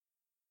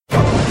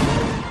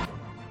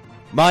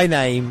My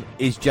name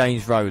is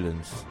James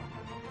Rowlands.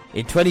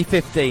 In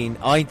 2015,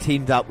 I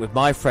teamed up with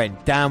my friend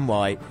Dan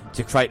White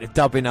to create the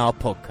WNR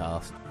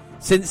podcast.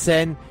 Since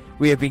then,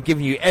 we have been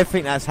giving you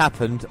everything that's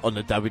happened on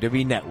the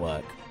WWE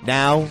Network.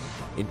 Now,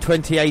 in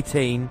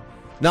 2018,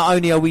 not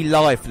only are we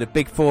live for the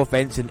Big Four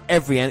events and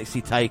every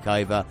NXT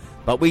takeover,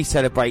 but we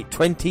celebrate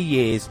 20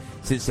 years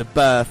since the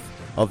birth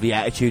of the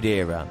Attitude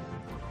Era.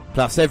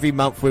 Plus, every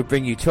month we'll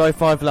bring you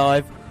 205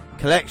 Live,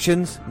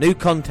 collections, new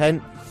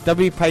content,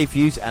 W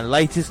pay-per-views and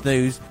latest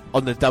news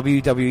on the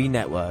WWE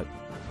Network.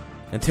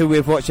 Until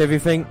we've watched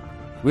everything,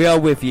 we are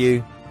with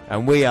you,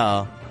 and we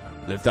are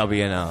the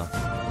WNR.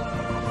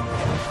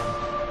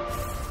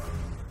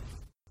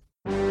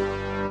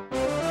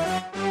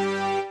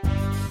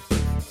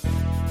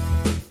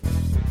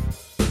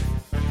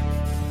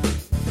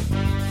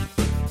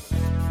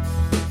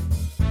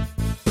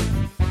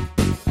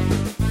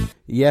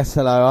 Yes,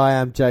 hello, I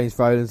am James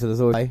Rowlands, and as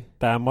always,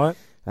 Dan White.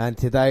 And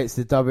today it's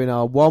the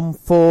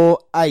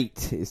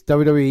WNR148. It's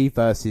WWE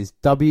versus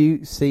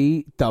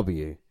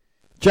WCW.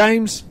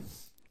 James,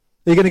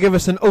 are you going to give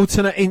us an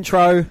alternate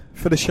intro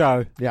for the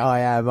show? Yeah, I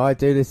am. I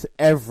do this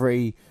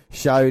every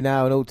show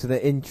now, an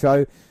alternate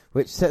intro,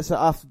 which sets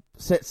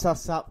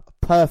us up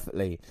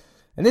perfectly.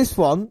 And this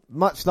one,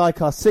 much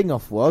like our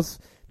sing-off was,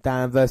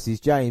 Dan versus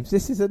James,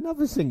 this is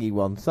another singy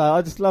one. So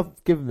I just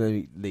love giving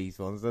them these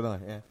ones, don't I?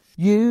 Yeah.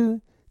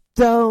 You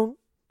don't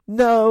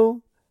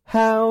know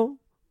how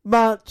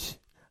much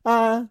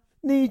I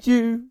need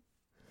you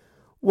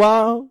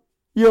while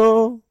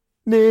you're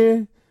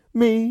near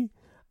me.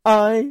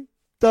 I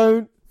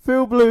don't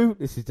feel blue.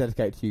 This is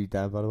dedicated to you,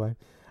 Dan, by the way.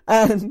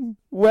 And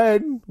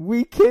when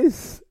we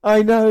kiss,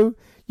 I know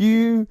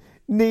you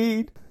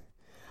need.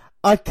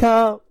 I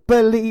can't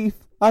believe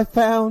I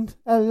found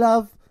a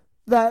love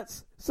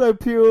that's so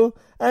pure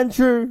and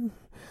true.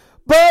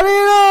 But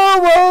it all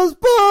was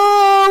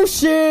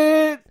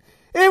bullshit.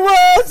 It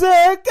was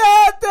a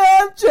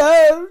goddamn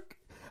joke.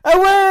 And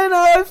when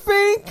I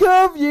think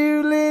of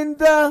you,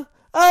 Linda,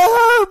 I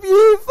hope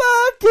you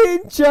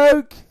fucking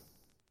choke.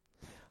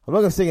 I'm not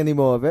going to sing any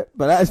more of it,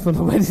 but that is from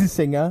The Wedding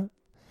Singer,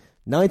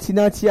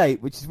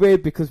 1998, which is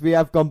weird because we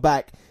have gone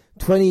back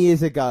 20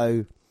 years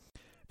ago.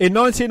 In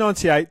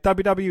 1998,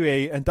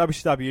 WWE and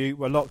WCW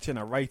were locked in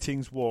a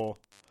ratings war.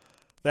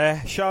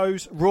 Their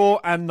shows, Raw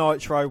and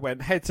Nitro,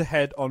 went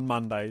head-to-head on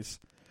Mondays.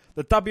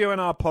 The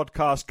WNR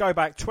podcast go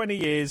back 20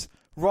 years,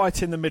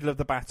 right in the middle of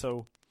the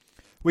battle.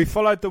 We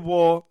followed the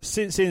war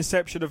since the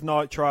inception of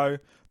Nitro,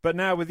 but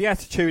now with the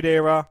Attitude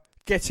Era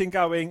getting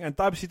going and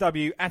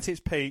WCW at its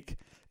peak,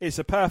 it's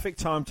a perfect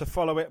time to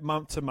follow it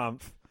month to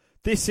month.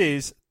 This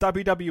is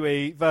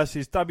WWE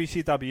versus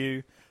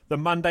WCW, the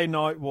Monday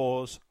Night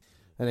Wars.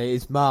 And it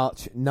is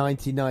March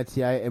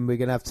 1998, and we're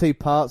going to have two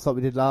parts like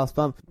we did last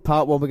month.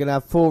 Part one, we're going to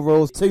have 4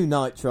 Raws, 2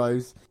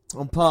 Nitros.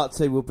 On part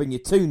 2, we'll bring you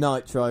 2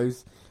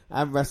 Nitros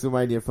and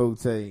WrestleMania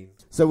 14.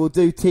 So we'll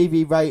do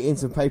TV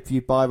ratings and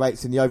pay-per-view buy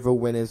rates and the overall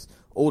winners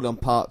all on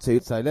part 2.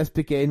 So let's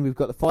begin. We've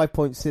got the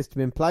 5-point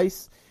system in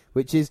place,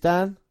 which is,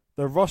 Dan?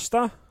 The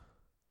roster.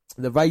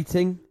 The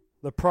rating.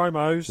 The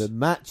promos. The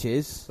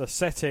matches. The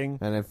setting.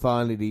 And then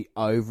finally the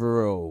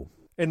overall.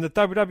 In the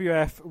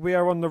WWF, we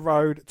are on the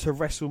road to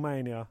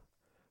WrestleMania.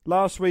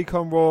 Last week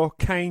on Raw,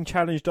 Kane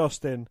challenged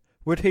Austin.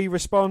 Would he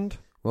respond?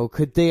 Well,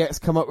 could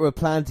DX come up with a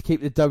plan to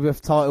keep the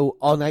WWF title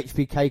on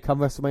HBK come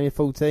WrestleMania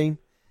 14?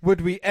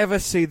 Would we ever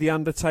see The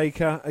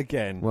Undertaker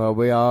again? Well,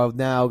 we are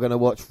now going to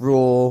watch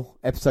Raw,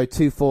 episode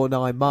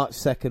 249, March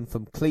 2nd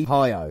from Cleveland,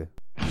 Ohio.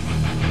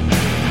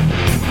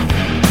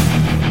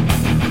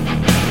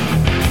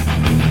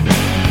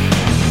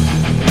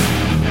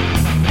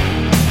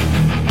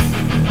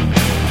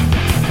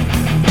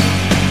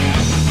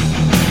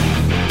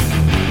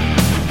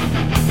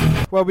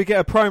 Well, we get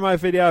a promo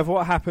video of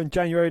what happened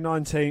January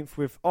 19th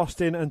with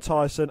Austin and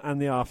Tyson and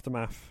the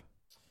aftermath.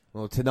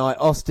 Well, tonight,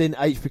 Austin,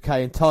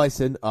 HBK and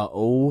Tyson are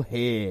all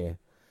here.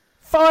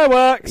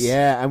 Fireworks!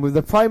 Yeah, and with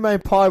the promo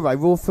and pyro,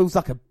 Raw feels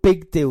like a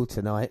big deal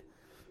tonight.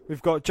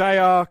 We've got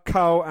JR,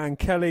 Cole and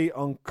Kelly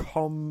on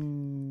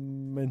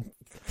commentary.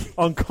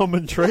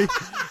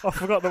 I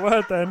forgot the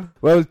word then.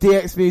 Well,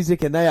 DX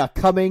music, and they are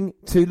coming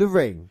to the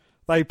ring.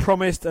 They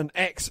promised an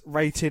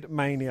X-rated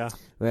Mania.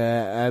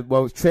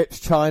 Well,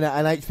 Trips, China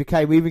and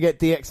HBK. We even get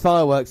DX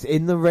fireworks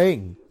in the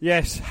ring.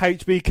 Yes,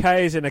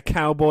 HBK is in a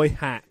cowboy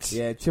hat.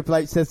 Yeah, Triple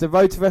H says the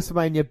road to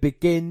WrestleMania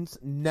begins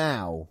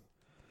now.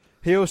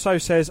 He also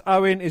says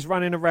Owen is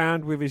running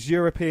around with his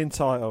European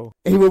title.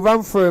 He will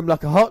run through him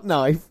like a hot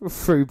knife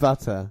through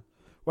butter.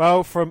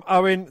 Well, from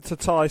Owen to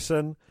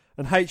Tyson,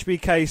 and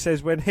HBK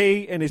says when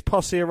he and his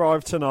posse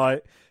arrive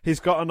tonight, he's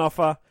got an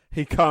offer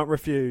he can't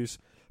refuse.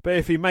 But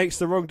if he makes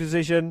the wrong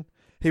decision,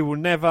 he will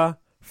never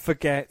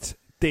forget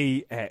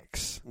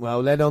DX.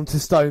 Well, then on to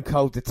Stone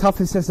Cold. The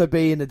toughest SOB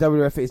in the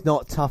WWF is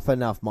not tough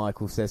enough,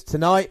 Michael says.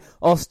 Tonight,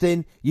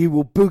 Austin, you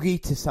will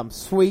boogie to some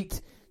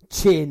sweet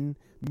chin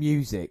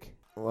music.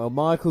 Well,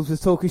 Michaels was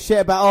talking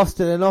shit about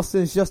Austin, and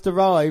Austin's just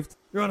arrived.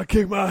 You want to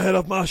kick my head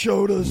off my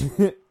shoulders?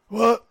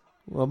 What?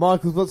 Well,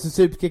 Michaels wants to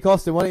super kick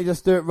Austin. Why don't you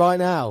just do it right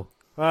now?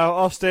 Well,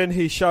 Austin,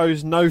 he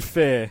shows no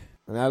fear.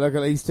 And now look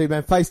at these two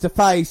men face to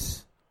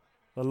face.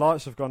 The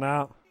lights have gone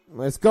out.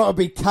 Well, it's got to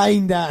be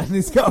Kane, Dan.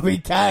 It's got to be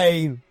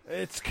Kane.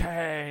 It's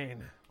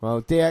Kane.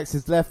 Well, DX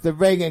has left the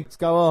ring and let's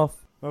go off.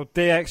 Well,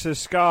 DX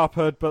has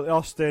scarpered, but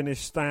Austin is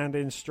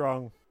standing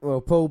strong.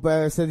 Well, Paul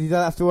Bearer said you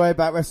don't have to worry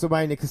about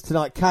WrestleMania because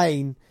tonight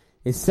Kane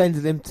is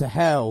sending him to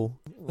hell.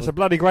 It's a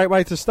bloody great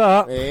way to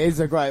start. It is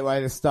a great way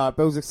to start.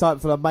 Bill's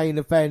excited for the main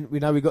event. We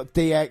know we've got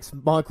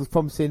DX. Michael's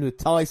promising with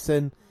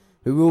Tyson,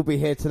 who will be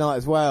here tonight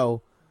as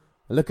well.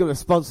 And look at the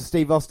response of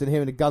Steve Austin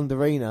here in the Gund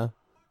Arena.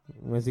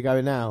 Where's he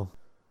going now?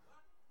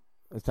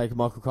 Let's take a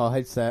Michael Cole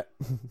headset.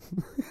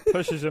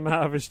 Pushes him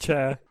out of his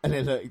chair. And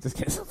then look, he just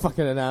gets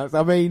fucking announced.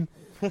 I mean...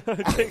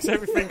 Kicks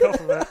everything off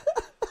of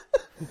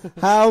it.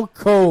 How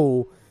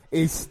cool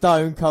is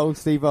Stone Cold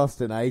Steve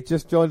Austin, eh?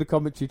 Just joined the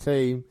commentary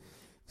team,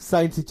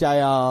 saying to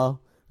JR,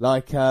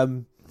 like,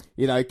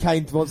 you know,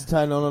 Kane wants to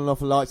turn on and off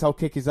the lights, I'll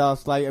kick his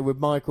ass later with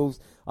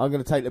Michaels, I'm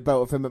going to take the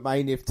belt off him at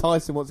Mania. If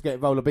Tyson wants to get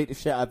involved, I'll beat the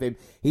shit out of him.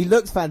 He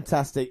looks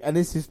fantastic, and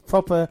this is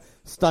proper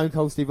Stone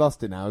Cold Steve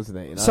Austin now, isn't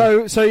it? You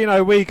know? So you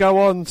know, we go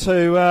on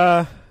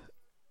to,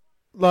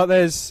 like,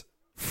 there's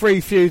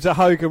 3 feuds that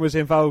Hogan was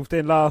involved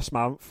in last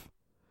month.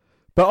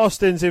 But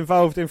Austin's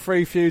involved in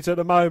 3 feuds at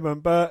the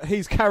moment, but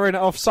he's carrying it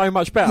off so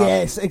much better.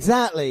 Yes,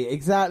 exactly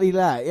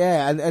that,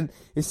 yeah, and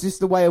it's just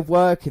the way of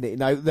working it, you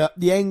know.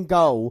 The end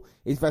goal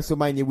is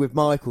WrestleMania with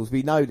Michaels,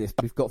 we know this,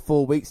 we've got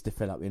 4 weeks to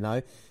fill up, you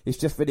know. It's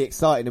just really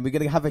exciting, and we're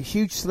going to have a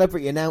huge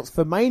celebrity announced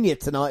for Mania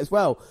tonight as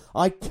well.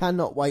 I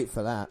cannot wait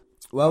for that.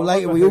 Well,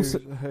 later we also...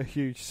 A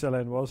huge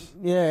sell-in was.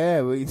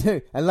 Yeah, we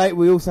do. And later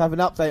we also have an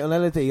update on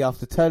LOD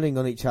after turning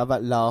on each other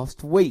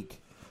last week.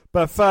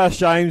 But first,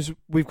 James,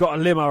 we've got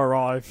a limo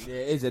arrive. Yeah,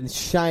 it is, and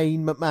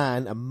Shane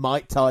McMahon and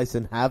Mike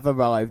Tyson have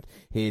arrived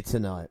here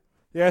tonight.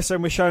 Yes,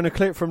 and we're showing a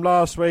clip from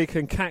last week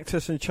and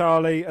Cactus and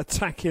Charlie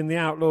attacking the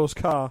Outlaws'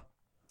 car.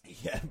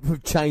 Yeah,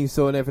 with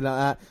chainsaw and everything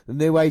like that. The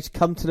New Age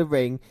come to the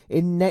ring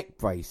in neck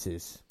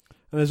braces.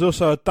 And there's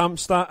also a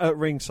dumpster at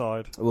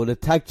ringside. Well, the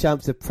tag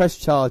champs have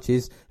pressed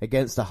charges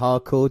against the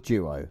hardcore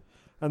duo.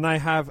 And they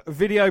have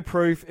video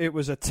proof it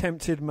was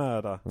attempted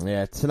murder.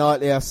 Yeah,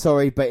 tonight they are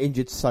sorry but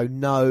injured, so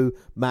no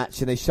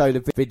match. And they showed a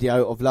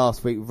video of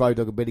last week with Road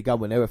Dogg and Billy Gunn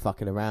when they were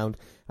fucking around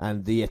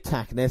and the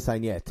attack, and they're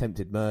saying, yeah,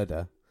 attempted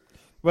murder.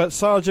 But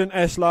Sergeant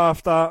S.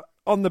 Laughter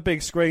on the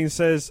big screen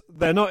says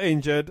they're not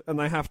injured and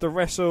they have to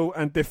wrestle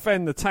and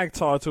defend the tag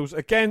titles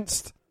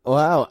against...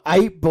 Wow,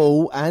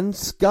 8-Ball and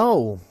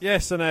Skull.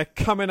 Yes, and they're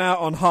coming out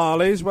on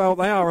Harleys. Well,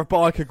 they are a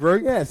biker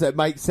group. Yeah, so it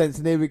makes sense.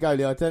 And here we go,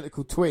 the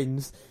identical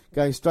twins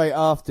going straight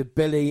after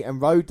Billy and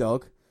Road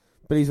Dogg.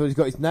 Billy's already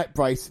got his neck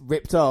brace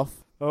ripped off.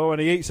 Oh, and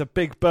he eats a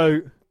big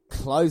boot.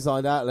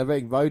 Clotheslined out of the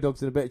ring. Road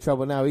Dogg's in a bit of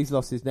trouble now. He's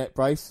lost his neck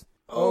brace.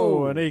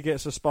 Oh, and he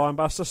gets a spine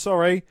buster.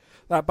 Sorry,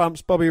 that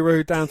bumps Bobby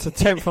Roode down to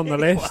 10th on the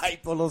list.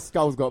 8-Ball and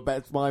Skull's got a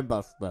better spine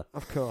buster.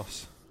 Of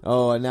course.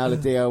 Oh, and now the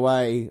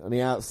DOA on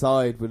the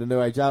outside with the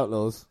New Age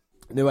Outlaws.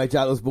 New Age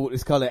Outlaws bought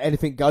this colour.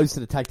 Anything goes to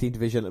the tag team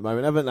division at the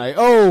moment, haven't they?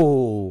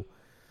 Oh!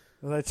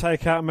 And they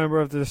take out a member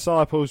of the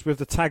Disciples with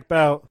the tag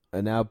belt.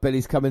 And now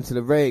Billy's coming to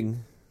the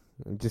ring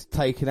and just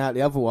taking out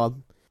the other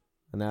one.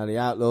 And now the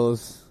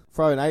Outlaws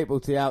throwing 8-Ball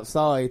to the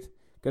outside.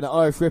 Going to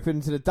Irish rip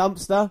into the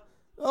dumpster.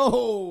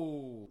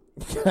 Oh!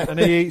 And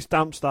he eats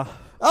dumpster.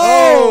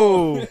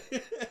 Oh!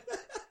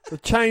 The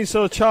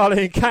Chainsaw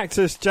Charlie and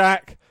Cactus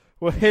Jack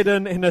were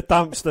hidden in the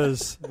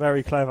dumpsters.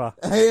 Very clever.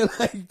 Here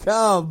they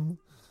come.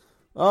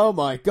 Oh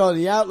my God,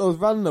 the Outlaws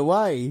running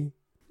away.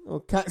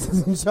 Oh,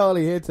 Cactus and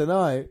Charlie here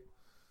tonight.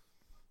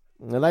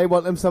 And they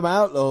want them some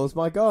Outlaws,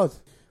 my God.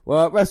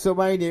 Well, at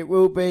WrestleMania it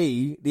will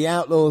be the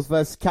Outlaws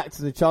versus Cactus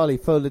and Charlie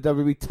for the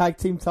WWE Tag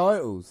Team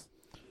titles.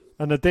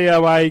 And the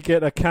DOA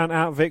get a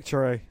count-out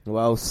victory.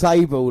 Well,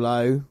 Sable,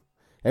 though.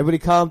 Everybody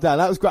calm down.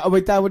 That was great. I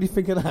mean, Dan, what do you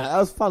think of that? That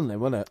was fun then,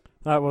 wasn't it?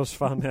 That was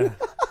fun, yeah.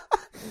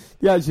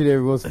 Yeah, actually, it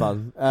was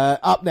fun.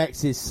 Up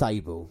next is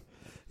Sable.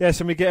 Yes,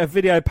 and we get a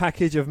video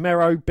package of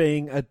Mero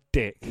being a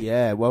dick.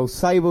 Yeah, well,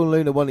 Sable and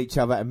Luna want each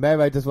other, and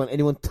Mero doesn't want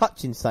anyone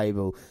touching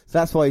Sable. So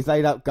that's why he's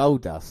laid up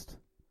gold dust.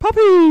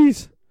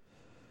 Puppies!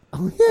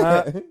 Oh,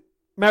 yeah.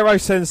 Mero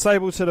sends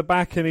Sable to the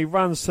back, and he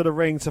runs to the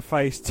ring to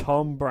face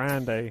Tom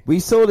Brandy. We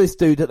saw this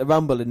dude at the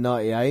Rumble in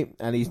 98,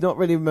 and he's not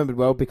really remembered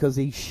well because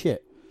he's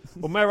shit.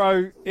 Well,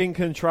 Mero in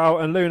control,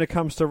 and Luna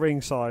comes to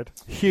ringside.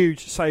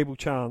 Huge Sable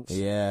chance.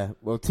 Yeah,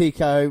 well,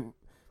 Tico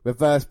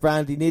reverse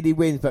Brandy, nearly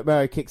wins, but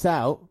Mero kicks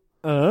out.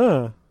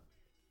 And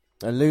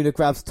Luna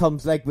grabs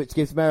Tom's leg, which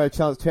gives Mero a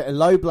chance to hit a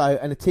low blow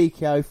and a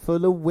TKO for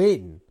the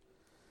win.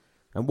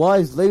 And why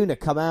has Luna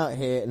come out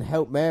here and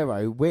help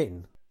Mero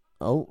win?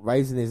 Oh,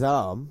 raising his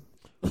arm.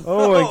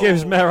 Oh, and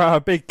gives Mero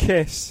a big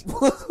kiss.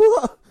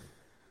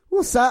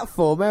 What's that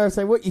for? Mero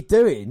saying, what you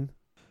doing?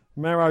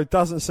 Mero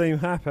doesn't seem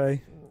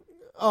happy.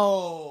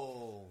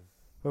 Oh.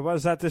 But what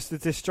is that? Just the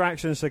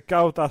distraction. So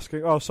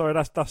Goldust. Oh, sorry,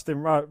 that's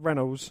Dustin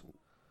Reynolds.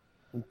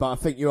 But I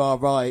think you are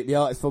right. The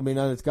artist formerly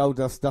known as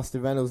Goldust,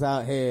 Dustin Reynolds,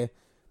 out here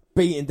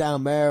beating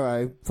down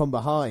Mero from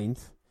behind.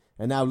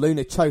 And now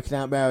Luna choking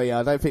out Mero.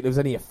 I don't think there was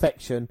any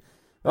affection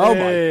Oh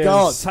my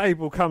God.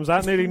 Sable comes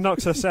out, nearly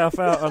knocks herself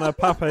out on her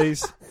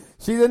puppies.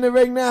 She's in the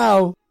ring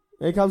now.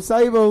 Here comes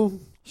Sable.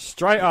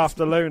 Straight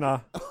after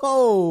Luna.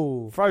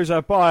 Oh. Throws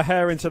her by her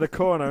hair into the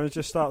corner and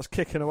just starts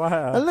kicking away at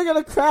her. And look at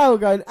the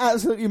crowd going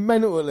absolutely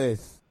mental at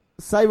this.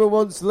 Sable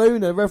wants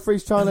Luna. The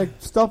referee's trying to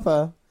stop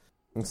her.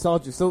 And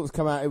Sergeant Salt's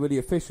come out here with the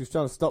officials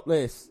trying to stop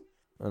this.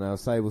 And now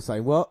Sable's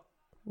saying, what?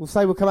 Well,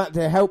 Sable come out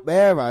to help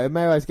Mero. And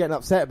Mero's getting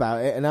upset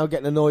about it. And now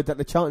getting annoyed that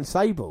they're chanting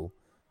Sable.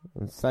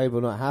 And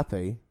Sable not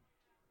happy.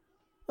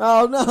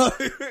 Oh, no.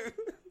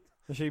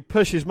 She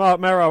pushes Mark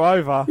Mero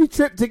over. He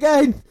tripped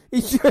again.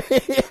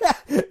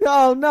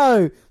 Oh,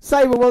 no.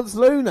 Sable wants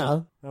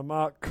Luna. And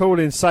Mark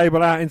calling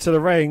Sable out into the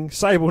ring.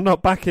 Sable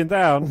not backing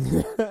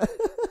down.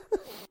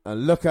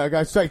 And look at her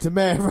go straight to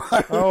Mero.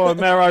 Oh, and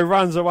Mero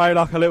runs away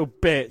like a little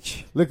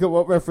bitch. Look at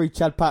what referee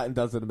Chad Patton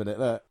does in a minute.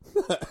 Look.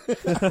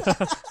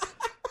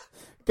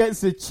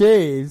 Gets the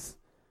cheers.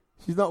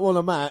 She's not won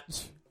a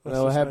match.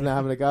 Well, having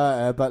a go at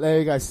her. But there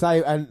you go.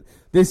 And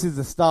this is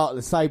the start of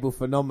the Sable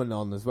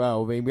phenomenon as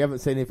well. I mean, we haven't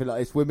seen anything like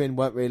this. Women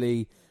weren't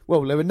really...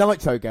 Well, they were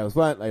Nitro girls,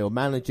 weren't they? Or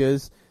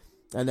managers.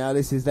 And now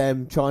this is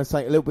them trying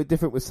something a little bit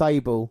different with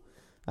Sable.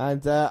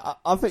 And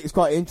I think it's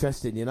quite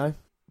interesting, you know.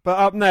 But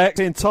up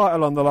next, in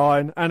title on the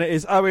line, and it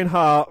is Owen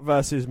Hart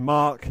versus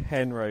Mark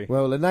Henry.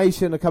 Well, the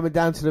Nation are coming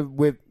down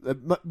with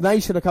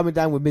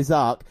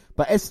Mizark,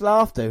 but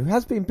Eslafter, who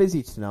has been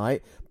busy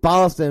tonight,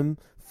 bars them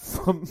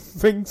from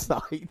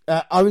ringside.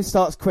 Owen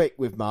starts quick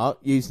with Mark,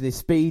 using his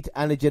speed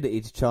and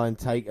agility to try and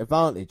take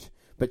advantage.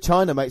 But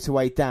Chyna makes her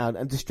way down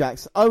and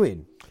distracts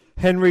Owen.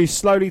 Henry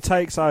slowly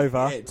takes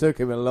over. It took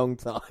him a long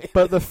time.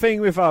 But the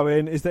thing with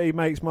Owen is that he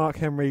makes Mark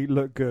Henry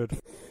look good.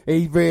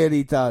 He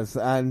really does.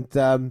 And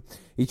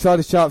he tried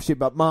to sharpshoot,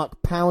 but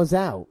Mark powers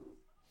out.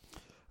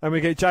 And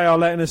we get JR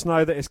letting us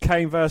know that it's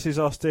Kane versus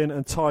Austin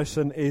and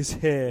Tyson is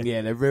here.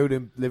 Yeah, they're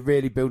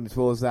really building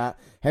towards that.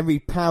 Henry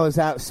powers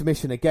out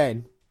submission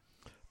again.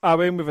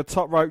 Owen with a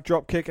top rope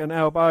drop kick and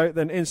elbow,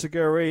 then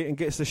Inseguri and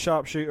gets the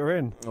sharpshooter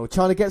in. Well,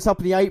 Chyna gets up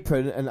in the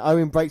apron and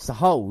Owen breaks the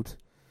hold.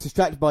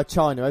 Distracted by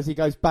Chyna as he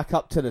goes back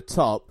up to the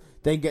top,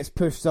 then gets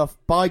pushed off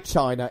by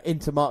Chyna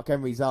into Mark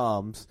Henry's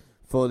arms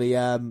for the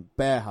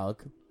bear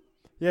hug.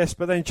 Yes,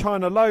 but then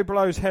Chyna low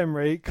blows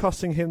Henry,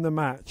 costing him the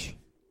match.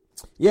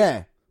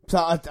 Yeah,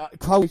 so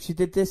Chloe, she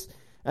did this,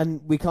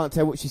 and we can't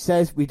tell what she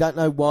says. We don't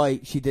know why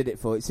she did it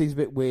for. It seems a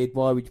bit weird.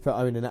 Why would you put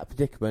Owen in that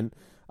predicament,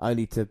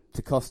 only to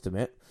cost him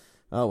it?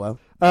 Oh well.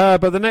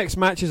 But the next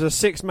match is a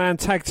 6-man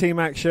tag team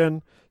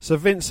action. So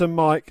Vince and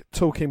Mike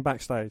talking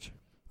backstage.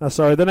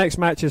 The next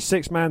match is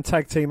 6-man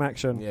tag team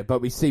action. Yeah,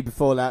 but we see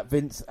before that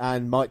Vince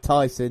and Mike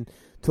Tyson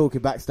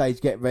talking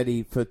backstage, get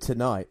ready for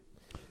tonight.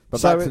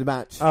 But back to the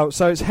match.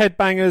 So it's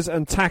Headbangers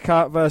and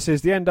Taka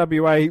versus the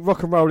NWA,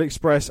 Rock and Roll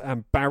Express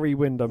and Barry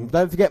Windham.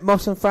 Don't forget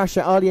Moss and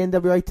Thrasher are the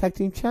NWA tag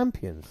team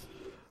champions.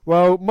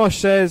 Well, Mosh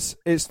says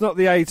it's not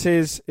the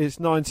 80s, it's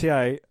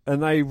 98,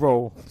 and they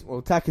rule.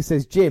 Well, Taka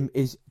says Jim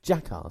is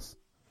jackass.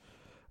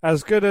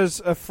 As good as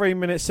a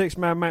 3-minute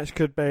 6-man match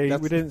could be,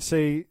 we didn't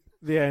see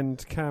the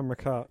end camera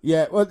cut.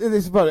 Yeah, well, this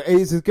is about it.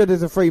 It's as good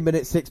as a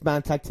 3-minute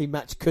 6-man tag team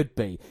match could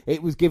be.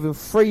 It was given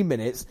 3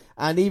 minutes,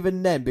 and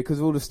even then, because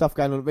of all the stuff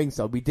going on at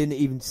ringside, we didn't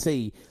even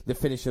see the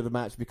finish of the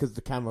match because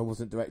the camera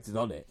wasn't directed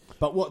on it.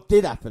 But what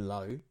did happen,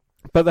 though?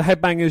 But the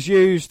Headbangers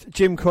used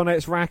Jim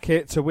Cornette's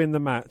racket to win the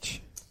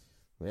match.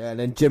 Yeah, and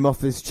then Jim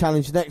offers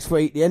challenge next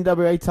week. The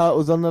NWA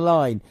title's on the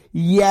line.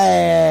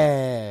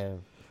 Yeah!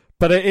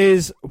 But it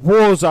is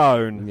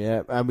Warzone.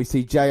 Yeah, and we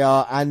see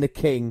JR and the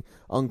King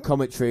on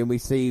commentary, and we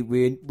see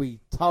we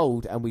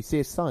told, and we see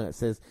a sign that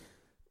says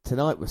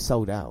tonight we're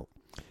sold out.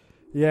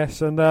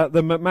 Yes, and the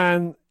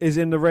McMahon is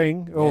in the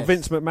ring, or yes.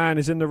 Vince McMahon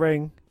is in the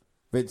ring.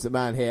 Vince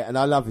McMahon here, and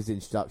I love his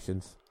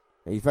introductions.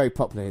 He's very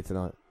popular here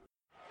tonight.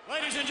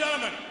 Ladies and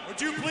gentlemen,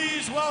 would you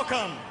please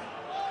welcome?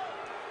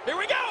 Here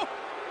we go.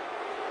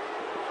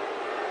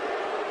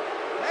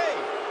 Hey,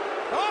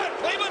 come on,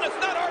 Cleveland, it's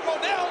not our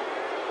Modell.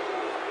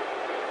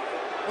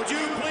 Would you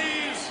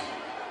please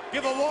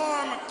give a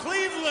warm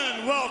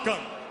Cleveland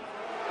welcome?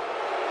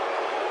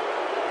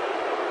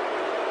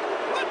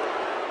 What?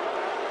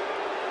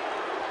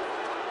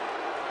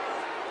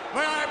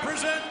 May I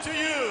present to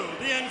you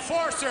the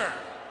enforcer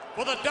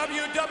for the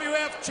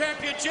WWF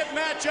Championship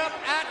matchup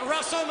at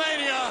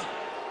WrestleMania,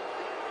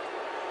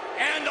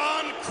 and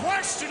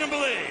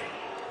unquestionably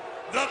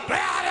the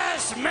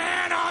baddest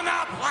man on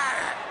the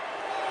planet,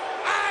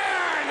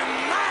 Iron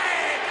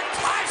Mike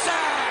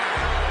Tyson!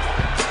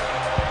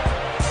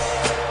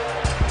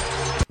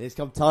 Here's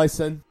come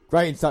Tyson.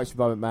 Great introduction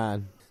by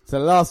McMahon. So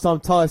the last time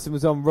Tyson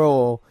was on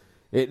Raw,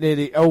 it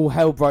nearly all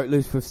hell broke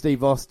loose with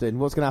Steve Austin.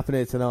 What's going to happen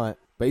here tonight?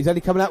 But he's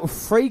only coming out with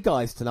 3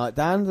 guys tonight,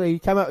 Dan. He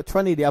came out with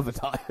 20 the other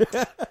time.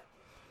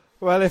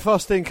 Well, if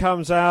Austin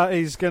comes out,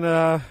 he's going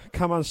to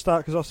come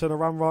unstuck because Austin will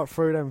run right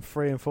through them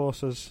 3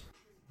 enforcers.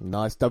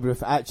 Nice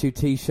WF Attitude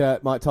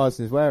t-shirt Mike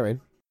Tyson is wearing.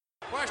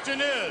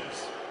 Question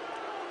is,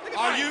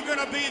 are you going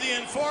to be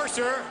the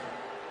enforcer,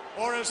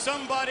 or is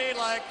somebody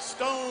like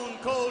Stone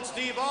Cold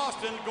Steve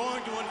Austin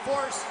going to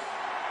enforce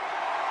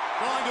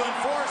going to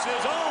enforce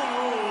his own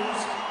rules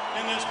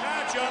in this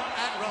matchup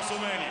at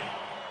WrestleMania?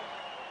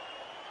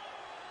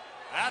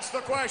 That's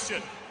the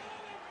question.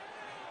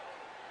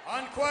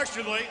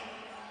 Unquestionably,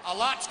 a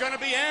lot's going to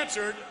be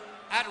answered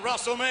at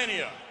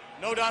WrestleMania.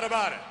 No doubt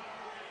about it.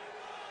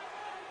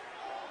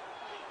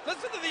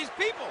 Listen to these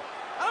people.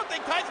 I don't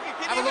think Tyson can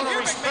Have a even little hear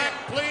respect,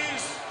 McMahon.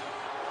 please.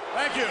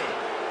 Thank you.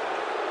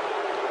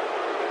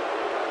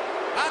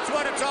 That's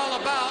what it's all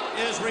about,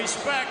 is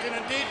respect, and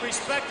indeed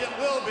respect it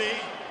will be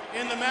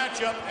in the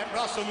matchup at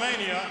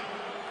WrestleMania.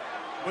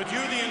 With you,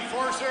 the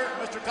enforcer,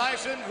 Mr.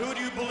 Tyson, who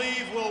do you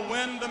believe will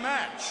win the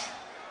match?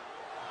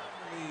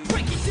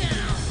 Break it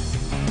down.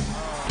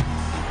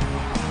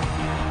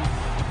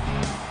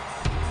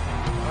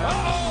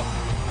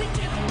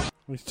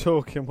 He's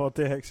talking while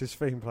DX's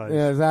theme plays.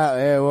 Yeah,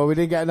 exactly. Yeah, well, we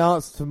didn't get an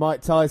answer to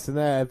Mike Tyson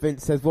there.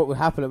 Vince says what will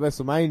happen at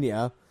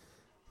WrestleMania.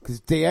 Because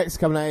DX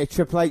coming out here,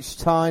 Triple H,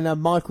 China,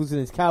 Michaels in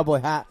his cowboy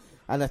hat,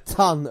 and a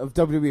ton of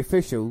WWE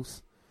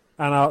officials.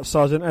 And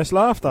Sergeant S.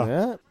 Laughter.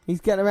 Yeah, he's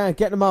getting around,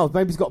 getting the miles.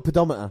 Maybe he's got a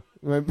pedometer.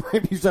 Maybe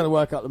he's trying to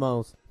work out the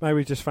miles. Maybe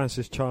he just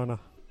fancies China.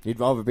 He'd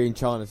rather be in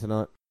China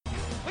tonight.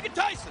 Look at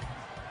Tyson.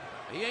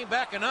 He ain't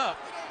backing up.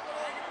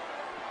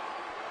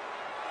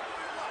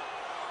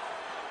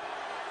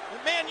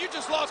 Man, you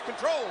just lost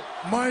control.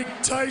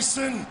 Mike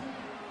Tyson,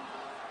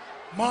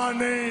 my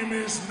name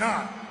is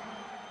not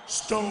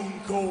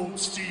Stone Cold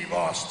Steve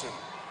Austin.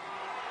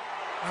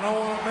 And I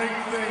want to make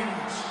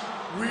things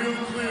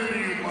real clear to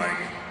you, Mike.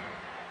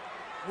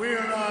 We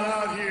are not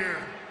out here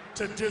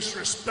to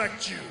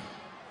disrespect you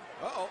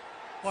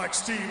like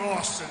Steve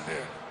Austin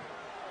did.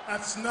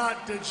 That's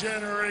not the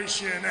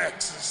Generation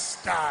X's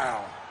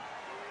style.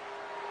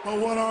 But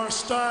what our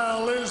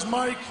style is,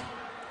 Mike,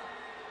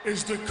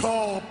 is to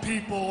call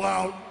people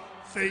out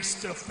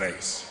face to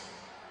face.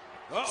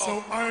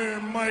 So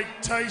Iron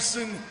Mike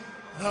Tyson,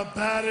 the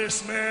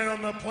baddest man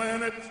on the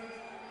planet.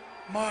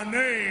 My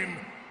name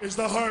is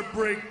the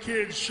Heartbreak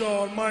Kid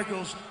Shawn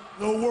Michaels,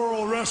 the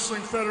World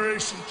Wrestling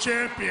Federation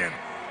champion.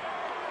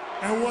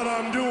 And what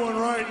I'm doing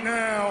right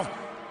now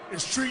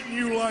is treating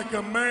you like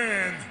a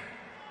man.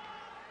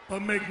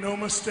 But make no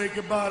mistake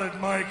about it,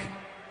 Mike,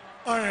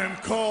 I am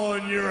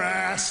calling your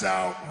ass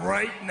out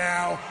right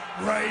now,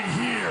 right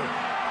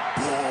here.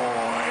 Boy!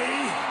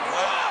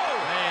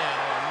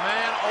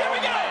 Man, oh Here we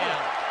go. man.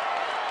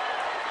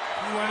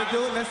 You want to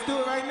do it? Let's do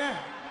it right now.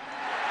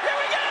 Here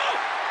we go.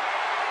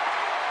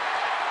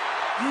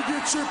 You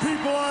get your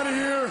people out of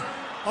here,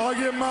 I'll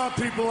get my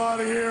people out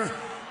of here,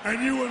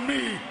 and you and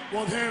me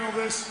will handle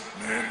this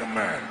man to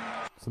man.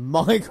 So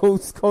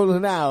Michael's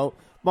calling out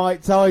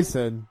Mike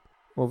Tyson.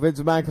 Well, Vince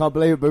McMahon can't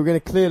believe it, but we're going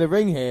to clear the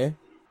ring here.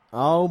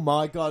 Oh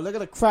my God, look at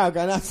the crowd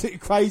going absolutely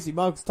crazy.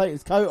 Michael's taking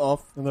his coat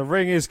off. And the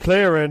ring is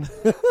clearing.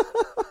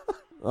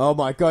 Oh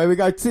my God, here we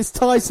go. It's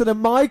Tyson and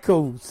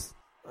Michaels.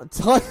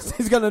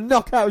 Tyson's going to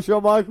knock out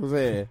Shawn Michaels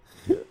here.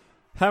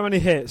 How many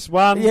hits?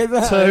 One, two.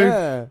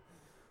 Yeah.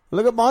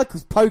 Look at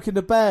Michaels poking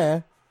the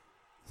bear.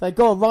 Say,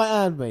 go on, right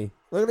hand me.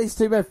 Look at these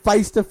two men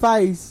face to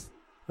face.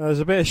 There's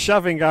a bit of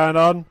shoving going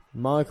on.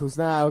 Michaels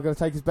now going to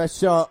take his best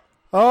shot.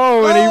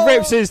 Oh, and he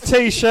rips his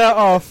t-shirt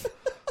off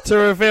to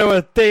reveal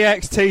a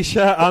DX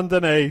t-shirt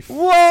underneath.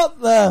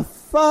 What the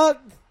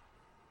fuck?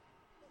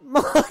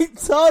 Mike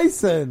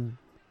Tyson.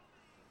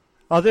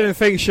 I didn't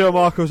think Shawn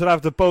Michaels would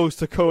have the balls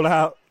to call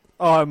out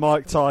I'm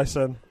Mike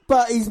Tyson.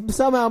 But he's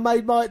somehow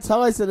made Mike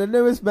Tyson the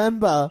newest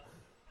member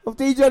of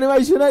D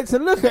Generation X,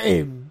 and look at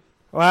him.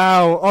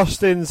 Wow,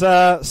 Austin's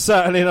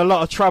certainly in a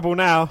lot of trouble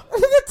now.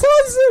 Look at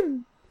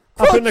Tyson.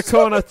 Up in the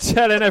corner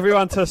telling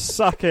everyone to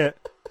suck it.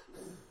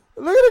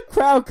 Look at the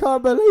crowd,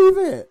 can't believe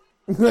it.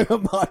 Look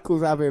at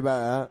Michael's happy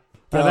about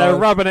that. And they're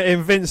rubbing it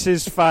in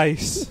Vince's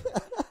face.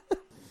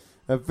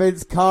 And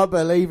Vince can't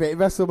believe it.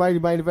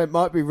 WrestleMania main event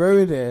might be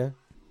ruined here.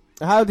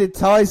 How did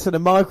Tyson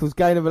and Michaels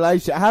gain a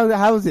relationship? How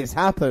has this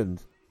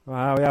happened?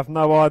 Wow, we have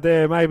no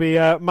idea. Maybe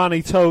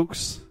money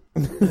talks.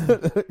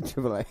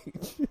 Triple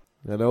H.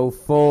 And all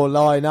four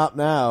line up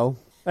now.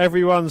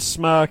 Everyone's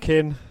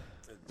smirking.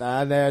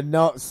 And they're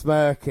not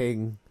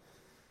smirking.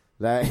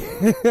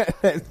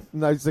 There's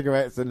no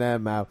cigarettes in their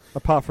mouth.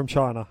 Apart from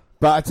China.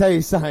 But I tell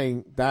you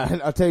something,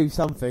 Dan. I tell you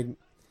something.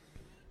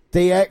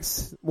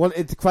 DX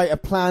wanted to create a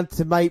plan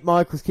to make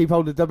Michaels keep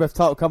holding the WF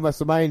title come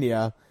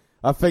WrestleMania.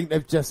 I think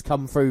they've just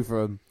come through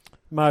for him.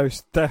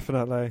 Most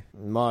definitely.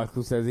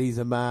 Michael says he's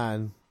a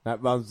man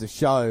that runs the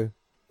show.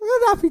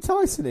 Look how happy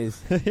Tyson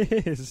is. He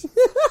is.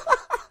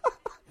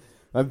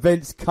 And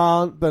Vince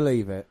can't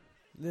believe it.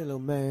 Little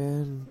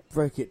man,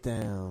 break it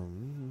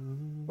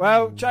down.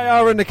 Well,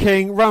 JR and the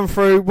King run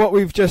through what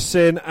we've just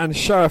seen and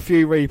show a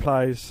few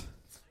replays.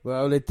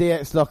 Well, in the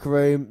DX locker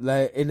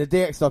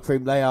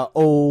room, they are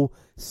all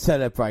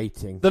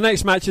celebrating. The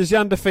next match is the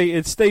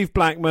undefeated Steve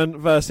Blackman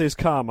versus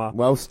Karma.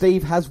 Well,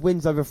 Steve has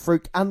wins over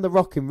Farouk and The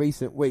Rock in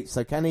recent weeks,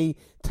 so can he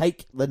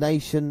take the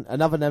nation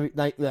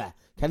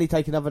can he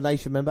take another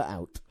nation member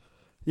out?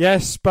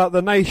 Yes, but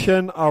the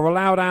nation are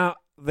allowed out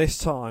this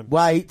time.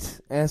 Wait,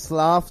 S.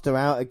 Laughter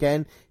out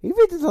again. He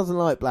really doesn't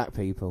like black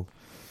people.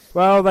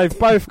 Well, they've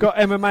both got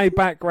MMA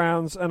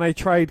backgrounds and they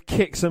trade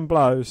kicks and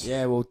blows.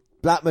 Yeah, well,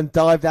 Blackman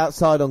dived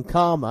outside on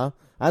Karma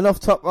and off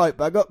top rope,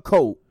 but got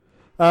caught.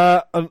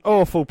 An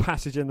awful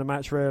passage in the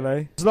match,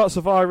 really. There's lots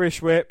of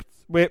Irish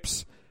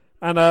whips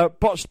and a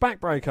botched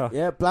backbreaker.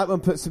 Yeah, Blackman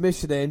put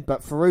submission in,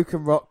 but Farouk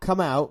and Rock come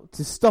out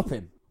to stop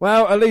him.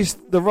 Well, at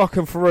least The Rock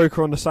and Farouk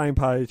are on the same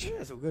page.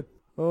 Yeah, it's all good.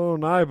 Oh,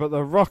 no, but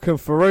The Rock and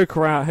Farouk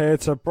are out here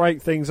to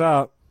break things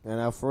up. And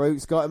now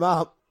Farouk's got him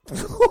up.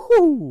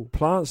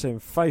 Plants him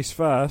face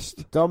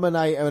first.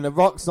 Dominator, and The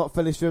Rock's not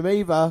finished with him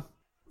either.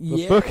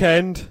 The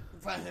bookend.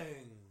 Bang.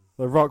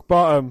 The Rock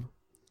bottom.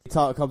 The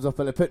title comes off,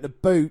 but they put the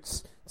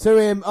boots to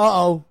him.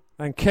 Uh-oh.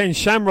 And Ken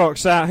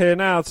Shamrock's out here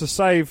now to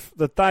save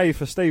the day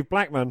for Steve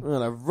Blackman.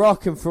 And The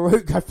Rock and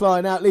Farouk go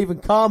flying out, leaving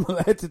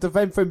Karma there to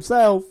defend for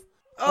himself.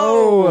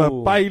 Oh,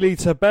 a Bailey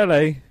to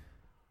belly.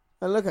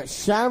 And look at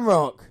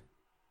Shamrock.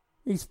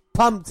 He's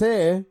pumped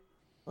here.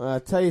 I'll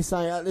tell you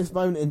something, at this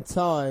moment in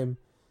time,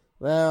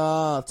 there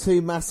are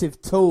two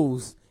massive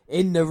tools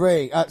in the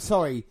ring.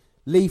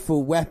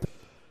 Lethal weapon.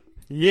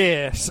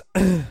 Yes.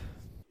 And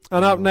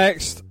up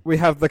next, we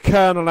have the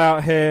Colonel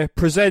out here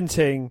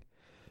presenting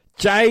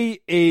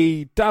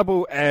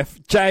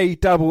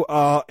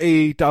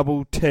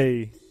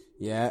JEFFJRRETT.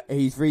 Yeah,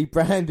 he's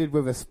rebranded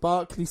with a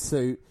sparkly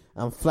suit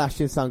and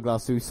flashing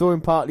sunglasses. We saw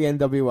him part of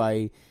the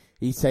NWA.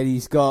 He said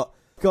he's got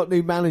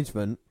new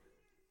management,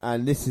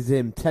 and this is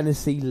him,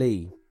 Tennessee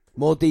Lee.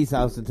 More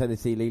details than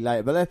Tennessee Lee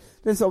later, but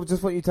let's I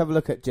just want you to have a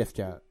look at Jeff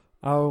Jarrett.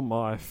 Oh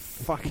my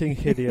fucking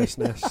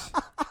hideousness.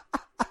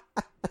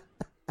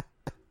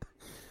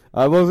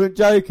 I wasn't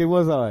joking,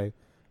 was I?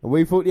 And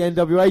we thought the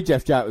NWA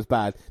Jeff Jarrett was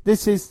bad.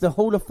 This is the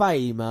Hall of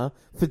Famer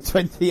for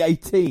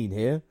 2018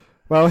 here.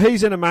 Well,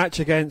 he's in a match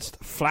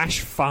against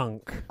Flash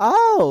Funk.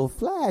 Oh,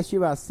 Flash,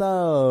 you are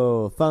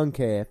so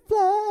funky.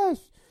 Flash!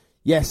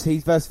 Yes,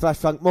 he's versus Flash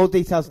Funk. More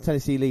details on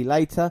Tennessee Lee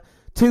later.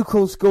 Too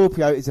Cool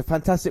Scorpio is a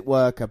fantastic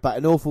worker, but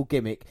an awful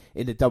gimmick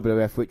in the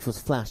WWF, which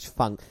was Flash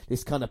Funk,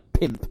 this kind of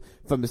pimp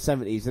from the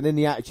 70s. And in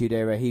the Attitude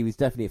Era, he was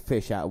definitely a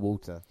fish out of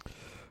water.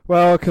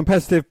 Well,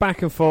 competitive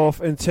back and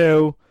forth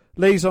until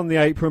Lee's on the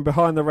apron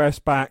behind the ref's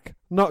back,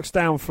 knocks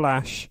down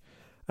Flash,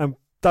 and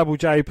Double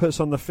J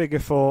puts on the figure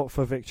four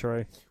for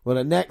victory.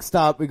 Well, next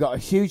up, we got a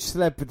huge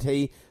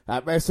celebrity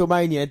at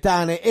WrestleMania.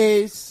 Dan, it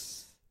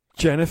is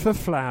Jennifer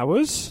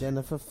Flowers.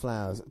 Jennifer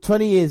Flowers.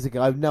 20 years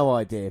ago, I have no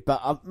idea,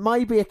 but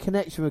maybe a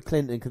connection with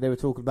Clinton because they were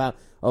talking about,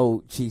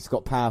 she's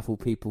got powerful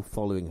people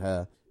following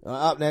her.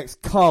 Up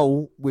next,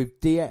 Cole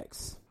with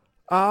DX.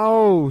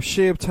 Oh,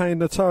 she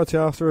obtained notoriety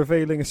after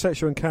revealing a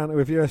sexual encounter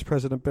with US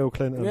President Bill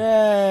Clinton.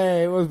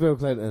 Yeah, it was Bill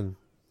Clinton.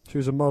 She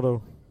was a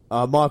model.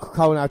 Michael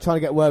Cole now trying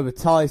to get word with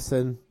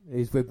Tyson.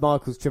 He's with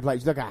Michael's Triple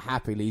H. Look how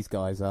happy these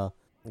guys are.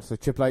 So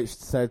Triple H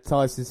said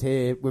Tyson's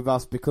here with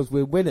us because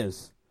we're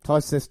winners.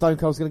 Tyson says Stone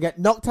Cold's going to get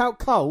knocked out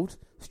cold.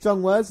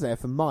 Strong words there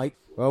from Mike.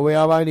 Well, we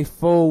are only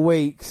 4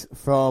 weeks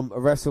from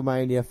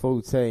WrestleMania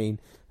 14.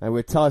 And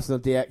with Tyson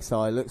on DX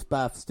side, looks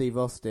bad for Steve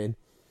Austin.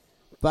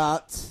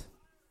 But,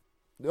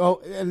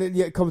 and then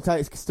yet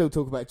commentators can still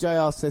talk about it.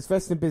 JR says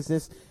wrestling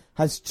business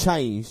has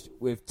changed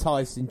with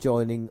Tyson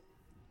joining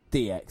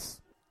DX.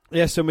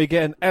 Yes, and we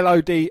get an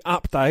LOD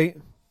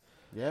update.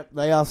 Yep,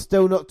 they are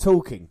still not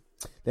talking.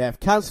 They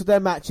have cancelled their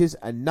matches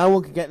and no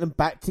one can get them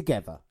back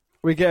together.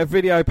 We get a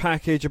video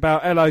package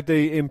about LOD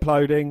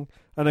imploding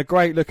and a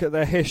great look at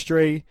their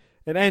history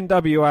in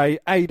NWA,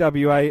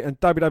 AWA and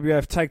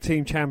WWF Tag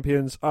Team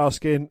Champions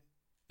asking,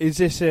 is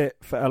this it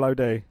for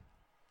LOD?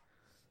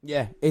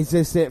 Yeah, is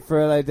this it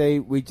for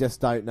LOD? We just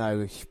don't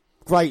know.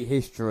 Great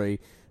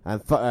history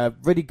and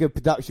really good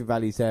production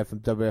values there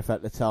from WWF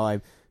at the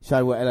time,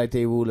 showing what LOD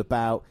were all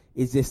about.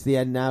 Is this the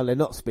end now? They're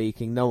not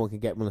speaking. No one can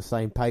get them on the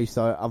same page.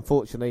 So,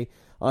 unfortunately,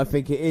 I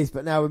think it is.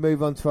 But now we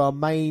move on to our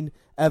main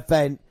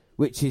event,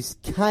 which is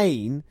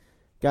Kane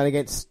going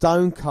against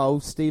Stone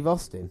Cold Steve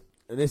Austin.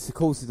 And this, of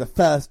course, is the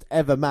first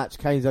ever match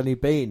Kane's only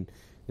been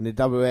in the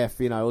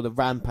WWF, or the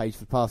Rampage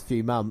for the past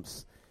few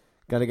months,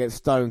 going against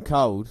Stone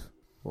Cold.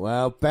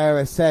 Well,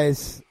 Bearer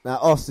says that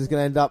Austin's going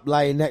to end up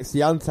laying next to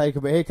The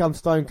Undertaker, but here comes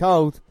Stone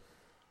Cold.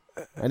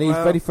 And he's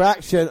ready for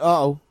action.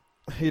 Uh-oh.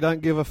 He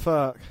don't give a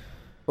fuck.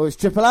 Oh, it's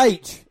Triple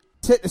H.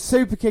 Hit the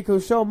super kick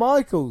on Shawn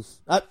Michaels.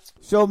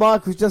 Shawn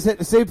Michaels just hit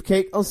the super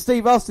kick on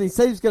Steve Austin. He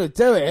said he was going to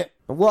do it.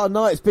 And what a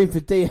night it's been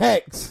for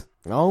DX.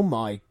 Oh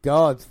my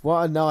God,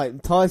 what a night.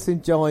 And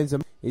Tyson joins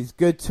him. He's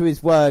good to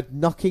his word,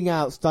 knocking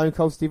out Stone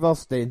Cold Steve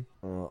Austin.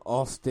 Oh,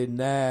 Austin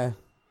there.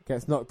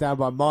 Gets knocked down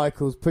by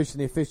Michaels, pushing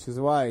the officials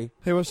away.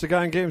 He wants to go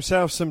and get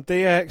himself some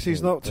DX.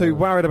 He's not too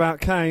worried about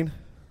Kane.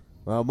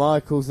 Well,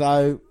 Michaels,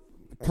 though,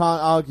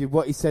 can't argue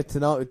what he said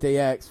tonight with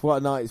DX. What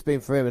a night it's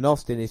been for him. And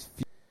Austin is...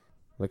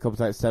 The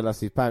commentators tell us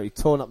he's apparently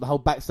torn up the whole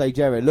backstage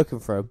area looking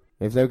for him.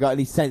 If they've got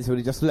any sense, would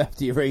he just left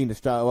the arena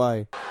straight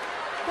away?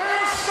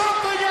 There's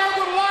something I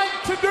would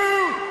like to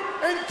do,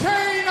 and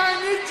Kane, I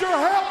need your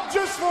help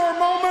just for a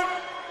moment.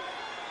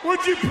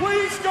 Would you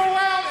please go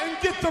out and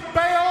get the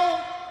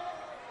bell?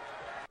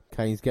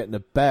 Kane's getting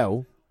the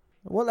bell.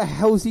 What the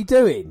hell's he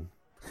doing?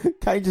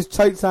 Kane just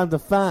chokes down the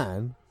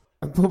fan.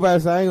 And Paul Bearer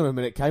said, hang on a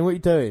minute, Kane, what are you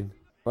doing?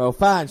 Well,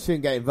 fans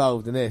shouldn't get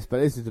involved in this, but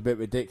this is a bit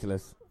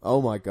ridiculous.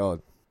 Oh my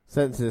God.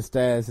 Sent to the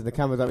stairs, and the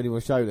camera don't really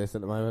want to show this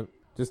at the moment.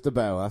 Just the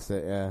bell, that's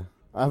it, yeah.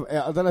 I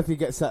don't know if he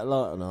gets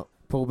satellite or not.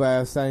 Paul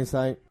Bearer saying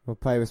something. We'll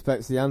pay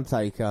respects to the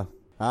Undertaker.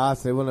 So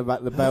they want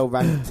the bell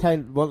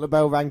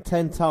rang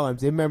 10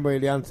 times in memory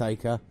of the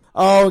Undertaker.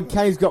 Oh, and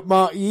Kane's got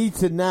Mark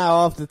Eaton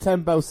now after the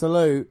 10 bell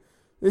salute.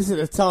 This is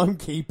a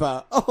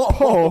timekeeper.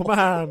 Oh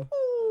man.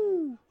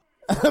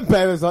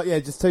 Bearer's like, yeah,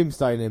 just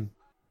tombstone him.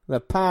 The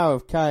power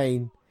of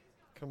Kane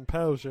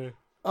compels you.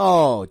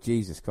 Oh,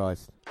 Jesus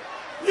Christ.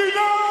 You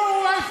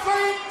know, I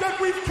think that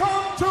we've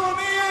come to an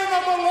end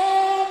of a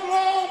long,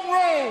 long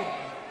road.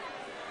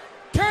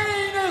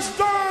 Kane has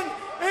done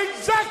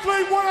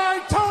exactly what I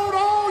told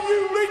all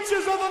you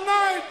leeches of the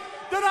night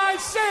that I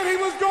said he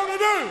was going to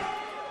do.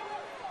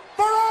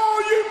 For all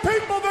you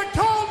people that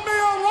called me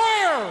a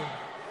liar.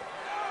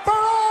 For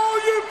all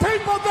you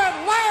people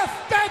that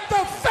laughed at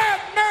the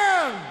fat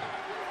man.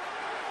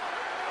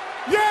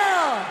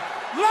 Yeah,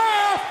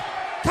 laugh,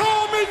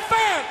 call me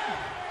fat.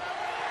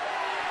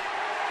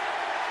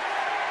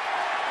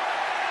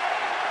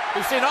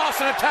 We've seen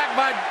Austin attacked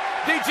by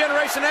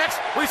D-Generation X.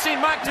 We've seen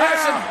Mike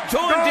Tyson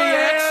join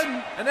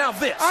DX. And now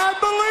this. I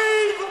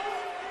believe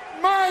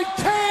my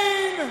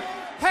Kane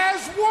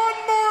has one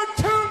more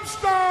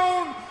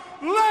tombstone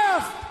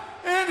left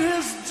in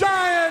his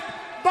giant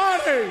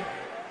body.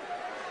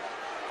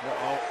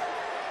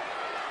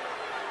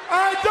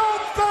 I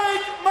don't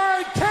think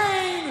my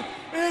Kane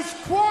is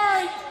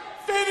quite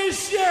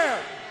finished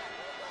yet.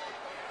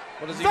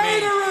 What does he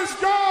Vader mean? is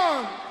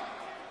gone.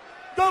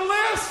 The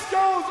list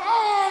goes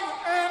on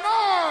and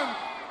on.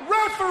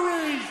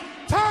 Referees,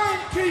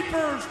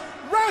 timekeepers,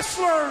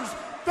 wrestlers,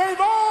 they've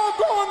all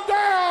gone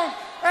down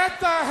at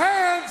the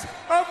hands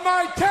of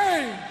my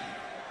Kane.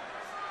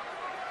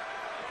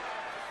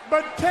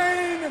 But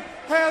Kane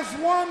has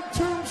one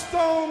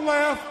tombstone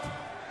left.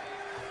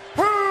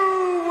 Who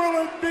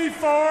will it be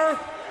for?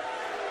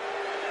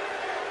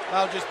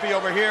 I'll just be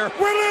over here.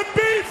 Will it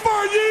be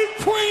for you,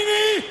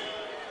 Queenie?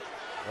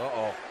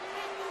 Uh-oh.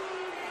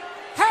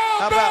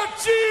 How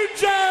about you,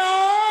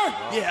 JR?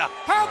 Yeah.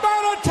 How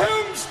about a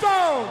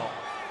tombstone?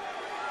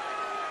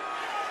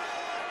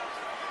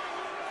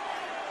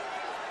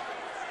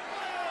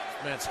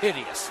 This man's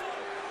hideous.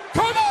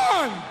 Come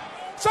on!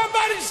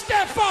 Somebody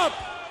step up!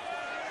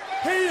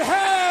 He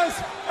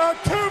has a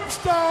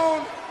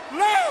tombstone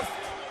left!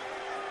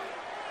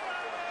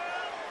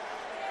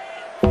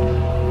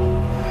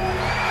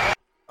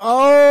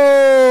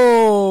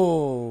 Oh!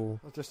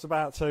 I was just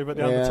about to, but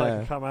the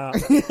Undertaker come out.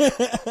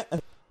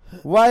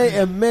 Wait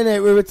a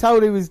minute, we were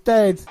told he was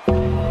dead.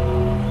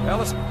 Well,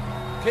 this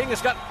King has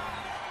got,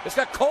 it's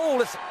got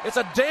cold. It's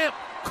a damp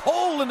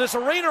cold in this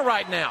arena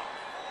right now.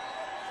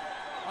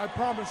 I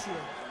promise you,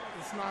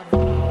 it's not.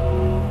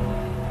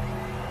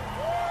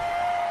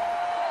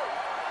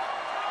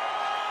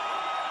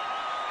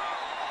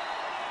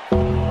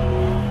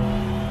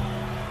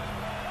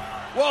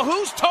 Well,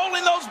 who's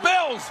tolling those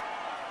bells?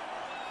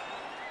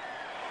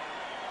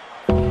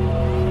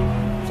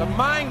 Some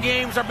mind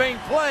games are being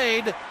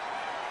played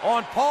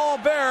on Paul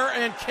Bearer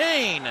and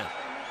Kane.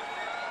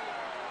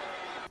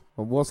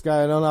 And what's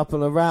going on up on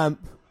the ramp?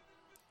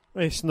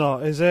 It's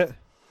not, is it?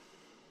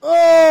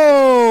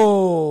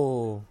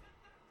 Oh!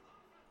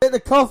 Hit the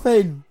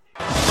coffin!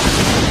 Whoa!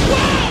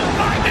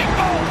 Lightning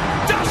bolt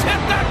just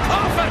hit that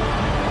coffin!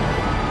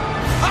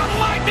 A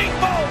lightning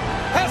bolt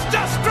has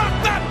just struck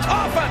that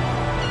coffin!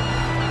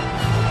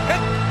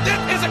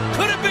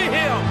 Could it be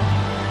him?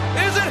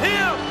 Is it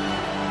him?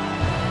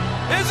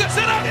 Is it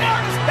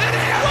Martis? It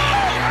is!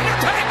 Whoa!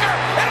 Undertaker!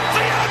 It's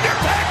the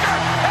Undertaker!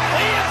 And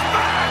he is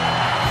back!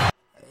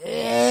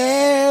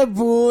 Yeah,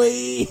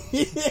 boy!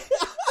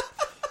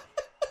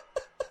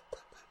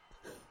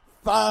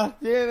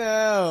 Fucking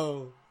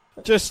hell!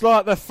 Just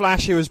like the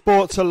Flash, he was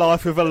brought to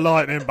life with a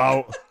lightning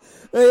bolt.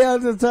 The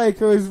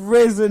Undertaker is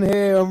risen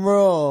here on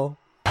Raw.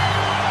 He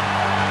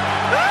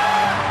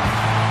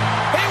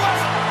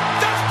was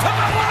just to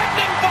the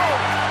lightning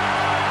bolt!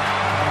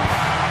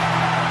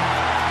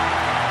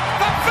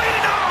 The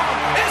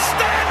Phenom is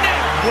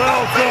standing!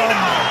 Welcome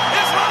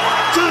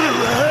to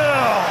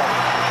hell!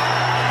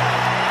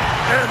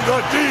 And the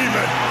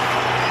demon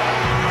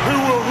who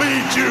will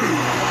lead you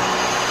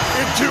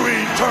into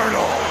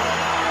eternal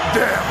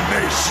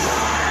damnation.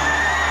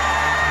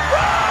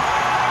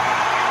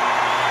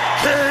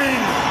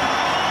 Kane,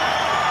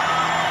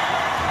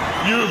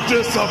 you've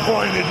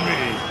disappointed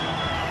me.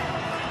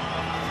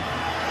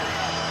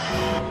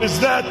 Is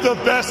that the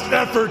best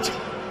effort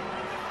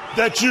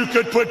that you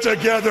could put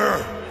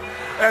together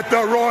at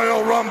the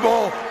Royal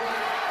Rumble?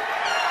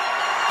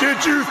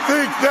 Did you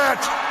think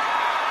that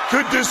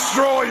could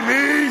destroy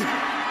me?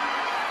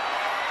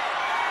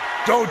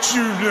 Don't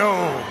you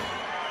know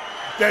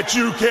that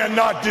you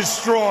cannot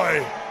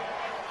destroy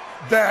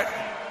that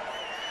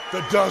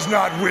does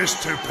not wish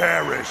to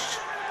perish?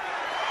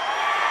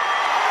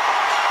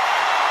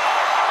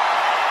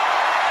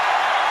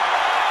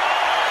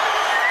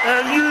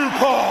 And you,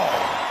 Paul,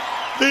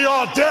 the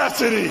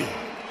audacity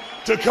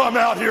to come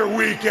out here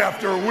week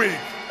after week.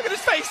 Look at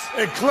his face.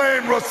 And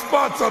claim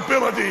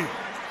responsibility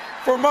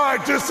for my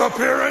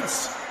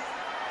disappearance.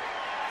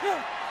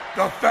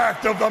 The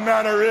fact of the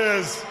matter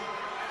is,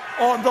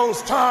 on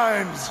those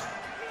times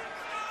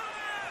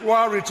where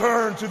I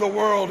return to the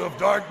world of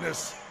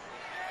darkness,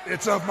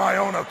 it's of my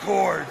own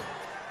accord.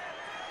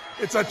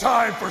 It's a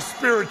time for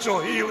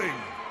spiritual healing.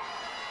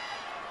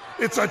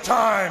 It's a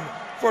time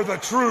for the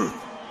truth,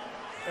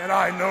 and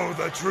I know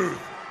the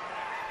truth.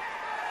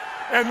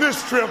 And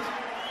this trip,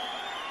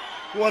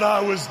 what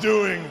I was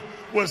doing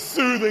was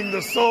soothing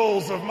the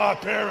souls of my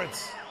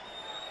parents,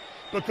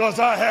 because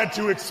I had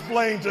to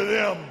explain to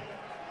them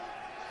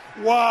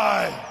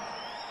why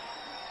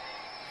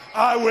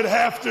I would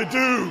have to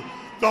do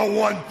the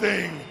one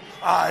thing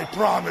I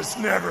promised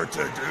never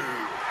to do.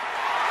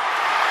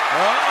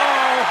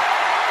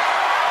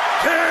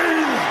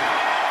 Kane!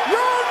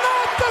 You're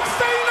not the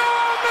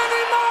Phenom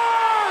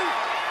anymore!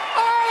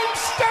 I'm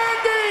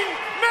standing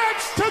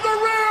next to the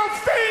real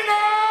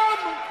Phenom!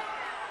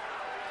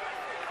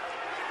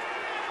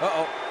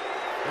 Uh-oh.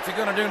 What's he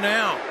gonna do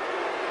now?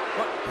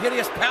 What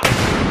hideous power?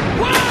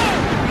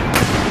 Whoa!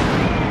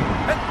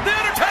 The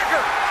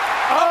Undertaker!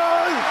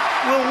 I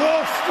will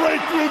walk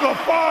straight through the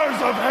fires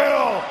of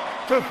hell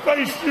to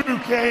face you,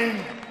 Kane.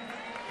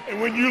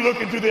 And when you look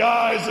into the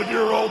eyes of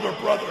your older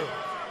brother,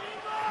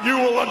 you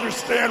will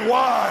understand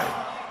why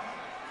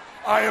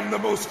I am the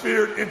most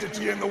feared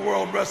entity in the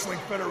World Wrestling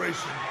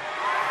Federation.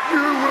 You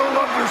will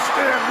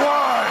understand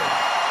why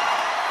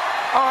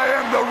I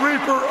am the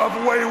reaper of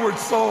wayward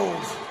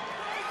souls.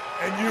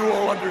 And you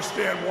will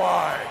understand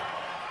why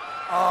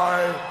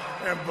I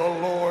am the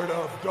Lord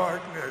of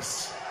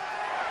Darkness.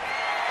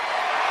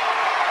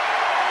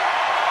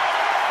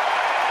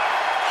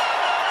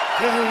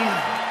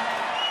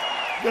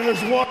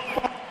 There's one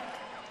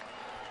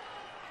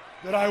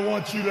that I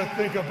want you to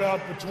think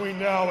about between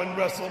now and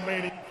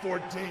WrestleMania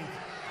 14,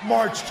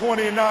 March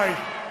 29th.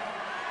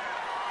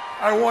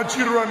 I want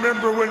you to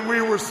remember when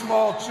we were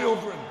small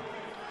children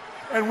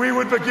and we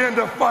would begin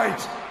to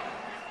fight.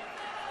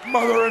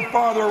 Mother and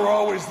father were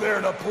always there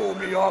to pull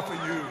me off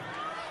of you.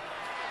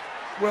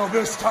 Well,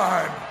 this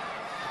time,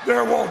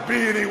 there won't be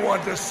anyone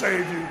to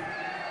save you.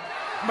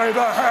 May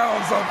the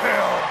hounds of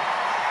hell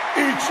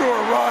eat your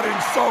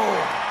rotting soul,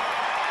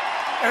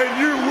 and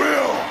you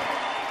will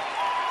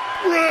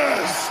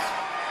rest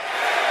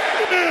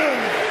in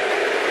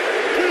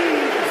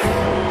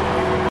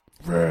peace.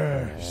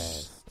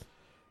 Rest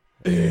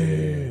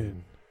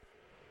in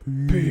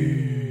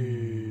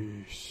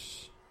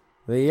peace.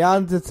 The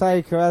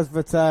Undertaker has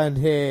returned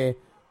here.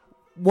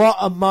 What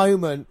a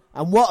moment,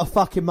 and what a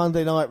fucking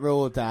Monday Night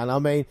Raw, Dan. I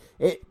mean,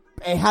 it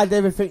had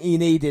everything you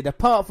needed,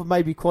 apart from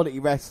maybe quality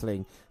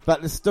wrestling,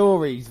 but the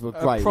stories were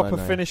great. A proper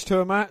finish to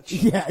a match.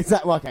 Yeah,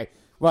 exactly. Okay,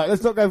 right,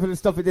 let's not go for the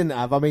stuff it didn't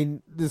have. I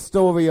mean, the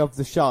story of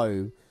the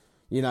show,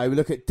 you know, we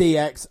look at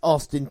DX,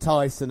 Austin,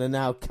 Tyson, and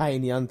now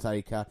Kane the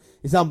Undertaker.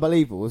 It's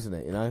unbelievable, isn't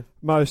it, you know?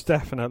 Most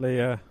definitely,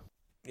 yeah.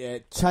 Yeah,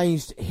 it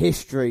changed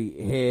history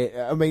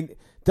here. I mean,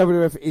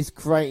 WWF is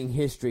creating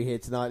history here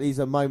tonight. These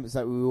are moments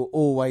that we will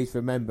always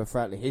remember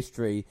throughout the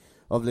history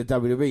of the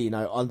WWE. You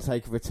know,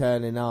 Undertaker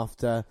returning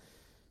after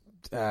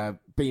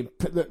being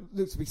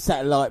looks to be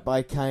set alight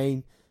by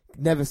Kane.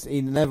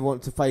 He never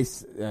wanted to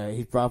face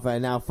his brother,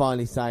 and now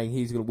finally saying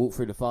he's going to walk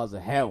through the fires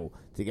of hell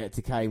to get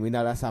to Kane. We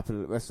know that's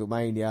happened at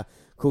WrestleMania.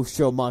 Of course,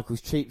 Shawn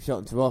Michaels cheap shot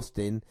into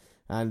Austin,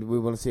 and we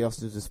want to see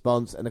Austin's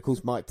response. And of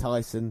course, Mike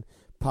Tyson,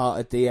 part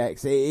of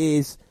DX. It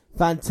is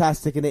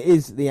fantastic, and it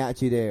is the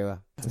Attitude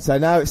Era. So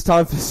now it's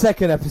time for the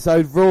second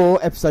episode, Raw,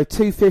 episode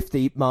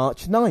 250,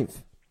 March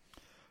 9th.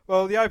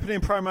 Well, the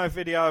opening promo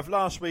video of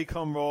last week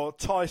on Raw,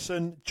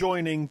 Tyson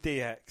joining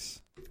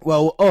DX.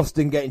 Well,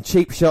 Austin getting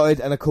cheap shotted,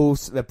 and of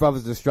course, the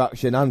Brothers of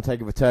Destruction,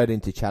 Undertaker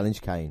returning to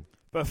challenge Kane.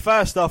 But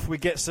first off, we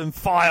get some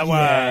fireworks.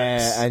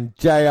 Yeah, and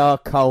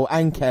JR, Cole,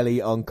 and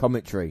Kelly on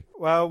commentary.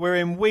 Well, we're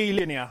in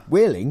Wheeling here.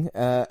 Wheeling?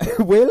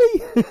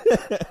 Really?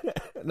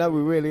 No,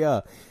 we really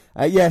are.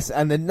 Yes,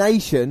 and the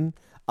Nation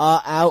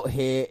are out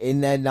here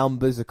in their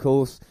numbers, of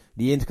course.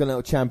 The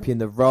Intercontinental Champion,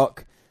 The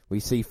Rock. We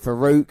see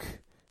Farouk,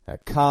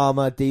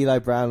 Karma, D'Lo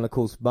Brown, and of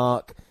course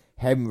Mark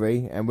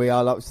Henry. And we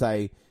are, like I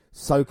say,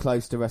 so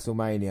close to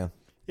WrestleMania.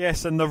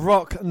 Yes, and The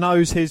Rock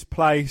knows his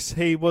place.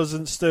 He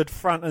wasn't stood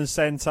front and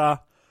centre.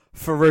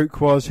 Farouk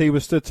was. He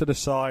was stood to the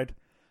side.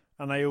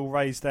 And they all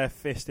raised their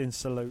fist in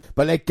salute.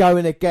 But they're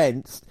going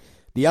against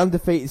the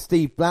undefeated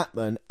Steve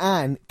Blackman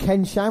and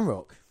Ken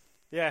Shamrock.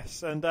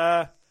 Yes, and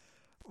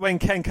when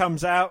Ken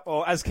comes out,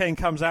 or as Ken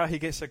comes out, he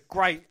gets a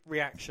great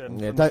reaction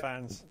from the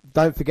fans.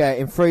 Don't forget,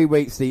 in 3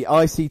 weeks, the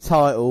IC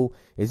title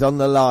is on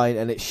the line,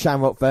 and it's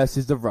Shamrock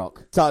versus The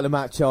Rock. Start the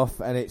match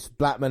off, and it's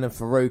Blackman and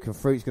Farouk, and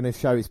Farouk's going to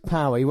show his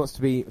power. He wants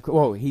to be,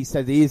 well, he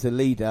said he is a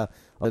leader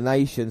of the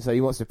Nation, so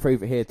he wants to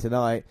prove it here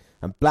tonight.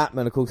 And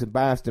Blackman, of course,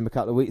 embarrassed him a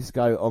couple of weeks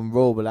ago on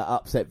Raw with that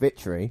upset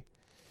victory.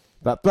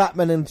 But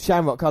Blackman and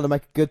Shamrock kind of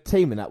make a good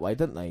team in that way,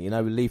 don't they? You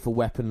know, with Lethal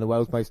Weapon and the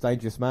world's most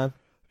dangerous man.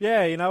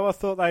 Yeah, you know, I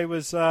thought they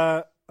was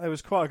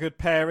quite a good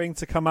pairing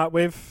to come up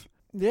with.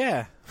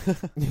 Yeah.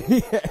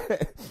 Yeah.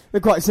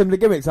 They're quite similar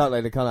gimmicks, aren't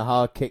they? The kind of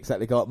hard kicks that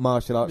they got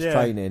martial arts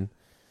training.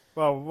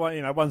 Well,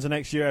 one's an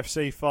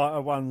ex-UFC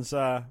fighter, one's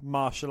a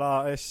martial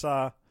artist.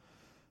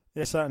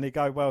 They certainly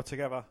go well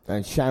together.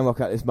 And Shamrock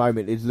at this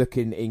moment is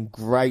looking in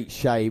great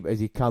shape as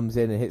he comes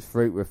in and hits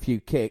Farouk with a few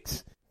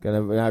kicks.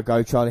 Gonna now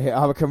go trying to hit a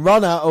Hurricane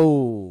Runner.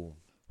 Oh.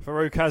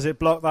 Farouk has it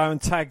blocked though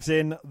and tags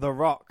in The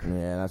Rock.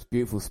 Yeah, that's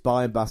beautiful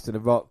spine buster. The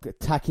Rock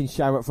attacking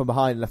Shamrock from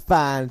behind. And the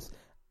fans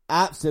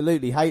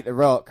absolutely hate The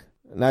Rock.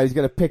 Now he's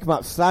going to pick him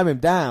up, slam him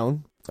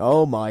down.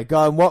 Oh my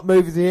God, what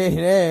move is he hitting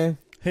here?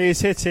 He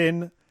is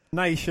hitting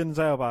Nation's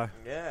elbow.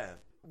 Yeah.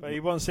 But he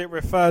wants it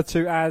referred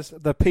to as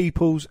the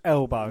People's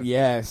Elbow.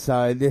 Yeah,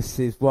 so this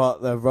is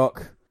what The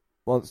Rock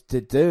wants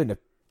to do. And the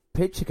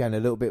picture going a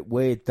little bit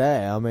weird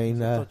there. I mean,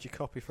 it's a dodgy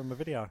copy from the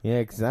video. Yeah,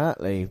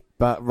 exactly.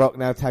 But Rock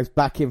now tags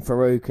back in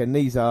Farouk, and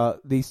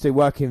these two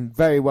working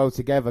very well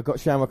together. Got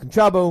Shamrock in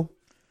trouble.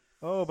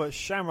 Oh, but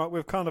Shamrock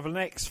with kind of an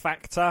X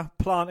factor,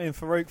 planting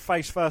Farouk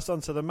face first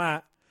onto the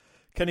mat.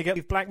 Can he get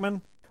with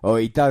Blackman? Oh,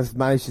 he does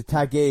manage to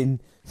tag in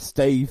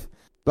Steve.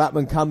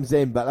 Blackman comes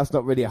in, but that's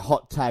not really a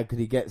hot tag because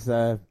he gets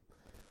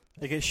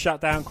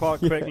shut down quite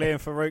quickly, and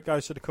Farouk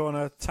goes to the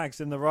corner,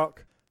 tags in The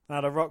Rock.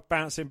 Now The Rock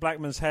bouncing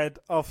Blackman's head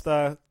off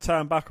the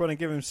turnbuckle and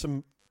giving him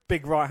some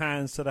big right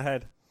hands to the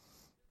head.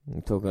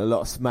 I'm talking a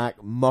lot of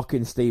smack,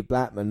 mocking Steve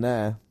Blackman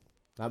there.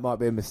 That might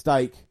be a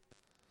mistake.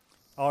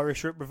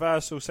 Irish Whip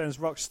reversal sends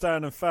Rock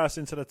sternum first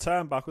into the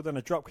turnbuckle, then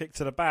a drop kick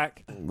to the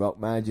back. Rock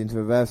managing to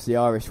reverse the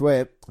Irish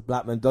Whip.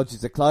 Blackman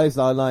dodges the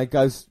clothesline line,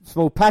 goes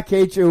small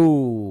package.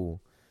 Ooh.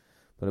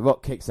 But The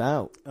Rock kicks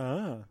out.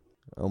 Oh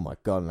my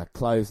God, and a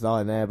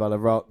clothesline there by The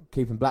Rock,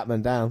 keeping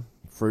Blackman down.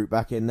 Fruit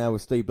back in now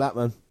with Steve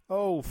Blackman.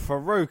 Oh,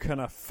 Farouk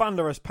and a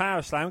thunderous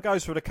power slam.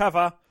 Goes for the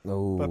cover,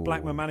 Ooh. but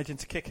Blackman managing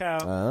to kick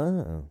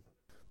out.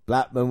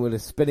 Blackman with a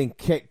spinning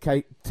kick,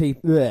 putting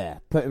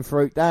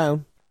Farouk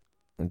down.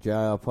 And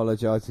JR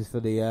apologises for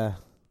the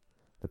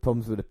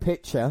problems with the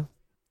picture.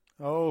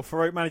 Oh,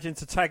 Farouk managing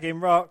to tag in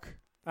Rock.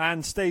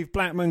 And Steve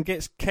Blackman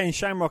gets Ken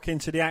Shamrock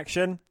into the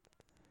action.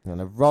 And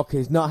The Rock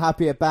is not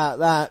happy about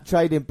that.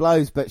 Trading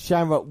blows, but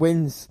Shamrock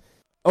wins.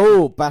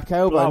 Oh, back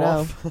elbow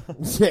now.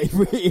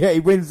 Yeah, he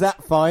wins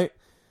that fight.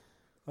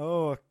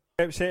 Oh,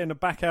 keeps hitting the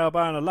back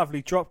elbow and a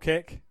lovely drop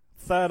kick.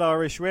 Third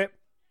Irish Whip.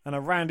 And a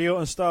Randy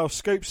Orton style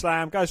scoop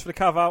slam. Goes for the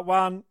cover.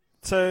 1,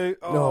 2.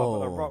 Oh,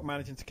 but The Rock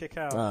managing to kick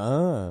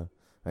out.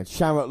 And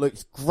Shamrock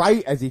looks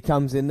great as he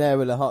comes in there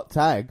with a hot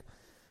tag.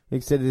 You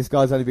consider this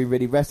guy's only been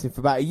really wrestling for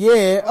about a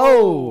year.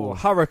 Oh!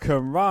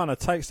 Hurricane Rana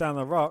takes down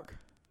The Rock.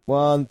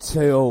 1, 2.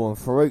 And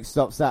Farouk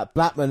stops that.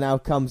 Blackman now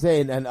comes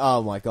in. And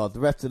oh my God, the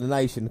rest of the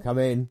nation come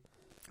in.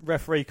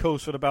 Referee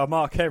calls for the bell.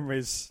 Mark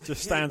Henry's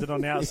just standing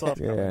on the outside.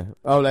 Yeah.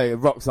 Oh, no,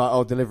 Rock's like,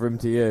 I'll deliver him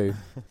to you.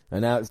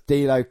 And now it's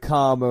D'Lo,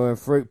 Karma and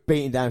Farouk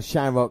beating down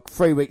Shamrock.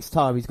 3 weeks'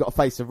 time, he's got to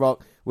face The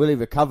Rock. Will he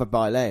recover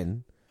by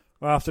then?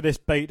 Well, after this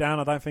beatdown,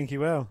 I don't think he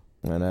will.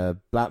 And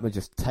Blackman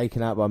just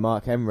taken out by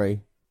Mark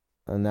Henry.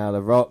 And now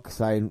The Rock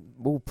saying,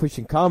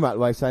 pushing Karma out of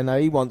the way, saying no,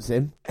 he wants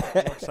him.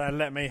 Rock saying,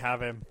 let me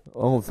have him.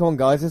 Oh, come on,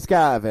 guys, let's get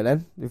out of it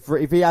then.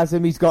 If he has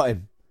him, he's got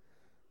him.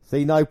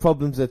 See, no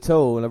problems at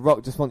all. And The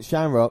Rock just wants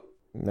Shamrock.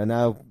 And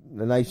now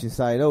the nation's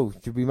saying,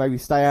 should we maybe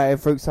stay out here?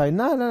 Farouk saying,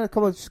 no,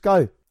 come on, just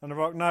go. And The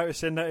Rock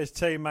noticing that his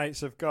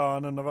teammates have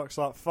gone, and The Rock's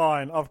like,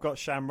 fine, I've got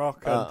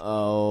Shamrock.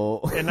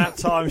 And in that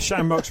time,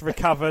 Shamrock's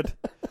recovered,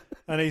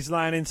 and he's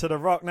laying into The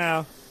Rock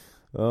now.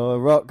 Oh,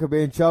 Rock could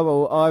be in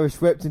trouble.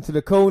 Irish whipped into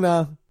the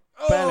corner.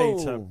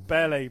 Belly to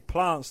belly,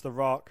 plants The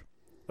Rock.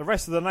 The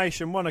rest of the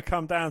nation want to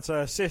come down to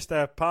assist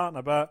their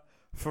partner, but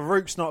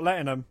Farouk's not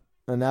letting them.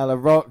 And now The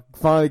Rock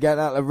finally getting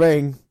out of the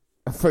ring.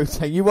 And Farouk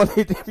saying, you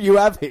wanted him, you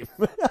have him.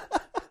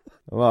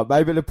 Well,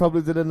 maybe the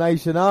problems of the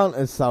nation aren't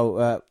as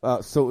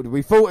sorted.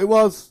 We thought it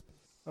was.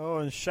 Oh,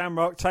 and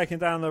Shamrock taking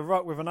down The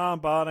Rock with an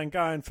armbar and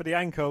going for the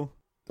ankle.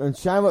 And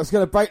Shamrock's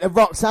going to break The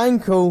Rock's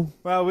ankle.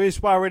 Well, we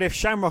was worried if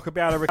Shamrock would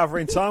be able to recover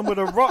in time. Would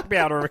The Rock be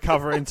able to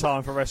recover in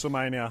time for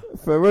WrestleMania?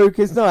 Farouk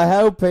is not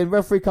helping.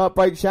 Referee can't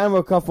break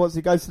Shamrock off once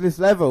he goes to this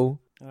level.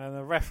 And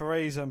the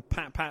referees and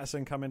Pat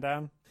Patterson coming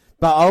down.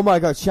 But, oh my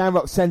God,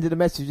 Shamrock sending a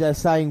message there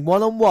saying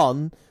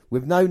one-on-one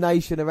with no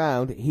nation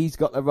around, he's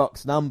got The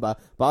Rock's number.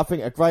 But I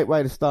think a great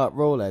way to start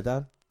Raw there,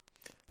 Dan.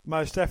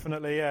 Most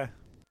definitely, yeah.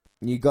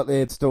 You got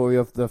the story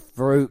of the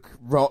Farouk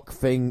Rock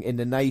thing in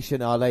the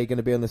nation. Are they going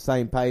to be on the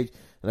same page?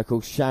 And of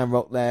course,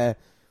 Shamrock there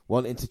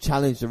wanting to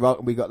challenge The Rock.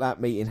 And we got that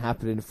meeting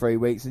happening in 3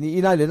 weeks. And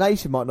you know, the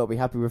nation might not be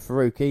happy with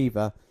Farouk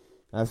either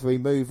as we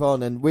move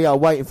on. And we are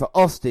waiting for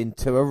Austin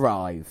to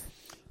arrive.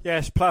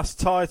 Yes, plus a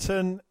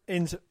Tyson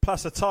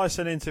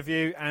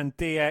interview and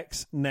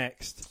DX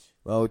next.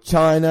 Well,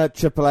 China,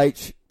 Triple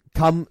H,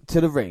 come to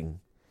the ring.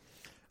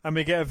 And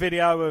we get a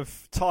video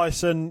of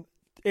Tyson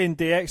in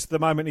DX the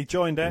moment he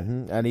joined it.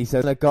 Mm-hmm. And he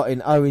says, I got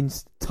in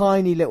Owen's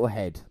tiny little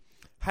head.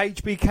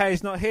 HBK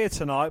is not here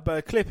tonight, but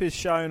a clip is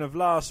shown of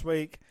last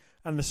week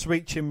and the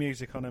sweet chin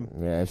music on him.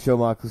 Yeah, Shawn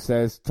Michaels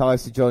says,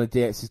 Tyson joining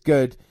DX is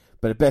good,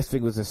 but the best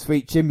thing was the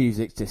sweet chin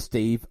music to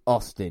Steve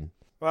Austin.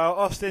 Well,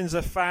 Austin's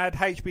a fad.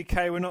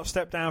 HBK will not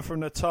step down from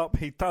the top.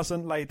 He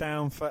doesn't lay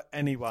down for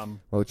anyone.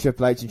 Well,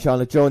 Triple H and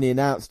China join the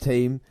announce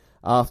team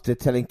after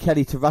telling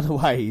Kelly to run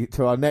away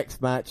to our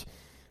next match,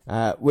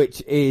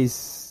 which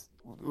it's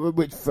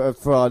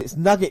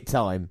nugget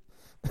time.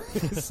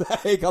 So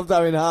he comes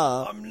Owen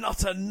Hart. I'm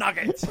not a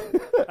nugget.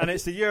 And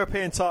it's the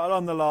European title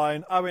on the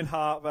line. Owen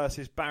Hart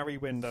versus Barry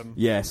Windham.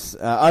 Yes.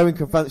 Owen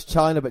confronts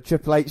China, but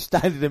Triple H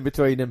standing in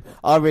between them.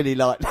 I really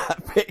like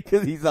that bit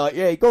because he's like,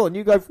 yeah, go on,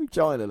 you go through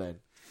China then.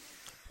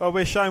 Well,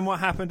 we're shown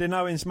what happened in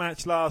Owen's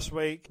match last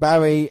week.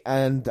 Barry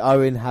and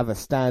Owen have a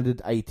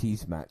standard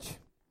 80s match.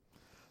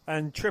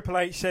 And Triple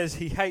H says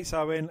he hates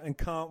Owen and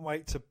can't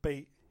wait to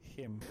beat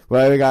him.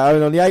 Well, here we go.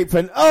 Owen on the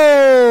apron.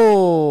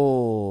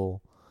 Oh!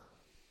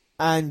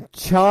 And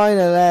China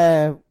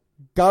there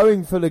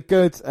going for the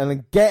goods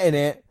and getting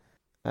it.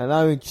 And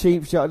Owen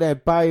cheap shot there.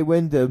 Barry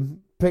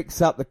Windham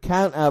picks up the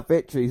count out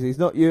victories. He's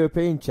not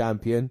European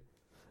champion.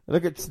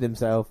 Look at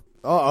himself.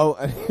 Uh-oh.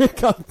 And here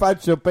comes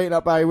Bradshaw beating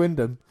up Barry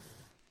Windham.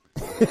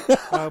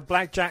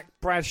 Blackjack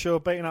Bradshaw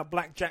beating up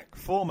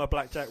former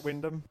Blackjack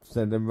Windham.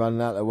 Send them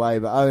running out of the way.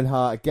 But Owen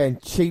Hart again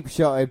cheap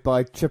shotted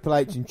by Triple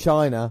H in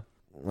China.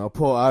 Well,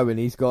 poor Owen.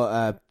 He's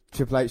got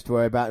Triple H to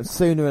worry about. And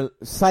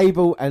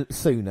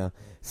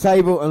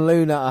Sable and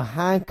Luna are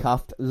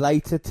handcuffed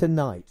later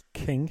tonight.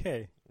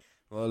 Kinky.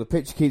 Well, the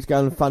picture keeps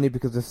going funny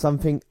because of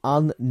something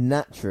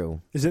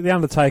unnatural. Is it The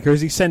Undertaker?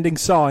 Is he sending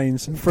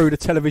signs through the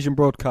television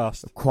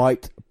broadcast?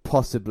 Quite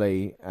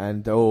possibly.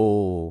 And,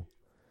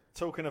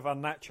 talking of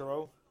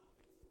unnatural,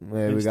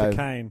 there we go.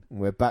 Kane.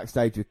 We're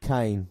backstage with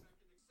Kane.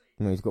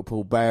 He's got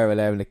Paul Bearer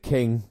there and the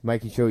King,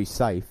 making sure he's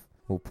safe.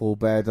 Well, Paul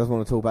Bearer doesn't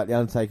want to talk about The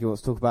Undertaker. He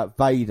wants to talk about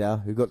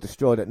Vader, who got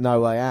destroyed at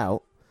No Way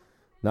Out.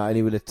 Not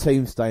only with a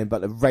tombstone,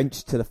 but a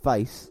wrench to the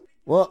face.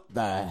 What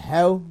the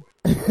hell?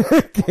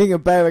 King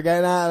of Bearer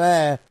getting out of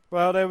there.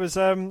 Well, there was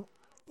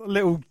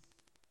little,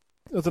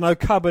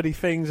 cupboardy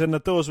things, and the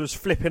doors was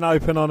flipping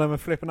open on them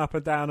and flipping up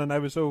and down, and they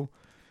was all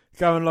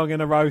going along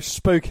in a row,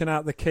 spooking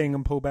out the King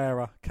and Paul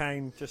Bearer.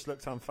 Kane just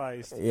looked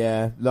unfazed.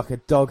 Yeah, like a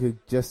dog who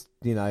just,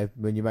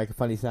 when you make a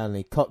funny sound and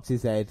he cocks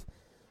his head,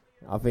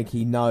 I think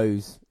he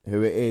knows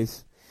who it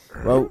is.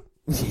 Well,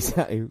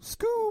 exactly.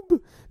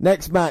 Scoob!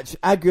 Next match,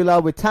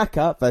 Aguilar with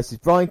Taka versus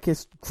Brian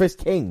Chris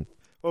King.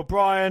 Well,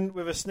 Brian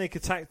with a sneak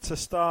attack to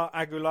start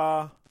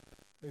Aguilar,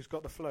 who's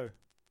got the flu.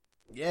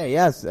 Yeah, he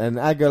has. And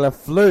Aguilar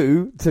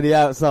flew to the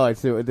outside,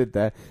 see what I did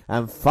there,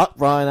 and fucked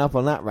Brian up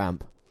on that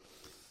ramp.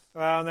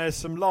 Well, and there's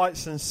some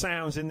lights and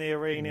sounds in the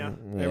arena.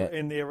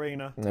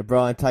 And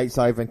Brian takes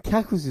over and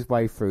cackles his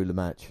way through the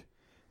match.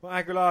 Well,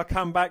 Aguilar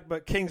come back,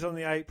 but King's on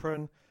the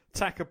apron.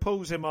 Taka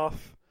pulls him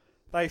off.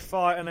 They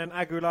fight, and then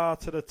Aguilar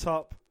to the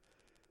top.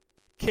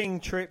 King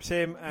trips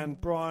him, and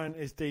Brian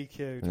is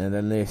DQ'd. And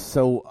then the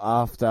assault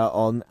after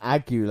on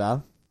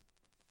Aguilar.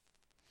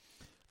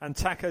 And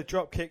Taka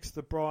drop kicks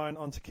Brian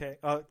onto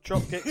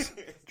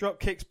drop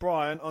kicks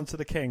Brian onto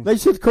the King. They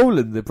should call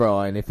him the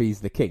Brian if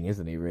he's the King,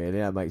 isn't he? Really,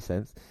 that makes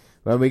sense.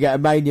 When we get a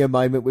Mania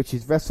moment, which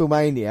is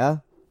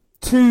WrestleMania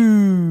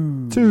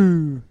 2,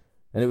 and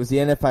it was the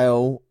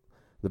NFL,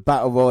 the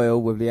Battle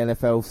Royal with the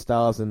NFL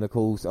stars and the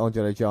calls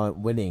Andre the Giant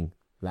winning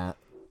that.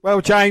 Well,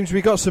 James,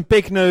 we got some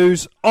big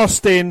news.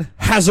 Austin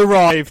has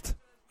arrived,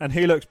 and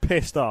he looks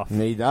pissed off.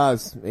 And he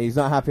does. He's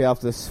not happy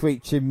after the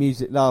sweet chin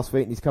music last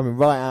week, and he's coming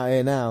right out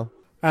here now.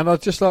 And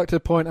I'd just like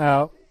to point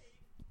out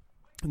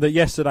that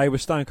yesterday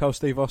was Stone Cold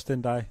Steve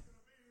Austin Day.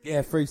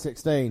 Yeah,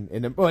 3/16.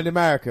 In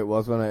America it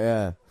was, wasn't it?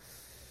 Yeah.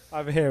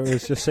 Over here it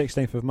was just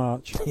 16th of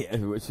March. Yeah,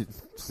 which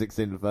is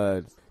 16th of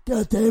 3rd.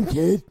 Goddamn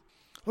kid.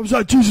 I was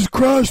like, Jesus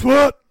Christ,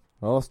 what?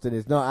 Austin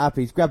is not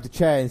happy. He's grabbed a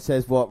chair and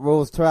says, what,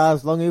 Raw's 2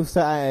 hours long? He'll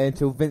sit out here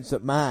until Vince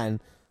McMahon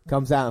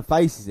comes out and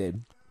faces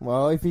him.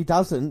 Well, if he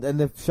doesn't, then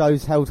the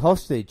show's held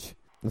hostage.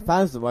 The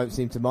fans that won't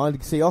seem to mind, you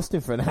can see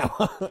Austin for an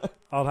hour.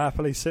 I'll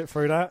happily sit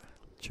through that.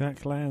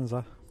 Jack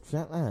Lanza.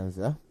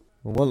 Well,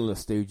 one of the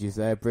stooges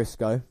there,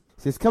 Briscoe.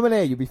 He says, come in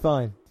here, you'll be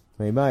fine.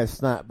 Well, he may have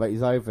snapped, but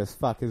he's over as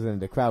fuck, isn't he?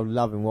 The crowd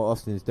loving what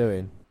Austin's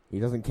doing. He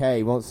doesn't care.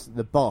 He wants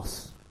the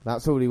boss.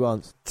 That's all he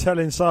wants.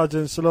 Telling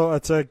Sergeant Slaughter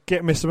to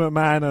get Mr.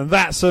 McMahon, and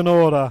that's an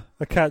order.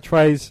 A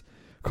catchphrase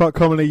quite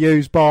commonly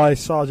used by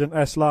Sergeant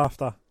S.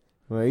 Laughter.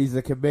 Well, he's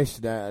the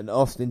commissioner, and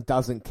Austin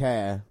doesn't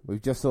care.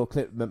 We've just saw a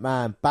clip of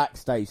McMahon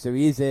backstage, so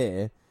he is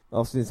here.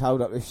 Austin's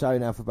held up the show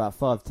now for about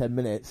 5-10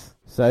 minutes.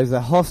 So there's a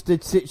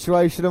hostage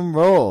situation on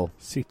Raw.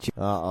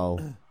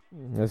 Uh-oh.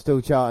 They're still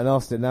charting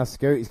Austin. Now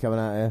security's coming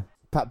out here.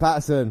 Pat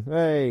Patterson,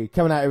 hey,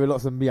 coming out here with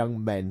lots of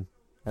young men.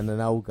 And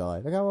an old guy.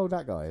 Look how old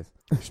that guy is.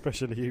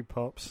 Especially you,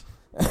 Pops.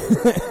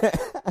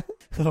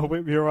 I'll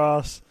whip your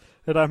ass.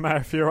 It don't matter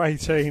if you're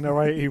 18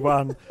 or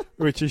 81,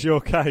 which is your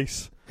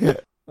case.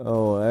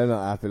 Oh, they're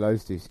not happy,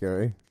 those two,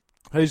 Scurry.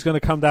 Who's going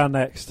to come down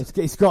next?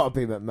 It's got to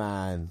be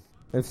McMahon.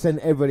 They've sent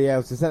everybody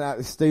else. They've sent out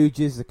the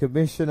Stooges, the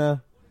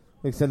Commissioner.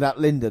 They've sent out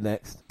Linda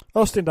next.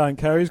 Austin don't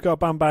care. He's got a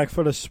bum bag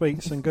full of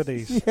sweets and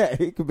goodies. Yeah,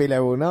 he could be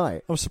there all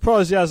night. I'm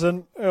surprised he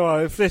hasn't. Well,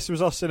 if this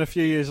was Austin a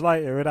few years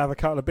later, he'd have a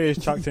couple of beers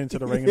chucked into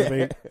the ring and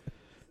be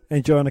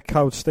enjoying a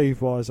cold Steve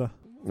Weiser.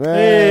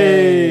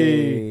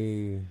 Hey!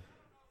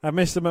 And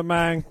Mr.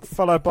 McMahon,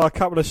 followed by a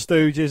couple of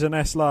stooges and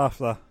S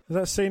laughter. Is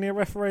that senior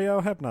referee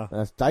Earl Hebner?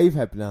 That's Dave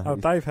Hebner. Oh,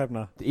 Dave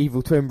Hebner. The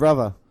evil twin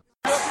brother.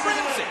 The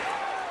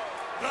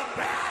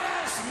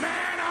baddest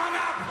man on the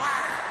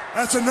planet.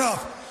 That's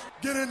enough.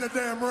 Get in the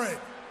damn ring.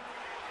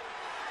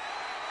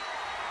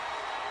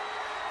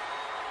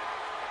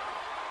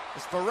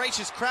 This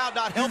voracious crowd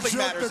not helping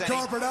matters You jerked the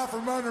any. carpet out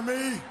from under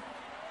me.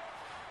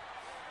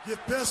 You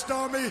pissed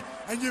on me,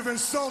 and you've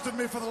insulted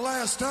me for the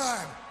last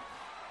time.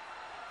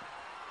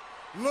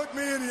 Look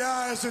me in the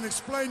eyes and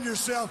explain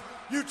yourself.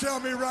 You tell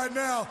me right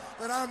now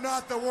that I'm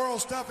not the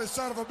world's toughest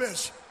son of a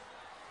bitch.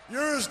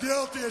 You're as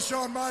guilty as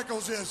Shawn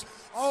Michaels is.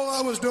 All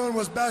I was doing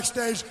was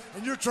backstage,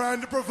 and you're trying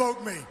to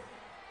provoke me.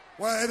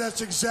 Well,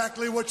 that's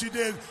exactly what you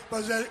did,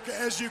 but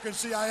as you can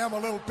see, I am a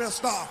little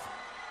pissed off.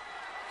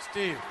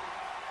 Steve.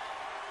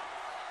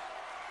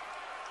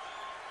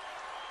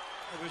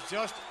 It was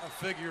just a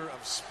figure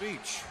of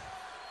speech.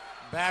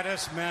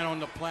 Baddest man on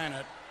the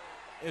planet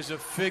is a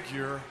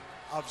figure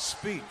of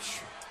speech.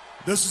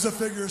 This is a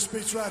figure of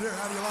speech right here.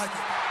 How do you like it?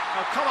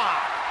 Oh, come on.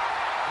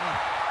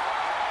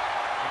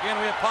 Again,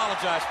 we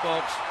apologize,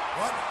 folks.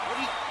 What?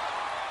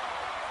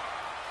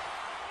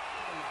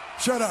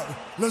 Shut up.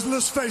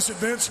 Let's face it,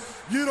 Vince.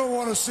 You don't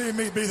want to see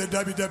me be the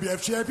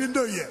WWF champion,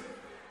 do you?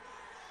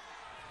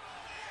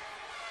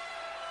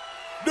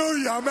 Do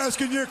you? I'm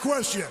asking you a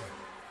question.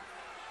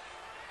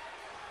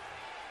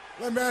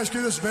 Let me ask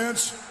you this,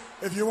 Vince.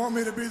 If you want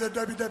me to be the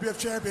WWF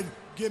champion,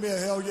 give me a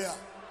hell yeah.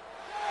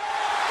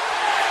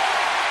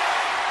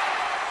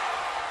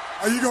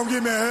 Are you going to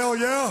give me a hell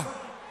yeah?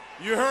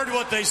 You heard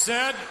what they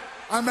said.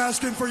 I'm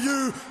asking for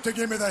you to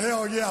give me the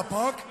hell yeah,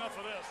 punk. Enough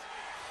of this.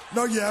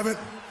 No, you haven't.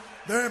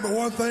 There ain't but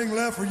one thing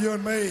left for you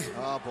and me.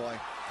 Oh, boy.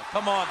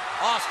 Come on,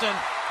 Austin.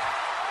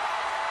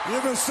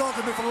 You've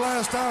insulted me for the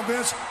last time,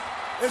 Vince.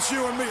 It's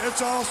you and me.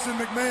 It's Austin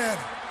McMahon.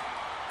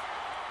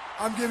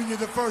 I'm giving you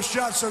the first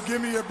shot, so give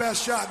me your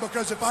best shot,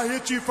 because if I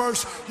hit you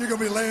first, you're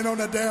going to be laying on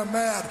the damn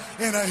mat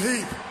in a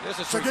heap. This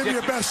is so ridiculous. Give me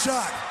your best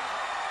shot.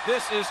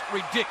 This is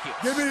ridiculous.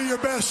 Give me your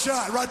best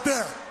shot right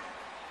there.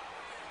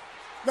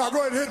 Now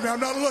go ahead and hit me. I'm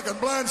not looking.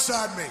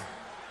 Blindside me.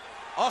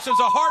 Austin's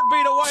a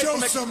heartbeat away Show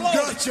from some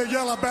exploding. guts, you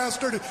yellow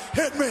bastard.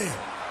 Hit me.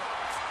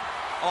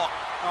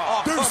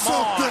 Do Come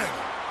something.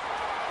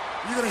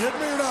 on. You going to hit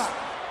me or not?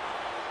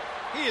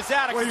 He is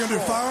out of What are you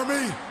control. going to do,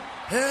 fire me?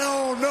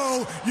 Hell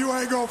no, you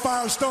ain't going to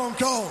fire Stone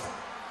Cold.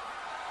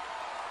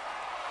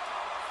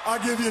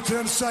 I'll give you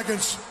 10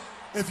 seconds.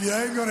 If you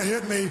ain't going to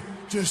hit me,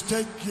 just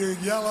take your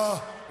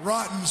yellow,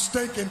 rotten,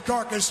 stinking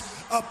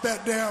carcass up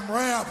that damn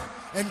ramp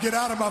and get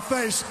out of my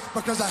face,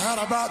 because I had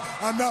about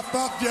enough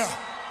of you.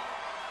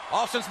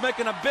 Austin's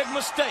making a big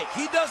mistake.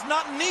 He does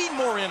not need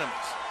more enemies.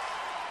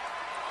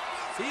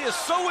 He is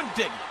so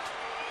indignant.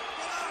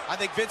 I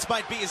think Vince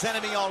might be his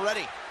enemy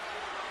already.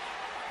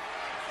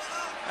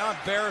 How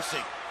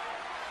embarrassing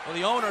for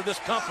the owner of this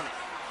company.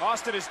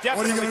 Austin is What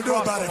definitely are you going to do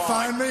about it?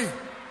 Find me?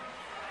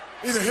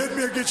 Either hit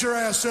me or get your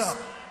ass up.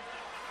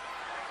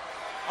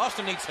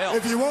 Austin needs help.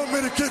 If you want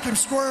me to kick him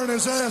square in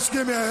his ass,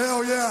 give me a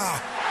hell yeah.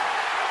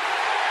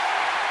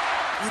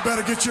 You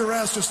better get your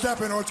ass to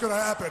stepping or it's going to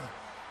happen.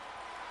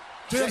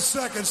 10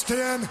 seconds.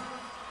 10,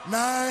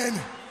 9,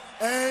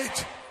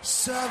 8,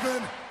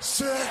 7,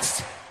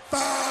 6,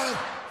 5,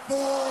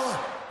 4,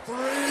 3,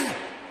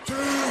 2.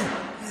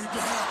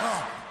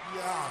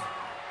 Yeah.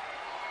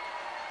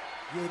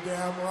 You're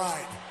damn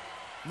right.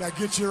 Now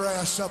get your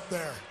ass up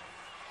there.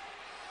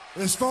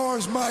 As far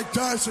as Mike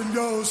Tyson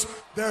goes,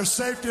 there's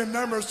safety in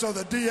numbers, so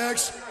the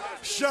DX,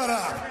 shut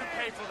up.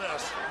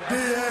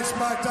 DX,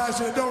 Mike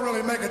Tyson, it don't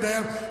really make a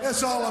damn.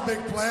 It's all a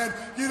big plan.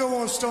 You don't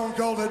want Stone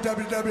Cold the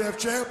WWF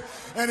champ.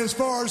 And as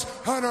far as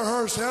Hunter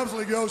Hearst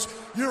Helmsley goes,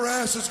 your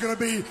ass is going to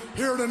be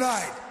here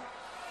tonight.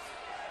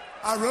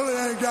 I really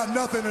ain't got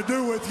nothing to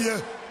do with you,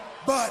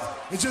 but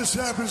it just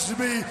happens to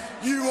be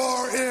you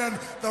are in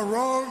the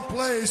wrong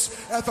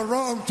place at the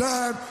wrong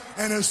time,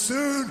 and as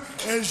soon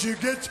as you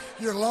get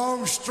your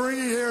long,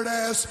 stringy-haired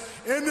ass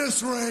in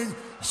this ring,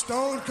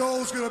 Stone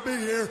Cold's going to be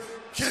here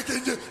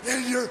kicking you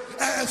in your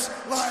ass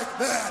like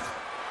that.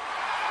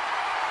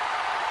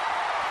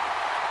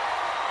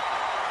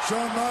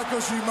 Shawn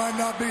Michaels, you might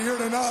not be here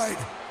tonight,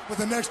 but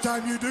the next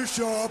time you do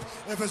show up,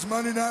 if it's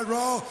Monday Night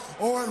Raw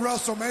or at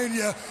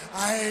WrestleMania,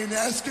 I ain't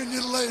asking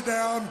you to lay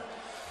down.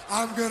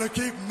 I'm going to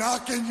keep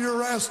knocking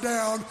your ass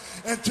down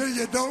until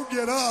you don't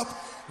get up.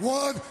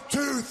 1,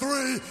 2,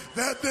 3,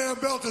 that damn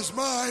belt is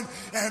mine,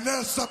 and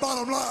that's the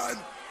bottom line.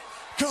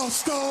 Cause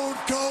Stone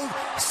Cold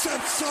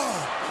said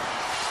so.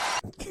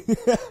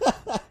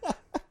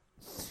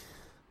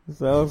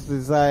 So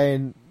Austin's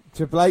saying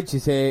Triple H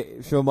is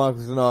here, Shawn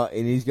Michaels is not,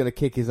 and he's going to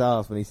kick his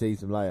ass when he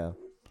sees him later.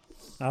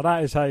 Now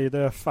that is how you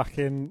do a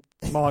fucking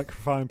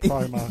microphone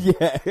promo.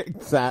 Yeah,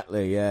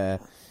 exactly, yeah.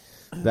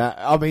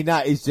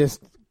 That is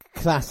just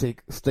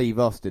classic Steve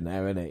Austin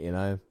there, isn't it, you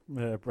know?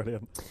 Yeah,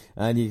 brilliant.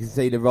 And you can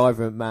see the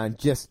rival man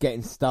just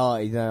getting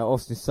started.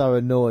 Austin's so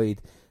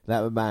annoyed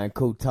that McMahon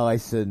called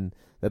Tyson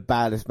the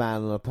baddest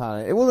man on the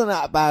planet. It wasn't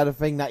that bad a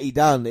thing that he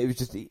done. It was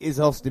just, it's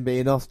Austin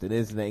being Austin,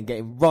 isn't it? And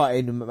getting right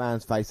into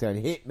McMahon's face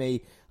going, hit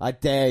me, I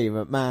dare you,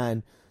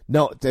 McMahon.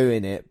 Not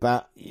doing it.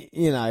 But,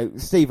 you know,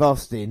 Steve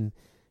Austin,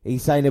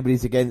 he's saying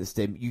nobody's against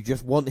him. You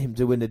just want him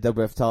to win the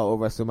WF title at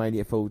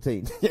WrestleMania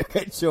 14.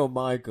 Against Shawn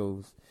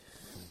Michaels.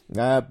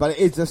 But it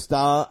is a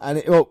start, and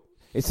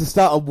it's the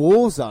start of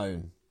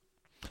Warzone.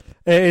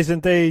 It is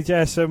indeed,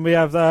 yes. And we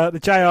have the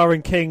JR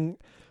and King.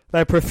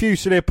 They're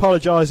profusely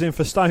apologising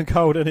for Stone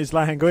Cold and his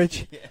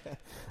language. Yeah.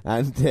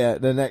 And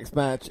the next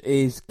match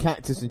is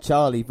Cactus and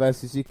Charlie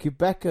versus the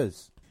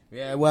Quebecers.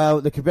 Yeah,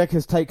 well, the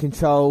Quebecers take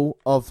control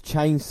of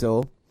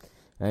Chainsaw.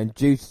 And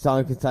due to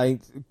time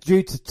constraints,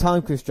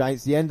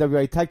 the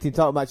NWA Tag Team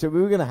title match that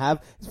we were going to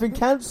have has been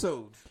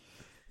cancelled.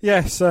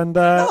 Yes, and...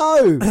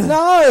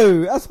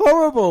 No, that's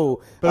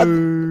horrible.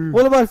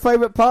 One of my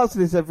favourite parts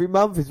of this every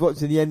month is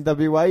watching the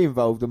NWA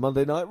involved in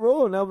Monday Night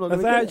Raw. Now I'm not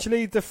have they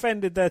actually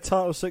defended their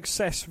title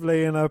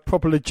successfully in a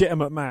proper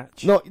legitimate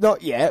match?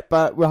 Not yet,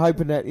 but we're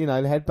hoping that, you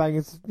know, the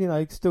Headbangers, you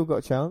know, still got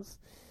a chance.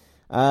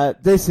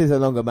 This is a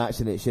longer match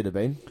than it should have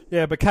been.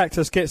 Yeah, but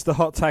Cactus gets the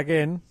hot tag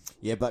in.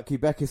 Yeah, but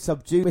Quebec is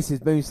subdued. Mrs.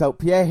 Moonsault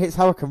Pierre hits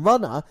Hurricane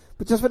Runner,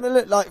 but just when it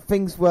looked like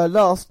things were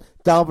lost,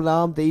 double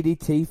arm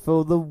DDT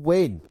for the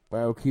win.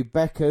 Well,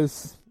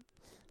 Quebecers,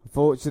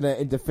 unfortunate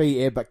in defeat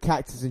here, but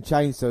Cactus and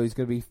Chainsaw is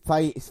going to be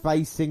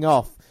facing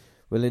off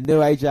with the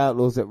New Age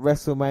Outlaws at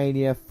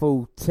WrestleMania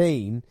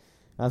 14.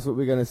 That's what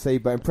we're going to see,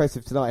 but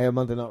impressive tonight here on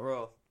Monday Night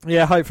Raw.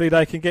 Yeah, hopefully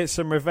they can get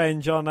some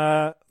revenge on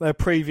their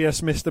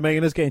previous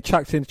misdemeanors, getting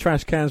chucked into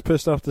trash cans,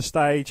 pushed off the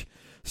stage,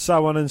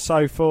 so on and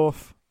so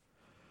forth.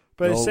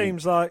 But it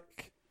seems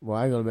like...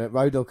 Well, hang on a minute.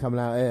 Road Dogg coming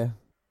out here.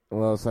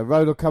 Well, so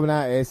Road Dogg coming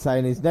out here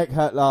saying his neck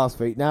hurt last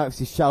week. Now it's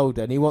his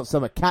shoulder and he wants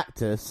some of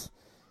Cactus.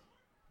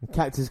 And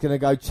Cactus is going to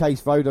go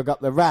chase Road Dogg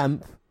up the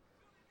ramp.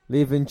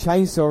 Leaving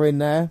Chainsaw in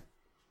there.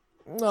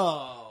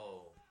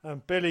 Oh.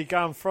 And Billy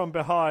Gunn from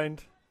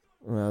behind.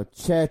 Well,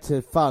 chair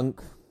to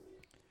Funk.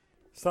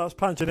 Starts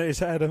punching at his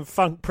head and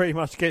Funk pretty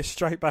much gets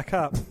straight back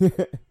up.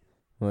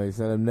 Well, he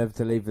said him never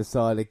to leave the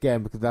side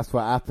again because that's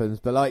what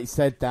happens. But like you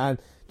said, Dan,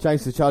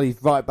 Chainsaw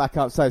Charlie's right back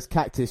up. So it's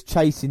Cactus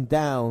chasing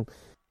down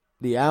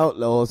the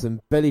Outlaws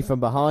and Billy from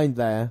behind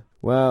there.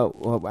 Well,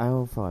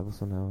 hour 5.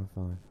 What's on hour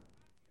 5?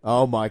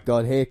 Oh my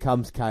God, here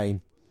comes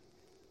Kane.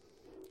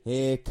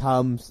 Here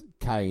comes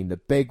Kane, the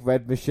big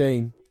red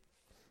machine.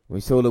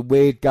 We saw the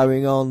weird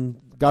goings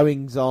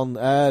on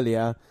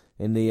earlier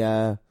in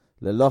the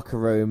locker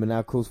room, and now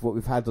of course what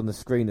we've had on the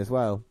screen as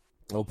well.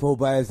 Well, Paul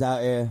Bear's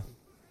out here.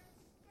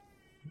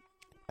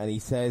 And he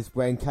says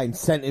when Kane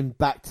sent him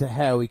back to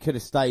hell, he could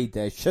have stayed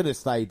there, should have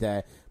stayed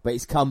there, but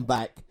he's come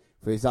back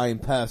for his own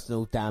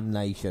personal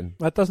damnation.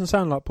 That doesn't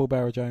sound like Paul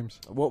Bearer, James.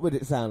 What would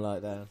it sound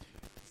like there?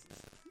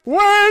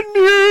 When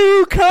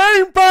you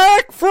came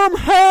back from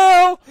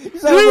hell, you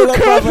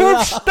could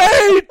have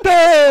stayed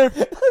there.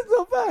 That's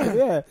not bad,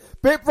 yeah.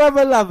 Bit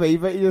Brother Lovey,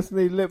 but you just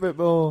need a little bit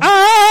more.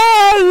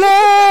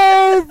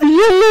 I love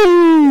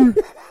you.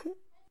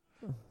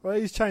 Well,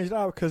 he's changed it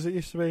up because it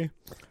used to be,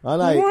 I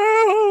know.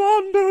 Well,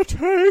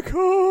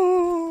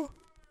 Undertaker.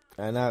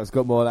 And now it's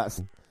got more of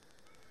that.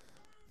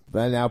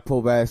 But now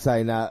Paul Bear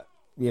saying that,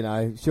 you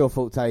know, it's your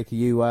fault, Taker.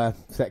 You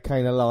set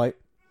Kane alight.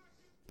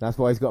 That's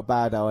why he's got a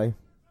bad eye.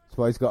 That's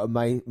why he's got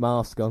a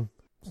mask on.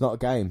 It's not a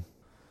game.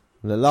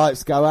 And the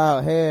lights go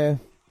out here.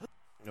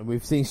 And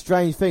we've seen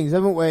strange things,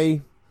 haven't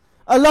we?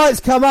 Lights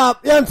come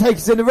up. The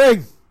Undertaker's in the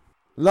ring.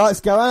 Lights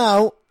go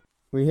out.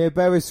 We hear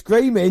Bearer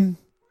screaming.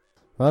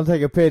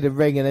 Undertaker appeared in the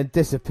ring and then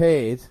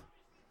disappeared.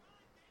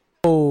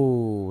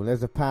 Oh,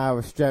 there's a power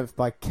of strength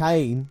by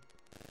Kane.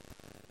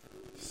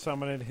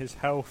 Summoning his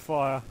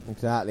hellfire.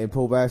 Exactly, and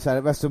Paul Bearer said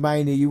at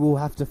WrestleMania you will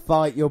have to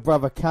fight your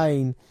brother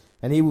Kane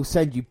and he will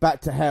send you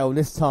back to hell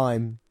this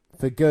time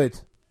for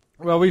good.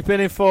 Well, we've been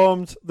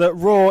informed that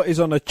Raw is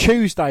on a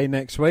Tuesday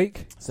next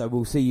week. So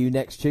we'll see you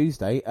next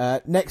Tuesday.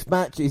 Next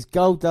match is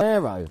Gold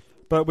Arrow.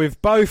 But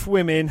with both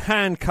women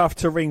handcuffed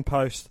to ring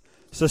post.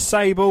 So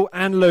Sable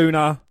and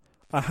Luna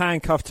are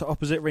handcuffed to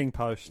opposite ring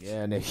posts.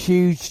 Yeah, and a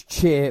huge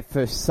cheer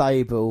for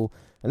Sable.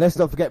 And let's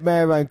not forget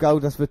Mero and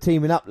Goldust were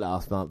teaming up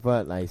last month,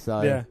 weren't they?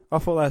 So yeah, I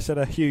thought they said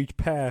a huge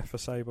pair for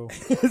Sable.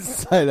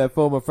 So they're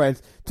former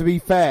friends. To be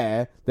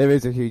fair, there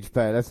is a huge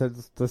pair. Let's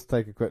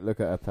take a quick look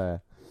at a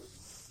pair.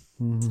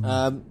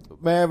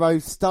 Mero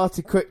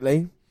started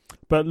quickly.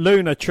 But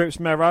Luna trips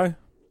Mero.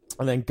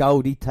 And then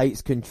Goldie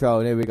takes control.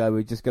 And here we go.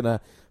 We're just going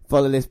to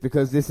follow this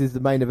because this is the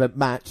main event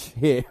match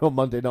here on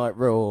Monday Night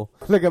Raw.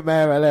 Look at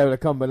Mero there with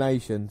the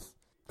combinations.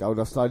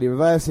 Goldust slowly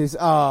reverses.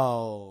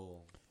 Oh.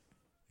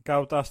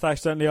 Goldust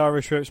accidentally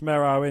Irish whips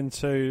Mero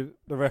into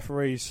the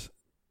referee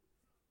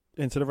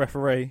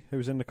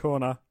who's in the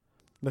corner.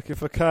 Looking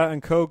for curtain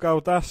call,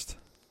 Goldust.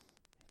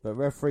 But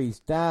referee's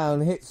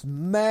down, hits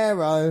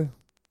Mero.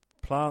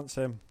 Plants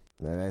him.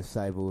 Then there's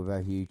Sable with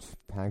her huge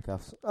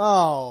handcuffs.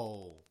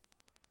 Oh.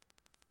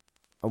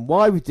 And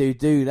why would you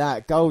do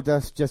that?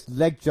 Goldust just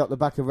leg dropped the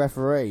back of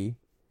referee.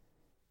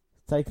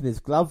 Taking his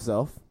gloves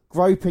off.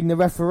 Groping the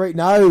referee.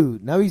 No,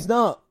 he's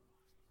not.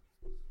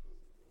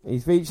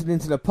 He's reaching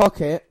into the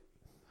pocket.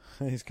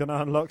 He's going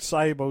to unlock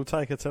Sable,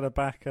 take her to the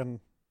back and...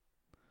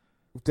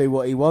 do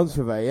what he wants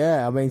with her,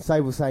 yeah. I mean,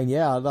 Sable's saying,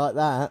 yeah, I like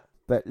that.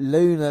 But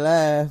Luna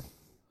there,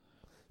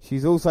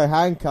 she's also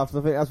handcuffed.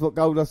 I think that's what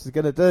Goldust is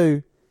going to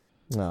do.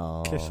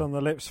 Aww. Kiss on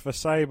the lips for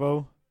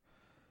Sable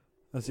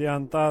as he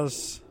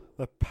undoes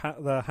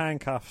the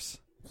handcuffs.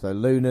 So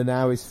Luna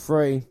now is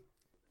free.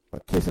 A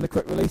kiss and a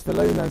quick release for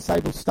Luna, and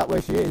Sable's stuck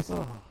where she is.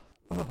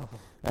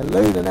 And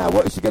Luna now,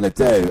 what is she going to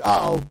do?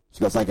 Uh-oh, she's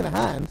got something in her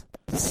hand.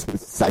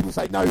 Sable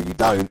say, no, you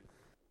don't.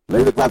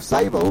 Luna grabs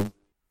Sable.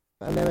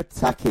 And they're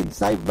attacking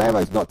Sable.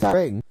 Mero's knocked out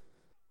ring.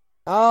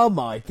 Oh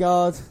my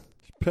god.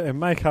 She's putting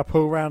makeup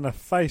all around the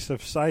face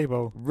of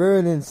Sable.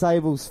 Ruining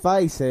Sable's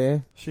face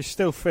here. She's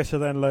still fitter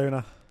than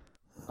Luna.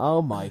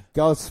 Oh my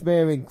god,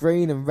 smearing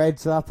green and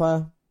reds up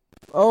her.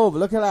 Oh, but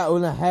look at that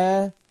on her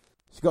hair.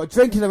 She's got a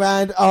drink in her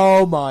hand.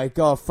 Oh my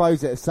god,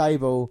 throws it at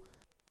Sable.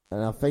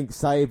 And I think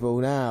Sable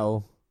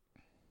now,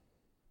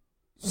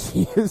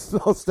 she has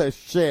lost her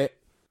shit.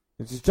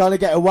 And she's trying to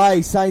get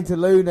away, saying to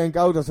Luna and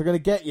Goldust, I'm going to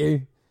get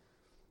you.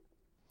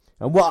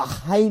 And what a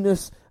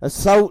heinous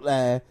assault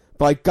there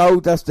by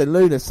Goldust and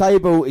Luna.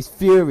 Sable is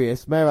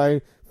furious.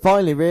 Mero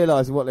finally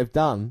realising what they've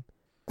done.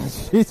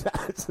 She's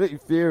absolutely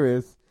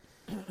furious.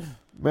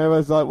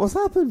 Mero's like, what's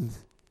happened?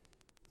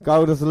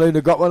 Goldust and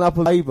Luna got one up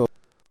on Sable.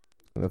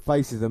 And the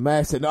face is a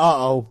mess. And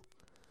uh-oh.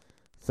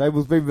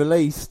 Sable's been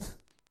released.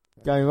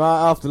 Going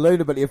right after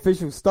Luna, but the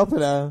official's stopping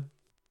her.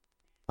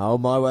 Oh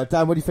my word.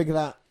 Dan, what do you think of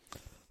that?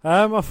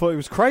 I thought it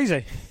was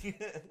crazy.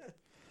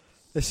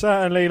 It's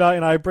certainly,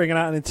 bringing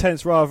out an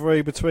intense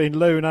rivalry between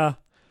Luna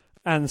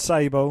and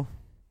Sable.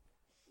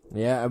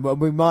 Yeah, and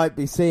we might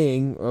be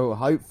seeing, or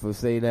hopefully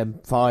see them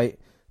fight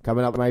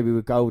coming up maybe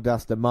with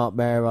Goldust and Mark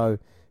Mero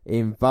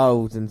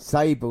involved, and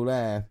Sable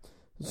there.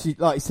 She,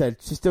 like you said,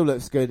 she still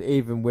looks good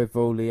even with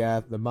all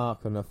the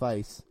mark on her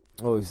face.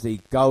 Obviously,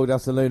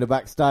 Goldust and Luna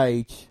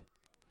backstage.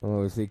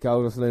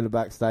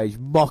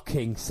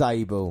 Mocking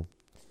Sable.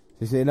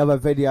 You see another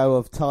video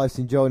of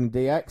Tyson joining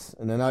DX,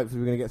 and then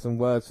hopefully we're going to get some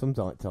words from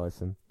Mike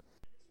Tyson.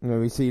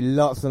 We see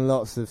lots and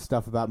lots of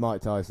stuff about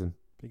Mike Tyson.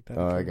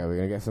 There we go. We're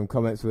going to get some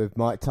comments with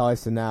Mike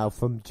Tyson now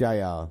from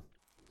JR.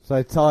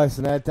 So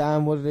Tyson there,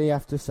 Dan, what did he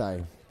have to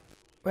say?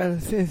 Well,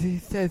 he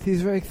said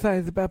he's very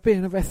excited about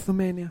being at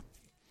WrestleMania.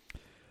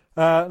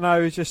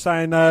 No, he's just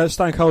saying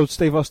Stone Cold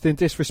Steve Austin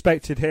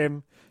disrespected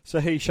him,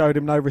 so he showed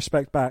him no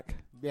respect back.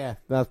 Yeah,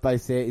 that's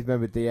basically it. He's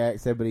member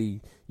DX.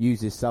 Everybody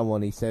uses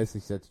someone, he said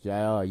to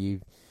JR,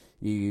 you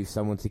use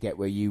someone to get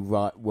where you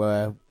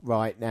were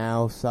right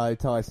now. So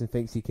Tyson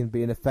thinks he can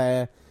be an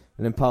fair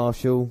and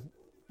impartial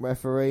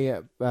referee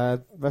at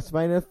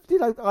WrestleMania.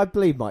 I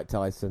believe Mike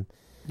Tyson.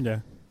 Yeah.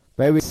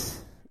 There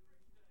was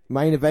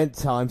main event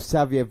time.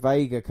 Xavier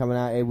Vega coming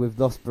out here with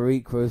Los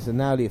Boricuas, and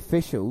now the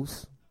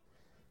officials.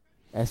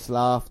 S.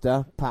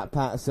 Laughter, Pat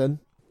Patterson.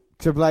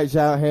 Triple H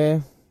out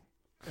here.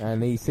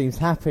 And he seems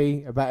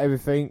happy about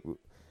everything.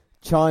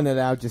 China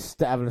now just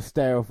having a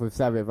stare off with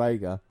Xavier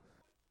Vega.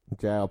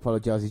 JR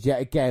apologises yet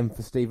again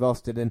for Steve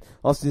Austin. And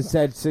Austin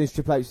said as soon as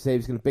Triple H was here, he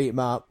was going to beat him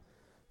up.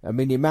 I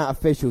mean, the amount of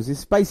officials,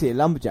 it's basically a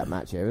lumberjack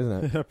match here,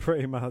 isn't it? Yeah,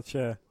 pretty much,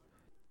 yeah.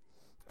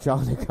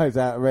 China goes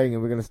out of the ring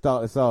and we're going to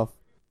start this off.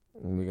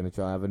 And we're going to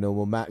try and have a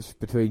normal match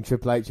between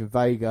Triple H and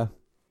Vega.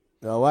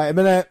 Oh, wait a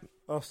minute.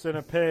 Austin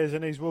appears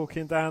and he's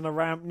walking down the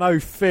ramp. No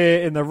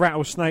fear in the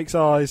rattlesnake's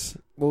eyes.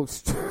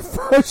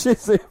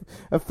 Pushes the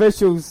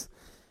officials.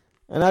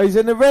 And now he's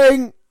in the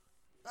ring.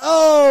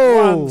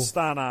 Oh! One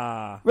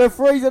stunner.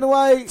 Referee's in the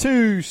way.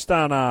 Two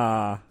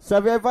stunner.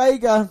 Xavier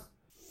Vega.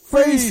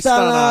 Three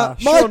stunner.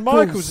 Shawn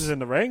Michaels is in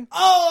the ring.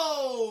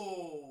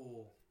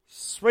 Oh!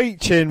 Sweet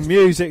chin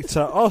music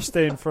to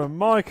Austin from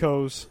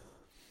Michaels.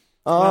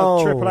 Oh.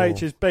 Now Triple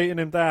H is beating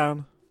him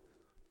down.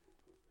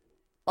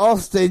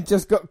 Austin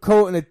just got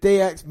caught in a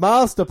DX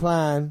master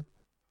plan.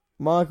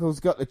 Michaels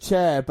got the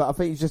chair, but I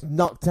think he's just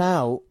knocked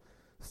out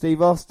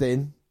Steve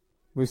Austin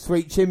with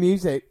sweet chin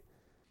music.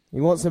 He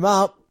wants him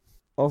up.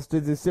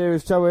 Austin's in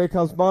serious trouble. Here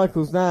comes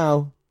Michaels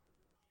now.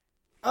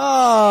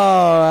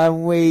 Oh,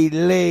 and we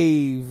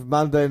leave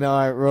Monday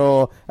Night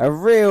Raw. A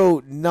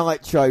real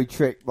Nitro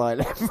trick by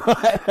them.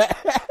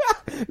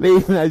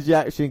 Leaving as the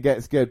action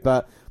gets good.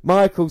 But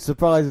Michaels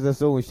surprises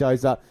us all and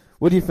shows up.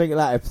 What do you think of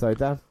that episode,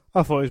 Dan?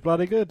 I thought it was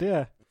bloody good,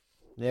 yeah.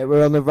 Yeah,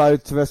 we're on the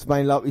road to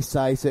WrestleMania, like we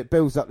say, so it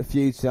builds up the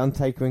feud to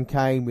Undertaker and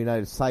Kane. We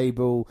know the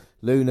Sable,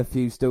 Luna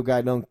feud still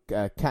going on,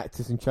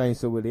 Cactus and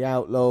Chainsaw with the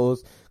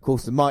Outlaws, of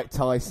course the Mike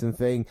Tyson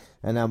thing,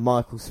 and now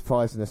Michael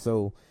surprising us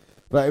all.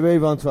 But we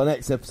move on to our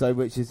next episode,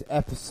 which is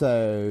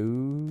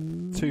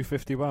episode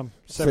 251,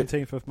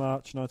 17th of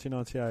March,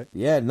 1998.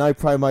 Yeah, no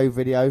promo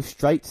video,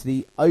 straight to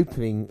the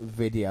opening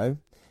video.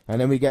 And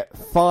then we get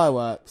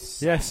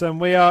fireworks. Yes, and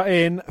we are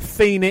in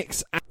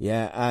Phoenix.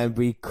 Yeah, and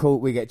we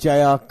get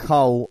JR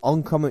Cole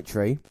on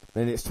commentary.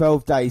 And it's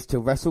 12 days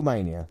till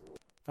WrestleMania.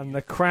 And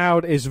the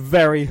crowd is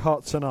very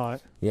hot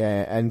tonight.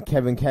 Yeah, and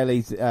Kevin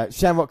Kelly's...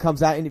 Shamrock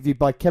comes out interviewed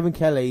by Kevin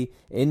Kelly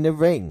in the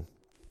ring.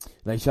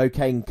 They show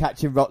Kane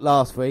catching Rock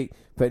last week,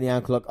 putting the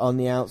ankle lock on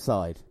the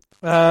outside.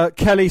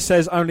 Kelly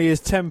says only his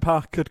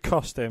temper could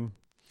cost him.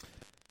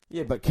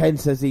 Yeah, but Ken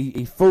says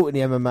he fought in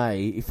the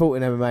MMA. He fought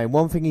in MMA, and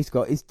one thing he's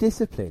got is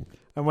discipline.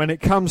 And when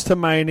it comes to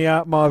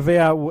Mania,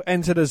 Maivia will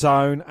enter the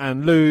zone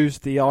and lose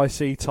the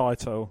IC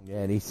title.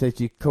 Yeah, and he says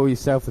you call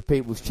yourself the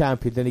People's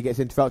Champion, then he gets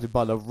interrupted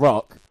by The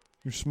Rock.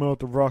 You smelled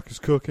The Rock is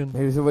cooking.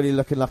 He was already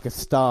looking like a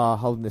star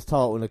holding his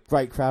title, and a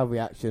great crowd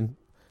reaction.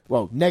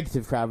 Well,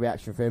 negative crowd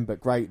reaction for him,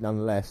 but great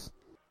nonetheless.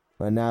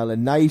 And now the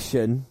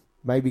Nation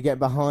maybe get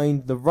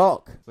behind The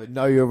Rock. But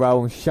know your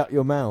role and shut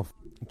your mouth.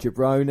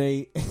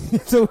 Jabroni.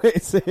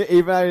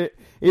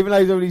 Even though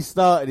he's already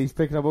started, he's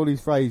picking up all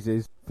these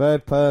phrases.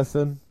 Third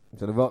person.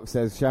 So The Rock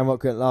says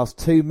Shamrock couldn't last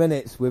 2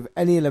 minutes with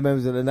any of the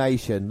members of the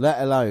Nation,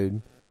 let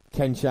alone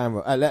Ken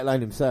Shamrock, let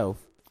alone himself.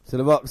 So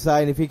The Rock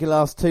saying if he can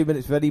last 2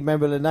 minutes with any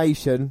member of the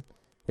Nation,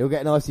 he'll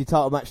get an IC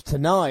title match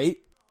tonight.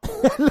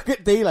 Look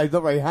at D'Lo, he's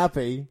not very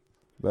happy.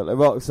 But The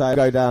Rock saying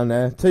go down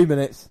there, 2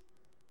 minutes.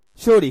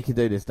 Surely he can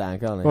do this, Dan,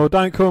 can't he? Well,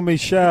 don't call me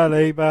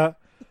Shirley, but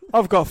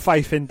I've got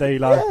faith in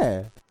D'Lo.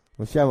 Yeah.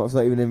 Well, Shamrock's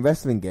not even in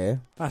wrestling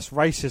gear. That's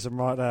racism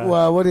right there.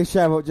 Well, what did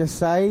Shamrock just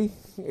say?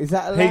 Is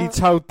that allowed? He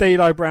told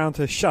D'Lo Brown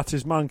to shut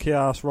his monkey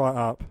ass right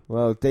up.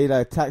 Well,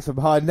 D'Lo attacks from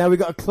behind. Now we've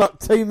got a clock,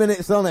 2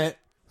 minutes on it.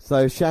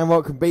 So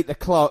Shamrock can beat the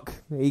clock.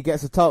 He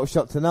gets a title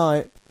shot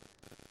tonight.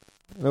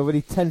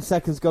 Already 10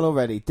 seconds gone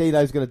already.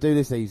 D'Lo's going to do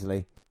this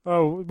easily.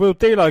 Oh, will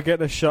D'Lo get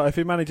the shot if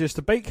he manages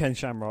to beat Ken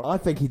Shamrock? I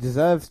think he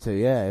deserves to,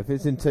 yeah. If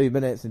it's in 2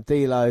 minutes and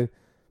D'Lo,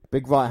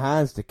 big right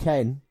hands to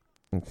Ken.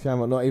 And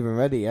Shamrock not even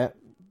ready yet.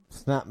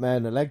 Snap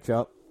man, a leg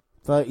drop.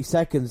 30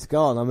 seconds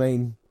gone. I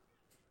mean,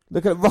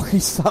 look at Rocky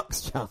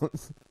Sucks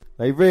chance.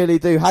 They really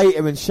do hate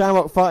him, and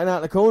Shamrock fighting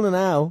out the corner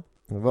now.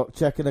 And Rock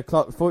checking the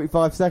clock.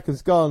 45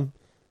 seconds gone.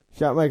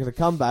 Shamrock making a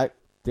comeback.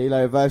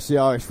 D'Lo versus the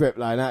Irish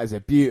Whipline. That is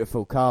a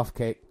beautiful calf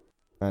kick.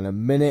 And a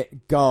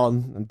minute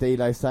gone, and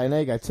D'Lo saying,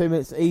 there you go, 2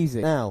 minutes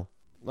easy. Now,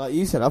 like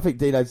you said, I think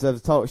D'Lo deserves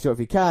a title shot if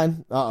he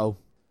can. Uh-oh.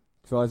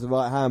 Tries the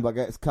right hand, but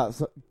gets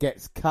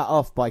cut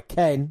off by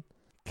Ken.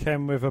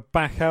 Ken with a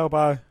back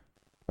elbow.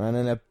 And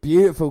then a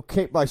beautiful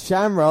kick by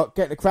Shamrock.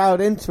 Get the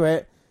crowd into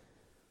it.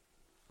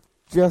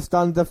 Just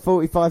under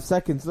 45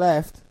 seconds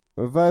left.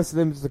 Reversing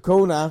him to the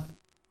corner.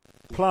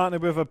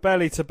 Planted with a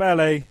belly to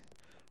belly.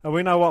 And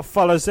we know what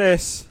follows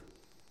this.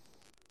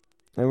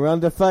 And we're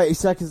under 30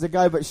 seconds to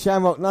go, but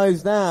Shamrock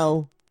knows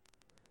now.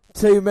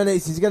 2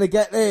 minutes, he's going to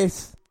get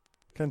this.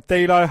 Can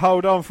D'Lo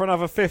hold on for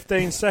another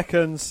 15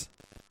 seconds?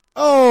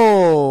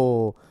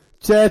 Oh!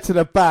 Chair to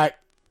the back.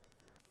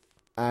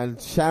 And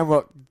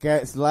Shamrock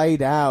gets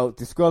laid out.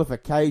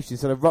 Disqualification,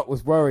 so The Rock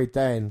was worried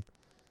then.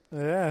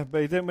 Yeah,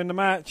 but he didn't win the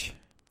match.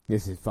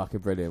 This is fucking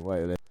brilliant. Wait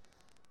a minute.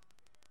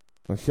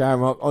 Well,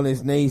 Shamrock on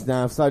his knees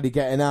now, slowly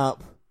getting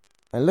up.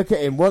 And look at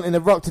him, wanting The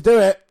Rock to do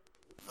it.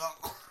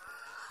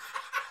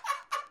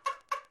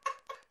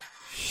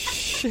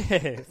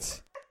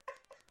 Shit.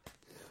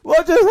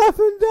 What just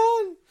happened,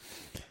 Dan?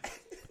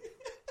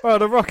 Well,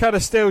 The Rock had a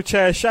steel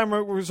chair.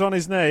 Shamrock was on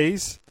his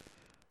knees.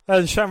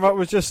 And Shamrock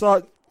was just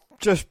like,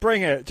 just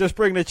bring it. Just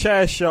bring the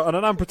chair shot. And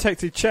an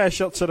unprotected chair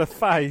shot to the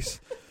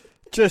face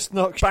just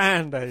knocked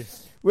Bandy.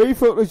 We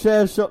thought the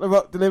chair shot The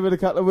Rock delivered a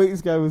couple of weeks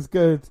ago was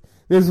good.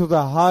 This was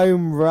a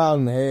home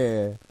run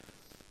here.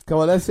 Come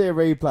on, let's see a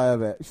replay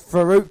of it.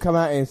 Farouk come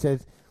out here and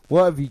said,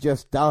 what have you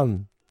just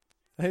done?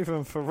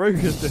 Even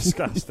Farouk is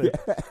disgusting.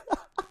 Yeah.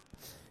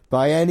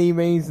 By any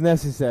means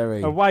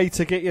necessary. A way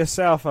to get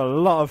yourself a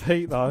lot of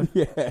heat, though.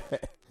 Yeah.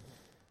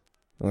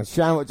 Well,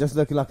 Shamrock just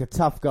looking like a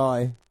tough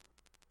guy.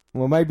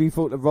 Well, maybe he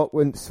thought The Rock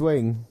wouldn't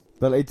swing.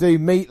 But they do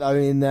meet, though,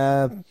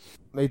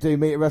 they do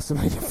meet at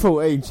WrestleMania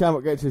 14.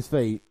 Shamrock gets to his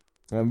feet.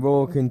 And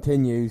Raw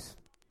continues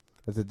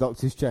as the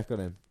doctors check on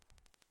him.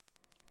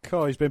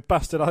 God, he's been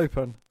busted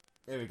open.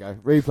 Here we go.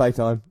 Replay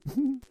time.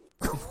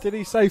 Did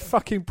he say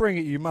fucking bring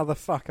it, you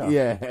motherfucker?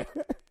 Yeah.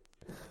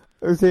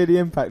 Let's hear the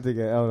impact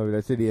again. Oh, no,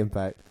 let's see the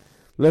impact.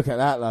 Look at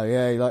that, though.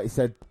 Yeah, like you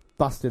said,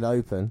 busted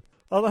open.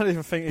 I don't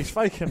even think he's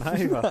faking that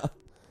either.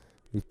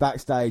 He's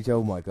backstage.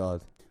 Oh, my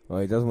God. Well,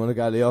 he doesn't want to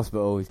go to the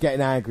hospital. He's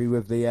getting angry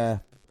with the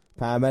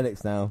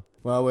paramedics now.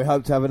 Well, we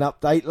hope to have an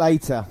update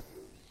later.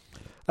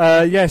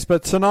 Yes,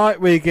 but tonight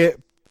we get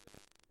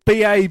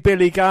B.A.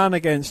 Billy Gunn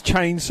against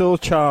Chainsaw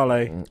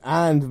Charlie.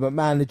 And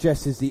McMahon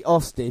addresses the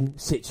Austin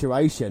situation.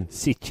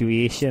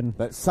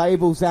 But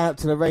Sable's out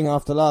to the ring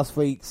after last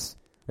week's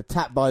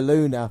attack by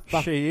Luna.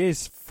 She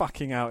is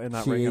fucking out in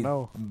that ring and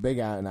all. Big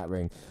out in that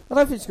ring. I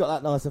don't think she's got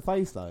that nice a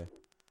face, though.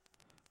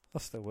 I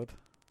still would.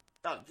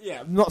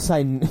 Yeah, I'm not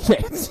saying...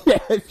 Yeah,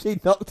 if she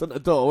knocked on the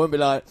door, I wouldn't be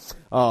like,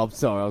 oh, I'm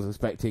sorry, I was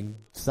expecting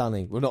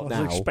Sonny. Well, not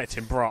now. I was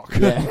expecting Brock.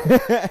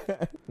 Yeah.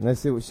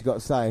 Let's see what she's got to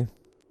say.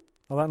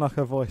 I don't like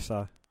her voice,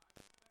 though.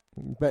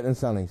 Better than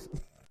Sonny's.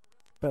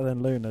 Better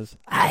than Luna's.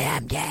 I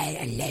am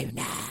gay,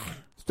 Luna.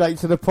 Straight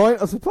to the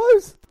point, I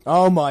suppose.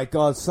 Oh, my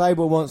God.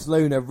 Sable wants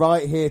Luna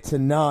right here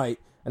tonight.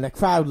 And the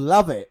crowd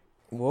love it.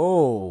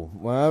 Whoa.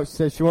 Well, she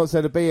says she wants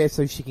her to be here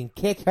so she can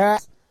kick her.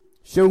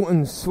 Short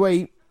and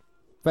sweet.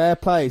 Fair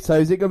play. So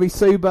is it going to be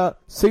Suba?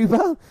 Is it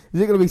going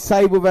to be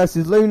Sable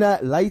versus Luna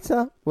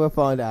later? We'll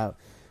find out.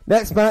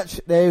 Next match,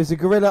 there's a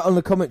gorilla on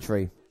the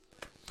commentary.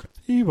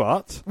 You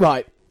what?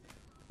 Right.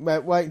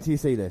 Wait until you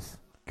see this.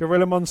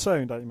 Gorilla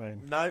Monsoon, don't you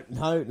mean? No.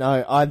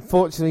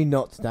 Unfortunately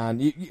not, Dan.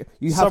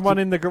 You Someone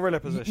in the gorilla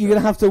position. You're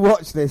going to have to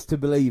watch this to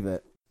believe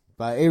it.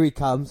 But here he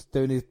comes,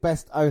 doing his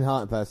best Owen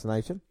Hart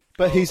impersonation.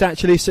 But he's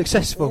actually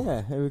successful.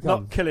 Yeah, here he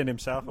comes. Not killing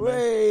himself.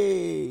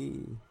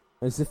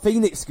 It's the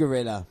Phoenix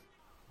Gorilla.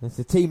 It's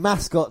the team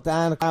mascot,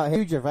 Dan. Out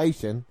huge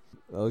ovation.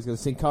 Oh, he's going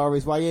to Sin Cara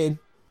his way in.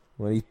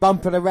 When he's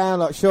bumping around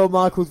like Shawn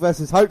Michaels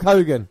versus Hulk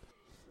Hogan.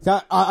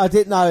 So I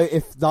didn't know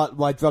if like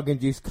my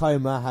drug-induced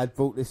coma had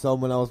brought this on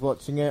when I was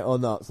watching it or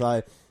not. So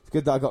it's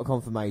good that I got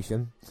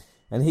confirmation.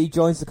 And he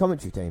joins the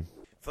commentary team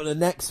for the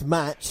next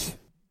match.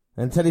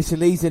 And Teddy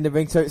Shalee's in the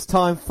ring, so it's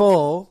time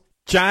for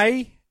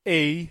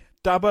JEFFJARRET.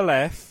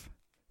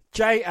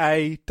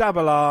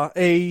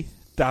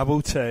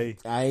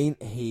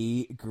 Ain't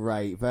He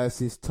Great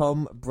versus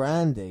Tom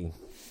Brandy.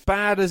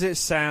 Bad as it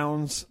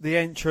sounds, the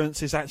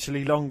entrance is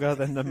actually longer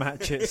than the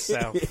match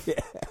itself.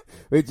 Yeah,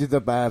 which is a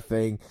bad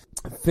thing.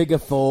 Figure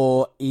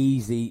 4,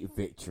 easy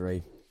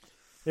victory.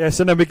 Yes,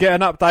 and then we get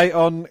an update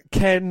on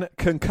Ken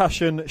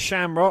Concussion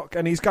Shamrock,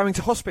 and he's going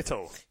to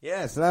hospital.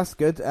 Yeah, so that's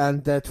good.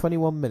 And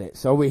 21 minutes.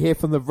 So we hear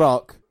from The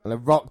Rock, and The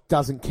Rock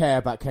doesn't care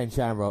about Ken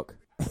Shamrock.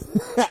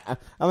 I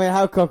mean,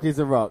 how cocky is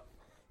The Rock?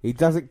 He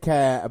doesn't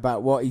care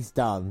about what he's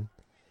done.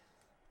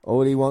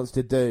 All he wants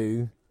to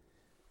do...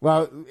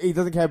 Well, he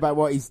doesn't care about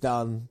what he's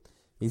done.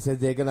 He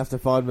said they're going to have to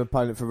find an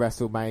opponent for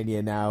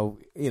WrestleMania now.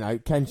 You know,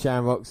 Ken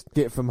Shamrock's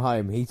get from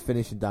home. He's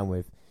finished and done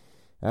with.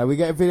 We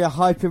get a video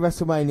hyping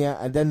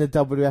WrestleMania and then the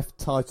WWF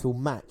title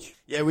match.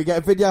 Yeah, we get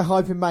a video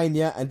hyping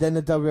Mania and then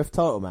the WWF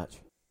title match.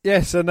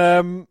 Yes,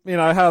 and you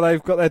know how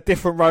they've got their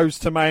different roads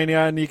to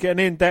Mania, and you get an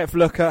in-depth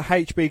look at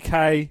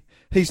HBK.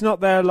 He's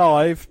not there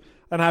live,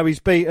 and how he's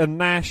beaten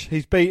Nash,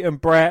 he's beaten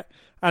Brett,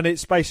 and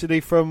it's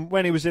basically from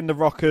when he was in the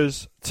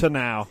Rockers to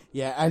now.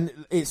 Yeah, and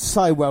it's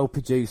so well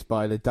produced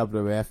by the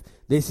WWF.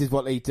 This is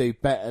what they do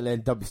better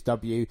than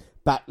WCW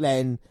back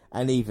then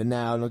and even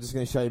now. And I'm just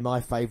going to show you my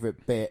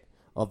favourite bit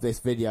of this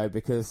video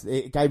because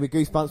it gave me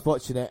goosebumps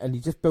watching it, and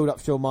you just build up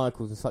Shawn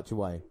Michaels in such a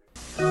way.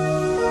 Everything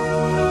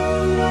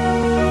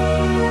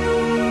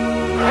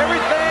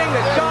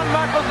that Shawn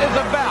Michaels is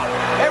about,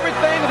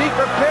 everything that he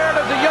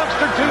prepared as a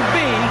youngster to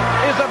be,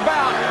 is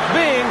about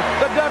being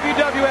the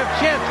WWF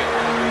champion.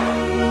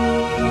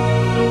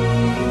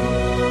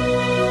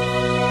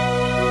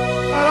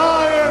 And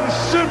I am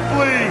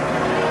simply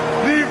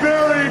the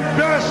very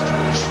best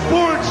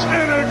sports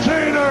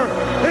entertainer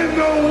in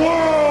the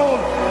world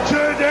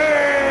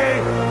today.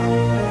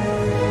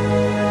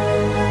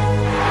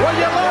 Whether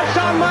you love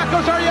Shawn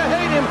Michaels or you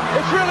hate him,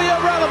 it's really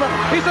irrelevant.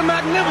 He's a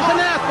magnificent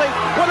athlete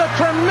with a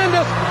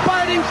tremendous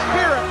fighting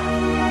spirit.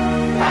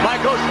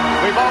 Michaels,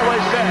 we've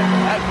always said,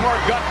 has more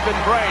guts than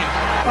brains.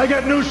 I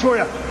got news for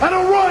you. I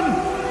don't run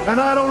and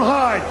I don't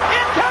hide.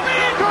 How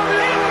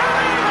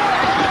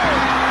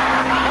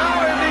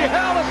in the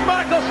hell is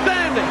Michaels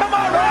standing? Come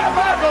on,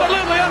 Michaels!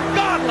 Absolutely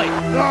ungodly.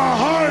 The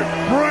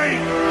Heartbreak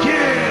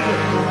Kid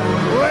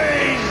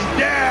lays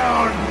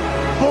down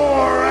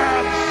for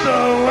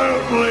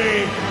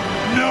absolutely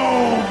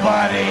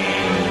nobody.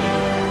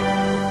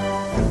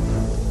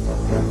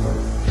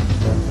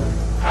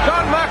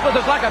 Shawn Michaels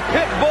is like a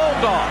pit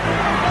bulldog.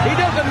 He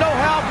doesn't know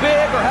how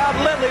big or how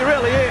little he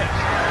really is.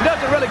 He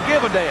doesn't really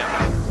give a damn.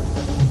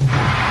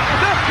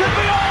 This could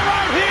be all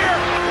right here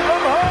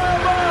from high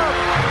above.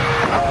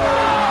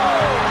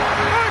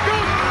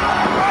 Michaels!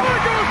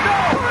 Michaels!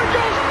 Michaels!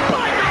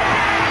 Michaels!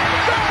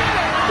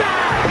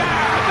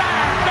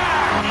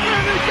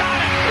 And he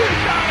got it! He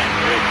got it!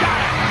 He got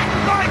it!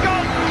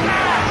 Michaels!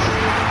 Yes!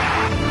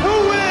 Who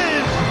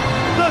is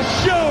the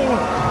show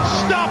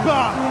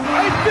stopper?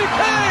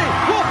 HBK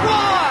will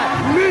fly!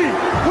 Me.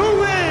 Who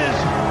is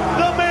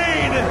the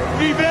main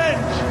event?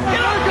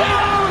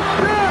 Michaels!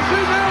 Yes,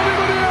 he's elbow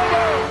to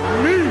elbow!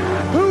 Me.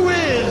 Who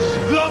is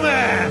the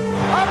man?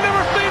 I've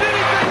never seen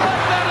anything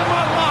like that in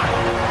my life!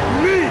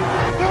 Me.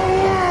 The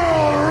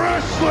World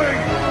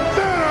Wrestling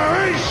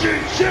Federation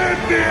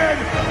Champion.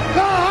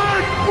 The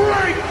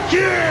Heartbreak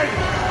Kid.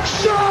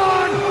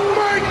 Shawn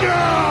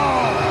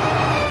Michaels.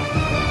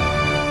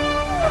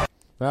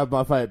 That was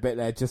my favourite bit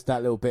there, just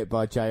that little bit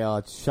by JR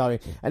showing,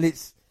 and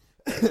it's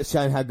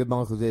showing how good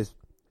Michaels is.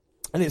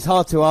 And it's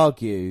hard to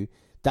argue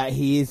that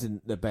he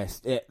isn't the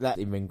best that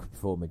in-ring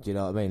performer, do you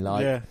know what I mean?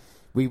 Like, Yeah.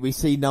 we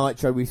see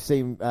Nitro, we've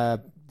seen,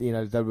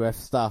 WWF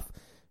stuff,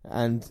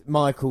 and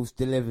Michaels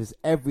delivers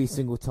every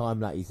single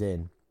time that he's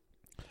in.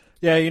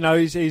 Yeah, you know,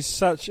 he's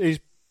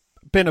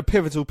been a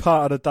pivotal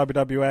part of the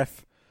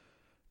WWF,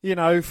 you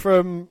know,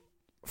 for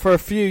a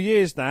few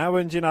years now,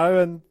 and you know,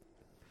 and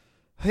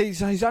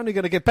he's only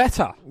going to get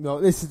better. Well,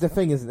 this is the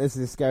thing, isn't it? This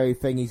is the scary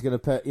thing. He's going to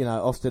put,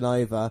 Austin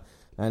over,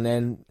 and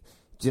then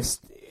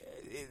just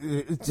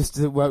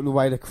the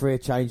way the career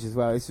changed as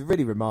well. It's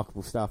really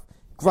remarkable stuff.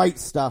 Great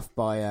stuff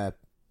by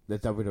the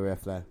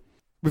WWF there.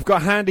 We've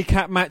got a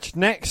handicap match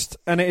next,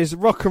 and it is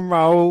Rock and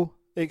Roll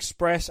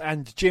Express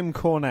and Jim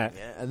Cornette.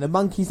 Yeah, and the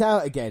monkey's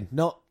out again.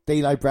 Not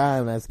D'Lo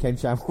Brown as Ken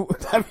Shamrock.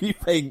 Whatever you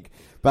think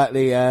about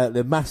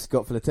the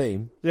mascot for the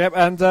team. Yep,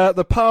 and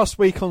the past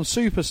week on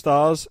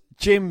Superstars,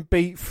 Jim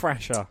beat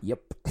Thrasher.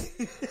 Yep.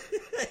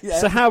 Yeah.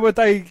 So how would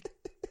they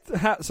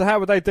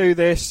do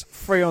this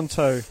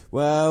 3-on-2?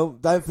 Well,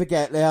 don't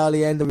forget they are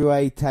the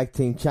NWA Tag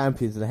Team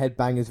Champions, and the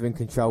Headbangers are in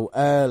control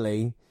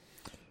early.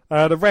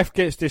 The ref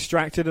gets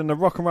distracted, and the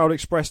Rock and Roll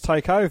Express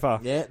take over.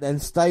 Yeah, then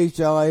stage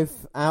dive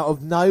out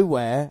of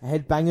nowhere,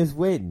 Headbangers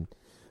win.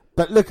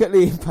 But look at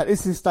the impact.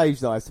 This is stage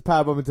dive. The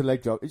powerbomb into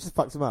leg drop. It just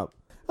fucks him up.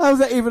 How was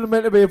that even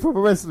meant to be a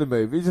proper wrestling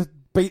move? He just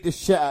beat the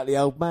shit out of the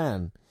old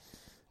man.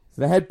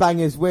 So the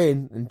Headbangers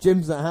win, and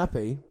Jim's not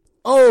happy.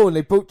 Oh, and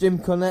they brought Jim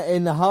Cornette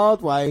in the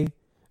hard way,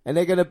 and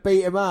they're going to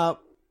beat him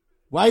up.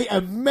 Wait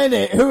a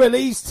minute, who are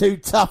these two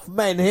tough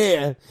men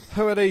here?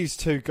 Who are these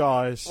two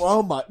guys?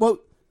 Oh my, well,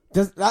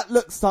 that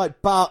looks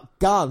like Bart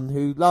Gunn,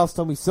 who last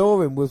time we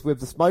saw him was with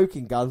the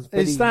smoking guns.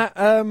 Is that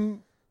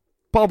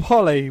Bob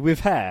Holly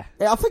with hair?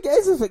 Yeah, I think it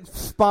is a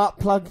spark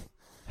plug.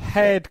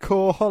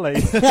 Headcore Holly.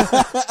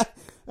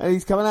 And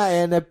he's coming out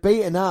here and they're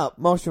beating up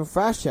Marshall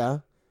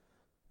Thrasher.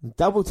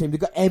 Double team, they've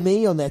got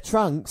ME on their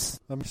trunks.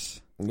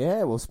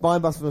 Yeah, well,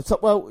 Spinebuster from the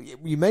top. Well,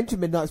 you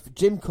mentioned Midnight's, but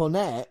Jim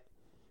Cornette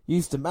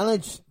used to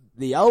manage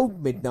the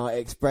old Midnight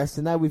Express,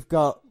 and now we've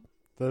got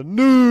the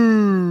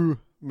new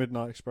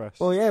Midnight Express.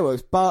 Oh yeah, well,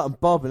 it's Bart and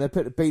Bob, and they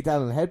put the beat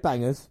down on the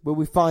Headbangers. Will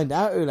we find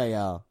out who they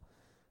are?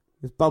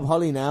 It's Bob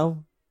Holly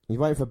now. He's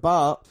waiting for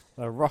Bart.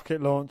 A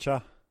rocket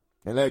launcher.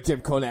 And look,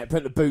 Jim Cornette,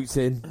 put the boots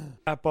in.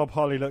 That Bob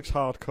Holly looks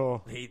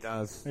hardcore. He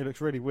does. He looks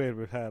really weird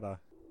with hair, though.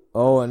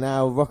 Oh, and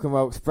now Rock and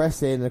Roll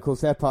Express in, and of course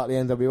they're part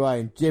of the NWA,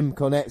 and Jim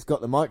Cornette's got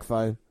the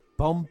microphone.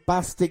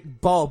 Bombastic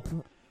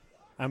Bob.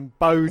 And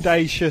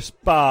Bodacious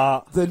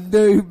Bart. The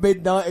new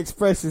Midnight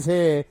Express is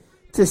here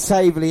to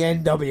save the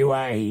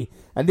NWA.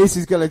 And this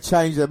is going to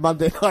change the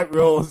Monday Night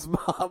Raw's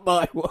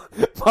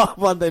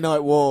Monday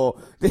Night War.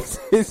 This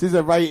is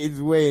a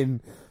ratings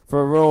win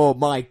for Raw.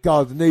 My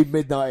God, the new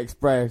Midnight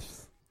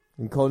Express.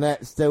 And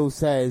Cornette still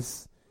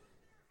says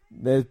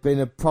there's been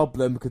a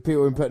problem because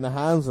people have been putting their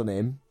hands on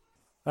him.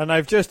 And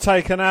they've just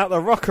taken out the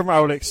Rock and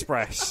Roll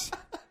Express.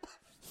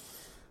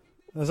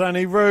 There's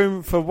only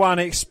room for one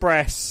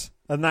Express,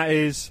 and that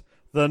is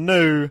the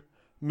new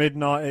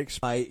Midnight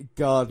Express. My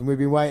God, and we've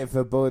been waiting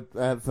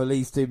for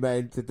these two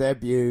men to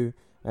debut,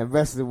 and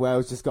Wrestling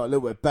World's just got a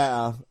little bit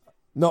better.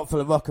 Not for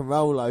the Rock and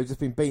Roll, though, just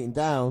been beaten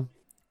down.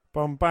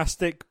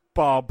 Bombastic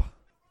Bob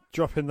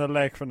dropping the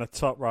leg from the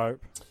top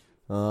rope.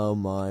 Oh,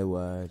 my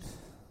word.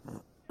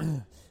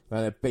 And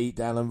a beat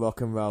down on Rock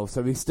and Roll.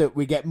 So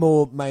we get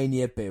more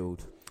Mania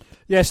build.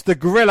 Yes, the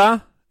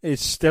Gorilla is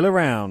still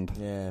around.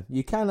 Yeah,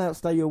 you can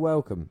outstay your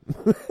welcome.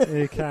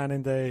 You can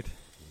indeed.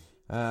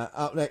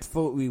 Up next,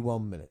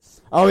 41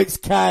 minutes. Oh, it's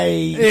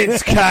Kane.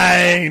 It's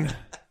Kane.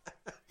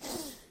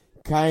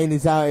 Kane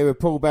is out here with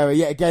Paul Bearer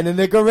yet again, and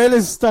the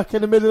Gorilla's stuck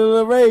in the middle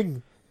of the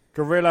ring.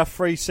 Gorilla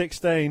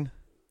 316.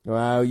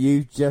 Well,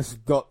 you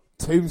just got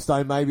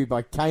tombstone maybe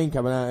by Kane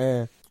coming out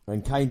here.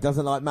 And Kane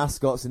doesn't like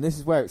mascots, and this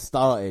is where it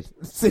started.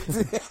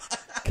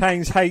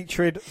 Kane's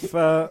hatred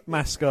for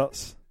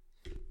mascots.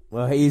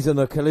 Well, he's on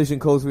a collision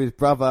course with his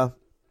brother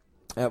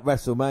at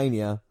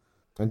WrestleMania,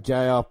 and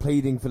JR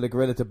pleading for the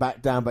Gorilla to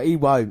back down, but he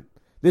won't.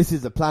 This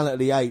is the Planet of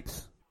the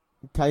Apes.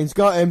 Kane's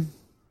got him.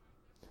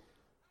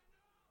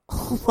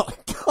 Oh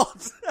my God.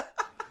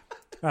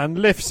 And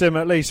lifts him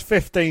at least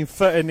 15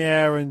 foot in the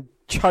air and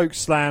choke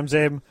slams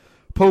him.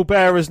 Paul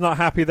Bearer's not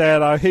happy there,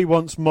 though. He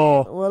wants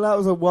more. Well, that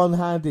was a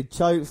one-handed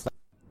choke slam.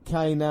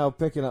 Kane now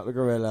picking up the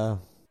Gorilla.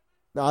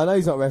 No, I know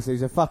he's not wrestling.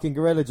 He's a fucking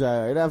Gorilla,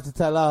 JR. You'd have to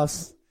tell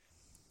us.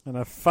 And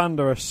a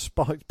thunderous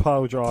spiked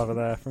pile driver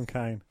there from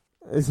Kane.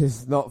 This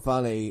is not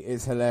funny.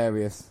 It's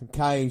hilarious.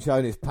 Kane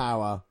showing his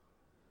power.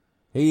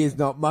 He is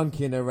not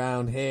monkeying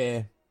around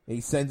here.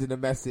 He's sending a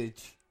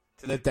message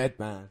to the dead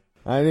man.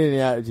 I need the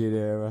Attitude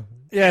Era.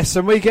 Yes,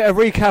 and we get a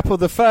recap of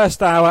the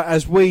first hour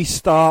as we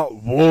start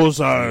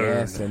Warzone.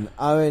 Yes, and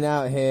Owen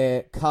out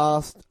here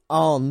cast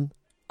on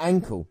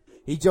ankle.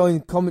 He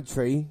joined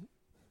commentary,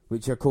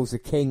 which are of course the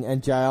King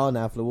and JR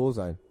now for the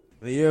Warzone.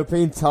 The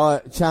European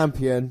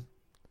champion,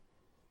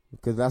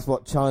 because that's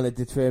what China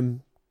did to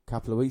him a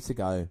couple of weeks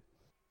ago.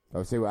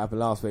 I'll see what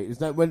happened last week.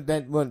 It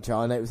wasn't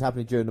China, it was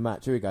happening during the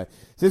match. Here we go.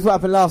 So this is what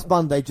happened last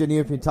Monday during the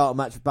European title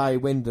match with Barry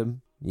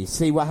Windham. You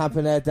see what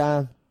happened there,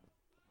 Dan?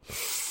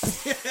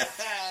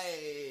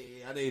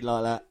 I need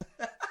like that.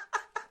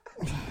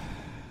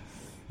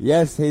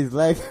 Yes, his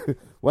leg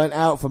went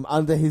out from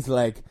under his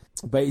leg,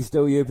 but he's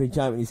still European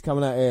champion. He's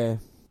coming out here.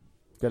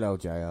 Good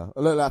old JR.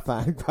 Look at that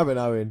fan grabbing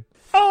Owen.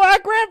 Oh, I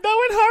grabbed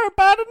Owen Hart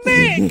by the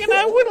neck and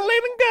I wouldn't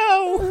let him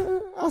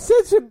go. I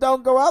said to him,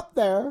 don't go up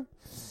there.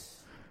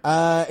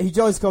 He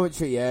joins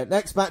commentary, yeah.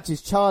 Next match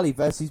is Charlie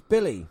versus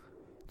Billy.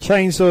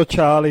 Chainsaw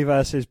Charlie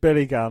versus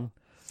Billy Gunn.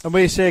 And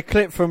we see a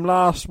clip from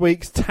last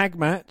week's tag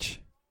match.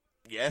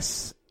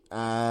 Yes.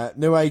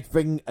 New Age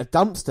bring a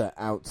dumpster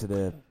out to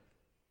the...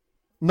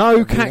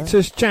 No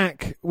Cactus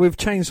Jack with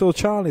Chainsaw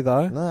Charlie,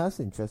 though. No, that's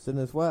interesting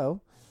as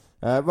well.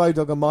 Road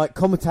Dogg and Mike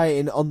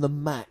commentating on the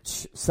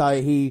match.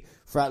 So he,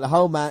 throughout the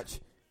whole match,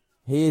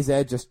 He is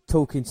there just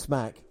talking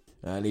smack.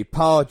 And he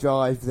power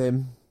drives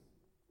him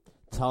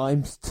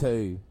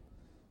 ×2.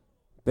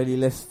 Billy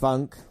lifts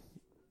Funk,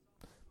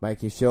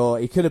 making sure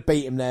he could have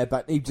beat him there,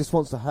 but he just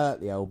wants to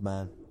hurt the old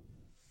man.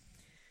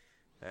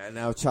 And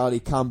now Charlie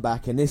come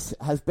back, and this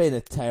has been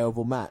a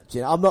terrible match.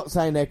 You know, I'm not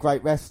saying they're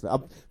great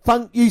wrestlers.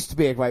 Funk used to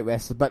be a great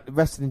wrestler, but the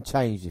wrestling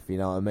changed, if you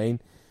know what I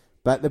mean.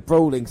 But the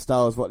brawling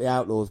style is what the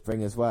Outlaws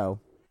bring as well.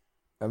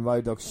 And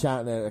Road Dogg's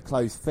shouting at a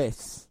closed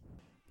fists.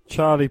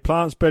 Charlie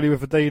plants Billy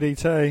with a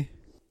DDT.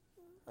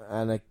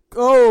 And a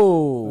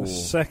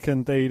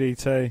second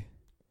DDT.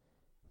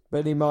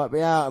 Billy might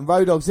be out, and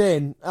Road Dogg's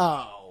in.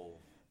 Oh.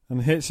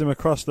 And hits him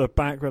across the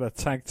back with a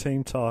tag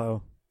team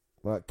title.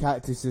 Well,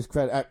 Cactus to his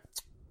credit.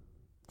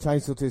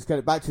 Chainsaw to his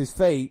credit. Back to his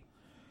feet.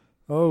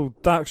 Oh,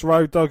 ducks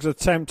Road Dogg's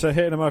attempt to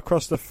hit him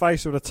across the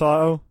face with a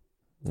title.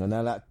 And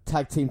now that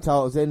tag team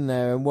title's in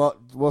there, and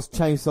what's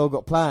Chainsaw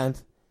got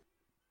planned?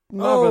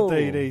 Another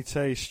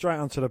DDT straight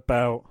onto the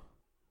belt.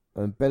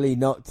 And Billy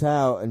knocked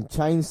out, and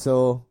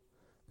Chainsaw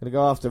gonna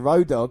go after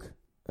Road Dogg,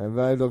 and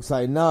Road Dogg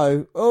saying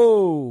no.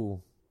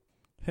 Oh,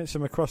 hits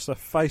him across the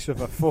face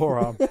with a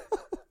forearm.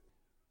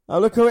 Oh,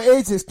 look who it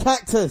is! It's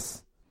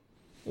Cactus.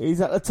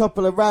 He's at the top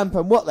of the ramp,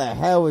 and what the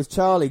hell has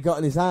Charlie got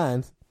in his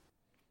hand?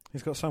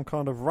 He's got some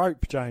kind of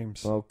rope,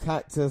 James. Well,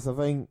 Cactus, I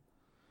think,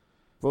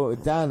 brought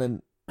it down,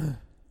 and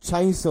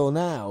Chainsaw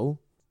now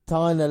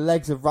tying the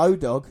legs of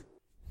Road Dogg.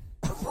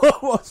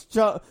 What's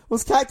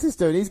Cactus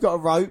doing? He's got a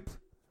rope.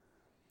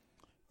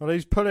 Well,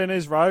 he's pulling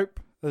his rope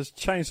as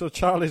Chainsaw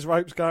Charlie's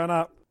rope's going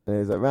up.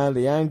 There's around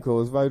the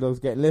ankles. Road Dogg's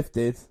getting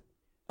lifted.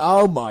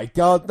 Oh my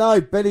God, no!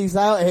 Billy's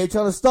out here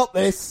trying to stop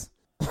this.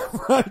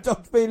 Road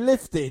Dogg's being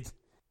lifted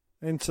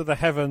into the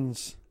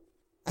heavens.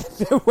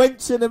 They're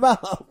wenching him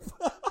up.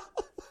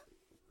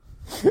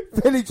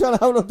 Billy trying to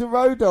hold on to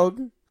Road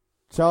Dogg.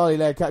 Charlie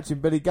there catching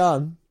Billy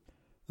Gunn.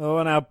 Oh,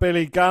 and now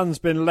Billy Gunn's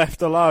been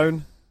left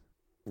alone.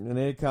 And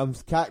here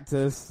comes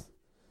Cactus.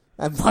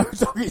 And Road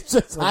Dogg is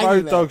just hanging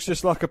Road there. Dogg's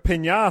just like a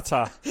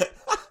piñata.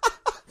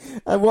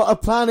 And what a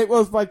plan it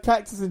was by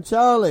Cactus and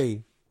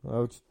Charlie.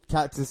 Well,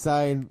 Cactus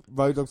saying,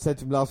 Road Dogg said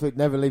to him last week,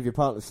 never leave your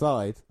partner's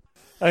side.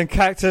 And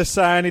Cactus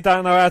saying he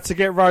don't know how to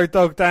get Road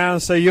Dogg down,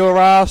 so your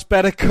ass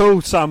better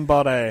call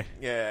somebody.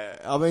 Yeah,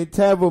 I mean,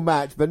 terrible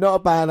match, but not a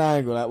bad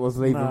angle. That was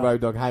leaving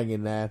Road Dogg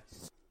hanging there.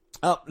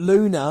 Up,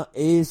 Luna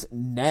is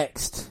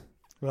next.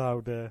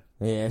 Oh dear.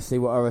 Yeah, see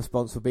what her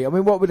response would be. I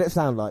mean, what would it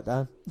sound like,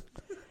 Dan?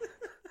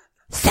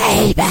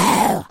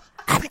 Sable,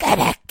 I'm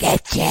gonna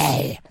get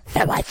you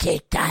for what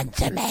you've done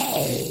to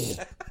me.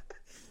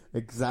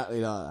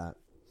 Exactly like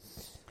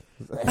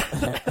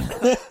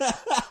that.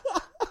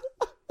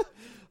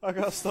 I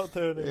gotta stop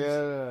doing this.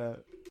 Yeah.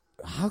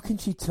 How can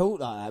she talk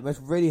like that? It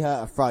must really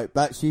hurt her throat.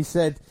 But she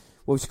said,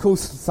 well, she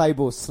calls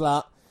Sable a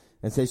slut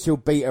and said she'll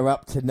beat her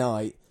up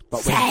tonight.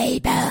 But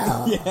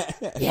Sable,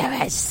 you're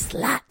a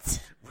slut.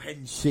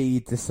 When she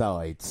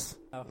decides.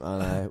 I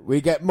know. We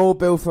get more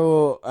bill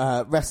for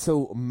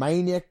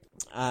WrestleMania,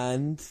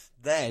 and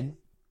then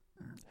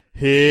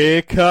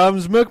here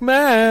comes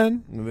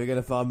McMahon. We're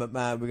going to find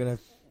McMahon. We're going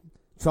to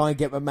try and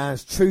get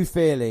McMahon's true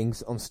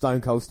feelings on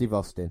Stone Cold Steve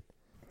Austin.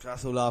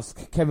 That's all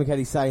Kevin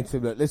Kelly saying to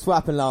him, look, this is what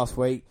happened last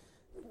week.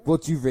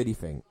 What do you really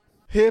think?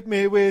 Hit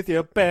me with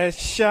your best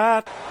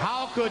shot.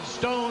 How could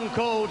Stone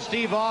Cold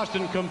Steve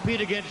Austin compete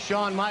against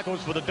Shawn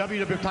Michaels for the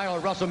WWE title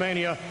at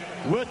WrestleMania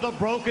with a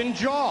broken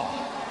jaw?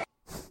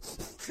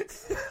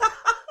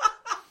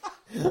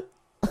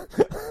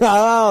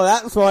 Oh,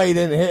 that's why he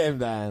didn't hit him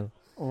down.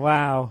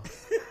 Wow.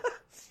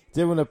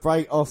 Didn't want to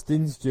break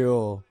Austin's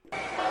jaw.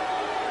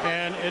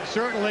 And it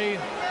certainly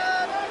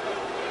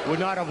would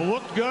not have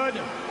looked good,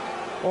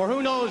 or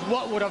who knows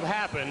what would have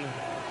happened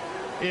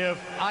if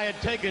I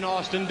had taken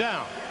Austin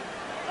down.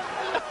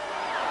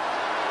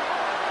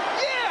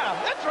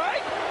 That's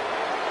right.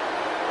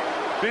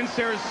 Vince,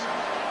 there's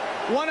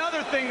one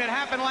other thing that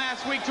happened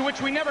last week to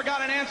which we never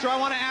got an answer. I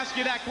want to ask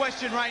you that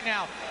question right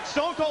now.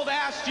 Stone Cold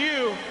asked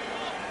you,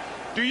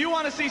 do you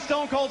want to see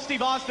Stone Cold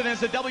Steve Austin as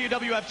the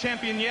WWF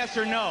champion, yes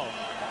or no?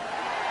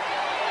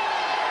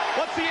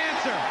 What's the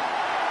answer?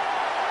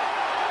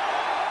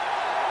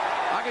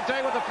 I can tell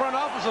you what the front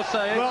office will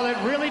say. Well, it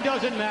really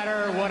doesn't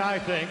matter what I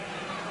think.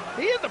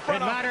 He is the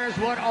front office. It matters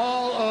what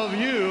all of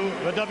you,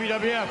 the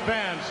WWF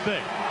fans,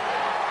 think.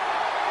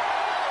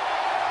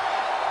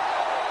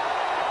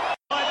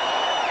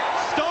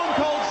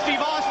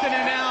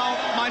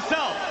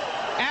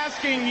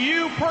 Asking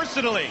you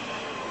personally,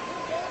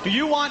 do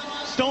you want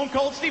Stone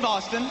Cold Steve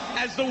Austin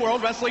as the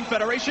World Wrestling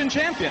Federation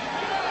champion?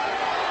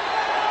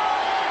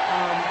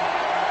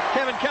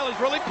 Kevin Kelly's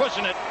really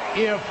pushing it.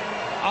 If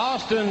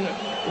Austin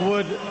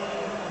would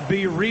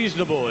be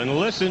reasonable and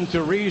listen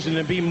to reason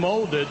and be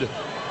molded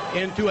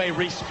into a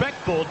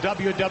respectful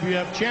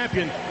WWF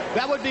champion,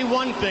 that would be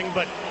one thing.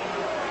 But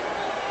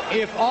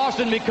if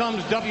Austin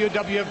becomes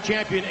WWF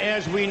champion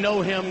as we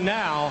know him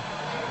now,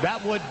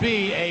 that would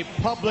be a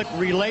public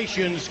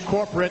relations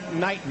corporate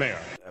nightmare.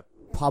 A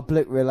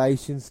public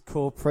relations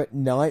corporate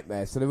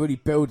nightmare. So they're really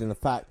building the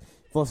fact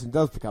if Austin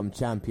does become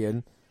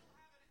champion,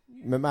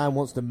 McMahon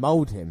wants to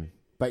mould him,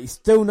 but he's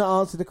still not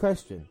answered the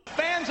question.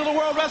 Fans of the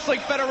World Wrestling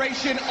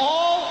Federation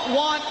all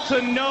want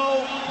to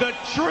know the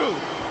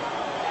truth.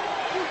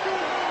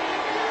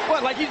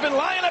 What, like he's been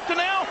lying up to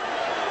now?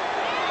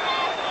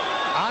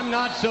 I'm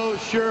not so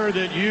sure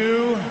that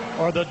you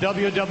or the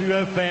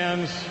WWF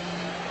fans,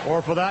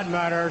 or for that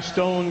matter,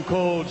 Stone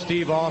Cold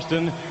Steve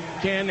Austin,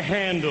 can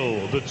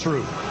handle the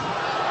truth.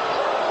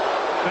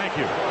 Thank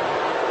you.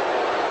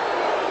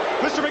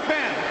 Mr.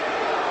 McMahon,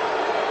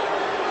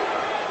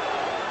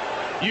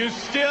 you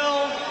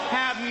still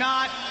have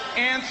not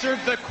answered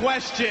the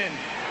question.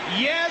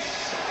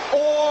 Yes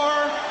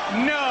or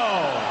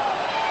no?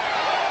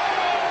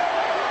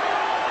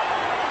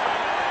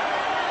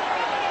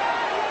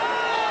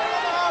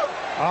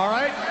 All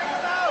right?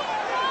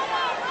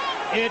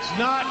 It's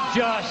not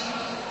just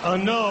a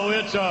no,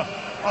 it's a,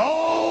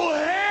 oh,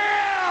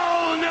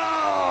 hell no!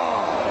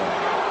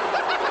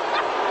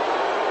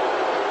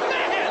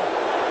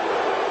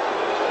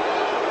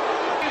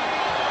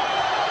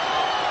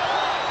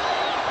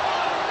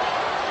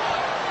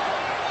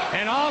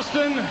 And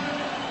Austin,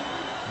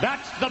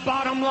 that's the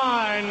bottom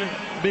line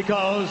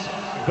because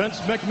Vince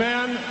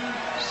McMahon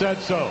said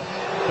so.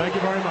 Thank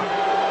you very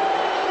much.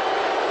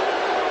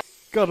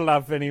 Gotta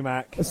love Vinnie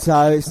Mac.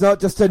 So it's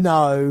not just a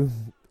no,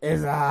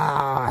 it's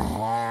a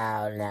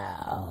hell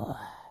no.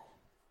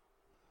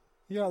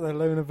 You out there,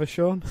 Luna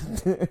Vachon?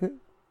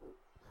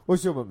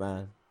 What's your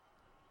McMahon?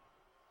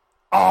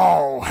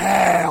 Oh,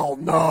 hell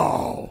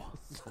no.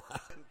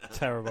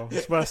 Terrible.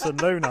 It's worse than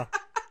Luna.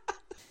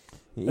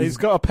 He's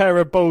got a pair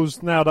of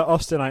balls now that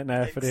Austin ain't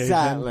there for the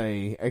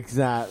evening.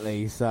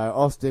 Exactly. So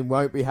Austin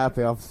won't be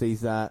happy after sees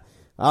that.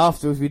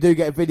 Afterwards, we do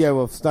get a video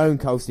of Stone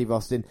Cold Steve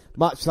Austin,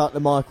 much like the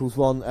Michaels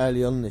one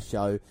early on in the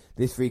show.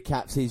 This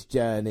recaps his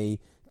journey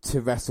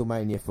to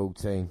WrestleMania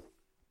 14.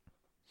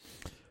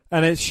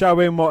 And it's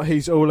showing what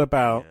he's all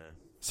about. Yeah.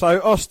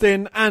 So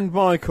Austin and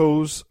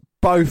Michaels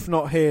both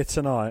not here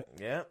tonight.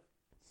 Yeah.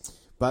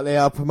 But they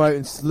are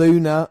promoting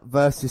Luna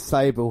versus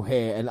Sable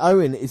here, and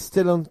Owen is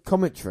still on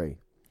commentary.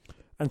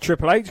 And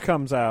Triple H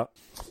comes out.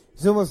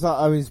 It's almost like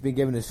Owen's been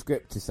given a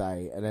script to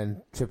say, and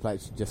then Triple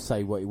H should just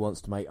say what he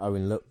wants to make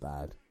Owen look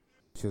bad.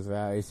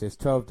 He says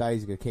 12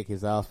 days he's going to kick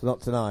his ass, but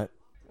not tonight.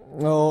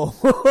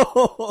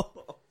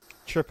 Oh.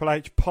 Triple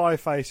H pie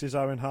faces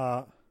Owen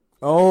Hart.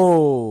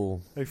 Oh.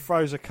 Who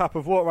throws a cup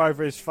of water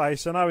over his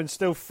face, and Owen's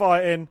still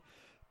fighting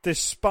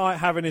despite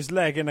having his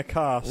leg in a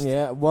cast.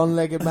 Yeah,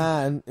 one-legged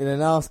man in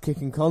an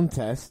ass-kicking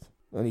contest,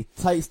 and he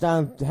takes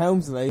down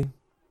Helmsley.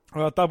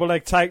 Well, a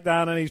double-leg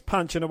takedown, and he's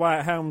punching away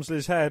at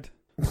Helmsley's head.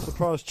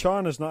 Surprised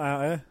Chyna's not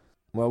out here.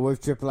 Well,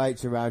 with Triple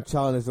H around,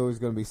 Chyna's always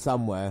going to be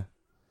somewhere.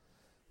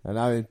 And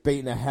Owen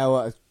beating the hell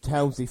out of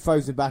Helmsley,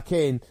 throws him back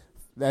in.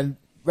 Then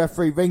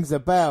referee rings the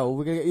bell.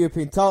 We're going to get a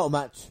European title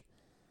match.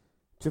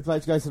 Triple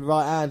H goes to the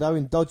right hand.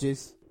 Owen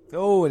dodges.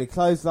 Oh, and he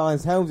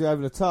clotheslines Helmsley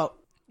over the top.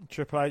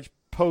 Triple H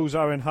pulls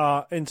Owen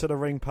Hart into the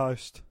ring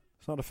post.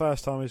 It's not the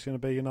first time he's going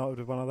to be united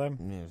with one of them.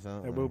 Yeah,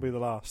 exactly. It will be the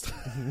last.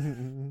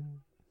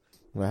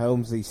 Well,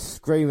 Helmsley's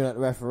screaming at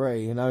the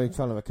referee and Owen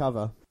trying to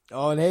recover.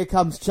 Oh, and here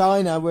comes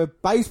Chyna with a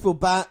baseball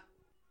bat.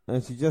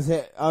 And she just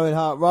hit Owen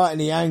Hart right in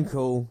the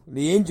ankle.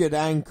 The injured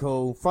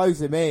ankle.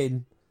 Throws him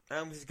in.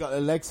 Helmsley's got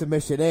the leg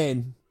submission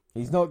in.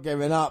 He's not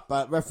giving up,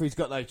 but referee's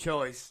got no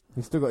choice.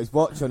 He's still got his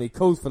watch on. He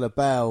calls for the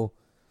bell.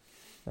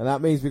 And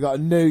that means we've got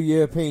a new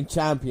European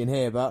champion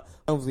here, but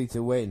Helmsley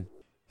to win.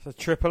 So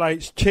Triple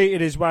H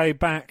cheated his way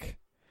back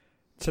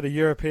to the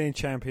European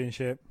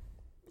Championship.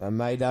 And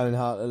made Owen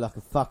Hart look like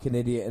a fucking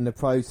idiot in the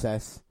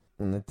process.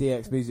 And the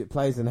DX music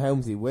plays and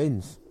Helmsley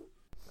wins.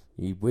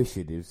 You wish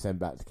he'd have sent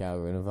back to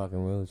Calgary in a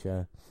fucking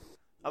wheelchair.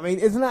 I mean,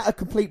 isn't that a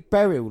complete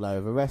burial, though,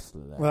 of a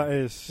wrestler? Though? That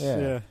is,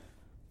 yeah.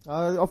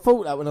 I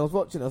thought that when I was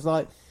watching. I was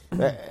like,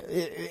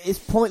 it's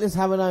pointless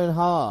having Owen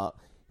Hart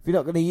if you're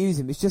not going to use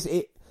him. It's just,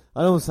 I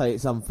don't want to say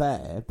it's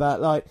unfair,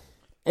 but like,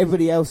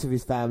 everybody else of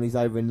his family's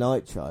over in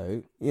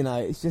Nitro. You know,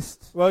 it's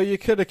just... Well, you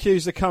could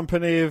accuse the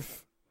company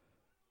of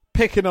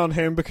picking on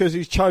him because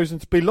he's chosen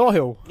to be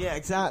loyal. Yeah,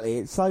 exactly.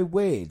 It's so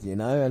weird, you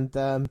know,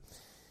 and...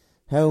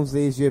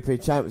 Helmsley is European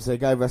champion, so they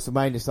go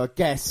WrestleMania. So I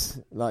guess,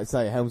 like I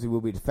say, Helmsley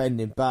will be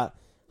defending, but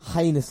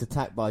heinous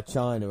attack by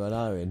Chyna and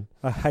Owen.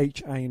 A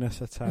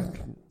H-anus attack.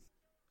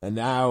 And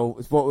now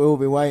it's what we've all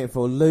been waiting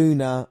for: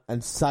 Luna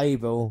and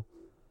Sable.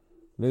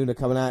 Luna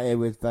coming out here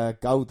with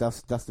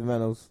Goldust, Dustin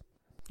Reynolds.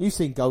 You've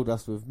seen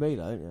Goldust with me,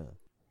 don't you?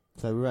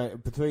 So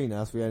between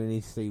us, we only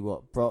need to see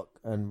what Brock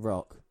and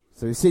Rock.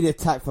 So we see the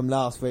attack from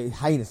last week.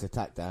 Heinous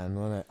attack, Dan.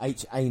 Wasn't it?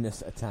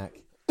 H-anus attack.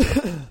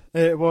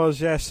 It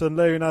was, yes, and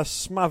Luna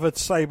smothered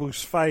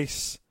Sable's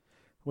face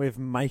with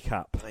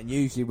makeup. And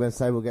usually when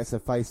Sable gets her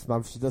face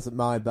smothered, she doesn't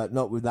mind, but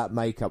not with that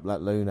makeup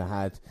that Luna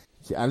had.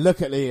 And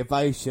look at the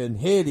ovation,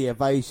 hear the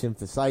ovation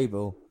for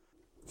Sable.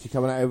 She's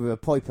coming out here with a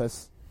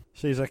poipus.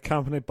 She's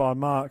accompanied by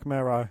Mark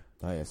Mero.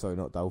 Oh yeah, sorry,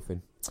 not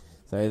Dolphin.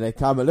 So they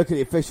come, and look at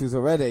the officials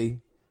already.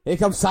 Here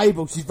comes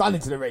Sable, she's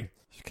running to the ring.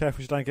 She's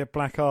careful she don't get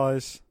black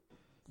eyes.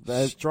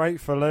 Straight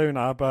for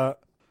Luna,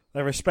 but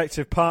Their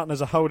respective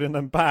partners are holding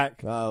them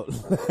back. Oh.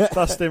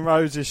 Dustin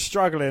Rhodes is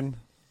struggling.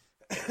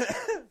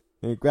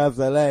 He grabs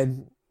her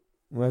len.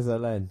 Where's her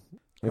len?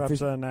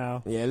 Grabs her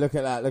now. Yeah, look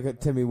at that. Look at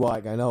Timmy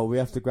White going, oh, we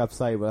have to grab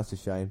Sable. That's a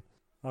shame.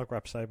 I'll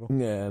grab Sable.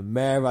 Yeah,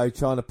 Mero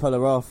trying to pull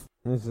her off.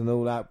 This is an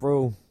all-out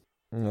brawl.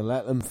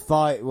 Let them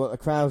fight what the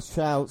crowd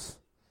shouts.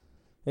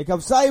 Here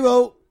comes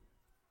Sable.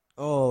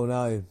 Oh,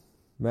 no.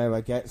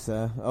 Mero gets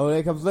her. Oh,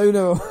 here comes Luna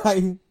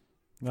away.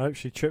 Nope,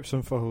 she trips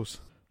and falls.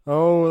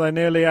 Oh, they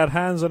nearly had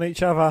hands on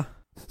each other.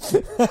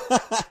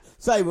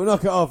 Sable,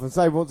 knock it off. And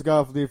Sable wants to go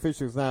after the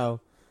officials now.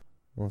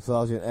 Well,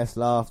 Sergeant S.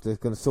 Laughter is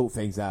going to sort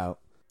things out.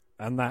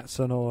 And that's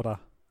an order.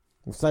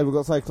 Well, Sable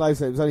got so close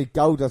that it was only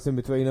Goldust in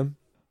between them.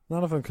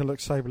 None of them can look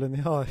Sable in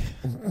the eye.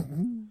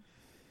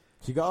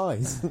 She got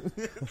eyes.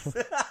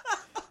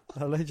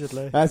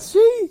 Allegedly. Has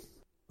she?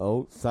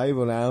 Oh,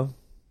 Sable now.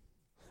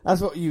 That's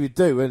what you would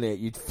do, wouldn't it?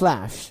 You'd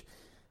flash,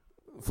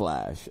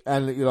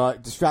 and you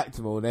like distract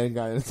them all, and then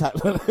go and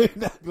attack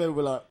Luna. Luna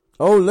were like,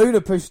 oh, Luna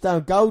pushed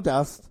down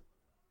Goldust,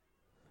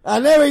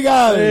 and there we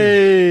go.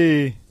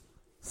 Hey.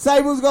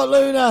 Sable's got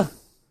Luna.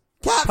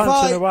 Cat punching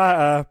fight. away at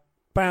her,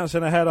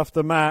 bouncing her head off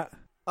the mat.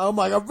 Oh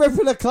my God,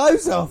 ripping her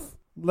clothes off.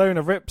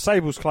 Luna ripped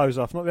Sable's clothes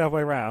off, not the other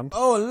way round.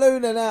 Oh,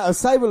 Luna now.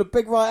 Sable a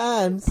big right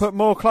hand. Put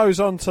more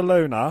clothes on to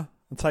Luna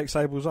and take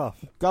Sable's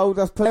off.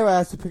 Goldust player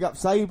has to pick up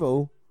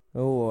Sable.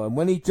 Oh, and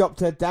when he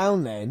dropped her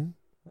down then,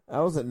 that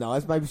wasn't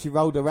nice. Maybe she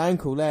rolled her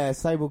ankle there.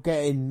 Sable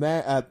getting...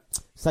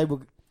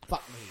 Sable...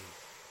 Fuck me.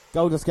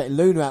 Goldust getting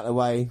Luna out of the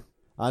way.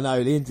 I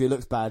know, the injury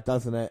looks bad,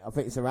 doesn't it? I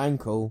think it's her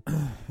ankle.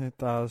 It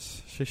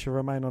does. She should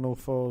remain on all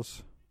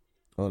fours.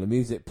 Oh, the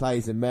music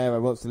plays and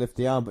Mero wants to lift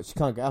the arm, but she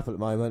can't get up at the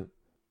moment.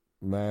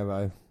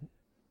 Mero.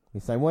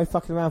 He's saying, what are you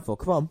fucking around for?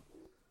 Come on.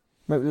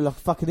 Make me look like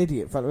a fucking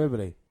idiot in front of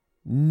everybody.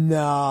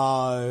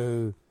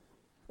 No.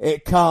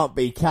 It can't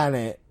be, can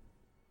it?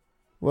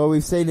 Well,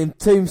 we've seen him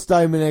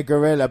tombstoning a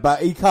gorilla,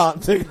 but he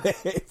can't do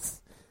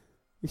this.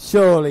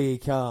 Surely he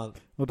can't.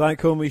 Well, don't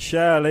call me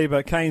Shirley,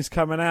 but Kane's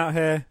coming out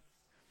here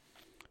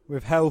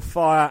with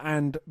hellfire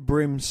and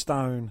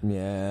brimstone.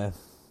 Yeah.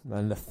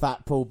 And the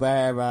fat Paul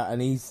Bearer,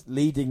 and he's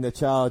leading the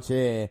charge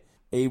here.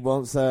 He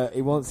wants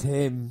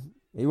him.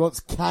 He wants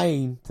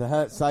Kane to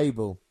hurt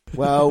Sable.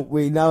 Well,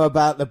 we know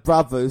about the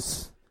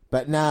brothers,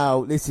 but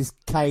now this is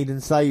Kane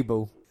and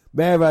Sable.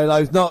 Mero,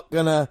 though, not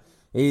gonna...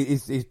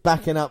 He's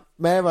backing up.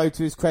 Mero,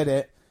 to his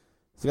credit,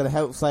 he's going to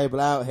help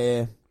Sable out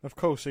here. Of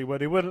course he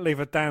would. He wouldn't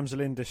leave a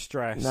damsel in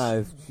distress.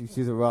 No,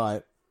 she's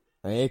alright.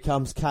 And here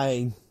comes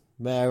Kane.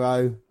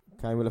 Mero.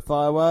 Kane with the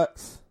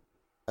fireworks.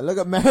 And look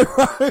at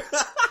Mero.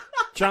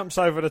 Jumps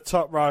over the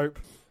top rope.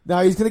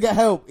 No, he's going to get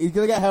help. He's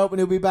going to get help and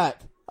he'll be back.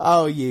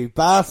 Oh, you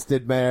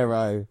bastard,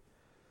 Mero.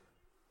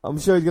 I'm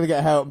sure he's going to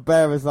get help. And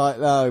Bearer's like,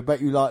 no,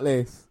 bet you like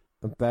this.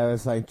 And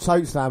Bearer's saying,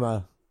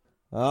 chokeslammer.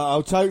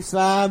 Uh-oh,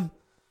 chokeslam.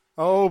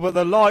 Oh, but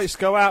the lights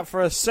go out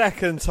for a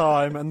second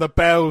time and the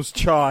bells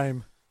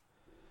chime.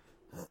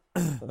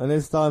 And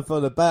it's time for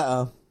the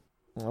better.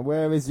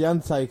 Where is the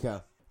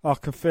Undertaker? I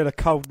can feel a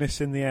coldness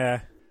in the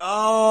air.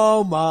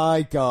 Oh,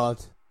 my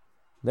God.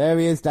 There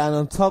he is down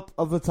on top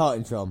of the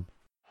Titantron.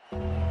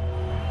 Where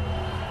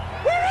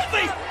is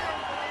he?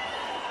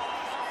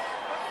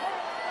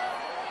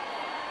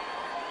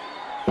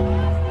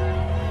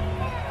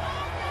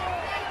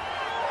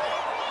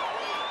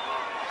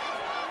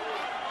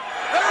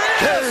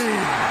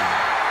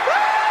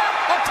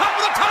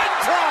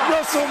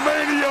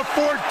 WrestleMania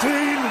 14,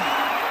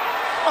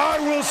 I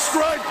will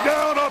strike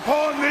down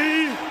upon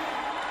thee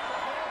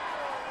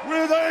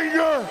with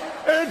anger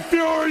and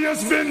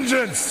furious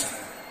vengeance.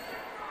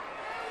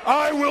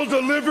 I will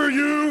deliver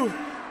you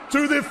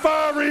to the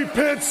fiery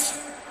pits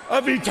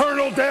of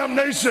eternal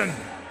damnation.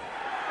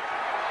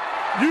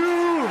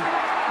 You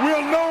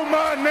will know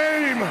my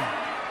name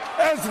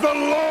as the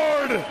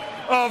Lord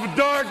of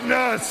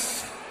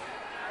Darkness.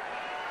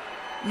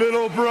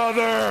 Little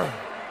brother,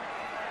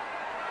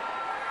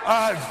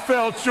 I've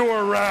felt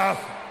your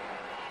wrath.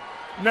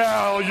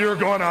 Now you're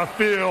gonna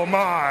feel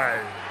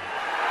mine.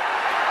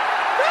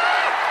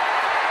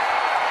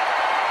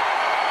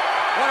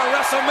 What a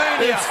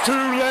WrestleMania! It's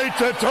too late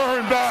to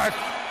turn back.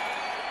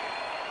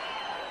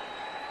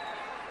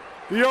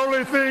 The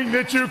only thing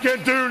that you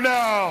can do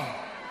now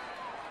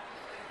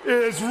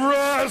is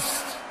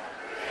rest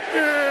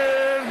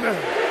in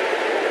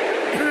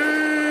peace.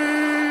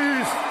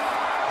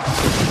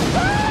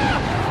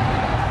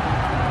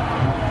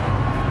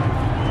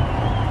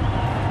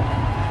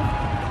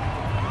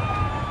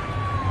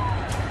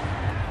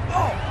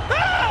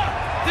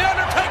 The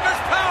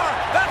Undertaker's power!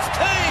 That's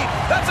Kane!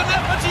 That's an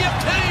effigy of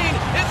Kane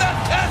in that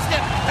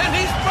casket! And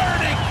he's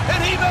burning!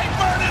 And he may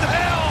burn in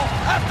hell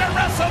after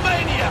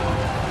WrestleMania!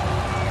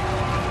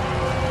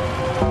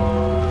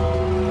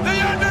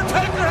 The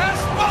Undertaker has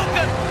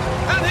spoken!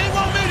 And he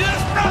will meet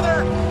his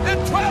brother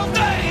in 12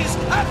 days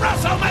at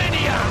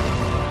WrestleMania!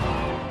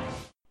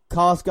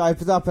 Cask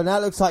opens up and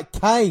that looks like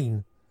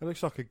Kane. It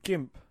looks like a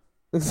gimp.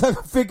 Looks like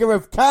a figure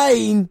of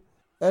Kane.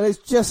 And it's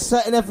just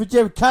setting effigy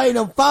of Kane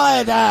on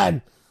fire,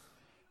 Dan.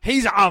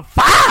 He's on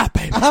fire,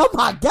 baby. Oh,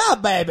 my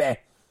God, baby.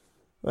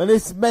 And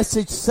this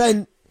message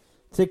sent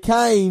to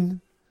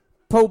Kane.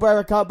 Paul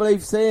Bearer can't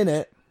believe seeing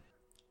it.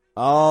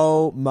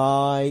 Oh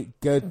my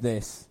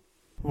goodness.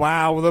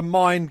 Wow, the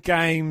mind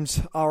games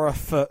are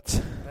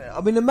afoot. I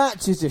mean, the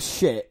matches are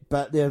shit,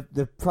 but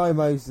the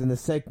promos and the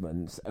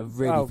segments are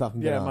really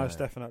fucking good. Yeah, most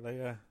definitely,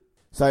 yeah.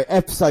 So,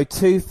 episode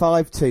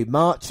 252,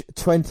 March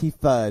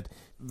 23rd.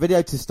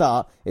 Video to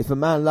start is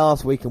from man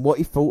last week and what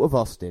he thought of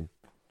Austin.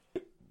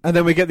 And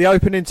then we get the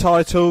opening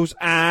titles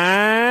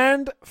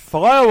and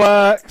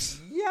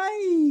fireworks.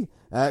 Yay!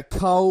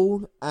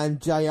 Cole and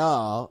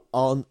JR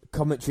on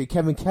commentary.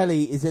 Kevin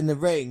Kelly is in the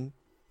ring.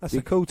 That's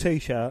a cool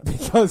t-shirt.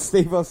 Because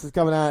Steve Austin's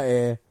coming out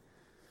here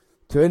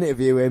to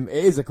interview him.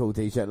 It is a cool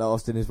t-shirt that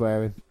Austin is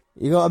wearing.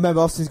 You got to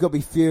remember, Austin's got to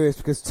be furious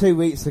because 2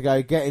 weeks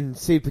ago getting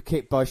super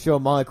kicked by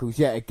Shawn Michaels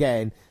yet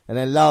again, and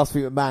then last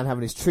week McMahon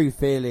having his true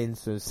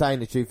feelings, or saying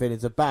the true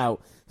feelings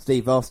about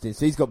Steve Austin,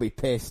 so he's got to be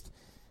pissed.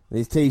 And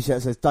his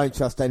t-shirt says, "Don't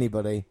trust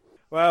anybody."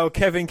 Well,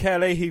 Kevin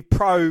Kelly, he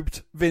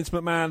probed Vince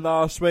McMahon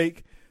last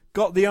week,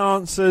 got the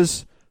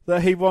answers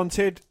that he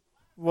wanted.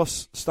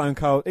 Was Stone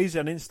Cold. He's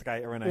an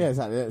instigator, isn't he? Yeah,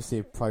 exactly. Let's see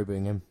if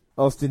probing him.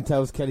 Austin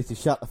tells Kelly to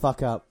shut the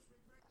fuck up.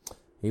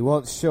 He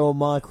wants Shawn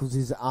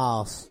Michaels'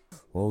 ass.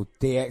 Well,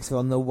 DX are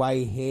on the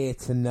way here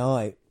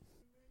tonight.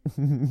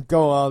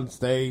 Go on,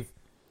 Steve.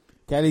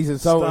 Kelly's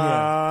insulting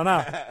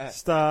you.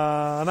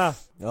 Stunner.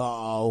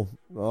 Uh-oh.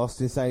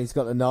 Austin saying he's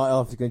got the night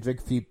off. He's going to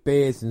drink a few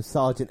beers, and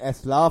Sergeant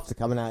S. Laughter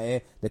coming out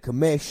here. The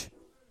commish.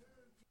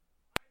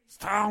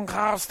 Stone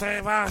Cold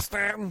Steve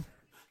Austin.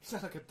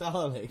 Sounds like a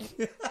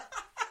Dalek.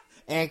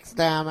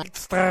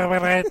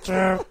 Exterminate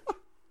you.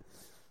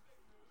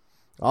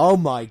 Oh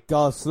my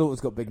God,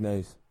 Slaughter's got big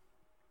news.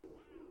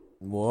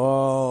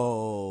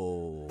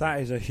 Whoa.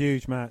 That is a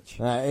huge match.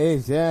 That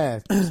is, yeah.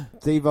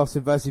 Steve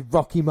Austin versus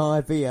Rocky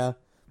Maivia.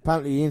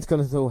 Apparently the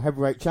Intercontinental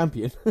Heavyweight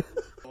Champion.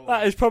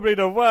 That is probably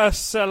the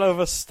worst sell of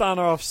a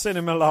stunner I've seen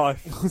in my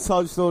life.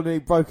 Sergeant Slaughter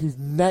broke his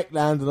neck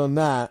landing on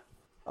that.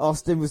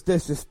 Austin was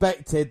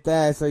disrespected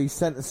there, so he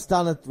sent a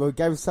stunner, well,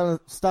 gave a stunner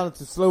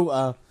to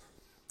Slaughter.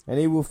 And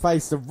he will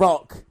face The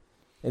Rock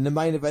in the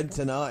main event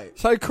tonight.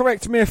 So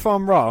correct me if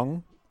I'm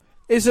wrong.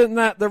 Isn't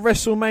that the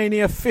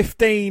WrestleMania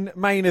 15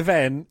 main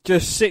event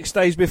just 6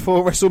 days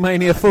before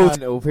WrestleMania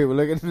 14? People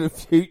looking to the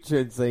future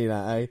and see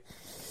that, eh?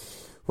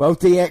 Well,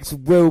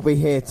 DX will be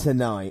here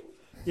tonight.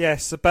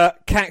 Yes,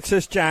 but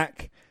Cactus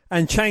Jack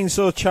and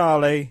Chainsaw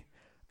Charlie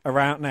are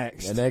out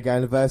next. And they're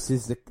going up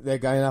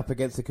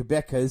against the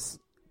Quebecers,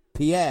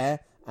 Pierre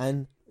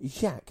and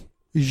Jacques.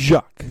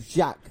 Jacques.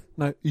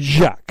 No,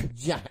 Jacques.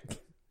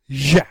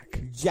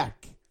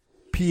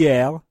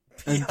 Pierre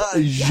and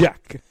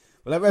Jacques.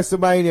 Well, at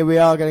WrestleMania, we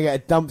are going to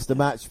get a dumpster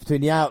match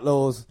between the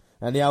Outlaws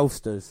and the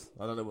Ulsters.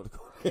 I don't know what to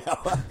call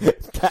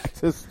it.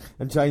 Cactus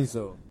and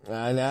Chainsaw.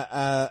 And at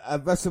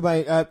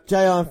WrestleMania,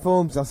 JR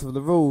informs us of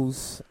the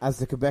rules as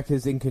the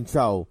Quebecers in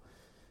control.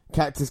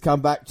 Cactus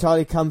come back.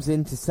 Charlie comes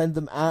in to send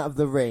them out of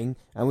the ring.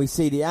 And we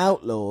see the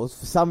Outlaws,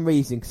 for some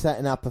reason,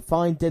 setting up a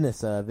fine dinner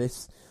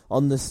service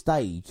on the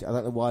stage. I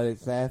don't know why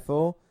it's there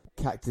for.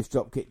 Cactus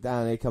drop kick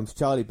down. Here comes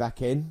Charlie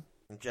back in.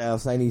 And JR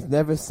saying he's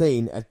never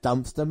seen a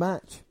dumpster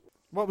match.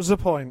 What was the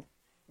point?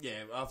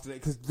 Yeah, after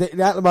because at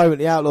the moment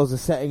the Outlaws are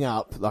setting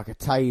up like a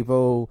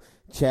table,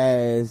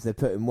 chairs. They're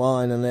putting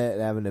wine on it.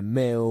 They're having a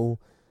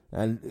meal,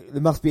 and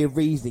there must be a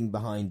reasoning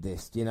behind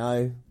this, you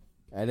know.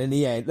 And in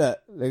the end, look,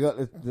 they got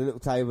the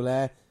little table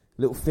there,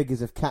 little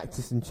figures of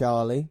Cactus and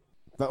Charlie.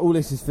 But all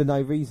this is for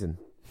no reason.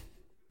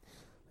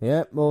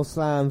 Yep, more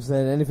slams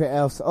than anything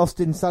else.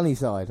 Austin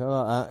Sunnyside. I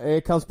like that.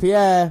 Here comes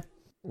Pierre,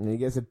 and he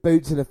gets a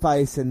boot to the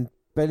face and.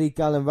 Billy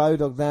Gunn and Road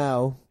Dogg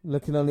now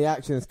looking on the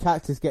action as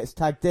Cactus gets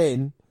tagged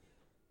in.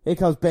 Here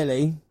comes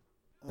Billy.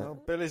 Oh,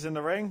 Billy's in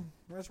the ring.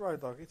 Where's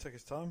Road Dogg? He took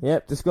his time.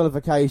 Yep,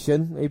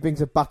 disqualification. He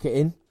brings a bucket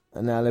in.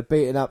 And now they're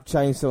beating up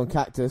Chainsaw and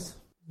Cactus.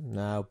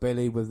 Now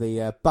Billy with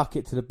the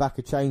bucket to the back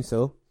of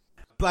Chainsaw.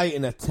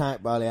 Blatant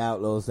attack by the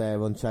Outlaws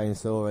there on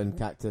Chainsaw and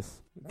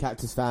Cactus.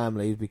 Cactus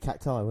family would be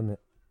cacti, wouldn't it?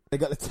 They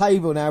got the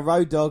table now,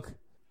 Road Dogg.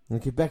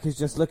 And Quebec's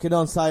just looking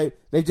on. So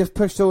they've just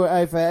pushed all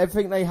over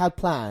everything they had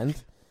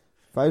planned.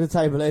 Throw the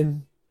table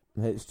in,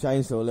 hits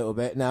Chainsaw a little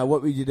bit. Now,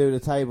 what would you do to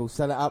the table?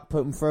 Set it up, put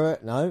them through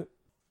it? No.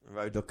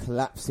 Road Dogg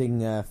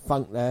collapsing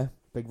funk there.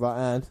 Big right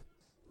hand.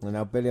 And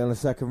now Billy on the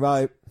second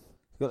rope.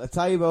 He's got the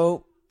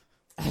table.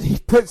 And he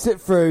puts it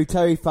through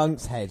Terry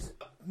Funk's head.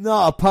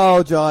 Not a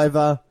pile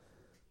driver.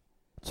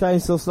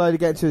 Chainsaw slowly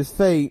getting to his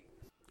feet.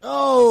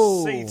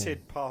 Oh!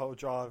 Seated pile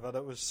driver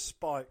that was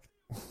spiked.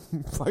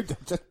 Road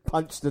Dogg just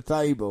punched the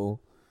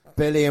table.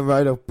 Billy and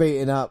Road Dogg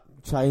beating up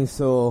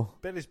Chainsaw.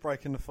 Billy's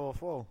breaking the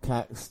fourth wall.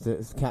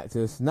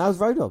 Cactus. Now it's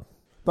Road Dogg.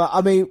 But,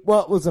 I mean,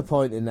 what was the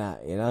point in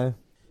that, you know?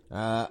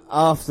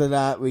 After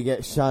that, we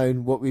get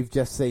shown what we've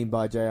just seen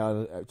by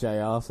JR,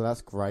 so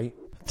that's great.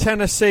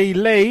 Tennessee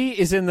Lee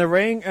is in the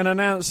ring and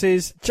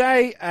announces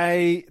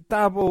JARRETT,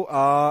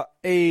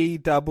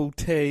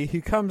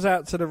 who comes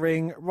out to the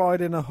ring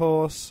riding a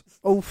horse,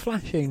 all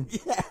flashing.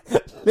 Yeah,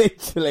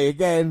 literally,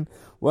 again,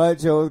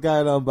 weren't sure what was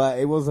going on, but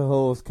it was a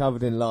horse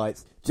covered in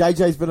lights.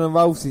 JJ's been on a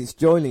roll since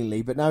joining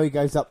Lee, but now he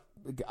goes up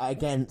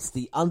against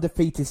the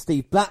undefeated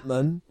Steve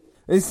Blackman.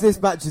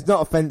 This match is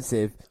not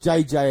offensive.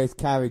 JJ has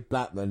carried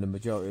Blackman the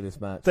majority of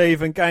this match.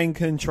 Steve and gain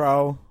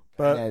control,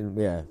 but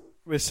yeah,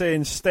 we're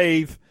seeing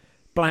Steve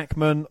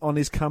Blackman on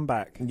his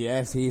comeback.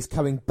 Yes, he is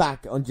coming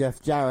back on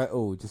Jeff Jarrett.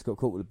 Oh, just got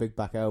caught with a big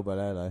back elbow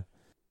there, though.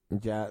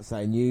 And Jarrett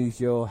saying, use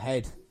your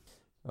head.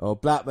 Oh,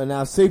 Blackman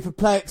now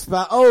superplex,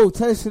 but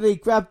Tennessee Lee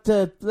grabbed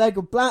the leg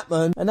of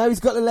Blackman, and now he's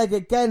got the leg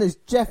again as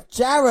Jeff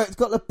Jarrett's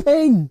got the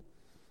pin.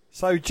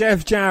 So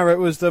Jeff Jarrett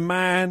was the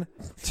man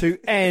to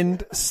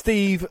end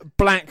Steve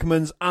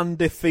Blackman's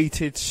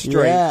undefeated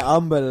streak. Yeah,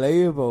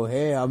 unbelievable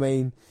here. I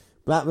mean,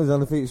 Blackman's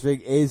undefeated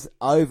streak is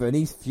over, and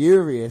he's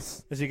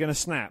furious. Is he going to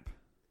snap?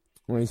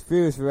 Well, he's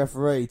furious with the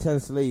referee,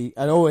 Tennessee Lee.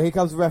 And here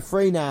comes the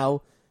referee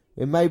now.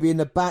 It maybe in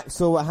the back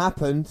saw what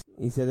happened.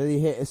 He said that he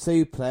hit a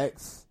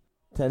suplex.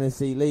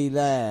 Tennessee Lee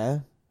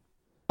there.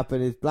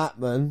 Happened is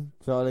Blackman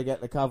trying to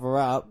get the cover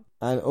up.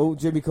 And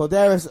Jimmy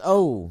Corderas,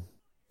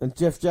 and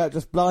Jeff Jarrett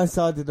just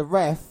blindsided the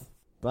ref.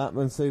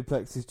 Blackman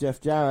suplexes Jeff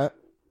Jarrett.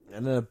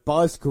 And then a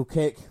bicycle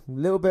kick. A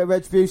little bit of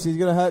retribution. He's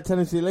going to hurt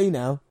Tennessee Lee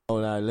now.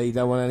 Oh no, Lee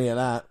don't want any of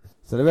that.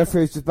 So the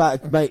referee was just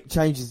about to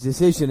change his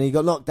decision. He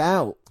got knocked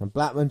out. And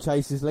Blackman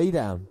chases Lee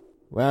down.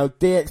 Well,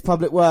 DX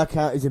Public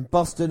Workout is in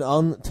Boston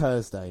on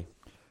Thursday.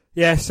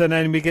 Yes, and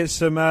then we get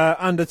some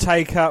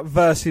Undertaker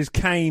versus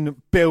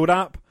Kane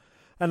build-up.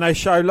 And they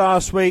show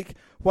last week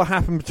what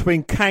happened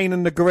between Kane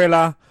and the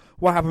Gorilla,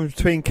 what happened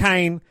between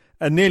Kane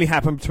and nearly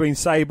happened between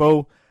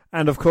Sable,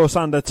 and of course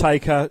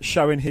Undertaker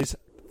showing his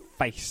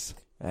face.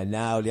 And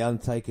now the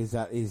Undertaker's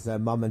at his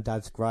mum and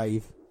dad's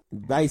grave.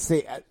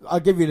 Basically,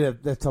 I'll give you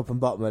the top and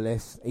bottom of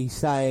this. He's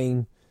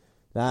saying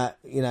that,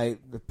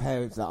 the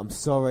parents, that I'm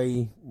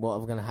sorry, what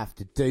I'm going to have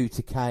to do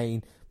to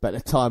Kane, but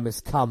the time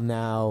has come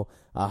now.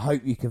 I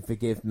hope you can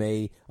forgive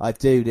me. I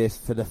do this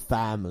for the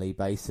family,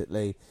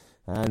 basically.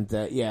 And,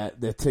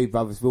 the two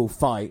brothers will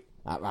fight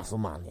at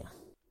WrestleMania.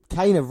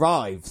 Kane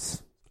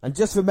arrives. And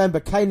just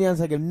remember, Kane and the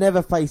Undertaker have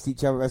never faced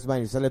each other at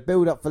WrestleMania, so the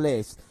build-up for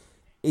this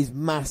is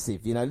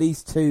massive.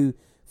 These two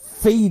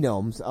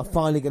phenoms are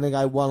finally going to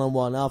go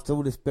one-on-one after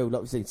all this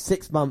build-up. We've seen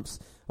 6 months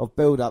of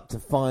build-up to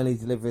finally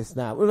deliver this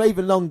now. Well,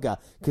 even longer,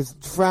 because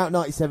throughout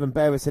 97,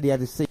 Bearer said he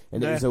had a seat,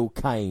 and it was all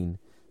Kane.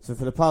 So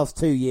for the past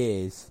 2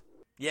 years,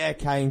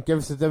 Kane, give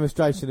us a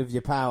demonstration of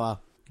your power.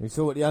 We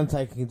saw what the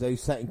Undertaker can do,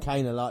 setting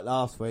Kane alight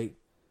last week.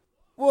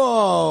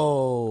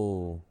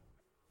 Whoa!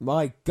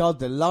 My God,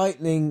 the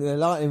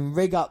lightning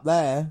rig up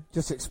there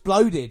just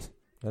exploded.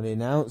 And the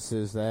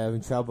announcers there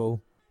in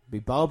trouble. Be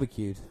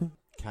barbecued.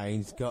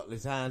 Kane's got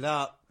his hand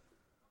up.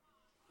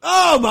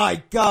 Oh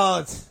my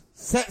God!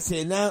 Sets the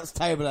announce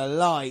table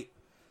alight.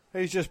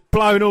 He's just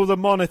blown all the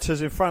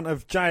monitors in front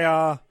of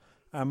JR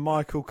and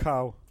Michael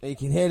Cole. You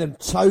can hear them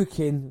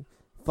choking.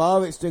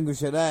 Fire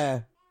extinguisher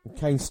there. And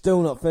Kane's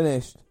still not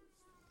finished.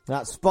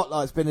 That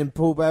spotlight's been in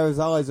Paul Bearer's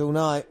eyes all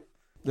night.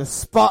 The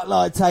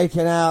spotlight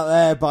taken out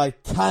there by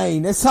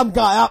Kane. There's some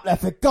guy up there,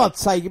 for God's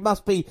sake. It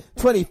must be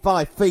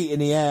 25 feet in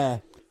the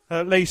air.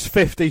 At least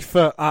 50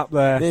 foot up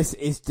there. This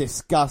is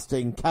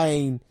disgusting.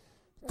 Kane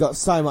got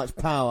so much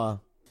power.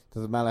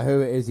 Doesn't matter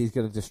who it is, he's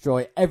going to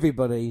destroy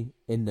everybody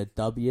in the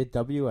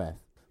WWF.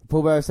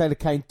 Paul Bearer said to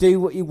Kane, do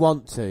what you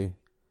want to.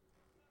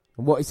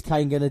 And what is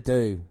Kane going to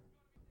do?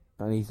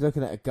 And he's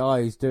looking at a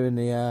guy who's doing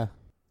looking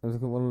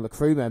at one of the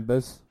crew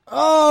members.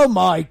 Oh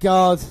my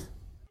God.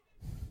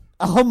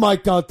 Oh my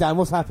God, Dan,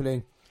 what's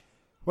happening?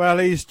 Well,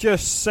 he's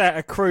just set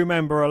a crew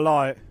member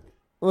alight.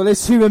 Well,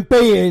 this human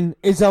being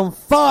is on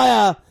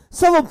fire.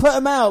 Someone put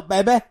him out,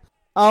 baby.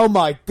 Oh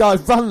my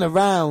God, running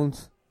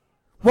around.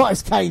 What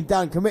has Kane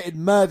done? Committed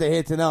murder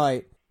here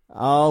tonight.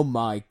 Oh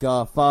my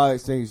God, fire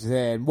extinguishers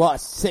here. And what a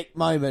sick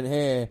moment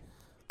here.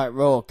 Right,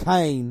 Raw,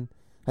 Kane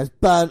has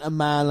burnt a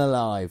man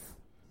alive.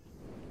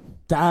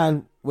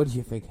 Dan, what do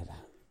you think of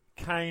that?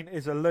 Kane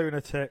is a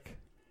lunatic.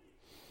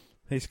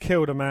 He's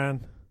killed a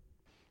man.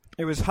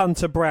 It was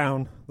Hunter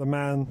Brown, the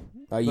man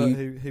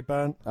who he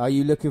burnt. Are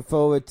you looking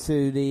forward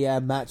to the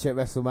match at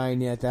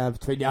WrestleMania down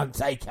between The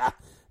Undertaker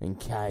and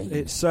Kane?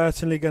 It's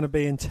certainly going to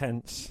be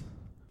intense.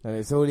 And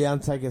it's all The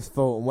Undertaker's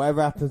fault. And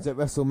whatever happens at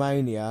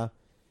WrestleMania,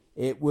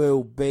 it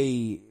will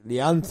be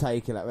The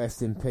Undertaker that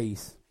rests in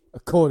peace,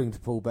 according to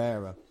Paul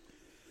Bearer.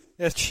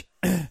 Yes,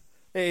 it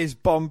is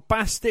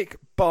Bombastic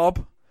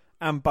Bob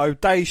and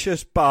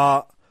Bodacious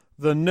Bart,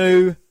 the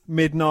new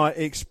Midnight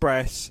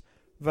Express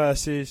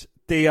versus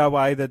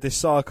DOA, the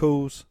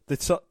Disciples, the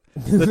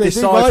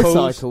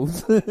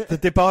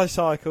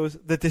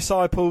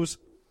Disciples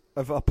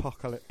of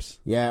Apocalypse.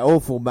 Yeah,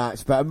 awful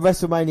match. But at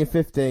WrestleMania,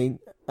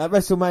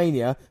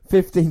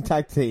 15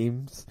 tag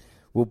teams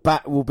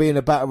will be in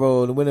a battle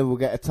royal, and the winner will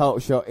get a title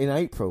shot in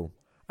April.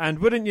 And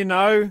wouldn't you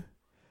know,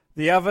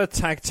 the other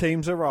tag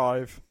teams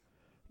arrive.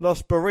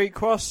 Los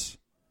Barriquos,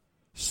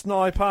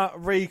 Sniper,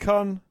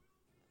 Recon.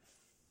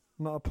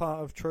 Not a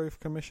part of Truth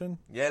Commission?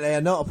 Yeah, they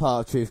are not a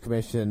part of Truth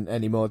Commission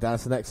anymore, Dan.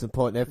 That's an excellent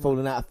point. They're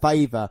falling out of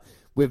favour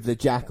with the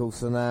Jackals,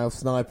 so now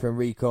Sniper and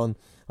Recon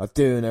are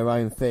doing their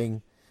own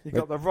thing. You've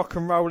got the Rock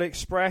and Roll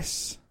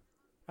Express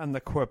And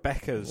the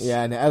Quebecers.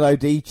 Yeah, and the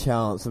LOD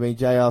chants. I mean,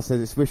 JR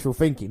says it's wishful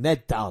thinking. They're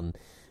done.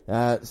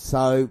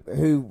 So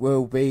who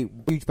will be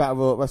huge battle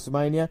royal at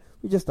WrestleMania?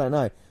 We just don't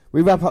know.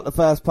 We wrap up the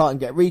first part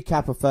and get a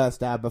recap of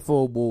first hour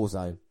before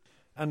Warzone.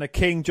 And the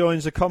King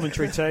joins the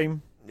commentary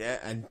team. Yeah,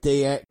 and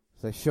DX.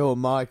 So Shawn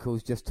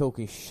Michaels just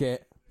talking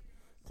shit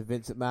to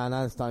Vince McMahon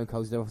and Stone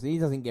Cold Steve Austin. He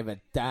doesn't give a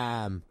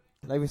damn.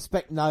 They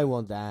respect no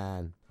one,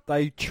 Dan.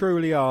 They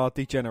truly are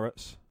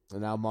degenerates.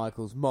 And now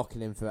Michaels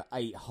mocking him for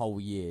 8 whole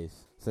years.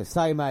 So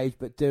same age,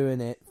 but doing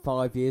it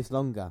 5 years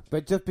longer.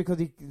 But just because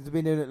he's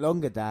been doing it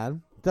longer,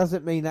 Dan,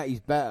 doesn't mean that he's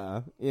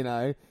better, you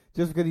know.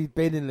 Just because he's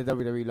been in the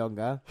WWE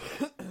longer.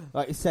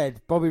 Like you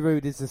said, Bobby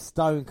Roode is the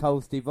Stone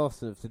Cold Steve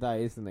Austin of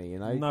today, isn't he, you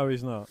know? No,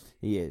 he's not.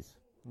 He is.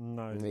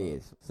 No, he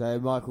is. So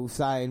Michael's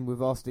saying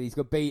with Austin, he's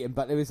got beaten,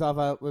 but there was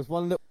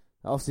one little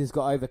Austin's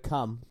got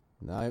overcome.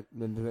 No,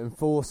 the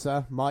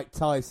enforcer, Mike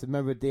Tyson,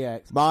 member of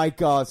DX. My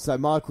God, so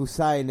Michael's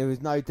saying there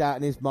is no doubt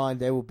in his mind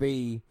that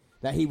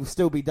he will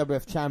still be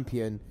WF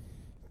champion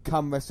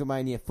come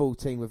WrestleMania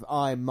 14 with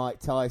Iron Mike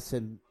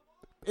Tyson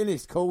in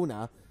his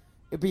corner.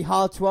 It'd be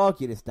hard to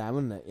argue this, Dan,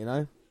 wouldn't it, you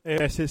know?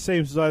 Yes, it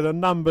seems as though the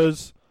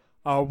numbers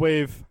are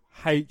with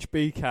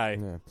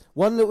HBK. Yeah.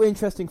 One little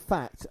interesting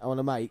fact I want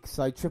to make.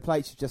 So Triple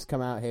H has just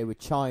come out here with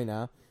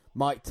Chyna,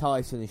 Mike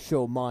Tyson and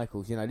Shawn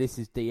Michaels. You know, this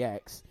is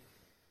DX.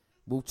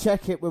 We'll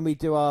check it when we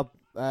do our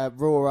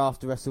Raw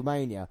after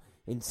WrestleMania.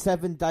 In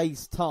 7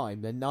 days'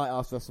 time, the night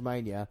after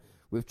WrestleMania,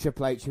 with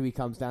Triple H, who he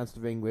comes down to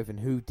the ring with, and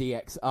who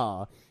DX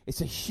are.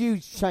 It's a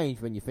huge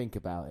change when you think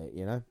about it,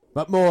 you know?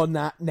 But more on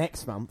that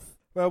next month.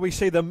 Well, we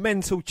see the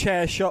mental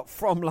chair shot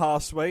from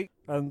last week,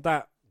 and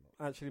that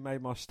actually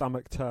made my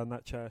stomach turn,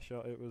 that chair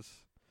shot. It was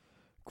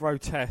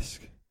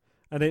grotesque.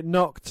 And it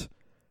knocked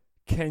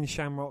Ken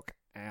Shamrock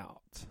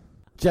out.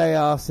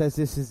 JR says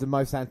this is the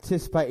most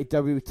anticipated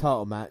WWE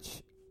title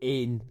match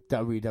in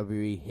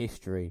WWE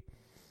history.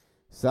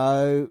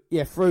 So,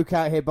 yeah, Farouk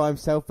out here by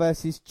himself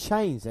versus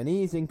Chains, and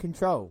he is in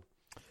control.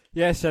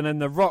 Yes, and then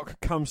The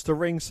Rock comes to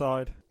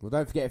ringside. Well,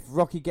 don't forget, if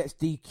Rocky gets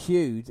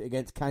DQ'd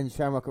against Ken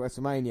Shamrock at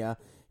WrestleMania,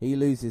 he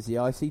loses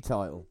the IC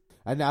title.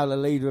 And now the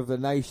leader of the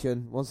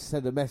nation wants to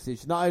send a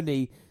message not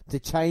only to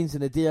Chains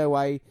and the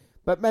DOA,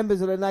 but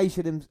members of the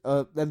nation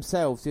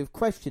themselves who have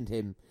questioned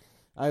him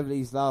over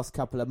these last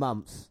couple of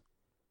months.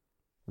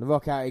 And The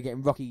Rock out here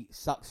getting Rocky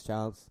sucks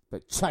chance,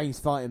 but Chains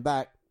fighting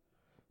back.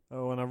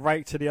 Oh, and a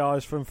rake to the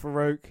eyes from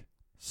Farouk.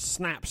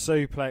 Snap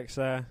suplex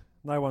there.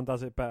 No one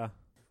does it better.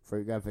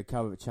 Farouk going for a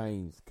cover, but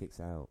Chains kicks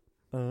out.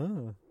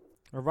 A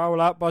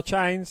roll up by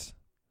Chains.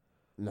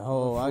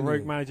 No,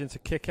 Farouk managing to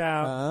kick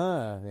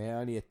out. Yeah,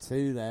 only a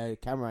 2 there. The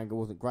camera angle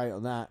wasn't great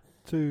on that.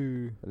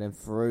 2. And then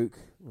Farouk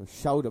with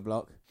shoulder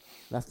block.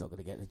 That's not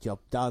going to get the job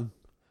done.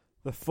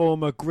 The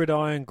former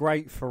gridiron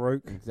great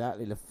Farouk.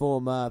 Exactly, the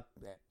former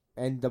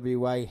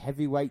NWA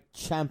heavyweight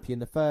champion,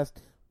 the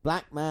first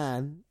black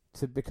man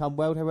to become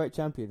world heavyweight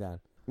champion, Dan.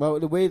 Well,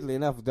 weirdly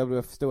enough,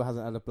 WWF still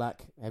hasn't had a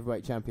black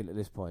heavyweight champion at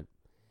this point.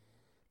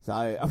 So,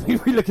 I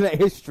mean, we're looking at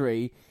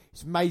history.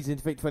 It's amazing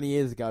to think 20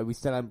 years ago we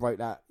still hadn't broke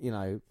that, you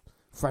know,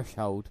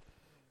 threshold.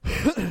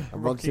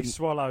 Rocky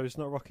swallows,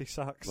 not Rocky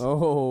sucks.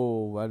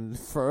 Oh, and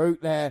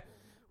Farouk there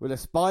with a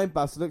spine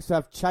buster, looks to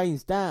have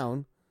Chains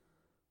down.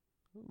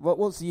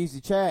 Wants to use the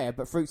chair,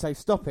 but Farouk says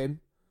stop him.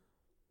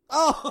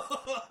 Oh!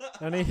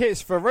 And he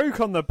hits Farouk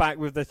on the back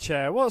with the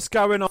chair. What's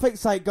going on? I think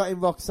Sate got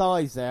in Rock's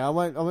eyes there. I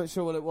wasn't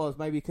sure what it was.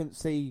 Maybe he couldn't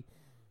see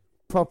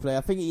properly.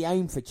 I think he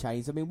aimed for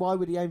Chains. I mean, why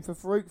would he aim for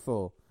Farouk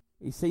for?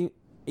 He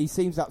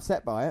seems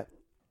upset by it.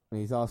 And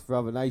he's asked for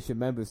other nation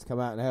members to come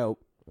out and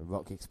help. And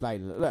Rock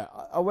explained, look,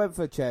 I went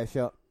for a chair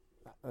shot.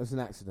 It was an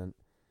accident.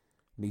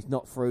 And he's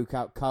knocked Farouk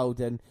out cold.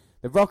 And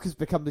the Rock has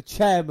become the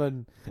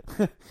chairman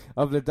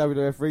of the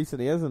WWF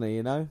recently, hasn't he,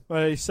 you know?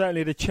 Well, he's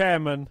certainly the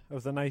chairman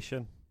of the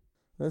nation.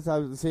 Let's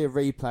see a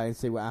replay and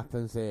see what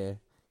happens here.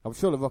 I'm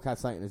sure the Rock had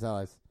something in his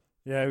eyes.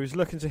 Yeah, he was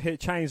looking to hit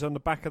Chains on the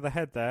back of the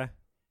head there.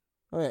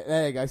 Oh, yeah,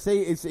 there you go.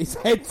 See, his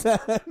head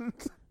turned.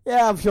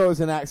 Yeah, I'm sure it was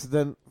an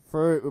accident.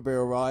 Farouk will be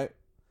alright.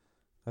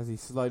 As he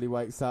slowly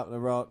wakes up, the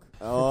Rock.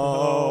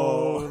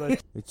 Oh,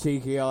 the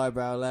cheeky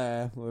eyebrow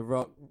there. The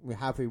Rock, we're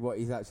happy what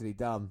he's actually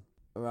done.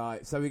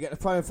 Right, so we get the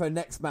promo for the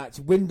next match.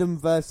 Wyndham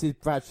versus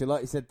Bradshaw.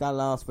 Like you said, that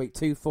last week.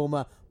 2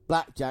 former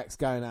Blackjacks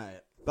going at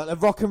it. But the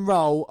Rock and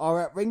Roll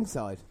are at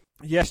ringside.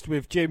 Yes,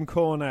 with Jim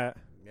Cornette.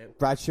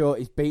 Bradshaw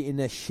is beating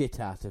the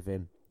shit out of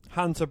him.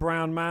 Hunter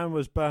Brown Man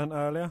was burnt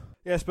earlier.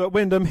 Yes, but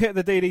Wyndham hit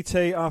the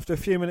DDT after a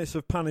few minutes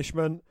of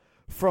punishment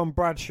from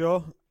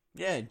Bradshaw.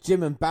 Yeah,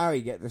 Jim and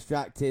Barry get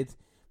distracted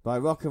by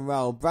Rock and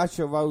Roll.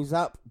 Bradshaw rolls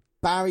up.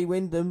 Barry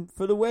Wyndham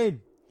for the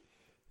win.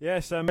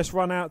 Yes, let's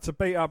run out to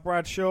beat up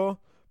Bradshaw.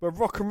 But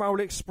Rock and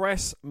Roll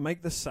Express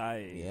make the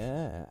save.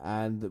 Yeah,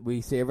 and we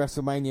see a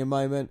WrestleMania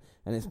moment,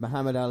 and it's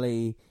Muhammad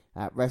Ali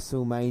at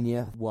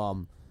WrestleMania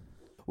 1.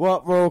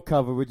 What Raw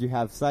cover would you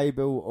have,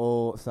 Sable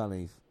or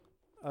Sonny's?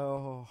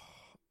 Oh,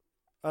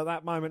 at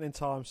that moment in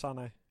time,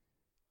 Sonny.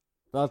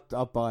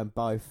 I'd buy them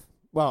both.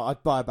 Well,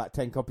 I'd buy about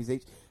 10 copies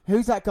each.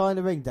 Who's that guy in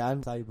the ring,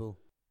 Dan? Sable.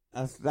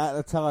 At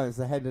the time, it's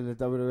the head of the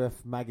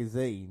WWF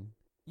magazine.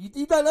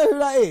 You don't know who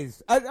that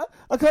is? I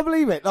can't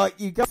believe it. Like,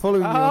 you go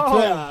following me on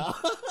Twitter.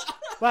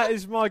 That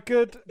is my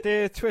good,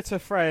 dear Twitter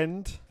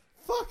friend.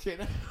 Fucking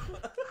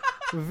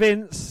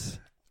Vince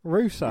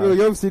Russo.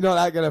 You're obviously not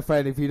that good a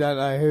friend if you don't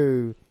know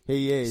who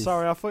he is.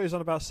 Sorry, I thought he was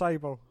on about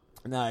Sable.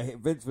 No,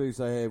 Vince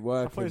Russo here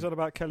working. I thought he was on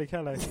about Kelly.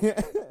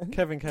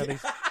 Kevin Kelly.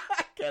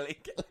 Kelly.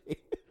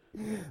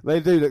 They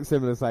do look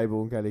similar,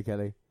 Sable and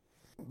Kelly.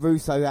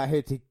 Russo out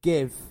here to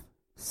give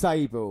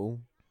Sable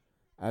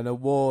an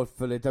award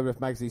for the WWF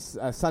magazine.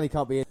 Sunny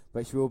can't be in,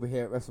 but she will be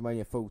here at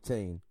WrestleMania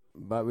 14.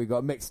 But we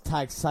got mixed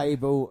tag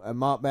Sable and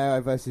Mark Mero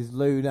versus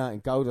Luna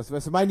and Goldust.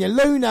 WrestleMania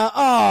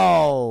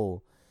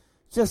Luna,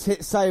 just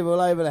hit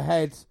Sable over the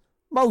head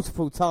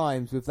multiple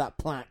times with that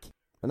plaque.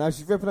 And now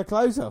she's ripping her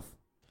clothes off.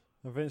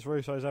 And Vince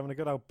Russo's having a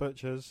good old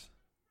butcher's.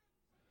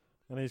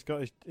 And he's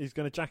going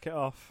to jack it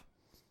off.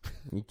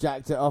 He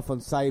jacked it off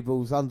on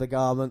Sable's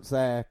undergarments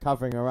there,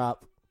 covering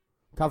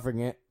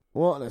it.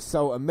 What an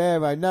assault. And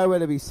Mero nowhere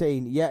to be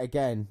seen yet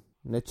again.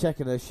 And they're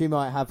checking her. She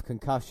might have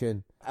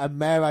concussion. And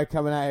Mero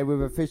coming out here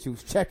with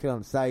officials checking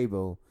on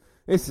Sable.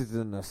 This is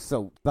an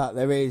assault. But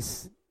there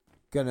is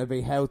going to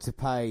be hell to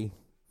pay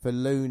for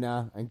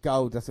Luna and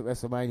Goldust at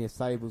WrestleMania.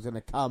 Sable's going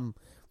to come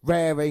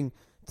raring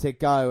to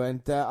go.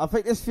 And I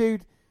think this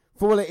feud,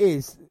 for all it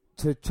is,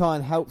 to try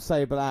and help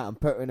Sable out and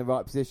put her in the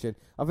right position,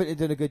 I think they're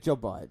doing a good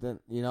job by it.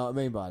 You know what I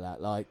mean by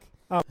that? Like,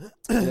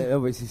 they're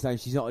obviously saying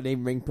she's not an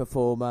in-ring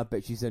performer,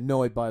 but she's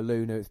annoyed by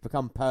Luna. It's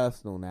become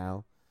personal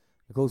now.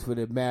 Of course, with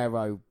the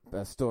Mero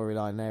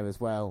storyline there as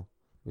well.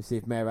 We'll see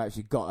if Mero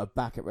actually got her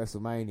back at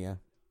WrestleMania.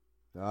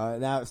 Alright,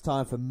 now it's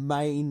time for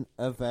main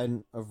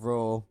event of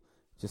Raw.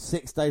 Just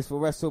 6 days for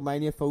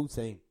WrestleMania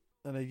 14.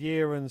 And a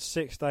year and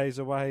 6 days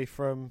away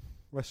from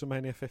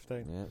WrestleMania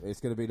 15. Yeah,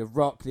 it's going to be The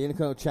Rock, the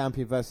Intercontinental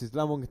Champion, versus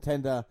number one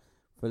contender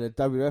for the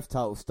WWF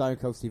title, Stone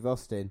Cold Steve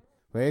Austin.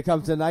 Well, here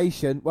comes the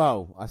Nation.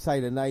 Well, I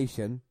say the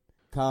Nation.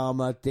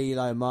 Karma,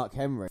 D'Lo, and Mark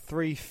Henry.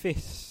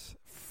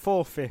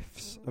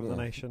 4/5 of the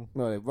Nation.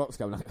 Well, Rock's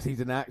going like he's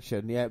in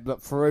action, yeah.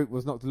 But Farouk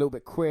was knocked a little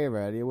bit queer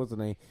earlier,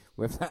 wasn't he?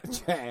 With that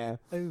chair.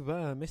 Oh,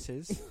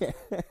 Mrs.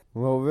 Yeah.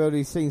 Well, we've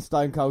already seen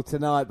Stone Cold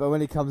tonight, but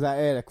when he comes out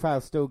here, the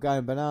crowd's still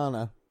going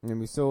banana. And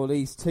we saw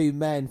these two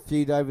men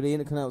feud over the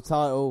Intercontinental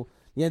title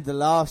the end of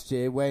last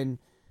year when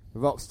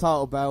Rock's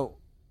title belt,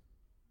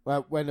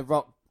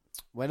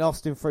 when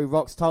Austin threw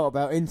Rock's title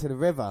belt into the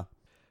river.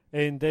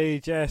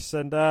 Indeed, yes.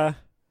 And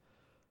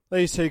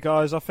these two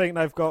guys, I think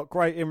they've got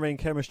great in-ring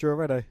chemistry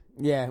already.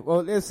 Yeah,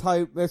 well, let's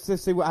hope. Let's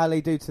just see how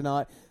they do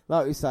tonight.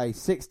 Like we say,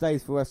 6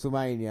 days for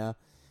WrestleMania.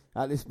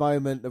 At this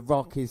moment, The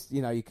Rock is,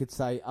 you could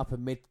say, upper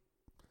mid.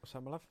 What's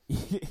that, my love?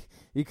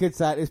 You could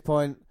say at this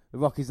point, The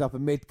Rock is upper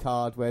mid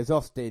card, whereas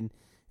Austin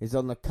is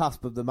on the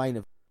cusp of the main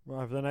event. Well,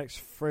 over the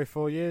next 3 or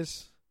 4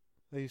 years,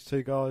 these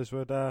two guys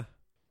would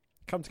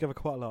come together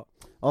quite a lot.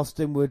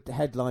 Austin would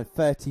headline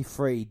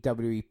 33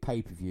 WWE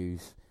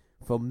pay-per-views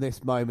from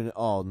this moment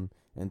on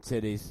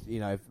until his,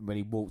 when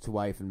he walked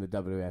away from the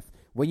WWF.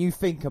 When you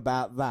think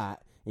about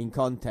that in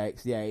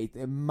context, yeah, it's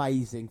an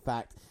amazing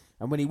fact.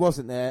 And when he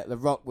wasn't there, The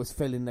Rock was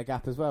filling the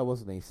gap as well,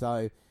 wasn't he?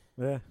 So,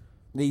 yeah,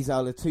 these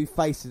are the two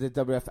faces of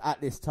the WWF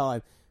at this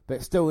time,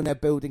 but still in their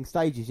building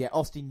stages. Yeah,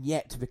 Austin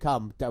yet to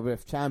become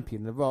WWF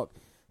champion. The Rock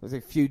was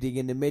feuding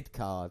in the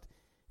mid-card.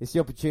 It's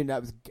the opportunity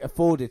that was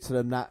afforded to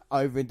them that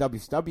over in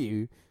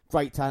WCW,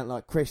 great talent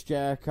like Chris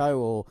Jericho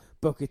or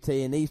Booker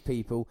T and these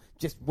people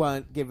just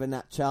weren't given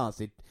that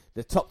chance.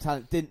 The top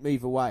talent didn't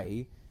move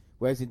away,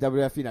 whereas in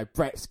WWF,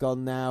 Brett's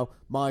gone now.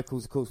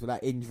 Michaels, of course, with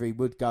that injury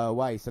would go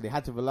away, so they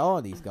had to rely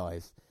on these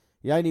guys.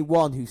 The only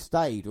one who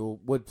stayed or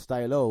would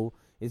stay at all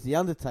is The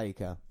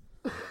Undertaker.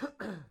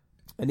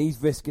 And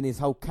he's risking his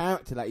whole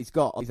character that he's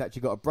got. He's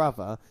actually got a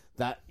brother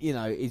that,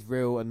 is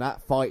real, and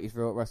that fight is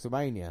real at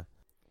WrestleMania.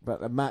 But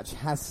the match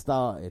has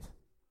started.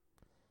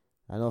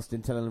 And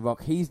Austin telling The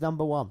Rock he's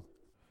number one.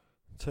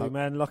 Two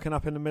men locking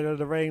up in the middle of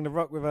the ring. The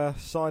Rock with a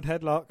side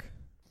headlock.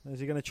 Is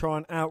he going to try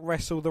and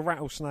out-wrestle the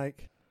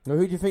Rattlesnake? Well,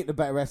 who do you think the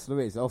better wrestler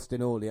is,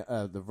 Austin or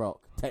The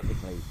Rock,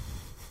 technically?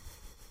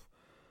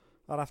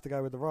 I'd have to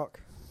go with The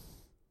Rock.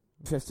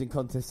 Interesting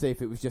contest to see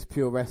if it was just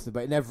pure wrestling,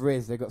 but it never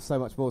is. They've got so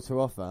much more to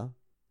offer.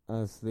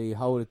 As the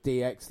whole of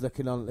DX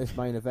looking on at this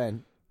main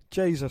event.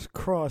 Jesus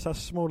Christ, that's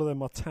smaller than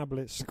my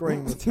tablet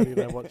screen, the TV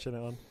they're watching it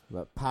on.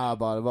 But power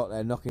by The Rock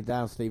there, knocking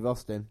down Steve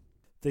Austin.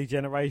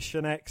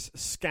 D-Generation X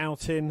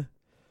scouting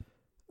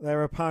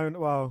their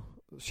opponent,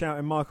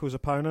 shouting Michael's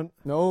opponent.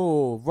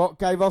 No, Rock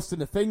gave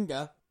Austin a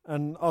finger.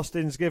 And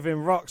Austin's giving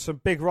Rock some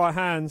big right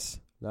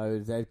hands. No,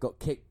 they got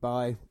kicked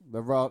by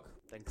The Rock,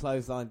 then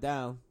clothesline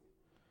down.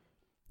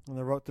 And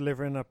The Rock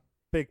delivering a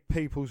big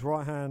people's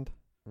right hand.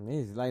 And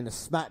he's laying a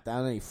smack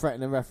down and he's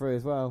threatening the referee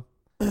as well.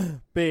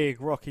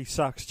 Big Rocky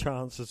sucks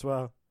chance as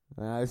well.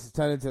 This is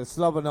turning into a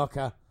slobber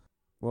knocker.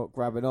 Rock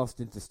grabbing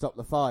Austin to stop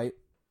the fight.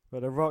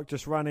 But The Rock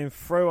just running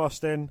through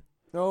Austin.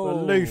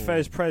 Oh. The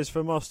Luthez Prez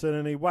from Austin,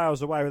 and he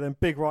wails away with them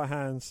big right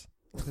hands.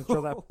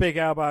 Draw that big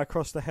elbow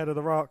across the head of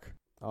The Rock.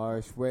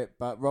 Irish whip,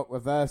 but Rock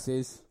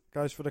reverses.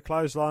 Goes for the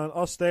clothesline.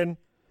 Austin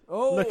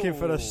looking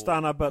for the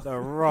stunner, but The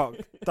Rock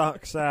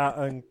ducks out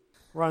and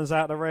Runs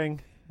out the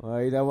ring.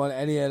 Well, you don't want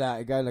any of that.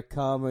 You're going to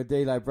Karma,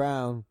 D'Lo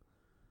Brown.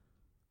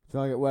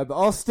 Trying to get word, but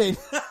Austin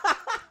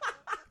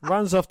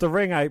runs off the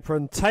ring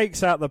apron,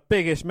 takes out the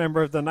biggest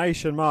member of the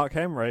nation, Mark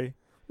Henry.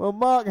 Well,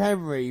 Mark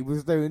Henry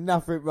was doing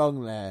nothing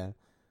wrong there.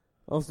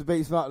 Austin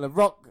beats Mark. The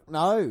Rock,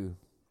 no.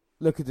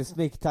 Looking to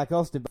sneak attack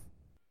Austin.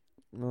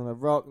 On The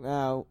Rock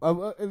now.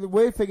 The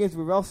weird thing is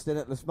with Austin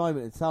at this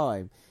moment in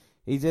time,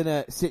 he's in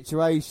a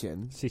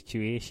situation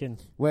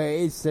where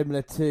it is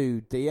similar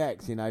to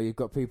DX. You know, you've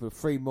got people,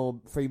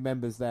 three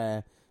members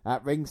there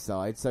at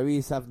ringside, so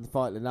he's having to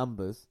fight the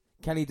numbers.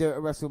 Can he do it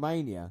at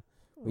WrestleMania?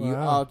 Well, you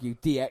argue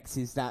DX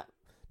is that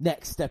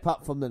next step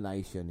up from the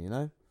nation, you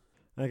know?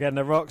 Again,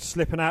 The Rock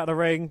slipping out of the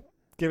ring,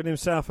 giving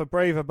himself a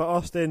breather, but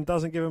Austin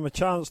doesn't give him a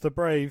chance to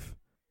breathe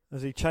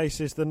as he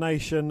chases the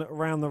nation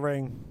around the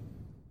ring.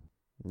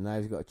 Now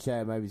he's got a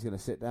chair, maybe he's going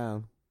to sit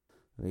down.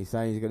 And he's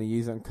saying he's going to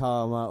use it on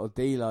Karma or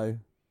D'Lo.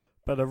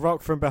 But The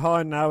Rock from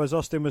behind now as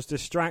Austin was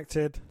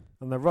distracted.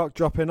 And The Rock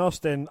dropping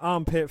Austin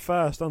armpit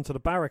first onto the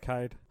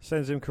barricade.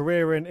 Sends him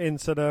careering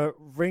into the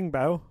ring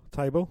bell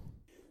table.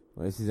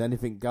 Well, this is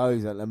anything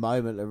goes at the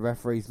moment. The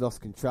referee's lost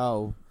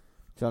control.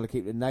 Trying to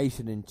keep the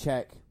nation in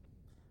check.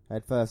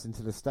 Head first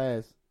into the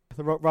stairs.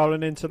 The Rock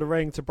rolling into the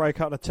ring to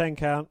break up the 10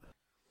 count.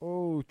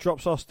 Oh,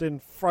 drops Austin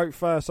throat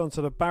first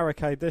onto the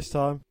barricade this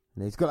time.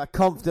 And he's got that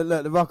confidence.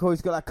 Look, The Rock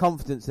always got that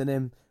confidence in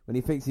him when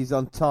he thinks he's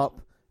on top.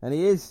 And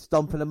he is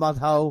stomping a mud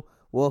hole,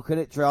 walking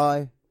it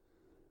dry.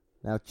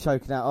 Now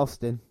choking out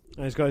Austin.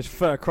 And he's got his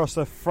foot across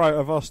the throat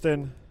of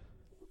Austin,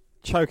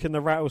 choking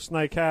the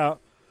rattlesnake out.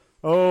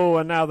 Oh,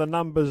 and now the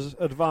numbers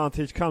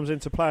advantage comes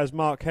into play as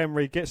Mark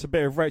Henry gets a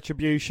bit of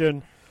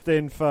retribution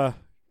in for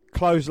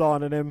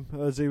clotheslining him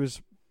as he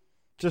was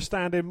just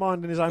standing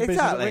minding his own business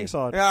at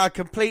ringside. Yeah, I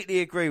completely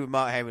agree with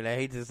Mark Henry there.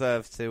 He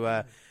deserves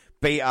to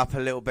beat up a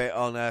little bit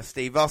on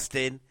Steve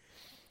Austin.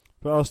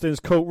 But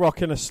Austin's caught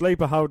Rock in a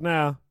sleeper hold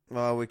now.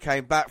 Well, we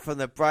came back from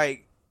the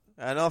break,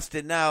 and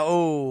Austin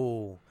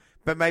now,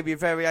 but maybe a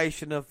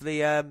variation of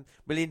the $1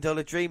 Million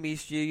Dream he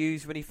used to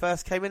use when he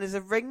first came in as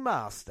a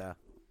ringmaster.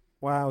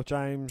 Wow,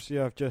 James, you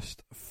have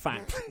just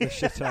faxed the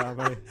shit out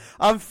of me.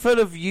 I'm full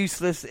of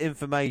useless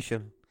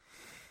information.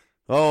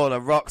 Oh, The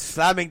Rock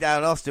slamming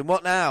down Austin.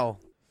 What now?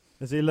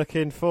 Is he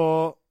looking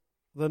for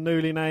the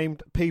newly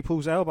named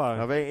People's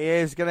Elbow? I think he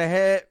is going to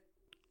hit.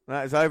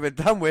 That is over and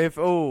done with.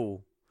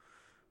 Oh.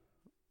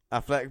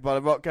 Athletic by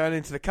The Rock going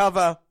into the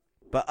cover.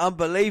 But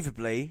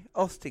unbelievably,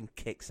 Austin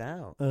kicks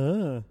out.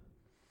 And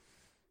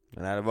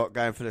now The Rock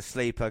going for the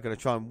sleeper, going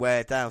to try and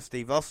wear down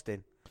Steve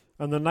Austin.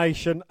 And the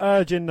nation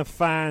urging the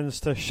fans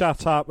to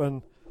shut up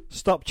and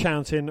stop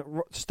chanting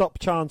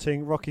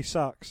Rocky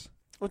sucks.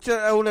 Well,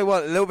 all they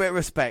want, a little bit of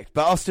respect.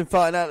 But Austin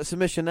fighting out the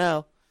submission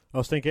now.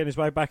 Austin getting his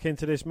way back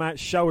into this match.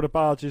 Shoulder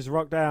barges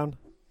Rock down.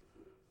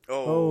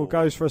 Oh,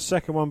 goes for a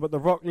second one, but The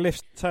Rock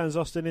turns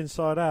Austin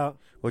inside out.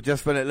 Well,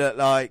 just when it looked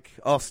like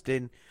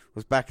Austin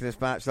was back in this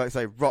match, like I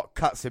say, Rock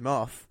cuts him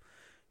off.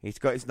 He's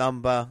got his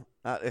number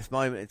at this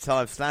moment in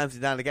time, slams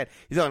him down again.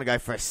 He's not going to go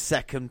for a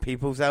second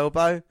People's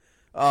Elbow.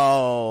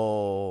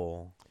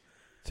 Oh.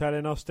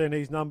 Telling Austin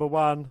he's number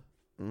one.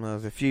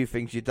 There's a few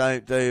things you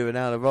don't do, and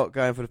now The Rock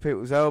going for the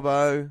People's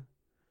Elbow.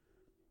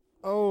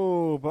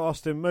 Oh, but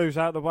Austin moves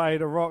out the way.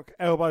 The Rock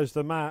elbows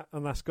the mat,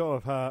 and that's got to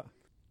have hurt.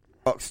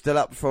 Rock's still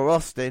up for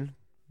Austin,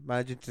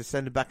 managing to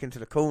send him back into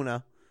the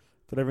corner.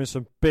 Delivering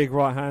some big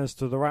right hands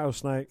to the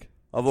rattlesnake.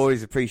 I've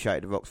always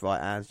appreciated The Rock's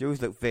right hands. You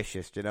always look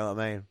vicious, do you know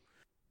what I mean?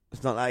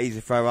 It's not that easy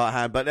to throw a right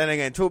hand, but then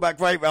again, talk about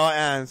great right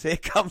hands. Here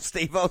comes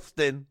Steve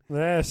Austin.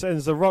 Yeah,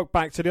 sends The Rock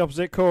back to the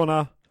opposite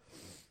corner.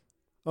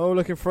 Oh,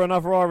 looking for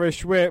another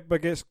Irish whip,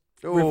 but gets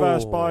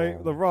reversed by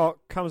The Rock.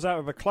 Comes out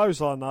with a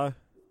clothesline, though.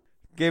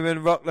 Giving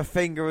Rock the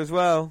finger as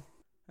well.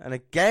 And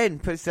again,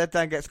 puts his head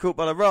down, gets caught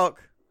by The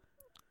Rock.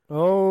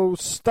 Oh,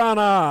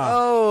 stunner.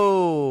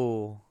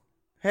 Oh.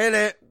 Hit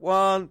it.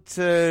 1,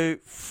 2,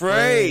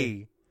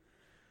 3.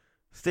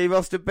 Steve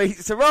Austin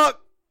beats The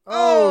Rock.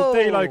 Oh,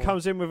 D'Lo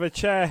comes in with a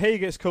chair. He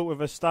gets caught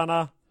with a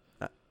stunner.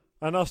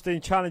 And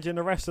Austin challenging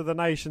the rest of the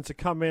nation to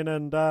come in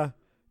and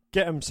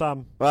get him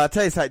some. Well, I'll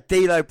tell you something.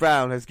 D'Lo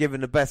Brown has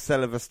given the best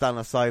sell of a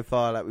stunner so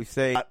far that we've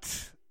seen.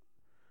 But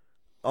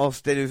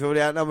Austin, who's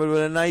already outnumbered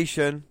with a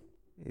nation,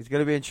 he's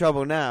going to be in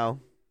trouble now.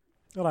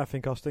 I don't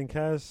think Austin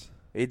cares.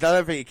 I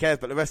don't think he cares,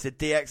 but the rest of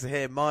DX are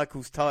here.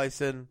 Michaels,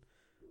 Tyson.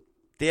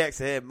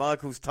 DX are here.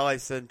 Michaels,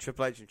 Tyson,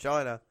 Triple H and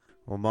China.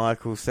 Well,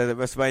 Michaels said that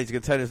WrestleMania's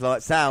going to turn his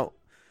lights out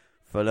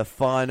for the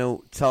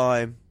final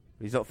time.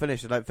 He's not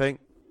finished, I don't think.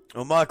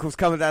 Well, Michaels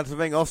coming down to the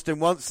ring. Austin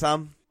wants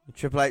some.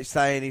 Triple H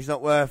saying he's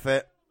not worth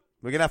it.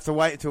 We're going to have to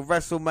wait until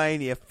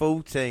WrestleMania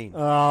 14.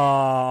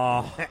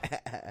 Oh.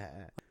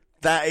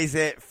 That is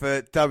it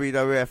for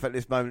WWF at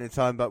this moment in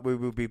time, but we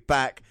will be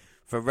back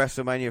for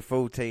WrestleMania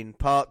 14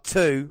 Part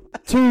 2.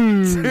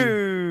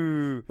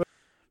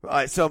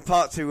 Right, so on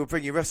Part 2 we'll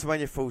bring you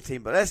WrestleMania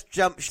 14, but let's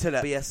jump to the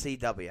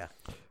WCW.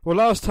 Well,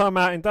 last time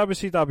out in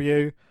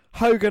WCW,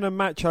 Hogan and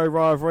Macho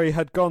rivalry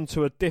had gone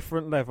to a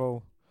different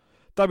level.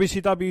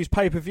 WCW's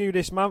pay-per-view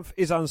this month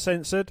is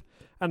uncensored,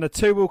 and the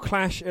two will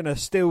clash in a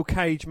steel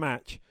cage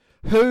match.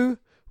 Who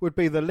would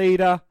be the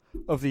leader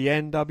of the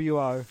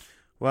NWO?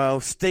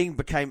 Well, Sting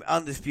became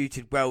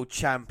undisputed world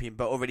champion,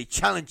 but already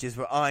challengers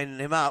were eyeing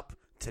him up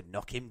to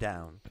knock him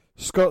down.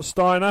 Scott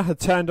Steiner had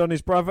turned on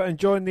his brother and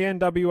joined the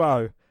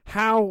NWO.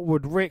 How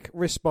would Rick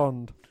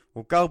respond?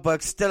 Well,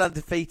 Goldberg's still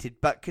undefeated,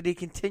 but could he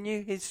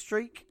continue his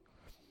streak?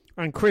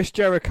 And Chris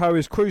Jericho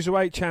is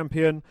Cruiserweight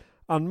champion,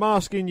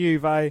 unmasking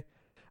Juve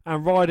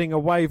and riding a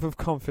wave of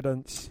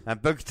confidence.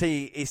 And Booker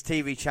T is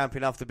TV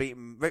champion after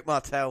beating Rick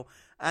Martel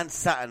and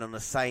Saturn on the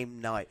same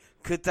night.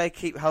 Could they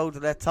keep hold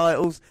of their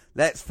titles?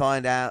 Let's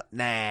find out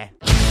now.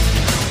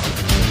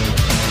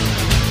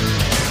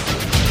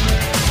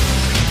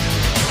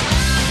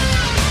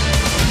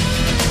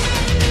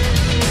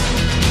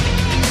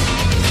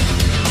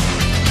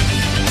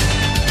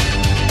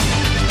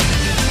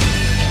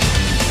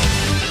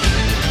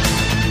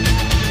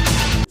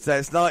 So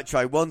it's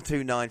Nitro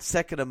 129,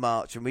 2nd of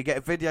March, and we get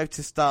a video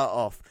to start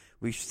off.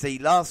 We see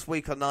last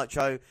week on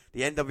Nitro,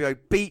 the NWO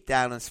beat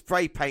down and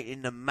spray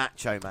painting the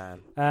Macho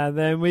Man. And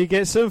then we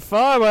get some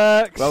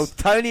fireworks. Well,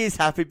 Tony is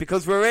happy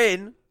because we're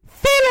in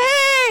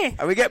Philly!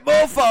 And we get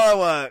more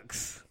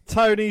fireworks.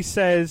 Tony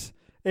says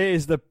it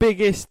is the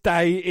biggest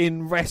day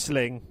in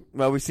wrestling.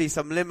 Well, we see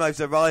some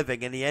limos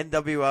arriving and the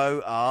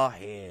NWO are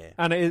here.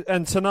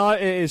 And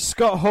tonight it is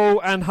Scott Hall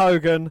and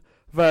Hogan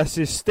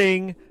versus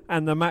Sting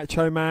and the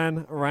Macho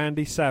Man,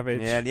 Randy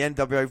Savage. Yeah, and the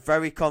NWO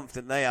very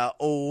confident. They are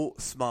all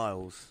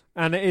smiles.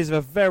 And it is a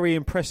very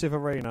impressive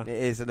arena. It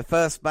is. And the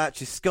first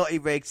match is Scotty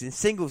Riggs in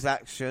singles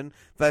action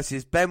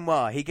versus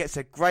Benoit. He gets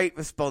a great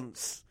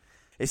response.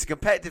 It's a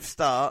competitive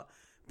start,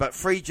 but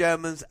 3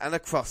 Germans and a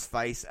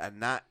crossface,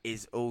 and that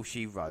is all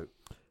she wrote.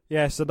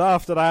 Yes, and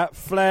after that,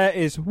 Flair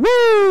is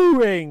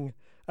wooing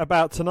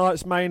about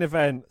tonight's main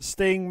event,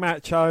 Sting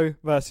Macho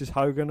versus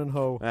Hogan and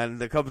Hall. And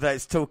the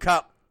commentators talk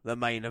up the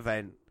main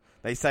event.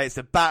 They say it's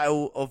a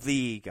battle of the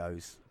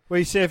egos.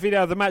 We see a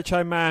video of the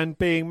Macho Man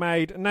being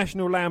made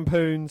National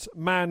Lampoon's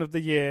Man of the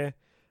Year,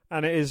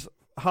 and it is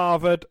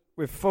Harvard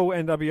with full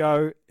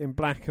NWO in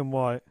black and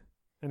white.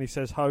 And he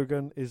says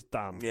Hogan is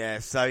done. Yeah,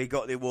 so he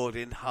got the award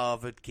in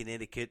Harvard,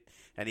 Connecticut,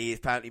 and he is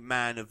apparently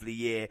Man of the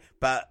Year.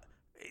 But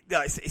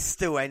it's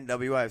still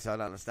NWO, so I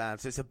don't understand.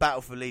 So it's a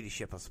battle for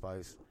leadership, I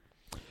suppose.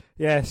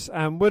 Yes,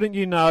 and wouldn't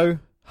you know,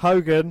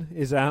 Hogan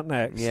is out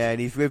next. Yeah, and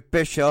he's with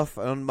Bischoff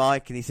on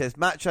mic, and he says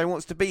Macho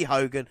wants to be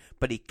Hogan,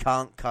 but he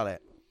can't cut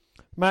it.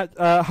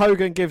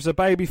 Hogan gives a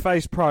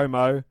babyface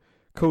promo,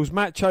 calls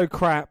Macho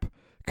crap,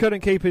 couldn't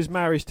keep his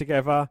marriage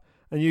together,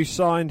 and you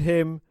signed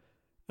him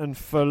and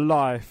for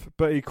life.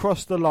 But he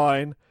crossed the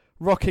line,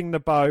 rocking the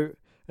boat,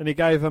 and he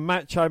gave a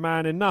Macho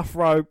Man enough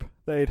rope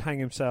that he'd hang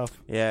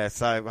himself. Yeah,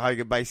 so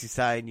Hogan basically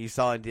saying you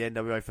signed the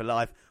NWO for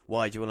life,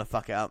 why do you want to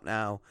fuck it up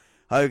now?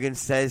 Hogan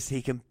says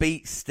he can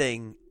beat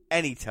Sting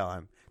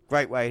anytime.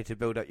 Great way to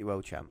build up your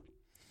world champ.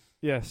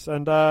 Yes,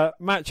 and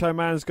Macho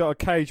Man's got a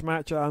cage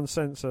match at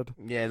Uncensored.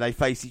 Yeah, they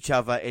face each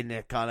other in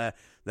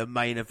the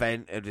main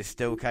event of the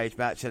steel cage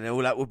match, and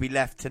all that will be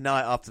left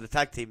tonight after the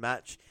tag team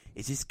match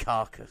is his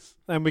carcass.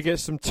 And we get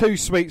some 2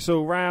 sweets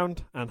all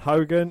round, and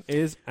Hogan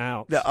is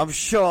out. Look, I'm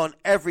sure on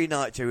every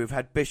night we've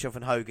had Bischoff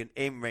and Hogan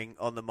in ring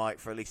on the mic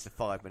for at least a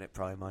 5-minute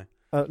promo.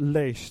 At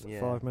least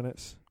 5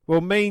 minutes. Well,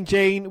 Mean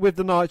Gene with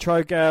the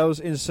Nitro Girls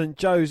in St.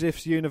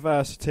 Joseph's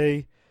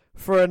University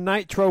for a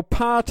Nitro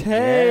party.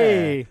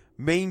 Yeah.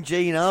 Mean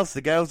Gene asked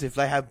the girls if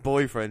they had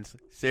boyfriends.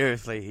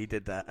 Seriously, he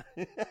did that.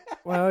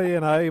 Well, you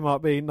know, he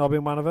might be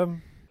knobbing one of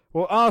them.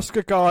 Well, ask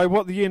a guy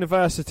what the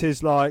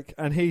university's like,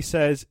 and he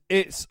says,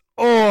 it's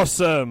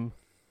awesome.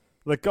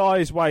 The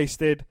guy's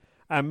wasted,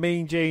 and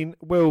Mean Gene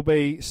will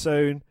be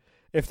soon.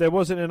 If there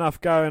wasn't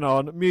enough going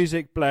on,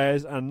 music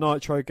blares and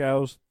Nitro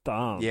Girls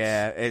dance.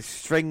 Yeah, it's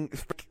spring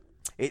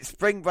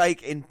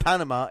break in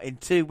Panama in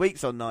 2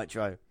 weeks on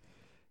Nitro.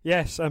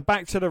 Yes, and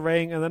back to the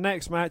ring, and the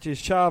next match is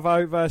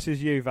Chavo versus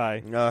Juve.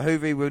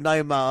 Juve with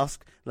no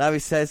mask. Larry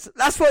says,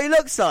 that's what he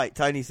looks like.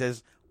 Tony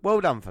says, well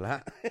done for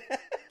that.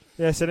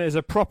 Yes, and it is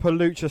a proper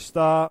lucha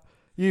start.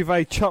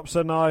 Juve chops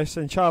her nice,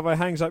 and Chavo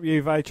hangs up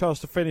Juve,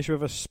 tries to finish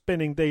with a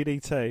spinning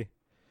DDT.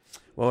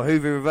 Well,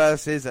 Juve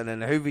reverses, and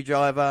then a Juve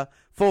driver,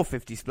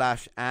 450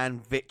 splash,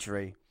 and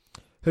victory.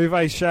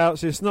 Juve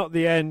shouts, it's not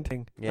the end,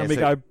 and we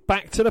go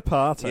back to the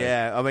party.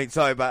 Yeah, I mean,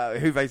 sorry, but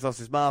Juve's lost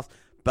his mask.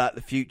 But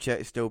the future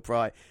is still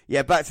bright.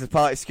 Yeah, back to the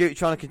party. Scooty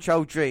trying to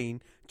control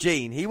Gene.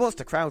 He wants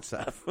to crowd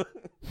surf.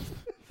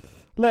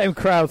 Let him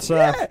crowd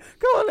surf. Yeah,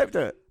 go on, let him do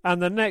it.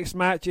 And the next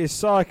match is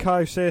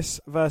Psychosis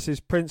versus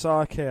Prince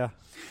Ikea.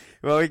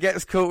 Well, he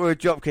gets caught with a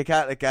dropkick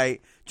out the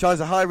gate, tries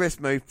a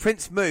high-risk move.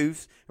 Prince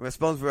moves and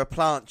responds with a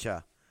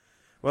plancha.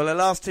 Well, the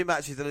last 2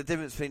 matches are the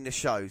difference between the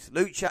shows.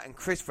 Lucha and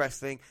Chris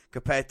Wrestling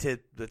compared to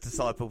the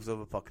Disciples of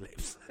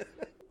Apocalypse.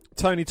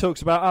 Tony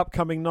talks about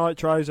upcoming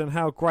Nitros and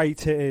how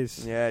great it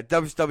is. Yeah,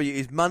 WCW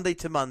is Monday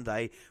to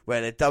Monday,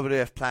 where the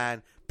WWF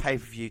plan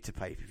pay-per-view to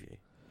pay-per-view.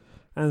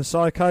 And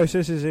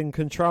Psychosis is in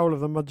control of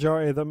the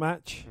majority of the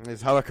match.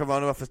 There's Hurricane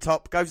Runner off the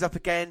top, goes up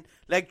again,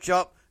 leg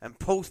drop, and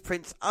pulls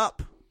Prince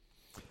up.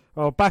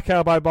 Well, back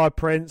elbow by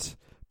Prince,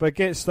 but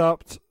gets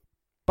stopped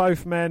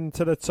both men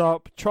to the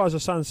top, tries a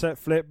sunset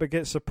flip, but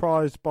gets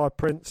surprised by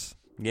Prince.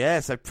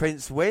 Yeah, so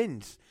Prince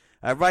wins.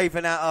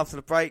 Raven out after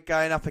the break,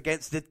 going up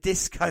against the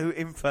Disco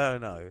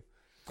Inferno.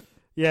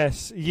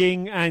 Yes,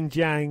 Yin and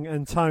Yang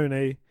and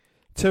Tony,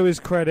 to his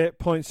credit,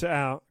 points it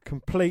out.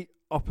 Complete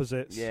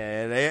opposites.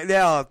 Yeah, they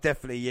are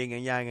definitely yin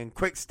and yang. And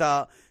quick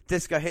start,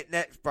 Disco hit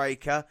next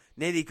breaker,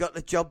 nearly got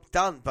the job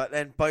done, but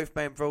then both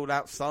men brawled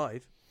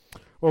outside.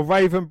 Well,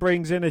 Raven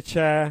brings in a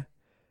chair.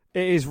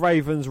 It is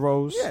Raven's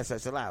rules. Yeah, so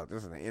it's allowed,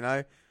 isn't it? You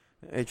know,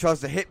 he tries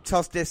to hip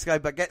toss Disco,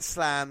 but gets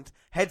slammed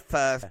head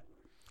first.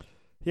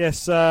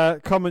 Yes,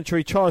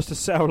 commentary tries to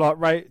sell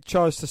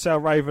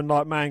Raven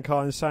like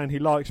Mankind, saying he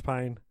likes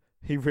pain.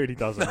 He really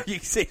doesn't. No, you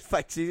can see his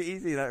face.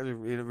 It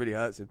really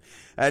hurts him.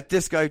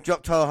 Disco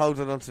dropped toe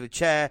holding onto the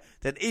chair,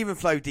 then even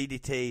flow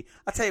DDT.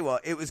 I tell you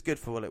what, it was good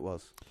for what it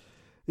was.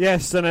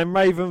 Yes, and then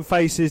Raven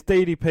faces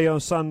DDP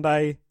on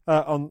Sunday.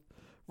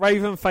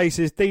 Raven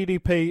faces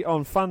DDP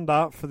on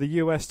Thunder for the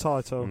US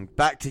title.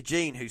 Back to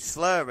Gene, who's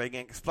slurring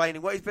and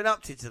explaining what he's been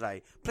up to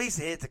today. Please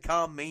here to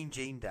calm Mean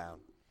Gene down.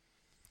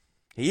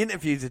 He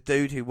interviews a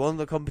dude who won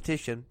the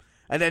competition,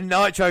 and then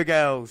Nitro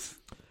Girls.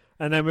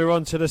 And then we're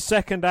on to the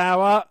second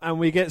hour, and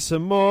we get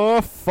some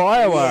more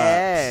fireworks.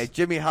 Yeah,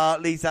 Jimmy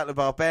Hart leads out the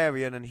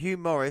Barbarian and Hugh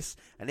Morris,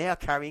 and they are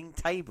carrying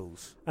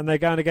tables. And they're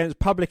going against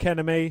Public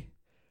Enemy,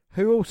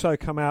 who also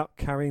come out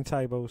carrying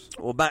tables.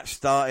 Well, match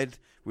started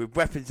with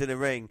weapons in the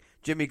ring.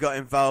 Jimmy got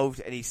involved,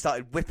 and he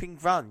started whipping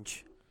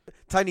grunge.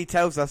 Tony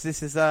tells us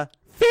this is a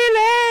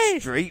Philly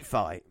street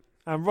fight.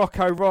 And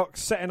Rocco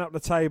Rock's setting up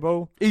the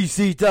table.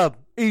 EC Dub.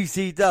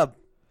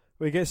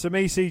 We get some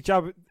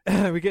ECW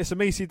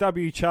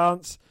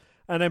chants.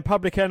 And then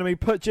Public Enemy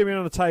put Jimmy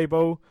on the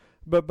table,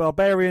 but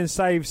Barbarian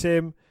saves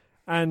him,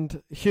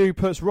 and Hugh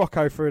puts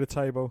Rocco through the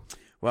table.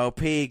 Well,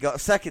 P got a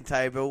second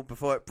table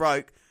before it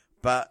broke,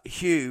 but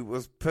Hugh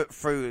was put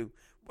through.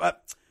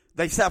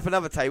 They set up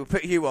another table,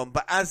 put Hugh on,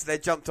 but as they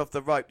jumped off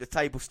the rope, the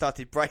table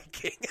started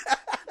breaking.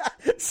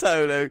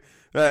 So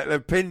they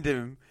pinned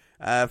him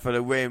for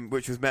the win,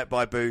 which was met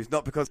by boos,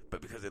 but because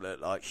it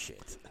looked like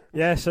shit.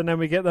 Yes, and then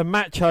we get the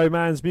Macho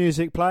Man's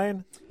music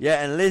playing.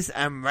 Yeah, and Liz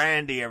and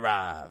Randy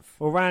arrive.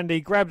 Well,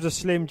 Randy grabs a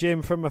Slim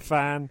Jim from a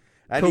fan,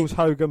 and calls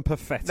Hogan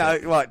pathetic. No,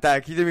 right,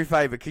 Dad, can you do me a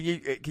favour? Can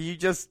you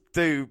just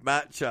do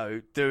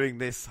Macho doing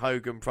this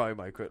Hogan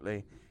promo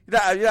quickly? You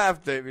don't have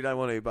to do it if you don't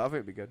want to, but I think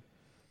it'd be good.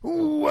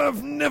 Ooh,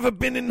 I've never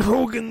been in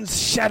Hogan's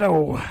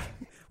shadow.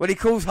 Well, he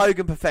calls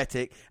Hogan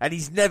pathetic, and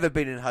he's never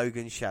been in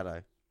Hogan's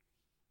shadow.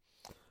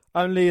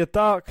 Only a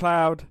dark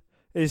cloud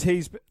is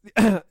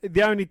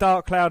the only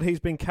dark cloud he's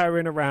been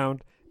carrying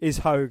around is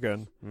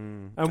Hogan.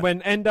 And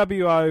when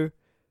NWO,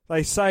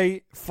 they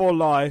say for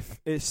life,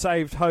 it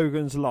saved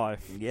Hogan's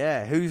life.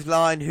 Yeah, who's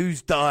lying,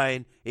 who's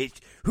dying?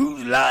 It's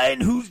who's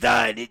lying, who's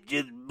dying? It's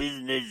just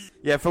business.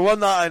 Yeah, for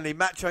one night only,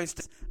 Macho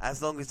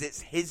as long as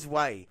it's his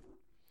way.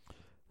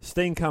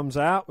 Sting comes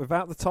out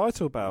without the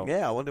title belt.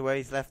 Yeah, I wonder where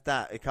he's left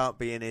that. It can't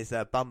be in his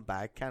bum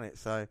bag, can it?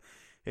 So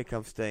here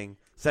comes Sting.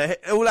 So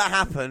all that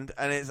happened,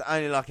 and it's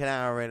only like an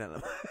hour in at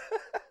them.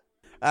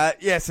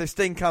 So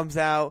Sting comes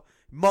out,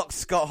 mocks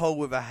Scott Hall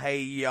with a hey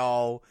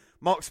y'all,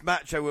 mocks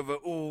Macho with a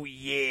oh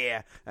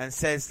yeah, and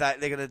says that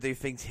they're going to do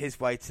things his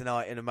way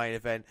tonight in the main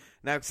event.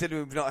 Now,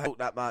 considering we've not helped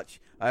that much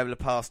over the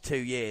past 2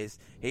 years,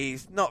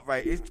 he's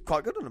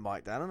quite good on the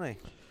mic, Dan, isn't he?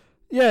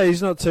 Yeah,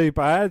 he's not too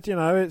bad. You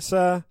know, it's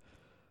I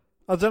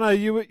don't know.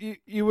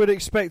 You would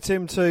expect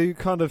him to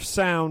kind of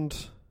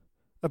sound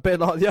a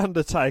bit like the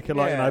Undertaker,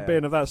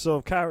 being of that sort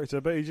of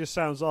character, but he just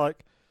sounds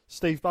like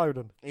Steve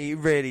Bowden. He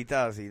really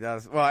does, he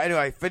does. Right,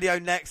 anyway, video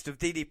next of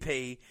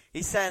DDP.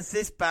 He sounds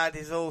this bad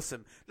is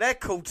awesome. They're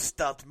called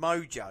Stud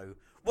Mojo.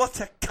 What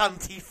a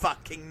cunty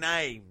fucking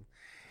name.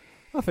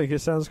 I think it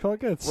sounds quite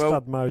good,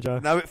 Stud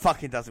Mojo. No, it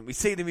fucking doesn't. We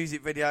see the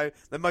music video,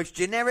 the most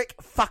generic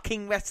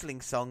fucking wrestling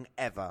song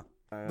ever.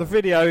 The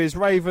video is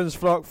Raven's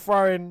Flock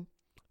throwing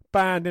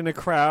band in a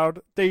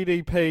crowd.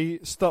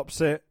 DDP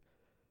stops it.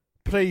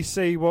 Please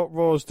see what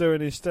Raw's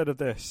doing instead of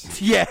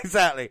this. Yeah,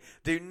 exactly.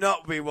 Do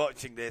not be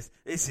watching this.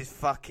 This is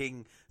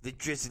fucking the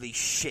drizzly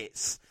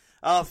shits.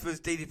 Afterwards,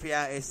 DDP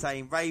out here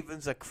saying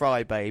Raven's a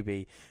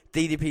crybaby.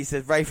 DDP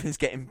says Raven's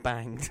getting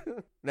banged.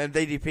 Then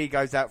DDP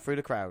goes out through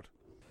the crowd.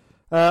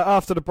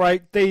 After the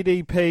break,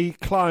 DDP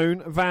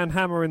clone Van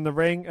Hammer in the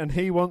ring, and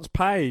he wants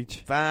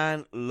Paige.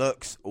 Van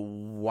looks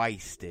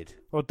wasted.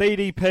 Well,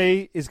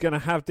 DDP is going to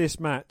have this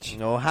match.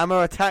 No,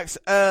 Hammer attacks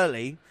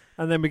early.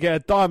 And then we get a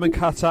diamond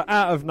cutter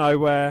out of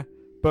nowhere.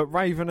 But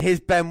Raven...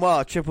 Here's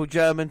Benoit, triple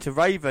German to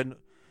Raven.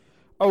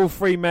 All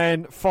three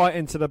men fight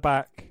into the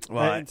back.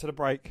 Right. Into the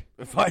break.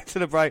 Fight to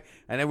the break.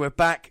 And then we're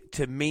back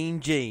to Mean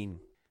Gene.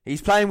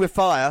 He's playing with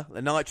fire,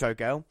 the Nitro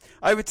girl.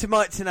 Over to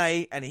Mike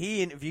Tenay, and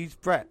he interviews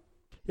Brett.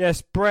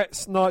 Yes,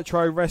 Brett's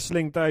Nitro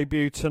wrestling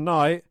debut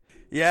tonight.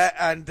 Yeah,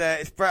 and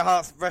it's Bret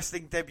Hart's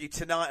wrestling debut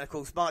tonight. And of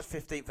course, March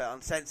 15th at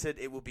Uncensored.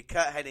 It will be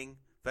Kurt Hennig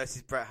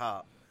versus Bret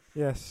Hart.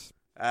 Yes.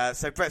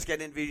 So Brett's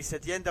getting interviewed. He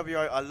said the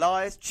NWO are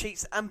liars,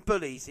 cheats and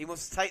bullies. He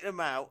wants to take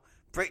them out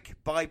brick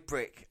by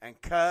brick.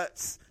 And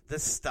Kurt's the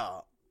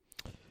start.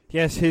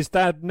 Yes, his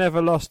dad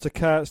never lost to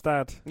Kurt's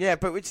dad. Yeah,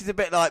 but which is a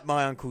bit like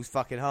my uncle's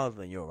fucking harder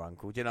than your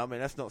uncle. Do you know what I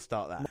mean? Let's not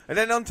start that. And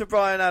then on to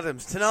Brian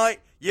Adams. Tonight,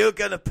 you're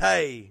going to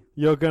pay.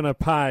 You're going to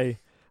pay.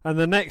 And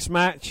the next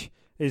match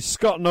is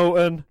Scott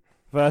Norton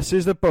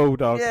versus the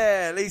Bulldog.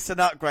 Yeah, at least an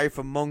upgrade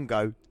from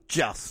Mongo.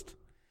 Just.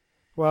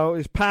 Well,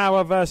 it's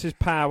power versus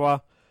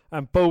power,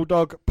 and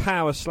Bulldog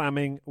power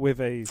slamming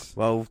with ease.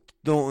 Well,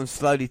 Norton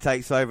slowly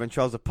takes over and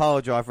tries a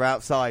power driver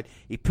outside.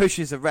 He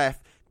pushes the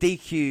ref,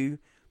 DQ,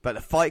 but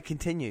the fight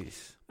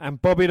continues.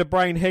 And Bobby the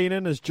Brain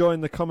Heenan has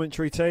joined the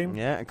commentary team.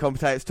 Yeah, and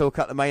commentators talk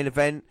up the main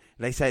event.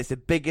 They say it's the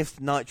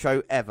biggest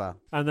Nitro ever.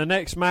 And the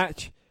next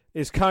match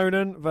is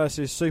Conan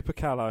versus Super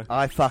Callow.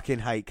 I fucking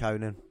hate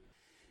Conan.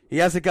 He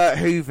has a go at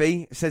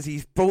Hoovy, says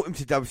he's brought him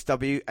to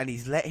WCW and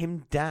he's let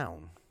him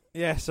down.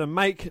 Yes, and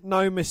make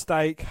no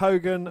mistake,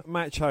 Hogan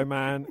Macho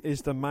Man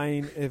is the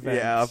main event.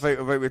 Yeah, I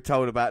think we're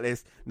told about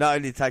this. Not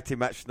only tag team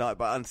match tonight,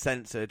 but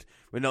uncensored.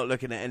 We're not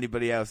looking at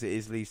anybody else. It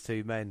is these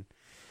two men.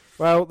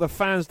 Well, the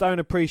fans don't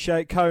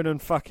appreciate Conan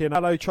fucking.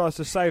 Callow tries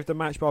to save the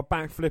match by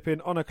backflipping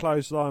on a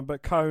clothesline,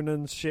 but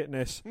Conan's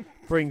shitness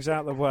brings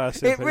out the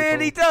worst in It people.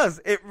 really does.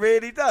 It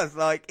really does.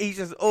 Like, he's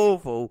just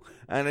awful,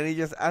 and then he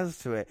just adds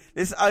to it.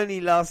 This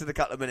only lasted a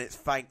couple of minutes,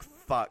 thank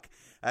fuck.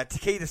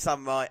 Takeda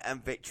Samurai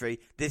and victory.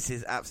 This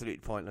is absolutely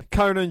pointless.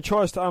 Conan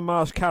tries to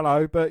unmask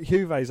Callow, but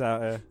Juve's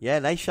out here. Yeah,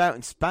 they shout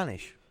in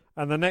Spanish.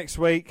 And the next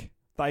week,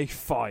 they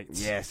fight.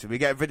 Yeah, so we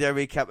get a video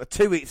recap of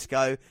 2 weeks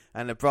ago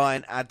and the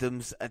Brian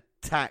Adams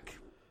attack.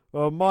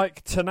 Well,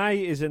 Mike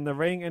Tenay is in the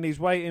ring and he's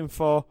waiting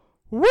for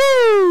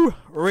Woo!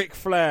 Ric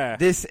Flair.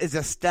 This is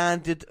a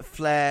standard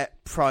Flair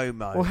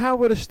promo. Well, how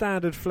would a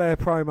standard Flair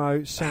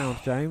promo sound,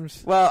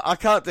 James? Well, I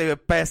can't do a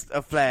best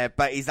of Flair,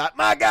 but he's like,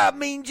 my God,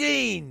 Mean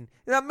Gene!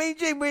 He's like, Mean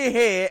Gene, we're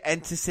here.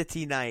 Enter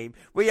city name.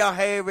 We are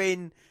here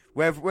in...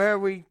 Where are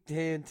we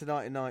here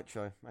tonight in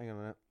Nitro? Hang on a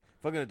minute.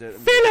 If I'm going to do it...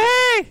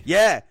 Philly!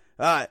 Yeah,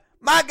 alright.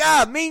 My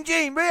God, Mean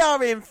Gene, we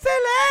are in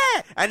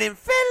Philly! And in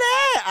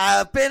Philly, I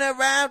have been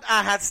around,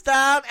 I have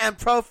styled and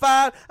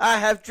profiled, I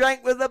have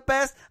drank with the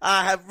best,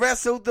 I have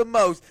wrestled the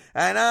most,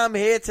 and I'm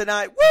here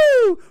tonight,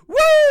 woo,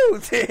 woo,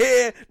 to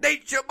hear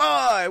Nature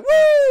Boy,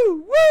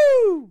 woo,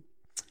 woo!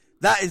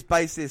 That is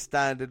basically a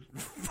standard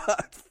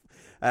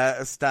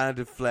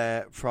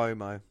Flair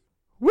promo.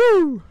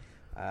 Woo!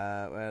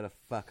 Where the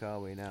fuck are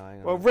we now? Hang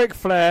on. Well, Ric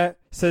Flair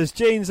says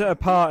Gene's at a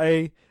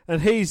party,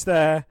 and he's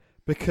there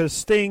because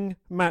Sting,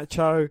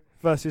 Macho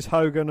versus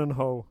Hogan and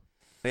Hall.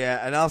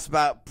 Yeah, and asked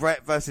about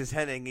Brett versus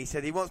Hennig. He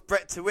said he wants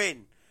Brett to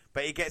win,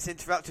 but he gets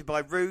interrupted by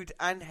Rude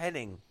and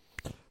Hennig.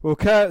 Well,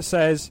 Kurt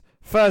says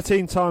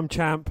 13-time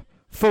champ,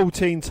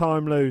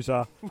 14-time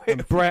loser,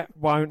 and Brett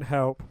won't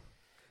help.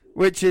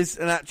 Which is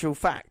an actual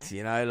fact,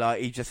 you know,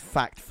 like he just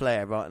fact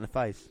Flair right in the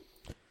face.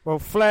 Well,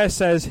 Flair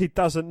says he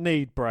doesn't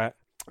need Brett.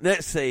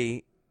 Let's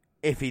see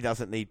if he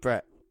doesn't need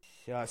Brett.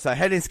 Yeah, so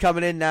Hennig's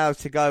coming in now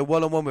to go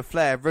one-on-one with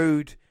Flair.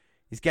 Rude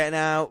is getting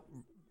out.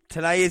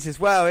 Tenay is as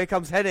well. Here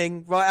comes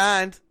Hennig, right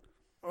hand.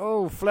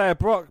 Oh, Flair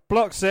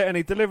blocks it and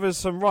he delivers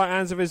some right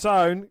hands of his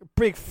own.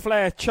 Big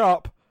Flair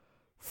chop.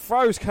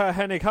 Throws Kurt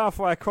Hennig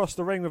halfway across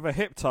the ring with a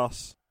hip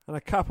toss. And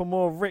a couple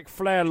more Ric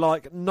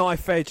Flair-like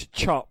knife-edge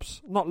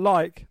chops. Not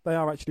like, they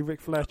are actually Ric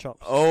Flair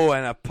chops. Oh,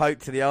 and a poke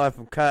to the eye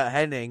from Kurt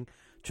Hennig,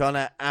 trying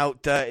to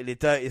out-dirty the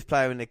dirtiest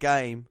player in the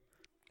game.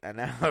 And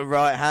now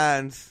right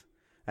hands.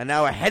 And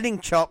now a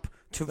Hennig chop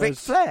to Ric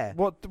Flair.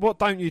 What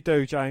don't you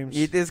do, James?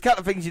 There's a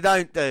couple of things you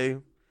don't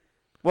do.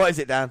 What is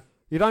it, Dan?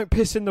 You don't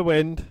piss in the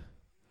wind.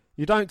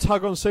 You don't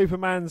tug on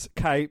Superman's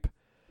cape.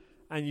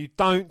 And you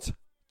don't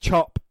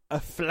chop a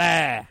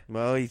Flair.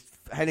 Well,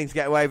 Hennig's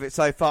get away with it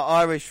so far.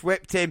 Irish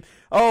whipped him.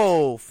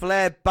 Oh,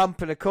 Flair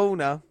bump in the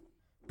corner.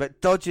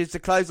 But dodges the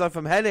clothesline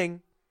from Hennig.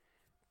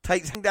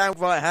 Takes him down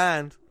right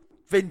hand.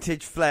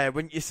 Vintage Flair,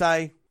 wouldn't you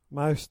say?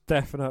 Most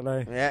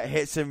definitely. Yeah,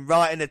 hits him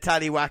right in the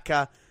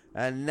tallywhacker.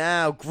 And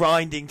now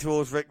grinding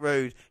towards Rick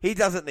Rude. He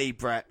doesn't need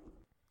Brett.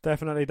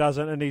 Definitely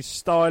doesn't. And he's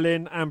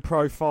styling and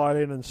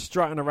profiling and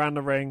strutting around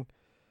the ring.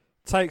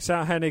 Takes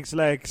out Hennig's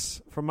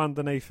legs from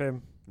underneath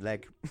him.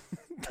 Leg.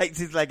 Takes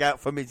his leg out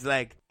from his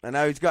leg. And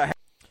now he's got...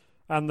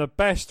 And the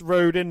best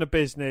Rude in the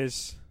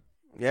business.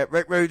 Yeah,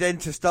 Rick Rude in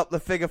to stop the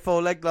figure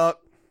 4 leg lock.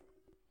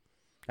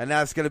 And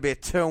now it's going to be a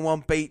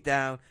 2-on-1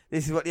 beatdown.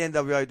 This is what the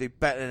NWO do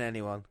better than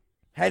anyone.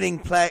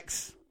 Hennig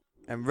Plex.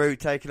 And Rude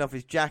taking off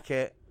his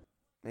jacket.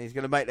 And he's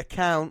going to make the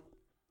count.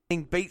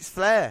 Hennig beats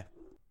Flair.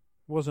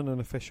 Wasn't an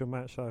official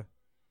match, though.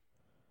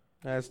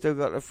 Still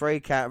got the 3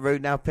 count.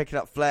 Rude now picking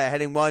up Flair.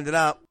 Hennig winding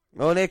up.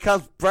 Oh, and here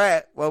comes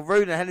Brett. Well,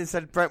 Rude and Hennig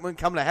said Brett wouldn't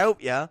come to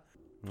help you.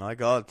 My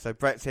God. So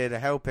Brett's here to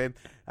help him.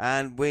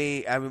 And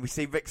we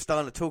see Rick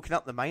Steiner talking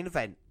up the main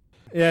event.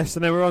 Yes,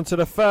 and then we're on to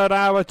the third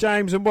hour,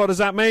 James. And what does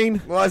that mean?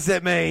 What does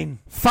it mean?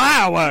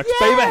 Fireworks,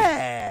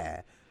 yeah!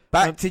 baby!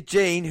 Back to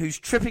Gene, who's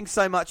tripping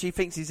so much he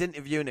thinks he's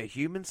interviewing a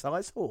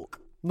human-sized hawk.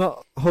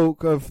 Not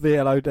Hawk of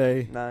the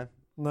LOD. No.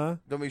 No?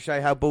 Let me show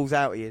you how balls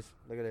out he is.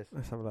 Look at this.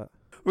 Let's have a look.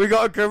 We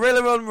got a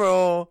gorilla on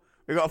Raw.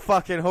 We got a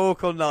fucking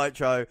hawk on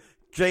Nitro.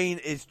 Gene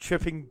is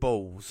tripping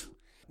balls.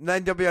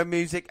 NWO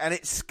music, and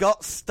it's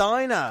Scott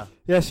Steiner.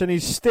 Yes, and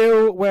he's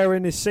still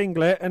wearing his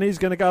singlet, and he's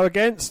going to go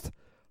against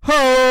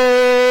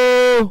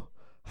Hacksaw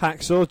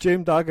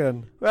Jim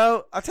Duggan.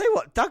 Well, I'll tell you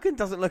what, Duggan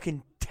doesn't look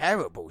in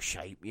terrible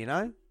shape, you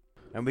know?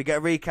 And we get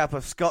a recap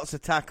of Scott's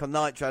attack on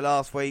Nitro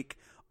last week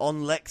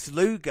on Lex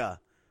Luger.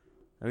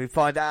 And we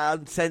find out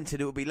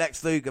uncensored it will be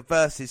Lex Luger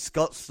versus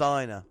Scott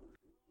Steiner.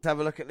 Let's have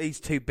a look at these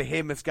two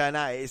behemoths going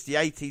at it. It's the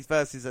 80s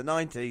versus the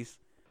 90s.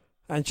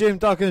 And Jim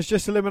Duggan's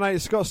just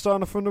eliminated Scott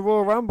Steiner from the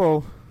Royal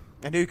Rumble.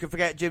 And who can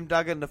forget Jim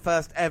Duggan, the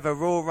first ever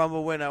Royal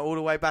Rumble winner all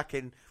the way back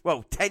in,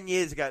 10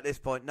 years ago at this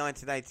point,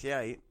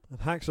 1988. And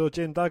Hacksaw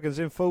Jim Duggan's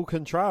in full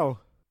control.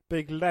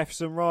 Big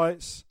lefts and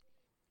rights.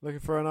 Looking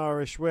for an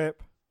Irish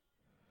whip.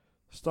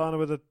 Steiner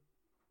with a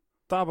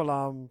double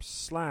arm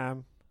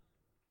slam.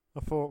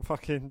 I thought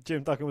fucking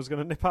Jim Duggan was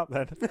going to nip up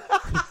then.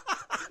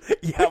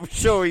 Yeah, I'm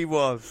sure he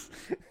was.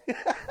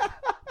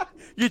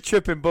 You're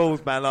tripping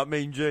balls, man, like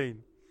Mean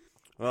Gene.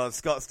 Well,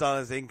 Scott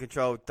Steiner's in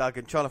control.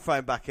 Duggan trying to throw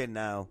him back in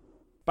now.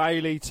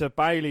 Bailey to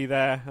Bailey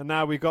there. And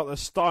now we've got the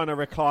Steiner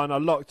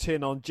recliner locked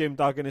in on Jim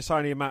Duggan. It's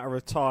only a matter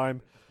of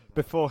time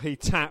before he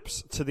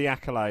taps to the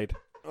accolade.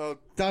 Well,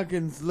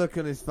 Duggan's look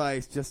on his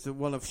face, just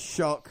one of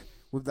shock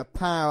with the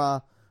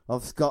power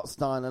of Scott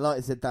Steiner. Like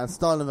I said, Dan,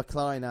 Steiner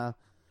recliner.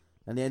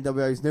 And the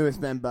NWO's newest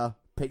member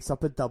picks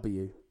up a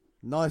W.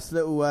 Nice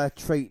little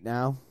treat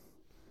now,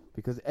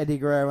 because Eddie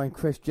Guerrero and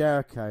Chris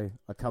Jericho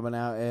are coming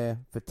out here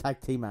for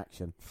tag team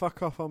action.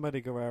 Fuck off, I'm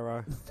Eddie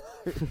Guerrero.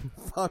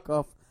 Fuck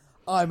off,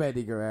 I'm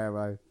Eddie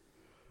Guerrero.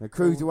 The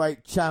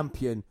Cruiserweight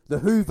champion, the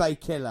Juve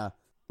killer.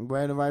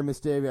 Wearing a Rey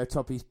Mysterio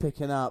top, he's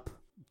picking up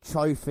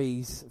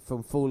trophies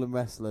from fallen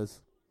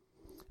wrestlers.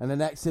 And the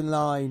next in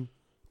line,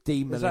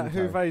 Dean Malenko. Is that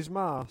Juve's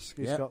mask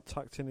he's got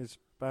tucked in his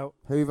belt?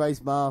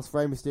 Juve's mask,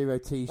 Rey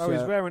Mysterio t-shirt. Oh,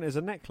 he's wearing it as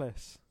a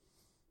necklace.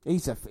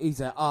 He's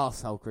an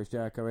arsehole, Chris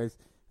Jericho is.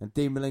 And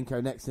Dean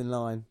Malenko next in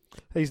line.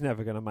 He's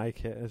never going to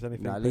make it as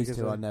anything. No, these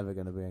two are never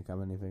going to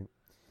become anything.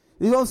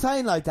 This is what I'm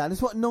saying, though, Dan.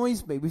 It's what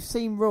annoys me. We've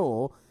seen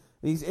Raw.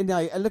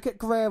 And look at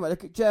Guerrero,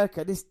 look at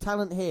Jericho. This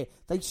talent here.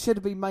 They should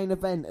have been main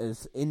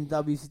eventers in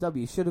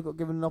WCW. Should have got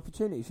given an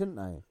opportunity, shouldn't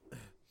they?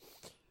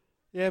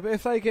 Yeah, but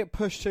if they get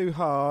pushed too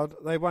hard,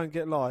 they won't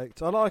get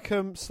liked. I like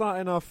them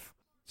starting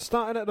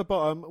at the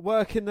bottom,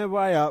 working their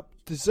way up,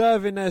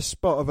 deserving their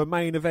spot of a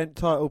main event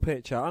title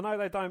picture. I know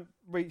they don't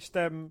reach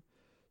them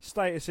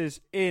statuses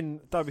in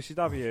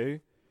WCW,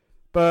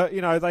 but,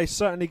 you know, they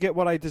certainly get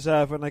what they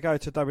deserve when they go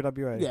to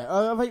WWE. Yeah,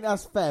 I think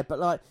that's fair,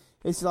 but,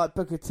 it's like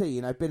Booker T,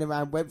 you know, been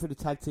around, went for the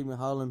tag team with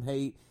Harlem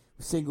Heat,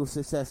 single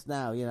success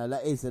now, you know,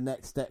 that is the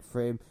next step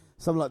for him.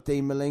 Someone like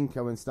Dean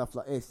Malenko and stuff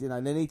like this, you know,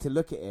 they need to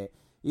look at it.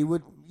 You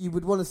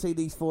would want to see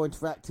these four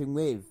interacting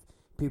with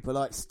people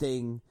like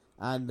Sting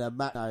and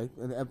Matno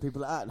and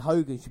people like that, and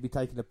Hogan should be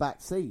taking a back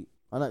seat.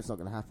 I know it's not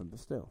going to happen, but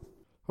still.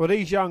 Well,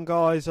 these young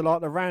guys are like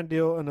the Randy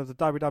Orton of the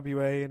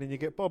WWE, and then you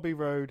get Bobby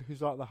Roode,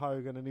 who's like the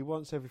Hogan, and he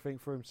wants everything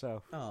for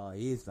himself. Oh,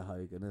 he is the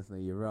Hogan, isn't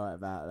he? You're right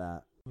about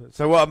that.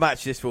 So what a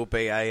match this will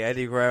be, eh?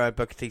 Eddie Guerrero and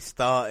Booker T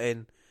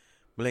starting,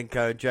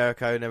 Malenko and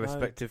Jericho in their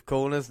respective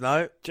corners,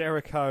 no?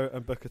 Jericho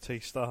and Booker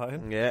T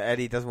starting. Yeah,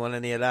 Eddie doesn't want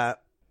any of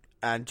that.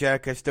 And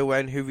Jericho still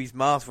wearing Juve's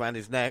mask around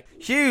his neck.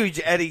 Huge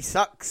Eddie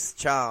sucks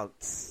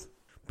chance.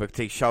 Booker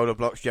T shoulder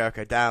blocks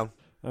Jericho down.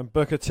 And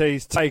Booker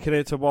T's taking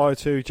it to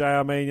Y2J.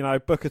 I mean, you know,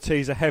 Booker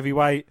T's a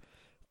heavyweight.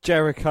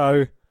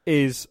 Jericho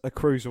is a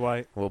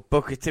cruiserweight. Well,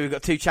 Booker T, we've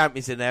got two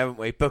champions in there, haven't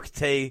we? Booker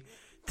T,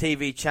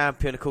 TV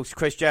champion, of course,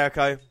 Chris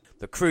Jericho,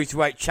 the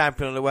cruiserweight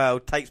champion of the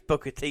world, takes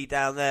Booker T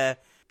down there.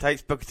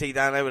 Takes Booker T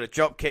down there with a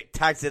drop kick,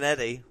 tags in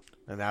Eddie.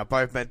 And now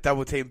both men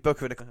double team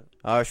Booker. And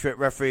Irish whip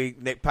referee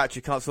Nick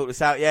Patrick can't sort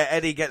this out yet.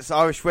 Eddie gets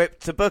Irish whip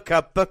to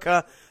Booker.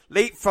 Booker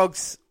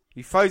leapfrogs.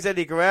 He throws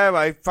Eddie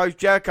Guerrero, throws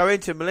Jericho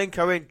into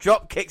Malenko in,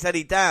 drop kicks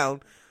Eddie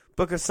down.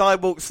 Booker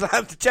sidewalk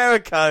slam to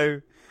Jericho.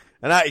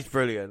 And that is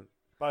brilliant.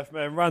 Both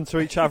men run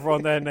to each other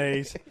on their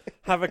knees,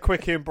 have a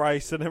quick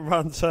embrace, and then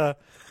run to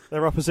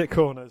their opposite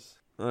corners.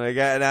 And they're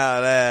getting out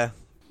of there.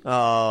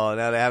 Oh,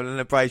 now they're having an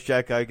embrace,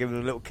 Jericho, giving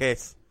them a little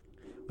kiss.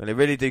 And they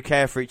really do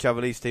care for each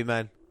other, these two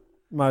men.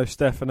 Most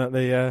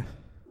definitely, yeah.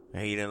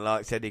 Heenan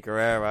likes Eddie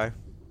Guerrero.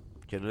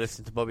 Gonna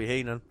listen to Bobby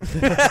Heenan.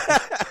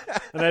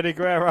 And Eddie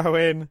Guerrero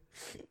in,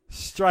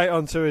 straight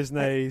onto his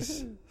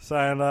knees,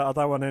 saying, I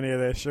don't want any of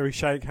this. Shall we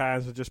shake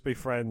hands and just be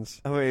friends?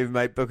 I would even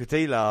make Booker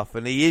T laugh,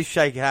 and he is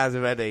shaking hands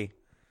with Eddie.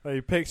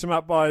 He picks him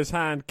up by his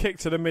hand, kick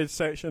to the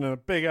midsection, and a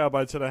big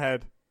elbow to the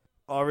head.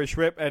 Irish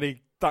whip,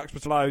 Eddie ducks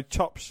below,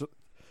 chops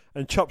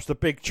the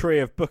big tree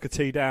of Booker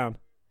T down.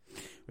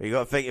 Well, you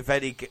got to think if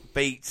Eddie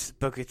beats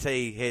Booker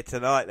T here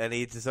tonight, then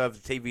he deserves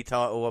a TV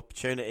title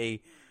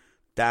opportunity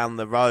down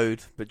the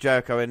road. But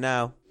Jericho in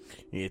now.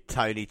 You hear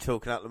Tony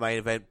talking up the main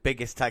event,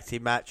 biggest tag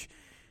team match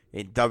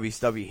in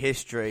WCW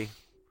history.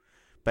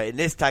 But in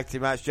this tag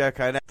team match,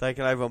 Jericho now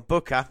taking over on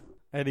Booker.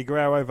 Eddie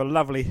Guerrero over a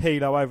lovely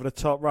helo over the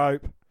top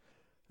rope.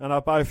 And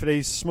are both of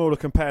these smaller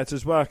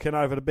competitors working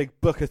over the big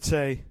Booker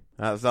T.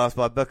 That was last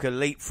by Booker,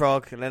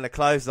 leapfrog, and then a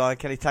clothesline.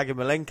 Can he tag in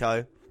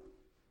Malenko?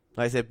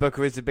 Like I said,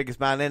 Booker is the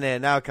biggest man in here.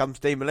 Now comes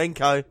Dean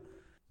Malenko.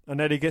 And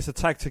Eddie gets a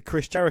tag to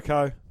Chris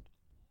Jericho.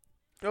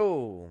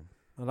 Oh.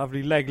 A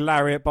lovely leg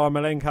lariat by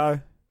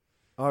Malenko.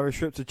 Irish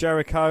whip to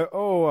Jericho.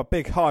 Oh, a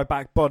big high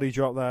back body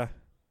drop there.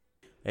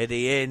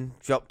 Eddie in,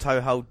 drop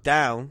toe hold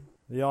down.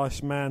 The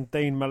Iceman,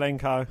 Dean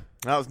Malenko.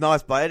 That was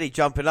nice by Eddie,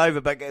 jumping over,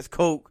 but gets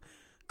caught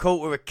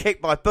with a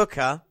kick by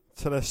Booker.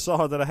 To the side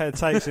of the head,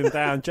 takes him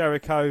down.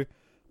 Jericho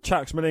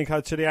chucks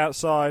Malenko to the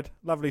outside.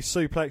 Lovely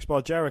suplex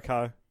by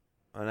Jericho.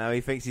 I know, he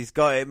thinks he's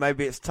got it.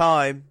 Maybe it's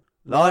time.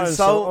 Lion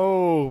salt.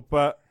 Oh,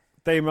 but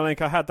Dean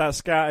Malenko had that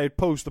scouted.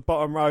 Pulls the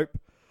bottom rope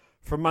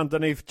from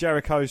underneath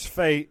Jericho's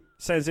feet.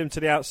 Sends him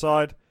to the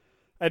outside.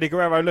 Eddie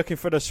Guerrero looking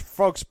for the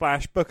frog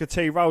splash. Booker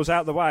T rolls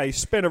out the way.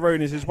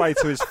 Spinneroon is his way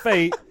to his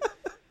feet.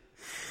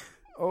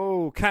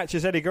 Oh,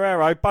 catches Eddie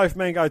Guerrero. Both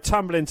men go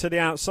tumbling to the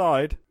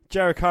outside.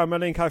 Jericho and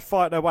Malenko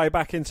fight their way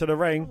back into the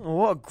ring. Oh,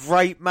 what a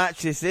great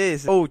match this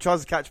is. Oh,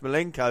 tries to catch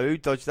Malenko, who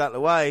dodged out the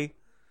way.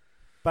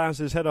 Bounces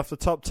his head off the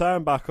top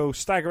turnbuckle,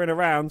 staggering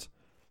around.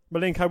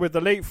 Malenko with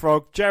the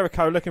leapfrog.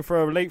 Jericho looking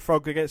for a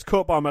leapfrog that gets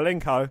caught by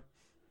Malenko.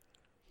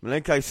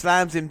 Malenko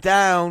slams him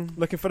down.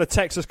 Looking for the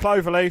Texas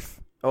Cloverleaf.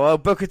 Oh, well,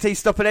 Booker T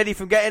stopping Eddie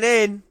from getting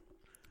in.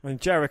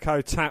 And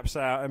Jericho taps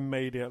out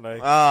immediately.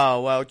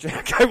 Oh, well,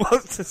 Jericho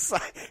wants to say...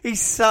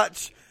 He's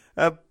such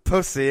a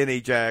pussy, isn't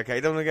he, Jericho? He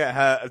doesn't want to get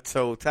hurt at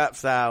all.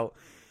 Taps out.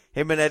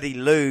 Him and Eddie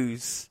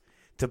lose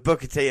to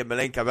Booker T and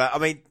Malenko. But, I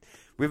mean,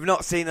 we've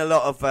not seen a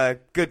lot of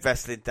good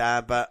wrestling,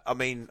 Dan, but, I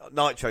mean,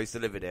 Nitro's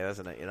delivered here,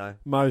 hasn't it, you know?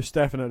 Most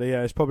definitely,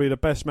 yeah. It's probably the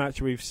best match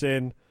we've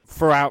seen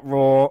throughout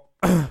Raw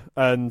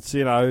and,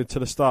 you know, to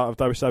the start of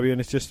WCW,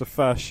 and it's just the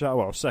first show,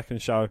 well,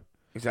 second show.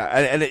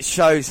 Exactly, and it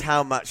shows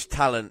how much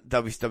talent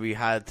WCW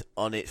had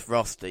on its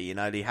roster. You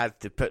know, they had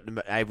to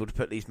able to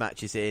put these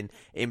matches in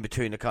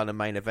between the kind of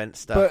main event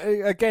stuff. But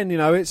again, you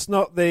know, it's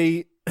not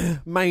the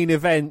main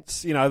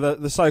events, you know,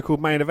 the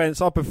so-called main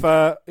events. I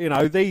prefer, you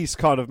know, these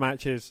kind of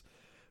matches.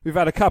 We've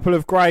had a couple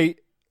of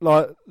great,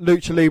 like,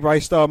 Lucha Libre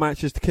style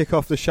matches to kick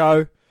off the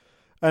show.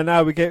 And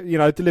now we get, you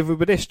know, delivered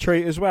with this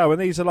treat as well. And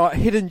these are like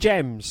hidden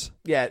gems.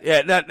 Yeah,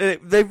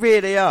 they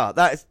really are.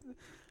 That is,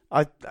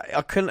 I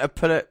couldn't have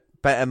put it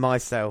better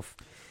myself.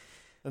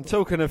 And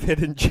talking of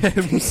hidden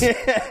gems,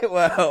 yeah,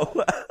 well,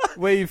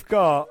 we've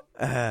got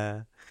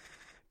coming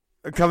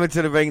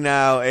to the ring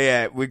now.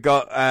 Yeah, we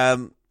got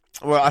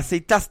well, I see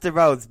Dusty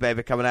Rhodes,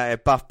 baby, coming out here.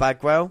 Buff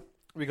Bagwell.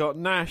 We got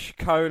Nash,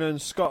 Conan,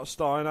 Scott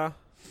Steiner,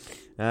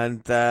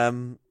 and I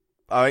think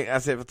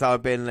that's it for the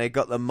time being. They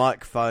got the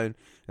microphone,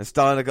 and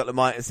Steiner got the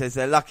mic and says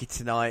they're lucky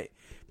tonight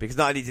because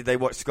not only did they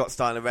watch Scott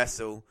Steiner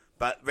wrestle,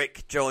 but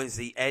Rick joins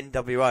the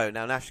NWO.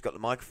 Now Nash got the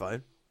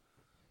microphone.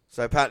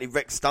 So apparently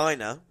Rick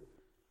Steiner,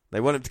 they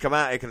want him to come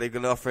out here because they're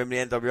going to offer him the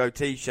NWO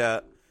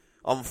T-shirt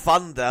on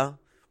Thunder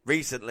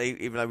recently,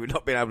 even though we've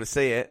not been able to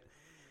see it.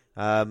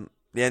 The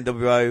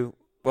NWO,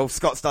 well,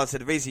 Scott Steiner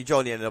said the reason he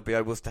joined the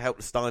NWO was to help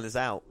the Steiners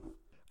out.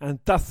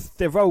 And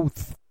Dusty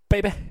Rhodes,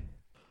 baby.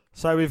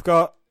 So we've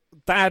got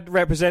Dad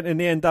representing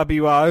the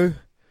NWO,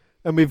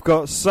 and we've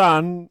got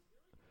Son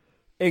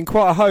in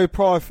quite a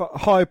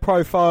high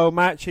profile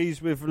match.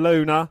 He's with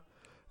Luna,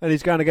 and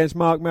he's going against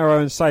Mark Mero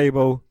and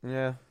Sable.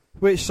 Yeah.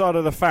 Which side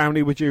of the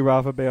family would you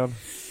rather be on?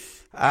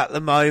 At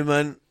the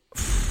moment,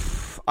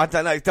 I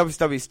don't know.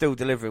 WWE is still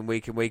delivering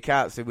week in, week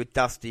out. So with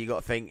Dusty, you got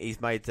to think he's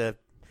made the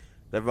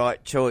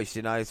right choice,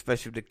 you know,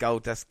 especially with the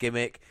Goldust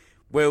gimmick.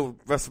 Will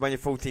WrestleMania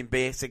 14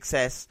 be a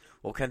success,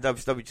 or can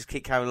WWE just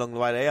keep carrying along the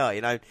way they are?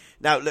 You know,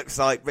 now it looks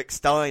like Rick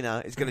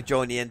Steiner is going to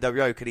join the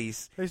NWO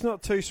because he's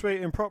not too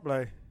sweet and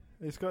properly.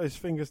 He's got his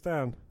fingers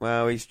down.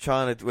 Well, he's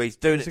trying to. Well, he's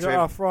doing it to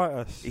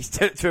arthritis. He's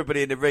doing it to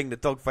everybody in the ring. The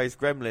dog-faced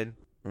gremlin.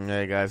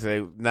 There you go.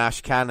 So Nash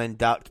can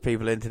induct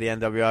people into the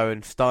NWO,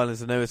 and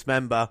Steiner's the newest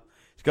member.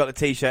 He's got the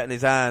T-shirt in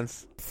his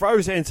hands.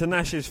 Throws it into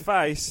Nash's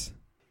face.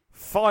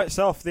 Fights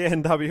off the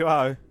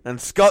NWO.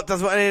 And Scott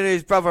doesn't want any of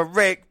his brother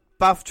Rick.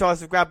 Buff tries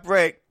to grab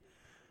Rick.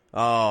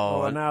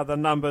 Oh, and now the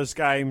numbers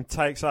game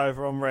takes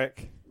over on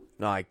Rick.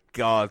 My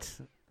God.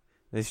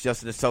 This is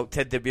just an assault.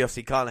 Ted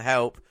DiBiase can't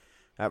help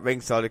at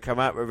ringside to come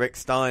out with Rick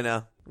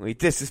Steiner. When you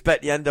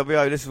disrespect the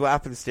NWO, this is what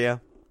happens to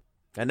you.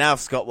 And now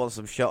Scott wants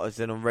some shotters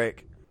in on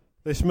Rick.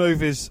 This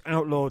move is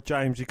outlawed,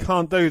 James. You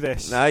can't do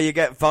this. No, you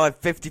get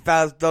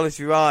 $50,000 if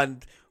you are.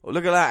 And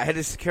look at that, head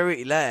of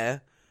security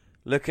there.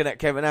 Looking at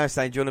Kevin Nash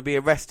saying, do you want to be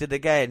arrested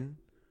again?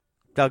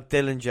 Doug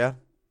Dillinger.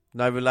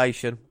 No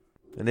relation.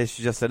 And this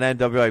is just an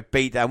NWO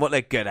beatdown. What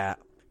they're good at.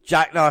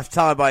 Jackknife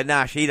time by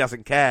Nash. He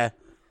doesn't care.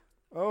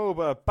 Oh,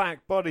 but a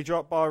back body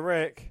drop by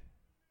Rick.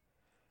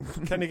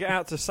 Can he get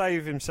out to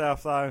save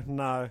himself, though?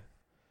 No.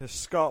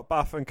 Scott,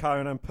 Buff and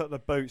Conan put the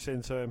boots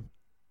into him.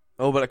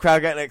 Oh, but the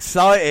crowd getting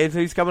excited.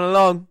 Who's coming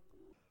along?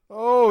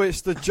 Oh,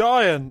 it's the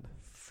Giant.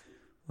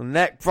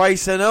 Neck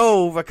brace and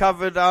all,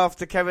 recovered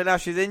after Kevin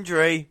Nash's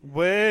injury.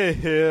 We're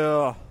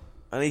here.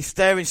 And he's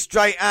staring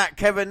straight at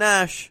Kevin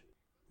Nash.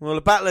 Well,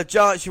 the Battle of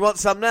Giants, you want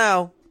some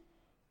now?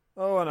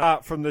 Oh, and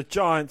up from the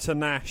Giant to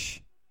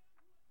Nash.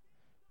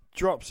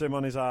 Drops him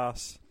on his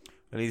ass.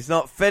 And he's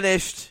not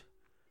finished.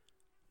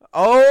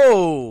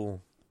 Oh!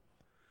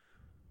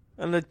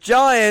 And the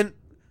Giant,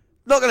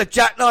 not going to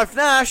jackknife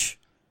Nash.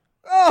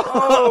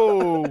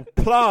 Oh,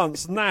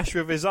 plants Nash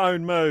with his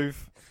own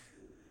move.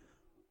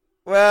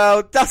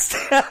 Well, Dusty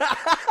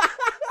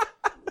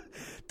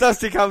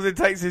comes in,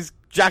 takes his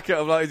jacket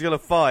off like he's going to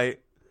fight.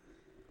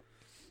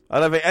 I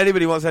don't think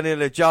anybody wants any of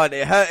the Giant.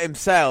 It hurt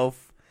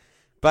himself,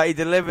 but he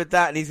delivered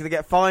that and he's going to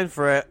get fined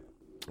for it.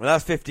 Well,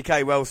 that's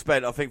 50k well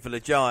spent, I think, for the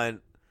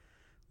Giant.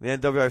 The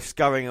NWO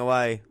scurrying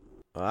away.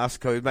 Well, that's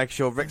cool. He's making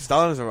sure Rick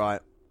Steiner's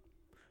alright.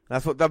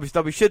 That's what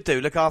WCW should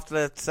do. Look after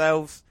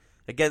themselves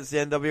against the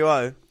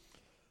NWO.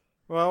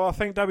 Well, I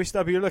think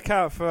WCW look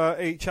out for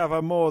each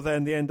other more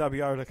than the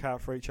NWO look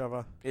out for each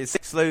other. It's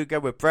Lex Luger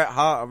with Bret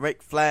Hart and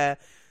Ric Flair.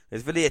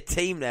 There's really a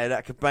team there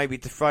that could maybe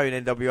dethrone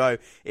NWO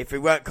if we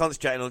weren't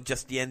concentrating on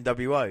just the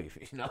NWO.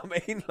 You know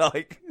what I mean?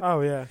 Like,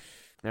 oh, yeah.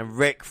 And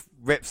Rick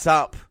rips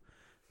up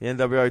the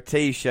NWO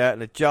T-shirt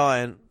and the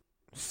Giant.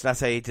 That's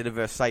how you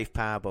deliver a safe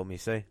powerbomb, you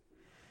see.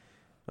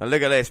 And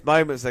look at this.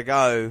 Moments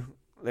ago,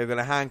 they're going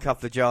to handcuff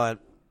the Giant.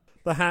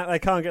 They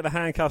can't get the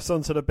handcuffs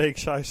onto the Big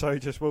Show, so he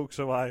just walks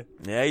away.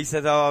 Yeah, he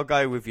said, I'll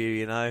go with you,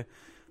 you know.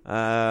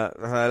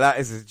 That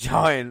is a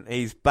Giant.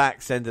 He's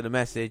back sending a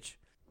message.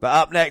 But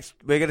up next,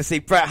 we're going to see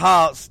Bret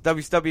Hart's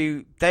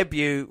WCW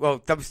debut, well,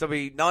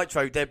 WCW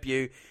Nitro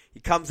debut. He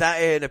comes out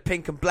here in a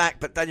pink and black,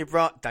 but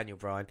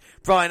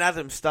Brian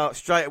Adams starts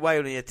straight away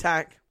on the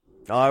attack.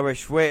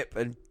 Irish whip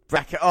and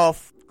bracket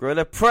off.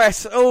 Gorilla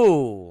press,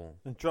 ooh.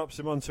 And drops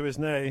him onto his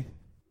knee.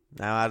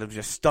 Now Adams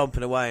just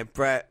stomping away and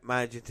Bret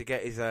managing to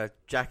get his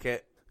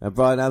jacket. And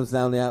Brian Adams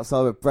down the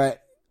outside with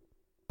Bret.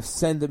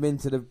 Send him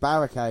into the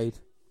barricade.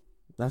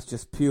 That's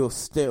just pure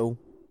steel.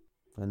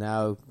 And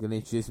now going to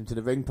introduce him to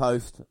the ring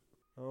post.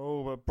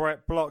 Oh, but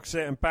Bret blocks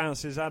it and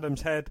bounces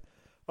Adams' head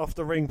off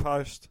the ring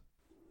post.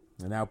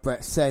 And now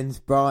Bret sends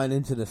Brian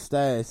into the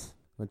stairs.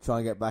 We'll try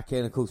and get back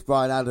in. Of course,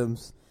 Brian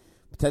Adams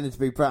pretending to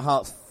be Bret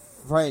Hart's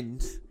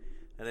friend.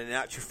 And in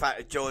actual fact,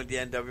 he joined the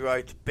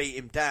NWO to beat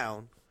him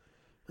down.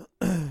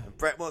 And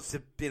Bret wants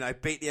to,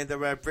 beat the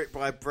NWO brick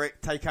by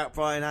brick, take out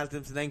Brian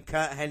Adams, and then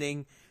Kurt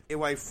Hennig his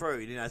way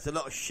through. There's a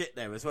lot of shit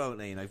there as well.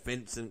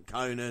 Vincent,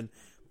 Conan,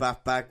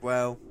 Buff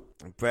Bagwell,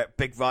 and Bret,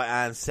 big right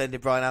hand, sending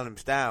Brian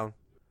Adams down.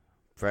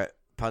 Bret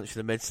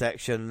punching the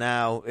midsection.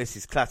 Now this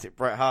is classic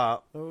Bret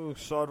Hart. Oh,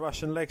 side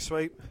Russian leg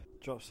sweep.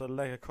 Drops the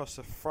leg across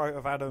the throat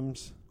of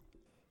Adams.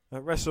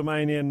 At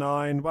WrestleMania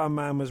 9, one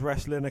man was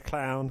wrestling a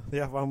clown,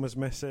 the other one was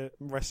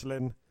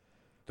wrestling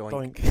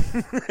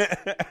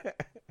Doink.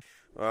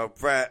 Well,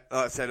 Bret,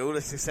 like I said, all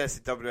the success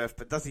in WWF,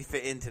 but does he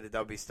fit into the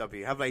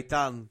WCW? Have they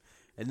done?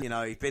 And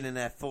he's been in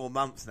there 4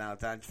 months now,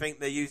 Dan. Do you think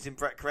they're using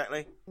Bret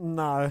correctly?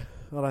 No, I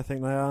don't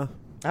think they are.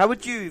 How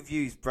would you have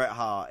used Bret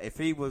Hart if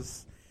he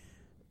was,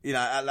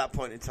 at that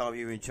point in time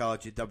you were in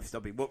charge of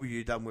WCW? What would you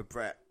have done with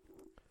Bret?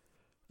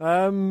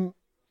 Well,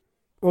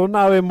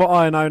 knowing what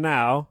I know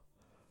now,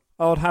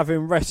 I would have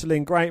him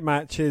wrestling great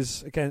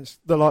matches against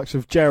the likes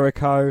of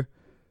Jericho,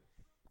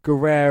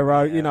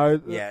 Guerrero,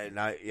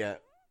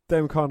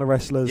 them kind of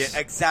wrestlers. Yeah,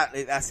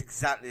 exactly. That's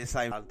exactly the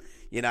same.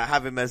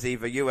 Have him as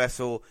either US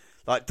or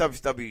like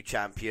WCW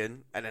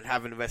champion, and then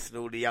having the rest of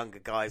all the younger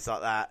guys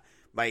like that,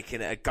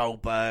 making it a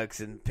Goldbergs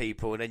and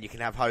people, and then you can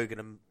have Hogan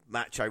and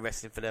Macho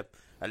wrestling for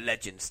a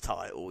Legends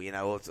title,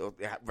 or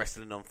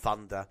wrestling on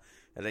Thunder,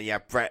 and then you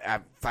have Bret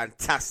have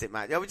fantastic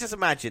match. I would just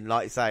imagine,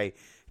 like you say,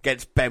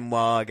 against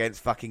Benoit,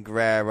 against fucking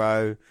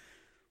Guerrero,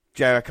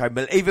 Jericho,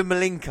 even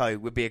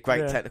Malenko would be a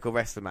great technical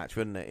wrestling match,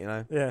 wouldn't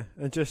it? Yeah,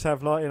 and just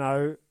have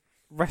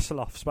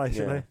wrestle-offs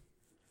basically,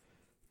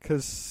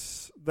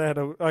 because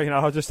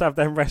I'll just have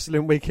them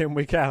wrestling week in,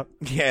 week out.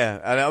 Yeah,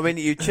 and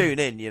you tune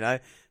in,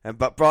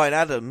 but Brian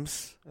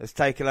Adams has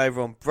taken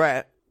over on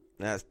Bret.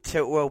 That's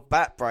Tilt World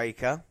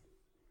Backbreaker.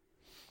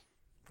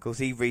 Of course,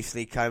 he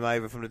recently came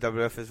over from the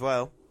WWF as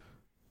well.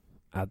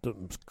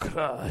 Adams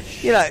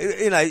Crush. You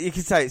can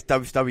say it's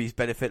WWE's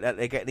benefit that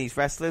they're getting these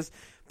wrestlers,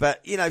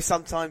 but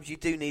sometimes you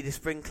do need a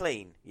spring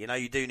clean.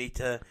 You do need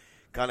to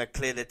kind of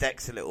clear the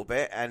decks a little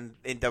bit, and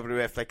in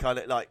WWF they kind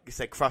of, like you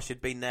said, Crush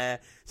had been there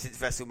since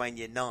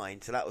WrestleMania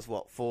 9, so that was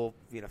 5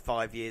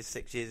 years,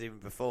 6 years even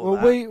before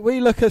that. we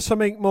look at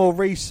something more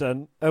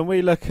recent, and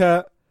we look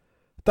at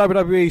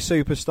WWE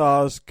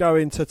superstars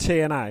going to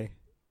TNA,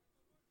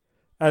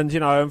 and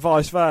and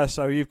vice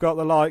versa. You've got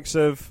the likes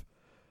of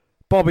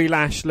Bobby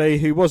Lashley,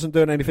 who wasn't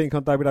doing anything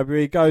on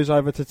WWE, goes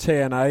over to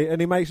TNA,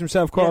 and he makes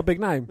himself quite a big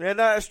name. Yeah,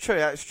 no, that's true,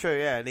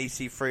 yeah, and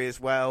EC3 as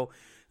well.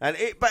 But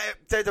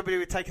WWE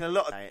had taken a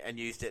lot of it and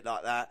used it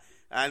like that,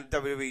 and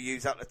WWE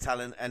used up the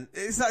talent. And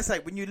it's like I say,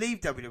 when you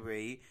leave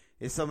WWE,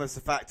 it's almost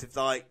the fact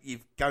of you're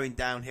going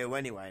downhill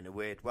anyway in a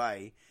weird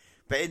way.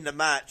 But in the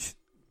match,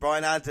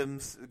 Brian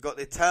Adams got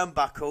the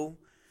turnbuckle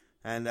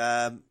and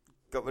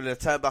got rid of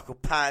the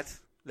turnbuckle pad,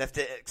 left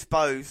it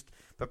exposed.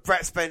 But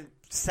Bret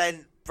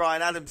sent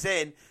Brian Adams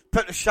in,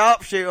 put the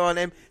sharpshooter on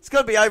him. It's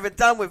going to be over and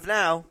done with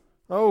now.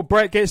 Oh,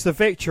 Bret gets the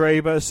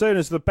victory, but as soon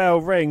as the bell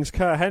rings,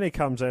 Kurt Hennig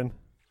comes in.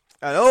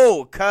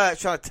 And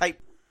Kurt's trying to take...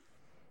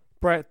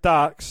 Bret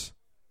ducks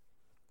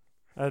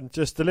and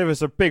just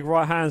delivers a big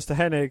right hands to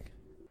Hennig.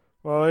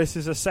 Well, this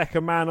is a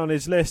second man on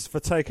his list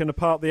for taking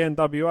apart the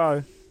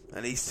NWO.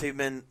 And these two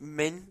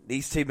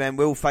men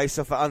will face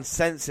off at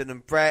Uncensored,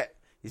 and Brett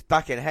is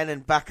backing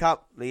Helen back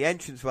up the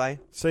entranceway.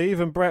 So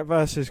even Brett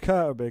versus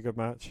Kurt would be a good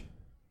match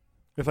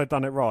if they'd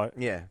done it right.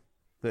 Yeah,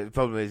 but the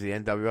problem is the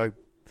NWO.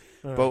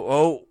 Yeah.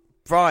 But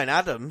Brian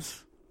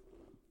Adams,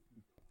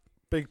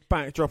 big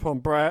backdrop on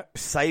Brett,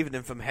 saving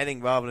him from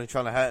heading rather than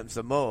trying to hurt him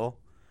some more.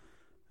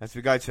 As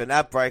we go to an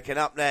ad break, and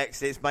up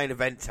next it's main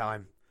event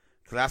time,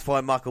 because that's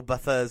why Michael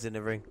Buther's in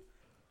the ring.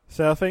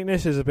 So I think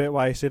this is a bit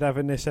wasted,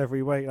 having this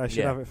every week. They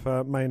should have it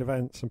for main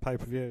events and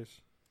pay-per-views.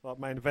 Like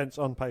main events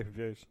on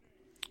pay-per-views.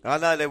 I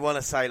know they want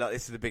to say, like,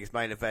 this is the biggest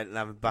main event and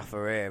having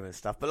Buffer here and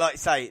stuff. But like you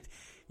say,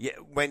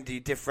 when do you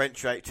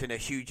differentiate between a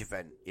huge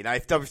event? You know,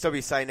 if WWE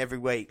is saying every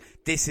week,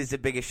 this is the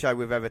biggest show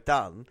we've ever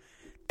done,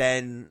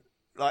 then,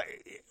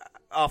 like,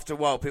 after a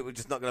while, people are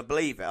just not going to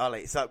believe it, are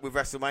they? It's like with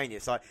WrestleMania.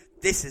 It's like,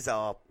 this is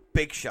our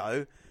big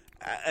show.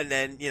 And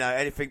then, you know,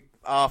 anything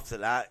after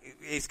that,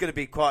 it's going to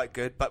be quite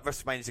good, but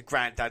WrestleMania's a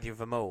granddaddy of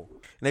them all.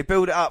 And they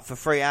build it up for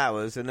 3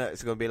 hours, and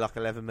it's going to be like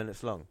 11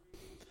 minutes long.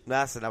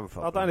 That's another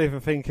problem. I don't even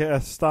think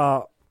it'll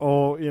start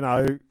or, you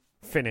know,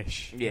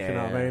 finish. Yeah. If you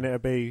know what I mean? It'll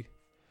be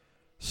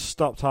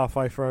stopped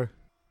halfway through.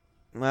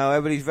 Well,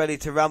 everybody's ready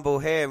to rumble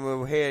here, and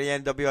we'll hear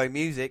the NWO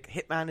music.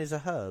 Hitman is a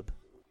herb.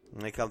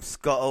 And here comes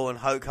Scott Hall and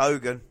Hulk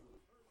Hogan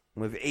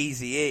with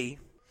Eazy-E.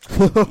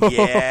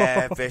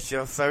 Yeah,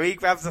 Bishop. So he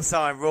grabs the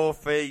sign, Raw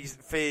for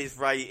his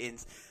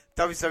ratings.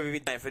 WCW have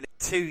been doing it for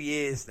 2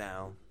 years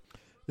now.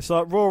 It's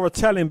like Raw are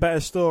telling better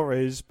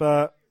stories,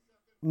 but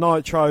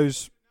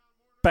Nitro's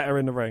better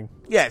in the ring.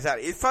 Yeah,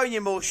 exactly. It's throwing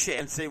you more shit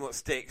and seeing what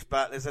sticks,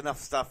 but there's enough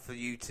stuff for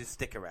you to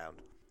stick around.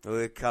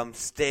 Here comes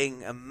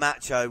Sting and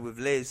Macho with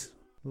Liz.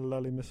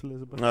 Lolly Miss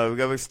Elizabeth. No, we're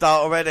going to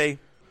start already.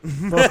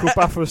 Michael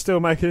Buffer was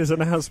still making his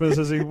announcements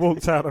as he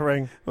walked out the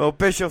ring. Well,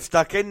 Bishop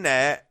stuck in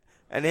there,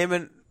 and him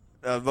and...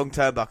 wrong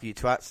turnbuckle, you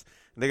twats.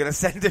 And they're going to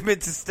send him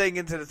into Sting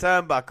into the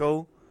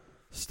turnbuckle.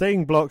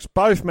 Sting blocks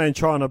both men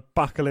trying to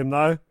buckle him,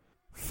 though.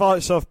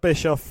 Fights off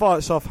Bischoff,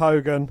 fights off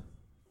Hogan.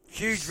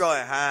 Huge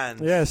right hand.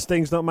 Yeah,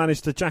 Sting's not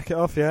managed to jack it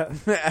off yet.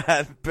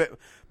 But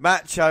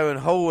Macho and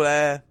Hall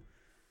there.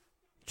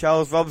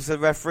 Charles Robinson,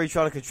 referee,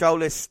 trying to control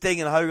this.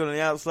 Sting and Hogan on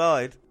the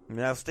outside.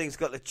 Now Sting's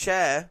got the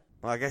chair.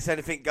 Well, I guess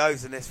anything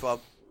goes in this one.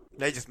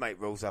 They just make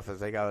rules up as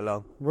they go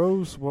along.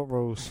 Rules? What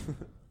rules?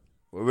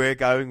 Where we're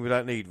going, we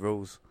don't need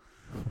rules.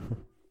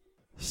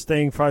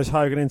 Sting throws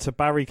Hogan into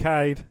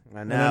barricade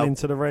and then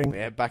into the ring.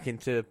 Yeah, back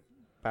into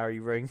Barry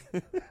ring.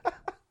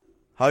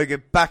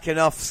 Hogan backing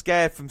off,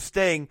 scared from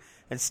Sting,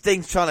 and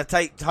Sting's trying to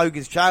take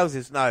Hogan's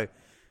trousers. No,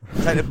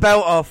 take the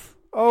belt off.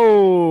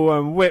 Oh,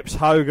 and whips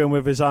Hogan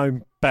with his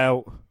own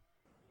belt.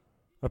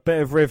 A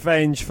bit of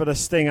revenge for the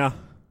Stinger.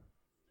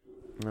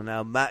 And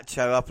now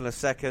Macho up in a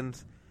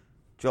second.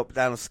 Drop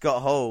down on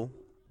Scott Hall.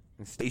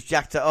 He's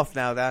jacked it off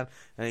now, Dan,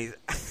 and he's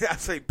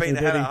absolutely beating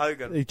the hell out of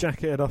Hogan. He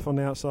jacketed off on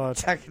the outside.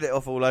 Jacketed it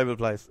off all over the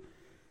place.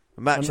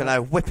 And Macho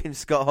now whipping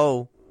Scott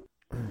Hall.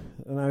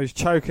 And now he's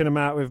choking him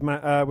out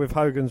with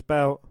Hogan's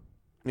belt.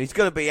 He's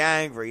going to be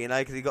angry, you know,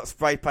 because he got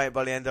spray painted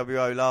by the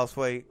NWO last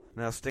week.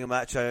 Now Sting and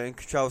Macho in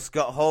control.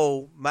 Scott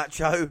Hall,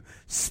 Macho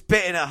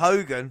spitting at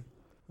Hogan.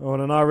 Oh,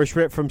 and an Irish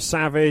whip from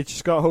Savage.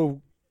 Scott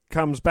Hall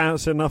comes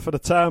bouncing off of the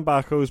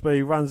turnbuckles, but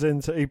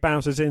he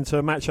bounces into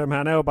a Macho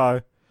Man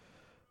elbow,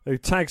 who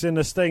tags in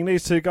the Sting.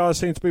 These two guys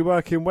seem to be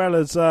working well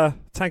as a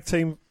tag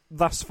team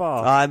thus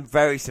far. I'm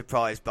very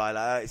surprised by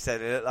that. Like I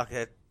said, it looked like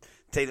a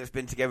team that's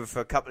been together for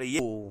a couple of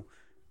years. Ooh.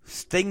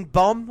 Sting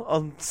bomb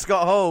on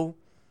Scott Hall.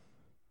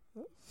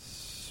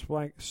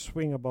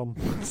 Swinger bomb.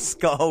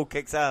 Scott Hall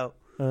kicks out.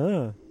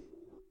 Ah.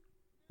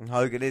 And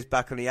Hogan is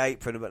back on the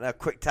apron, but now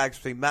quick tags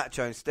between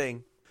Macho and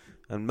Sting.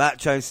 And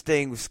Macho and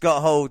Sting with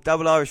Scott Hall,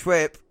 double Irish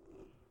whip.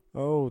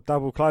 Oh,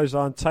 double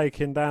clothesline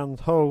taking down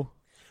Hall.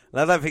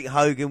 And I don't think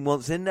Hogan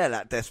wants in there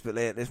that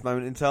desperately at this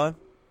moment in time.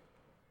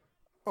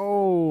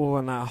 Oh,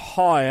 and a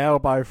high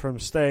elbow from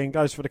Sting.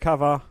 Goes for the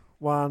cover.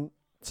 1,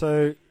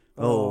 2.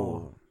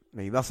 Oh.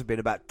 He must have been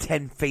about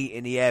 10 feet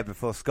in the air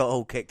before Scott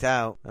Hall kicked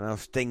out. And now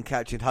Sting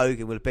catching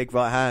Hogan with a big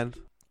right hand.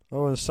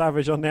 Oh, and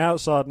Savage on the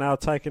outside now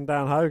taking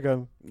down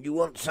Hogan. You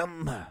want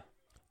some?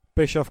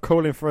 Bischoff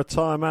calling for a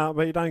timeout,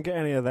 but you don't get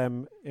any of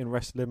them in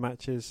wrestling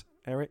matches,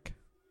 Eric.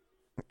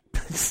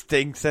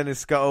 Sting sending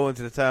Scott Hall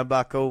into the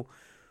turnbuckle.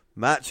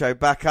 Macho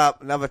back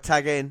up, another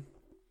tag in.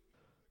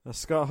 Now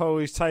Scott Hall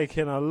is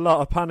taking a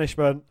lot of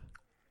punishment.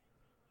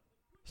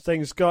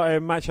 Sting's got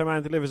him. Macho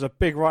Man delivers a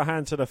big right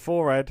hand to the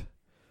forehead.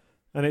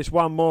 And it's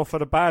one more for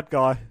the bad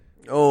guy.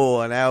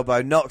 Oh, an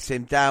elbow knocks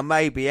him down,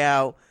 maybe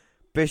out.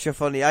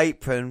 Bischoff on the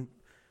apron.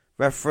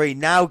 Referee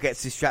now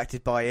gets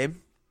distracted by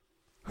him.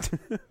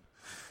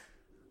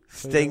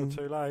 Sting,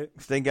 too late.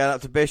 Sting going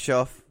up to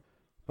Bischoff.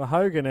 But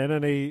Hogan in,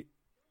 and he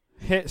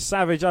hits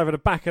Savage over the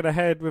back of the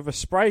head with a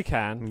spray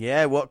can.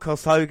 Yeah, what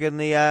cost Hogan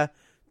the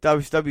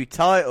WCW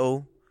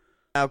title.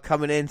 Now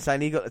coming in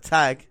saying he got the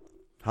tag.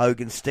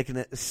 Hogan spitting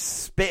at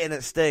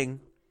Sting.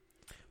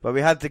 But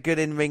we had the good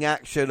in-ring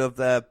action of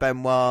the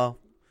Benoit,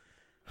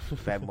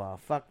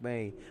 fuck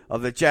me,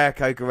 of the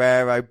Jericho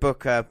Guerrero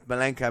Booker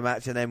Malenko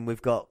match, and then we've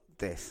got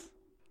this.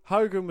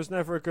 Hogan was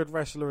never a good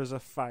wrestler as a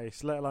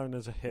face, let alone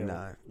as a heel.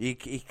 No, he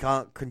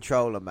can't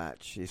control a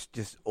match. It's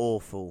just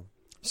awful.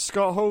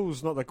 Scott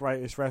Hall's not the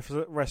greatest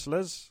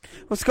wrestlers.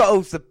 Well, Scott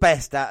Hall's the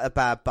best out of a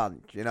bad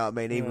bunch. You know what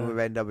I mean? Even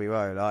with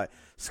NWO, like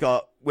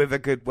Scott with a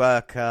good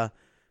worker,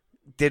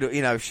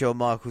 did Shawn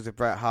Michaels and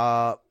Bret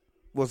Hart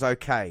was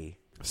okay.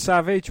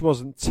 Savage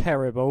wasn't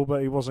terrible,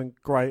 but he wasn't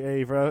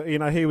great either.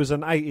 He was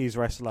an 80s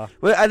wrestler.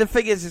 Well, and the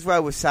thing is as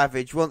well with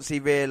Savage, once he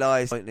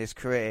realised in his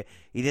career,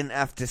 he didn't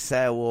have to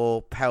sell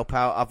or help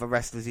out other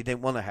wrestlers he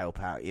didn't want to help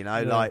out.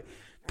 Like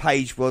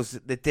Page was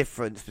the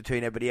difference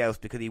between everybody else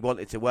because he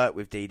wanted to work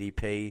with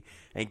DDP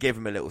and give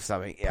him a little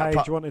something.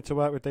 Page wanted to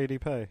work with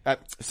DDP.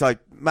 So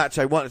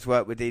Macho wanted to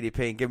work with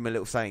DDP and give him a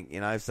little something,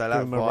 So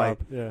that's why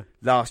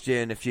last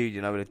year in the feud,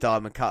 with the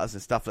Diamond Cutters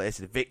and stuff like this,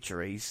 the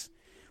victories.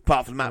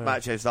 Apart from Matt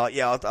Macho's like,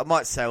 I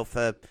might sell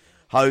for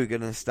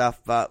Hogan and stuff,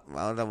 but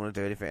I don't want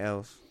to do anything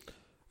else.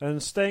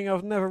 And Sting,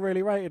 I've never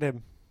really rated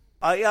him.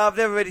 I've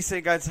never really seen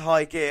him go into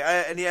high gear.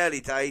 In the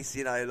early days,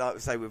 like we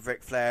say with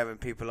Ric Flair and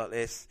people like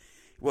this,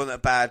 he wasn't a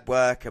bad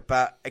worker.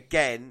 But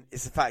again, the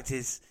fact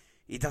is,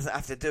 he doesn't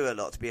have to do a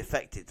lot to be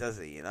effective, does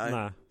he?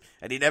 No.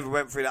 And he never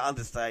went through that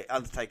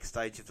Undertaker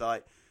stage of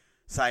like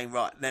saying,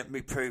 right, let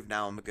me prove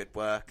now I'm a good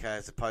worker,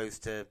 as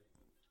opposed to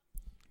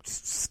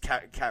just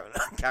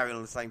carrying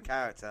on the same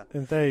character.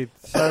 Indeed.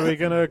 So we're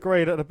going to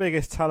agree that the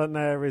biggest talent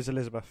there is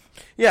Elizabeth.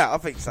 Yeah, I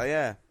think so,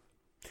 yeah.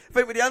 I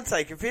think with The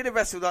Undertaker, if he'd have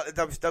wrestled like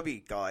the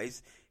WCW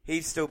guys,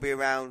 he'd still be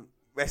around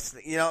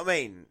wrestling, you know what I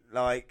mean?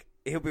 Like,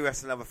 he'll be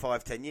wrestling another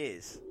 5-10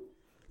 years.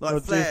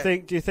 Like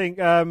do you think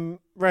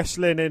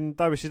wrestling in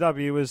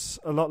WCW was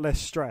a lot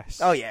less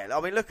stress? Oh, yeah. I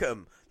mean, look at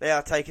them. They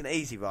are taking it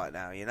easy right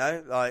now,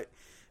 Like,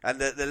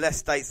 and the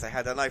less dates they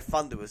had, I know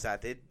Thunder was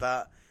added,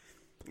 but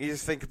you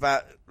just think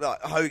about,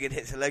 like, Hogan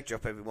hits a leg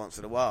drop every once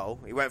in a while.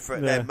 He went for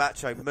it then,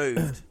 Macho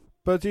moved.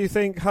 But do you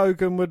think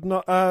Hogan would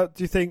not,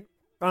 do you think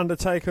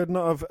Undertaker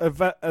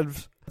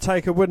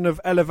wouldn't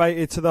have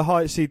elevated to the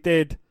heights he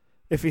did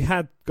if he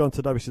had gone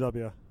to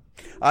WCW?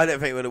 I don't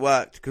think it would have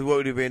worked, because what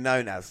would he been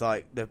known as?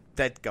 Like, the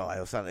dead guy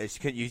or something. You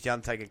couldn't use the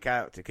Undertaker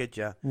character, could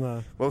you?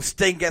 No. Well,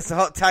 Sting gets the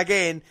hot tag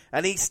in,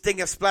 and he's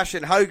Stinger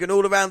splashing Hogan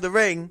all around the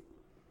ring.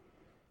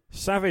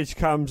 Savage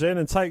comes in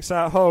and takes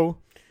out Hall.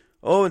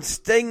 Oh, and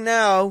Sting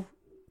now.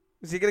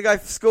 Is he going to go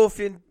for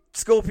Scorpion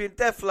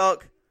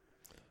Deathlock?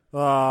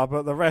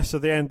 But the rest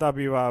of the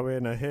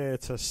NWO are here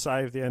to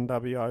save the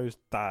NWO's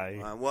day.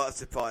 Man, what a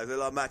surprise. It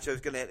looked like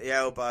Macho's going to hit the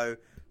elbow.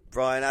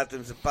 Brian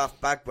Adams and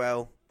Buff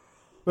Bagwell.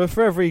 But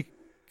for every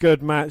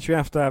good match, you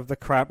have to have the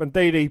crap. And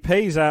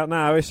DDP's out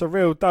now. It's a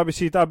real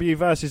WCW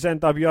versus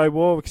NWO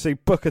war. We can see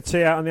Booker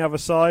T out on the other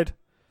side.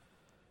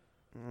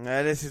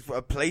 Yeah, this is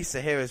what police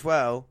are here as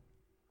well.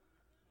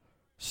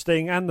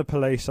 Sting and the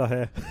police are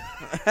here.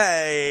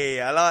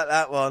 Hey, I like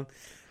that one.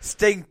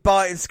 Sting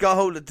biting Scott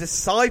Hall, the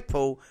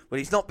disciple. Well,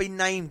 he's not been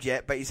named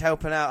yet, but he's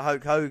helping out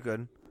Hulk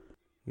Hogan.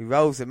 He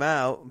rolls him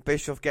out, and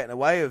Bischoff getting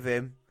away with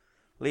him,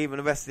 leaving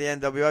the rest of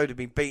the NWO to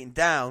be beaten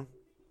down.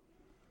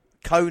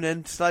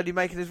 Conan slowly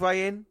making his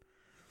way in.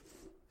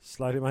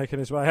 Slowly making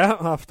his way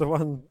out after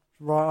one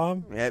right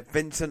arm. Yeah,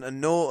 Vincent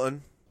and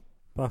Norton.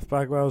 Buff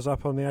Bagwell's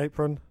up on the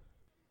apron.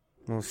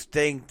 Well,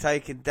 Sting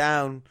taking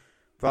down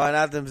Brian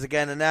Adams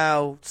again, and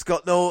now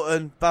Scott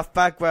Norton, Buff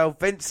Bagwell,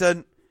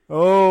 Vincent.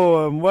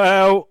 Oh, and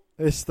well,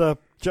 it's the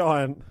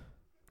Giant.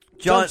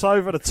 Jumps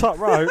over the top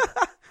rope.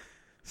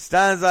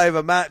 Stands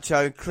over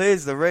Macho and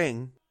clears the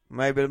ring.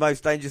 Maybe the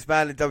most dangerous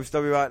man in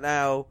WWE right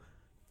now.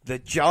 The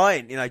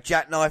Giant,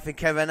 Jackknife and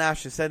Kevin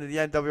Nash and sending the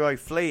NWO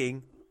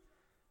fleeing.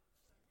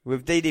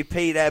 With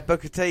DDP there,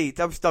 Booker T.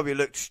 WWE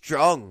looked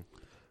strong.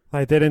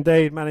 They did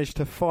indeed manage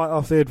to fight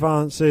off the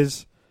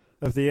advances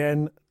of the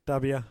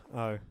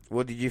NWO.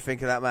 What did you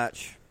think of that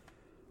match?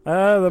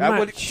 The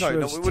match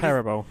was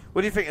terrible.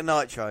 What do you think of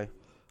Nitro?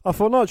 I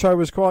thought Nitro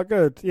was quite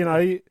good.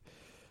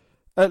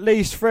 At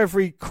least for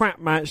every crap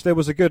match, there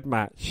was a good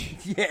match.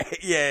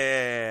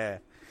 Yeah.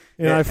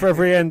 For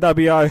every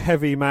NWO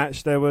heavy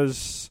match, there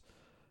was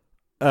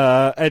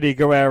Eddie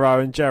Guerrero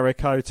and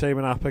Jericho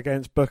teaming up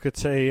against Booker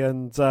T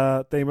and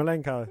Dean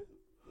Malenko.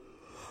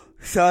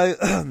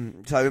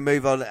 So we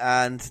move on,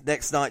 and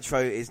next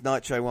Nitro is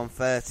Nitro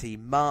 130,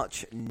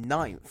 March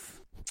 9th.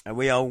 And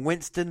we are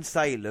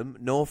Winston-Salem,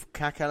 North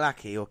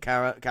Kakalaki, or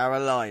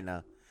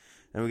Carolina.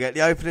 And we get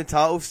the opening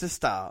titles to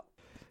start.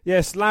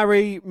 Yes,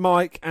 Larry,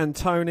 Mike, and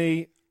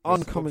Tony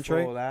on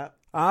commentary.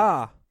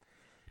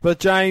 But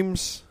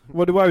James,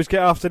 what do we always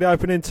get after the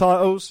opening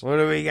titles? What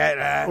do we get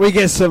there? We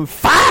get some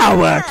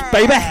fireworks,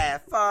 baby! Yeah,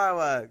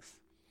 fireworks.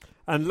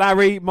 And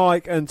Larry,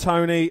 Mike, and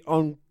Tony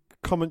on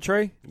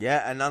commentary.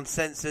 Yeah, and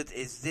Uncensored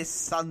is this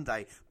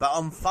Sunday. But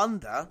on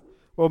Thunder...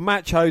 Well,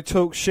 Macho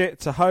talks shit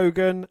to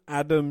Hogan,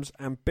 Adams,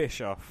 and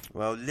Bischoff.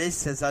 Well, Liz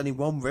says only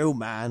one real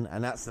man,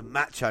 and that's the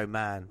Macho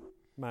Man.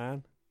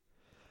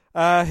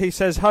 He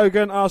says,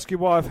 Hogan, ask your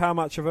wife how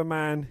much of a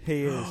man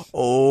he is.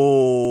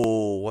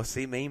 Oh, what's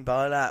he mean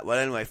by that? Well,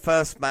 anyway,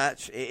 first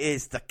match, it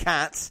is the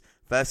Cat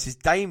versus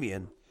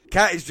Damien.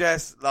 Cat is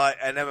dressed like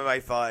an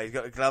MMA fighter. He's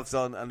got the gloves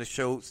on and the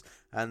shorts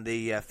and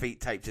the feet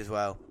taped as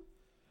well.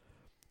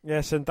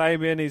 Yes, and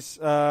Damien is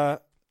a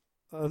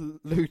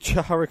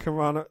Lucha Hurricane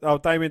Rana. Oh,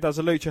 Damien does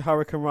a Lucha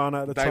Hurricane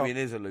Rana at the top. Damien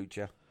is a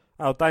lucha.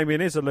 Oh,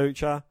 Damien is a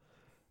Lucha,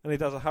 and he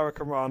does a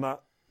Hurricane Rana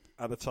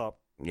at the top.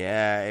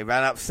 Yeah, he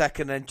ran up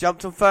second and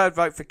jumped on third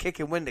rope for kick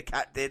and win. The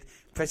Cat did.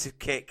 Impressive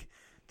kick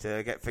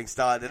to get things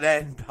started. And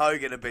then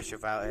Hogan and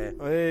Bishop out here.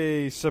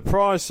 Hey,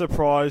 surprise,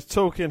 surprise.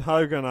 Talking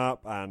Hogan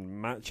up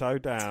and Macho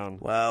down.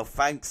 Well,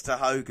 thanks to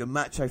Hogan,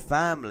 Macho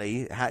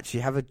family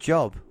actually have a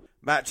job.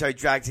 Macho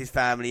dragged his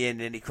family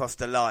in and he crossed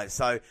the line.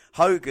 So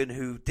Hogan,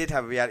 who did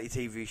have a reality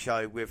TV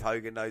show with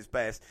Hogan Knows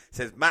Best,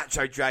 says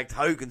Macho dragged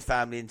Hogan's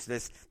family into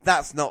this.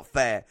 That's not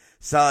fair.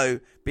 So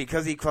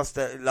because he crossed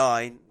the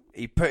line,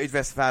 he put his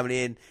rest of the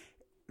family in.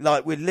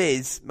 Like with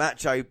Liz,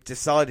 Macho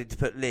decided to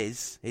put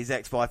Liz, his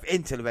ex-wife,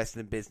 into the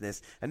wrestling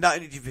business. And not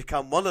only did she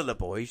become one of the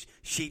boys,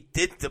 she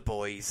did the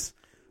boys.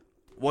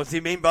 What does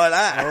he mean by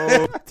that?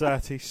 Oh,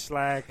 dirty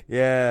slag.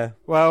 Yeah.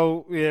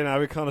 Well, you know,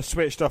 we kind of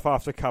switched off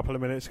after a couple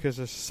of minutes because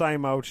it's the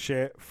same old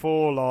shit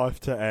for life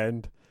to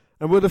end.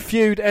 And will the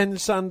feud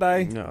end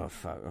Sunday? No,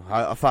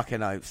 I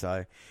fucking hope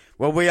so.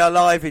 Well, we are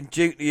live in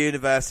Duke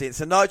University. It's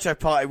a Nitro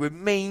party with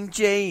Mean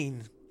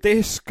Gene.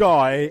 This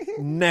guy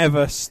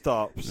never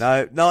stops.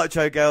 No,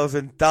 Nitro girls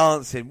and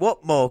dancing.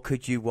 What more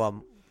could you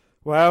want?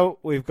 Well,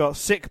 we've got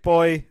Sick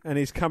Boy, and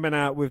he's coming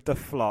out with the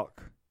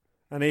Flock.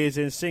 And he is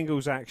in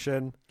singles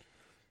action.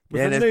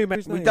 Yeah,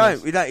 we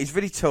don't. He's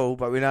really tall,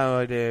 but we no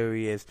idea who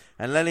he is.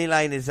 And Lenny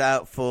Lane is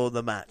out for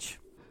the match.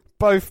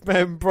 Both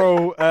men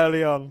brawl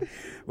early on.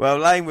 Well,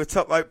 Lane with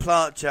top rope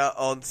plancher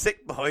on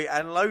Sick Boy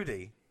and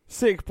Lodi.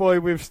 Sick Boy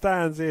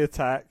withstands the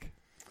attack.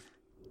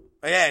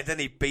 Yeah, then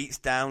he beats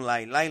down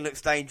Lane. Lane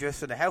looks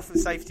dangerous in a health and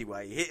safety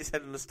way. He hit his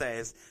head on the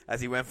stairs as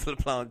he went for the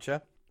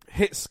plancher.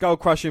 Hit skull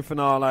crushing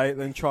finale,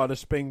 then tried a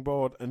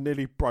springboard and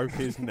nearly broke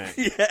his neck.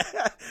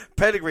 Yeah,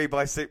 pedigree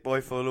by Sick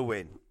Boy for the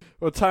win.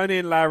 Well, Tony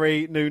and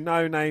Larry knew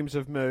no names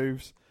of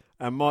moves,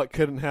 and Mike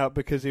couldn't help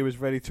because he was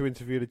ready to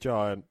interview the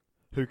Giant,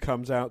 who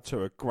comes out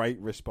to a great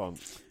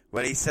response.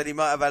 Well, he said he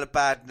might have had a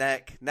bad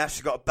neck. Nash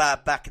has got a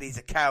bad back and he's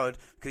a coward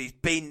because he's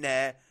been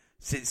there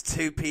since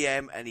 2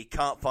 p.m. and he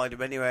can't find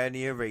him anywhere in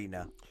the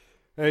arena.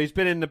 He's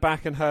been in the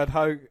back and heard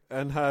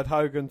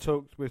Hogan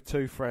talk with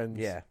two friends.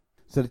 Yeah.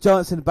 So the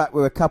Giants in the back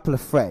were a couple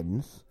of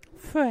friends.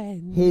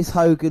 Here's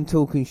Hogan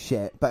talking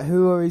shit, but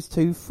who are his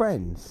two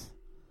friends?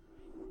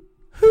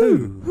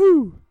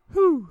 Who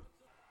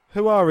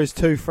are his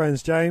two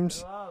friends,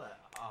 James?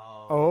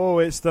 Oh,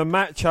 it's the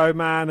Macho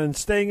Man and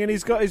Sting, and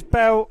he's got his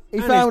belt. He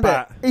found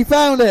it.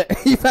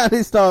 He found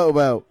his title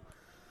belt.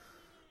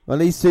 Well,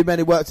 these two men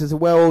who worked as a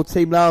well-oiled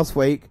team last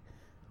week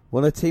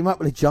want to team up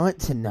with the Giant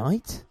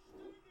tonight.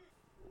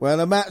 Well,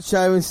 the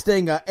Macho and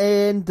Sting are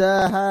in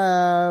the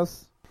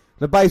house.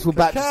 The baseball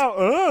bat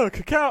hammering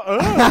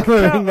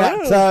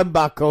that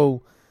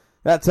turnbuckle.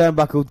 That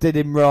turnbuckle did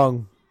him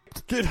wrong.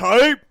 Get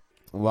hype.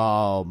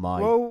 Oh my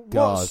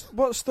God!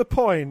 What's the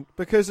point?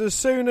 Because as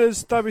soon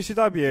as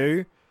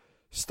WCW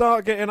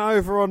start getting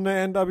over on the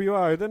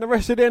NWO, then the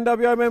rest of the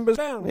NWO members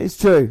down. It's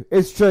true.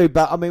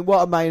 But I mean,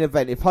 what a main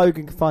event! If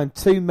Hogan can find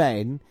two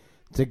men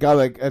to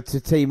go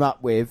to team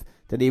up with,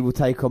 then he will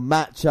take on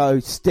Macho,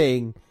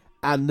 Sting,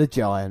 and the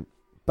Giant.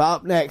 But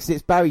up next,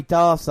 it's Barry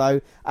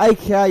Darso,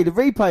 aka the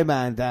Repo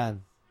Man.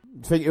 Dan, do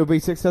you think he'll be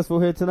successful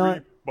here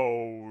tonight?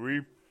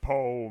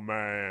 Repo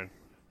Man.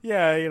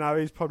 Yeah, you know,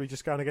 he's probably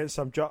just going against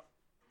some job.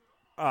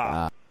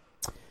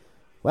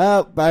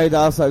 Well, Barry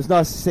Darso, it's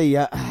nice to see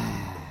you.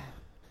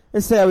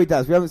 Let's see how he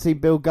does. We haven't seen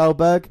Bill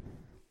Goldberg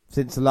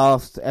since the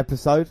last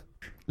episode.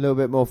 A little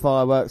bit more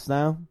fireworks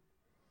now.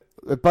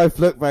 They both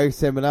look very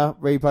similar.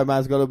 Repo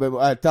Man's got a little bit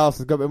more.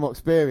 Darso's got a bit more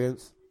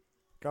experience.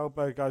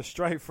 Goldberg goes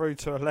straight through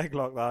to a leg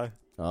lock, though.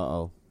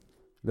 Uh-oh. A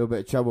little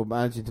bit of trouble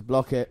managing to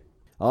block it.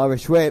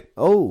 Irish whip.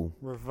 Oh.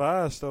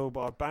 Reversed all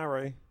by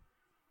Barry.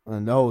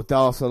 And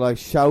Darso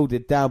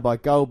shouldered down by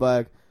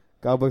Goldberg.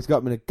 Goldberg's got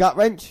him in a gut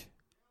wrench.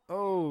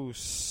 Oh,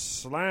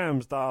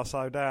 slams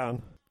Darso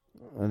down.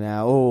 And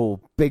now,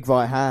 big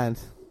right hand.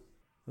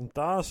 And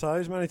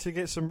Darso's managed to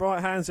get some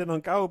right hands in on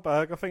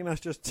Goldberg. I think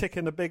that's just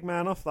ticking the big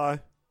man off, though.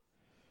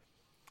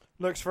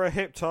 Looks for a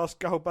hip toss.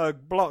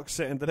 Goldberg blocks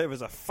it and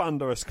delivers a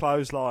thunderous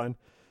clothesline,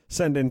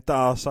 sending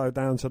Darso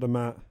down to the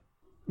mat.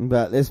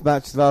 But this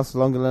match lasts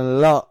longer than a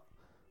lot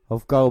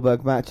of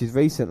Goldberg matches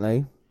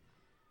recently.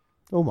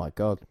 Oh, my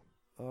God.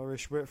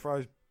 Irish whip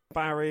throws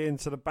Barry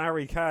into the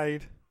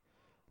barricade.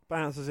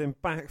 Bounces him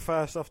back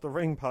first off the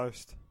ring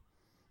post.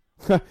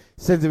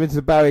 Sends him into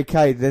the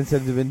barricade, then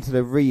sends him into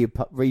the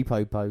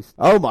repo post.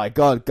 Oh, my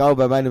God.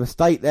 Goldberg made a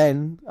mistake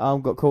then.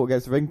 Arm got caught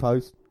against the ring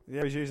post.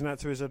 Yeah, he's using that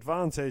to his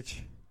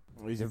advantage.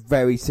 He's a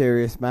very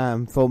serious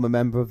man. Former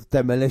member of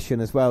Demolition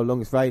as well.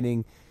 Longest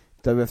reigning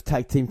WWF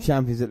Tag Team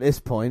Champions at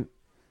this point.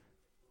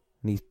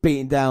 And he's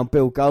beating down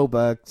Bill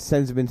Goldberg.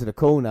 Sends him into the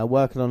corner,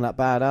 working on that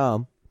bad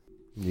arm.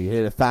 You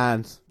hear the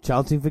fans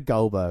chanting for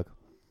Goldberg.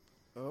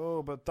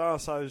 Oh, but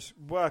Darso's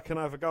working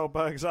over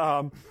Goldberg's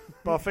arm.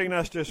 But I think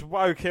that's just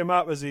woke him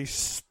up as he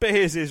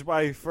spears his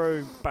way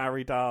through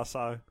Barry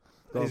Darso.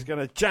 He's going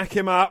to jack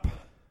him up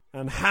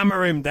and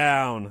hammer him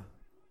down.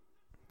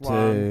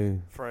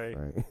 1, 3.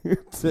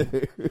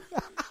 2.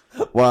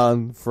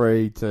 1,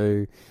 3,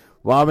 2.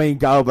 Well, I mean,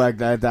 Goldberg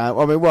there, Dan.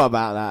 I mean, what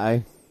about that, eh?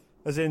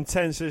 As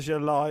intense as you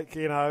like,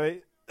 you know.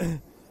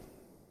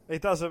 He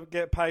doesn't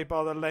get paid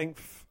by the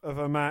length of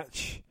a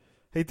match.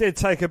 He did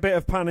take a bit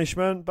of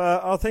punishment,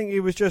 but I think he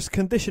was just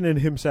conditioning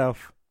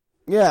himself.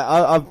 Yeah,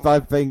 I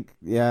think,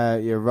 yeah,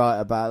 you're right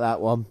about that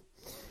one.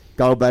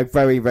 Goldberg,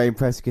 very, very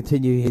impressed,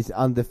 continue his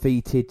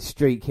undefeated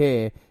streak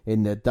here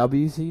in the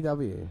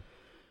WCW.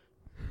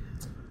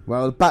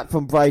 Well, back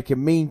from break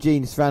and Mean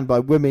Gene surrounded by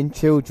women,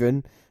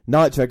 children,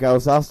 Nitro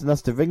girls asking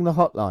us to ring the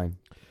hotline.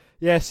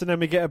 Yes, and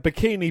then we get a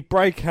bikini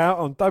breakout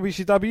on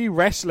WCW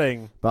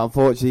Wrestling. But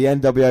unfortunately,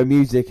 NWO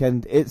music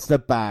and it's the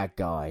bad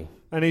guy.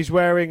 And he's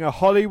wearing a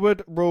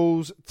Hollywood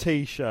Rules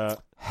t-shirt.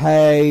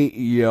 Hey,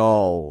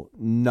 yo,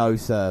 no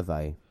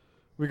survey.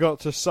 We got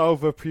to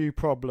solve a few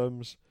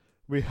problems.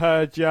 We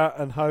heard ya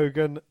and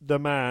Hogan, the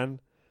man,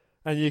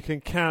 and you can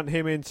count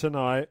him in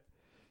tonight.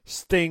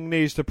 Sting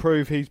needs to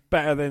prove he's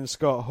better than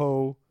Scott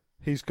Hall.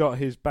 He's got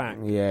his back.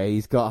 Yeah,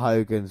 he's got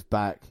Hogan's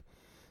back.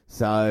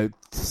 So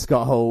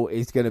Scott Hall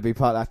is going to be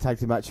part of that tag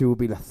team match. He will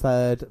be the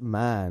third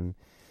man.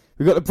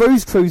 We've got the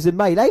Bruise Crews in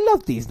May. They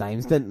love these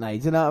names, didn't they?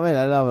 Do you know what I mean?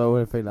 I love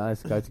it. I think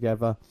let's go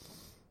together.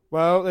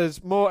 Well,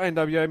 there's more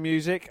NWO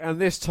music, and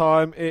this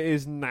time it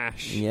is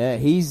Nash. Yeah,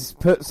 he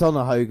puts on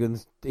a Hogan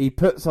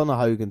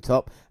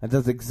top and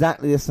does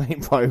exactly the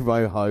same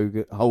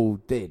promo Hall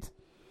did.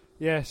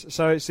 Yes,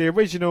 so it's the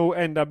original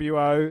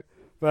NWO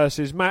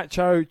versus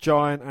Macho,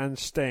 Giant, and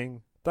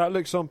Sting. That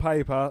looks on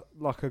paper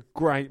like a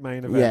great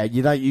main event. Yeah,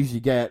 you don't usually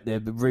get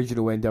the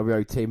original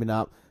NWO teaming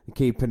up and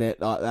keeping it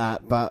like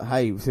that, but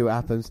hey, we'll see what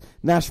happens.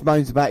 Nash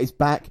moans about his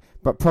back,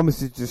 but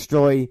promises to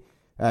destroy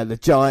the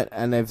Giant,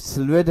 and they've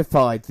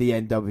solidified the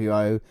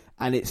NWO,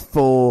 and it's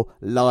for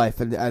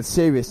life. And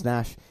Serious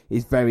Nash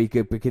is very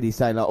good because he's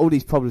saying, like, all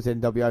these problems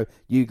in NWO,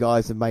 you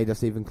guys have made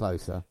us even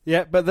closer.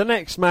 Yeah, but the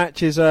next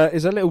match is a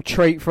little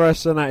treat for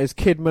us, and that is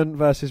Kidman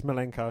versus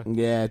Malenko.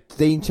 Yeah,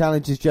 Dean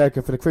challenges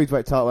Jericho for the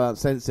Cruiserweight title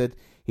uncensored.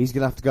 He's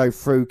going to have to go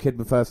through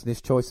Kidman first in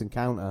his choice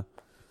encounter.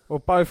 Well,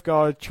 both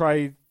guys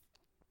traded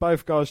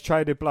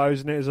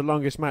blows, and it is the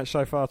longest match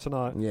so far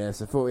tonight. Yeah,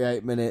 so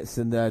 48 minutes,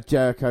 and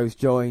Jericho's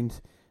joined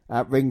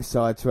at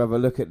ringside to have a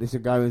look at this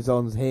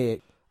goings-on here.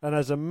 And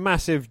there's a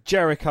massive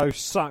Jericho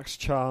sucks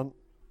chant,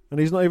 and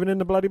he's not even in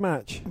the bloody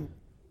match.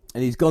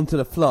 And he's gone to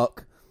the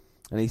flock,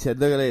 and he said,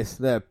 look at this,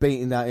 they're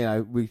beating that, you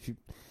know, we should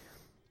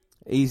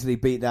easily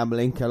beat down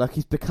Malenko, like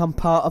he's become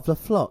part of the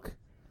flock.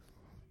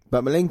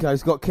 But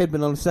Malenko's got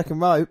Kidman on the second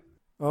rope.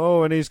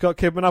 Oh, and he's got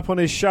Kidman up on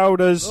his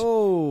shoulders.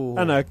 Oh.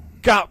 And a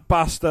gut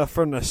buster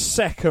from the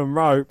second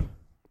rope.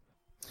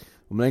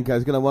 Well,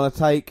 Malenko's going to want to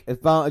take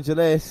advantage of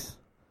this.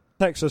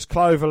 Texas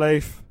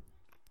Cloverleaf,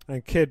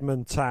 and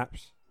Kidman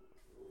taps.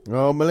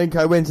 Oh,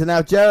 Malenko wins, and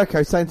now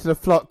Jericho saying to the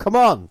flock, come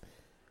on.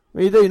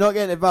 What are you doing? Not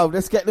getting involved.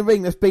 Let's get in the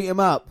ring. Let's beat him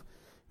up.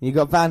 And you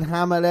got Van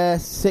Hammer there,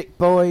 Sick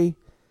Boy,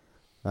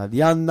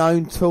 the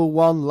Unknown Tool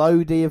One,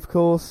 Lodi, of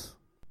course.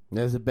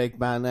 There's a big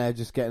man there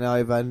just getting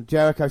over. And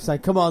Jericho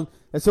saying, come on,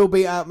 let's all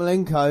beat out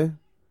Malenko.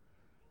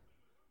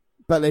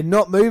 But they're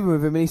not moving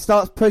with him, and he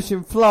starts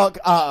pushing Flock.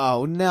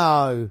 Uh-oh,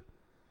 no.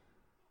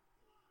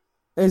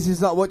 This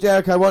is not what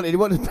Jericho wanted. He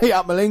wanted to beat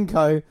up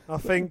Malenko. I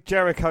think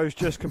Jericho's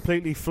just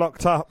completely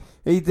flocked up.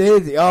 He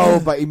did.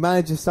 Oh, but he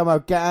managed to somehow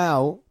get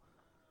out.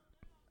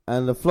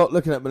 And the Flock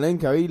looking at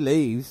Malenko, he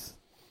leaves.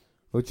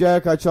 Well,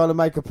 Jericho trying to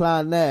make a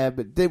plan there,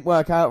 but it didn't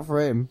work out for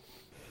him.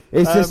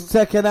 It's the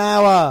second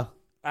hour.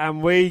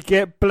 And we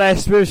get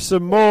blessed with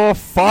some more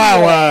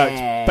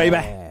fireworks,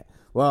 baby.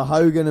 Well,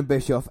 Hogan and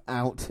Bischoff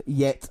out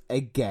yet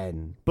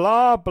again.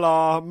 Blah,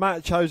 blah.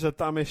 Macho's the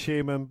dumbest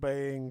human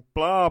being.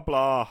 Blah,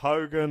 blah.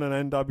 Hogan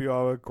and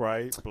NWO are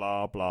great.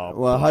 Blah, blah,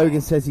 Well, blah.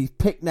 Hogan says he's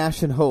picked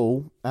Nash and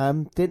Hall.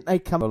 Didn't they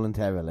come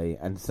voluntarily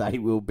and say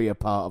we'll be a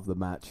part of the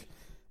match?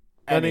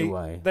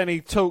 Anyway. Then he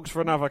talks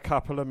for another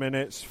couple of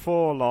minutes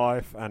for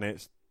life, and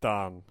it's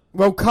done.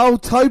 Well, Cole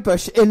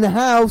Tobush in the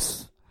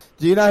house.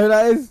 Do you know who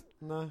that is?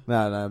 No.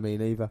 No, me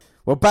neither.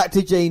 Well, back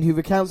to Gene, who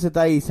recounts the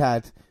day he's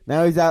had.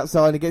 Now he's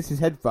outside and gets his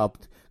head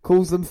rubbed,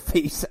 calls them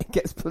thieves and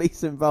gets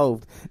police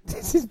involved.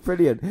 This is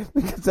brilliant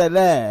because they're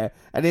there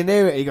and in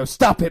here he goes,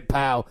 stop it,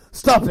 pal.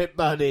 Stop it,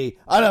 buddy.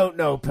 I don't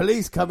know.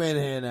 Police come in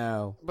here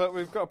now. But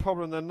we've got a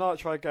problem. The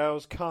Nitro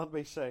girls can't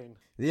be seen.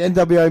 The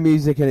NWO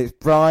music, and it's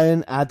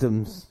Brian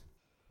Adams.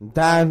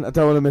 Dan, I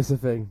don't want to miss a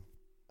thing.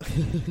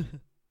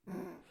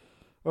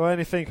 Well,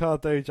 anything I'll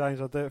do,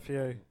 James, I'll do it for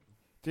you.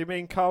 Do you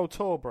mean Carl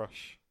Torbush?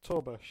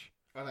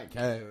 I don't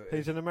care.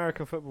 He's an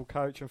American football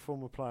coach and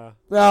former player.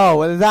 Oh,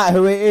 well, is that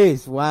who it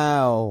is?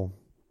 Wow.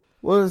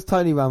 What does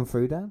Tony run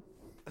through, Dan?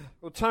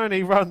 Well,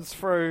 Tony runs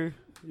through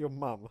your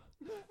mum.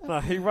 No,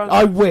 he runs.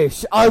 I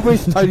wish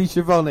Tony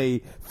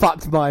Schiavone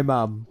fucked my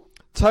mum.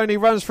 Tony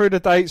runs through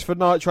the dates for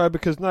Nitro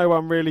because no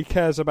one really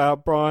cares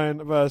about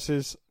Brian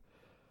versus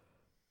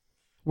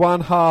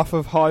one half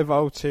of High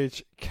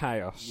Voltage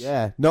Chaos.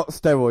 Yeah, not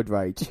Steroid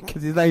Rage,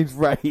 because his name's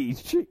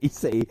Rage, you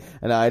see,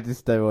 and I had the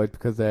steroid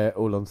because they're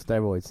all on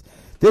steroids.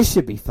 This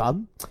should be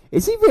fun.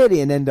 Is he really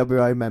an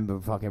NWO member,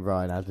 fucking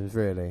Brian Adams,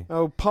 really?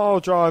 Oh, Pile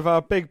Driver,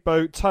 Big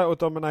Boot, Total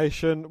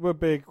Domination would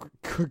be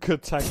a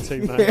good tag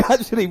team name. It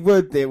actually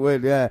would,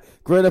 yeah.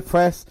 Gorilla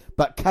Press,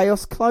 but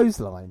Chaos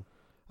Clothesline.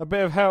 A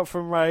bit of help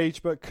from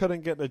Rage, but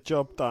couldn't get the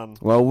job done.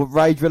 Well,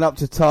 Rage went up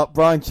to top,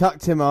 Brian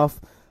chucked him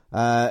off,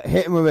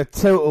 hit him with a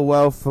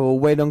tilt-a-well for a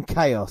win on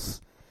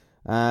Chaos.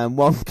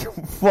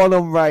 One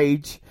on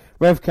Rage,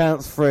 Rev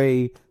counts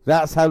 3,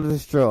 that's how to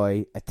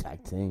destroy a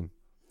tag team.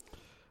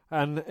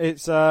 And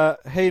it's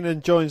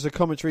Heenan joins the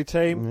commentary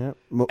team.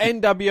 Yep.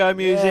 NWO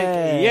music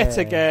yet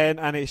again,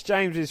 and it's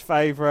James's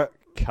favourite,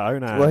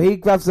 Conan. Well, he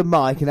grabs the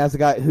mic and has a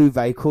go at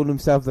Juve, calling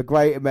himself the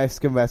greatest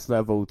Mexican wrestler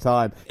of all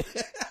time.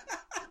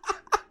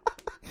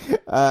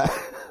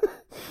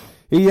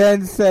 He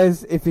then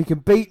says if he can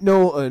beat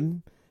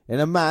Norton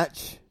in a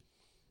match,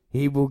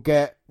 he will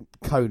get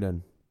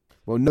Conan.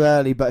 Well, not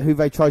early, but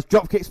Juve tries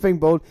dropkick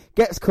springboard,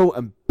 gets caught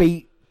and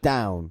beat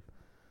down.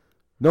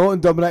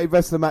 Norton dominated the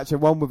rest of the match and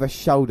won with a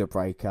shoulder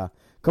breaker.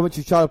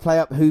 Commentary tried to play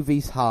up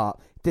Juve's heart.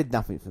 Did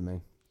nothing for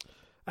me.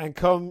 And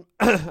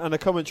and the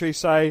commentary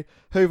say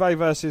Juve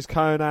versus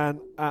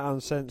Conan at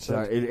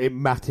Uncensored. So it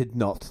mattered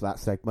not, that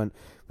segment.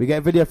 We get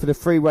a video for the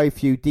three-way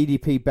feud,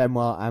 DDP,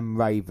 Benoit and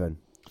Raven.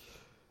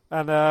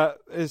 And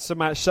it's a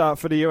match set up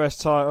for the US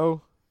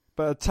title.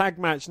 But a tag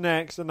match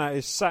next, and that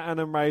is Saturn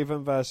and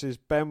Raven versus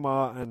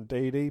Benoit and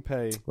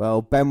DDP.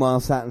 Well, Benoit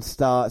and Saturn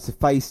start. It's a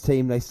face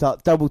team. They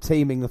start double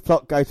teaming. The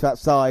Flock go to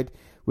outside.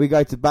 We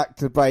go to back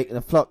to the break, and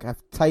the Flock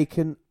have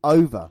taken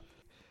over.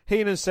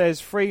 Heenan says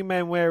 3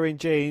 men wearing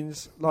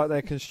jeans like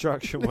they're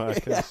construction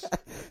workers.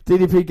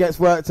 DDP gets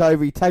worked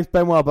over. He tags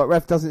Benoit, but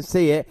ref doesn't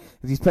see it.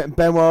 As he's putting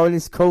Benoit in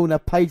his corner,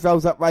 Page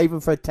rolls up Raven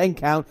for a 10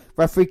 count.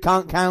 Referee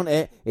can't count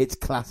it. It's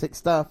classic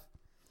stuff.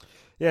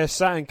 Yeah,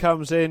 Saturn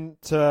comes in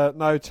to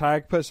no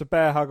tag, puts a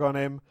bear hug on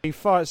him. He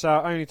fights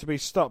out only to be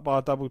stopped by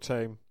a double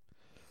team.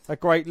 A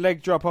great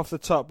leg drop off the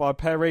top by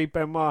Perry.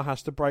 Benoit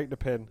has to break the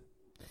pin.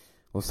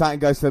 Well, Saturn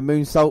goes for a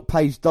moonsault.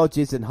 Page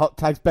dodges and hot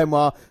tags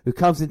Benoit, who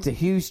comes into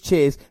huge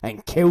cheers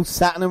and kills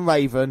Saturn and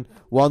Raven.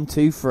 1,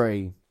 2,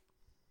 3.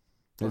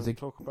 It was a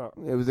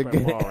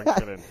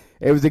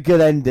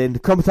good ending. The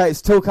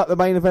commentators talk up the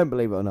main event,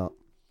 believe it or not.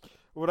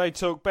 Well, they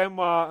talk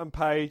Benoit and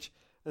Page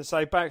and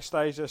say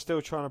backstage they're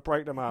still trying to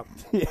break them up.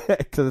 Yeah,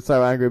 because they're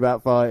so angry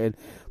about fighting.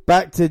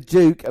 Back to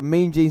Duke, and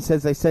Mean Gene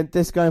says they sent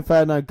Disco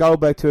Inferno and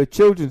Goldberg to a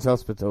children's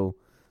hospital.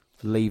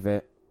 Leave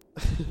it.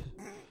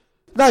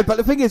 No, but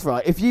the thing is,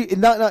 right, if you in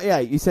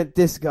 1998 you sent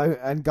Disco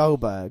and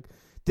Goldberg,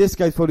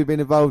 Disco's probably been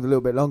involved a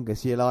little bit longer,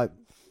 so you're like,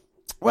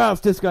 well,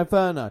 it's Disco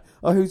Inferno.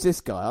 Oh, who's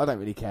this guy? I don't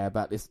really care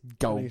about this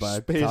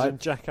Goldberg Spears type. and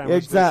jackhammers.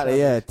 Exactly,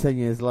 yeah, 10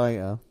 years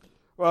later.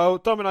 Well,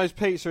 Domino's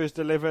pizza is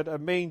delivered,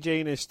 and Mean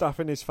Gene is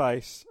stuffing his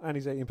face, and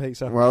he's eating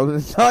pizza. Well,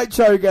 the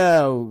Nitro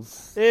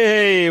Girls.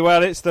 Hey,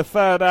 well, it's the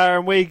third hour,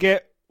 and we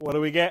get... What do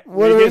we get?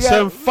 We get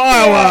some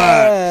fireworks!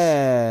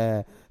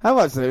 Yeah. How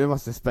much did we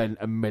must have spent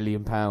 $1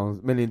 million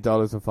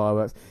on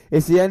fireworks?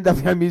 It's the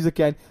NWO music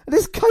again, and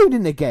it's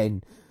Conan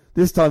again.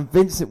 This time,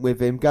 Vincent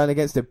with him, going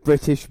against a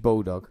British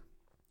Bulldog.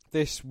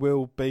 This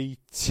will be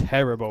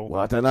terrible.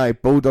 Well, I don't know.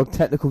 Bulldog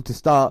technical to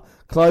start,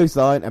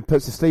 clothesline, and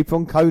puts a sleep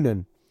on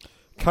Conan.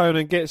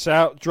 Conan gets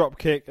out, drop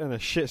kick, and a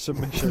shit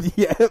submission.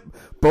 Yep,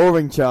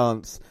 boring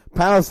chance.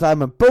 Power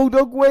slam and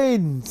Bulldog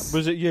wins.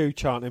 Was it you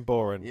chanting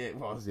boring? Yeah, it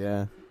was,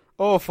 yeah.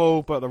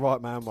 Awful, but the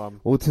right man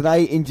won. Well,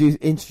 today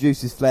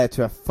introduces Flair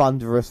to a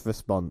thunderous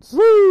response.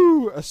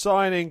 Woo! A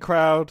signing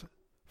crowd.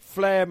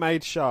 Flair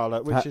made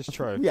Charlotte, which is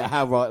true. Yeah,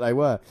 how right they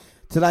were.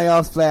 Today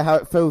asked Flair how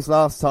it feels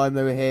last time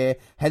they were here.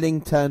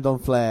 Hennig turned on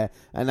Flair.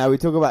 And now we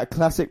talk about a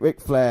classic Ric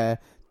Flair.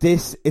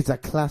 This is a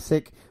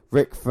classic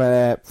Ric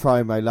Flair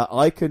promo. Like,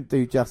 I couldn't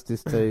do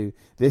justice to.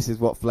 This is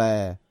what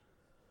Flair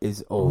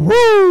is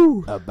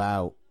all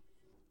about.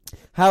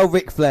 How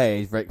Ric Flair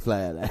is Ric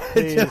Flair there.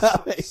 He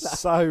is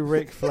so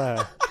Ric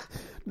Flair.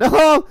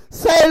 No,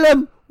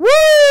 Salem,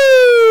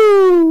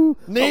 woo!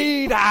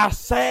 Need I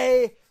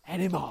say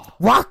anymore?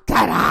 Walk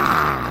that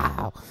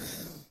out!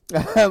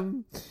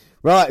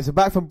 Right, so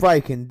back from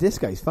break, and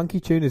Disco's Funky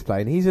Tune is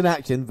playing. He's in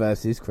action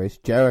versus Chris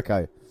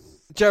Jericho.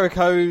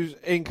 Jericho's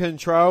in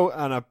control,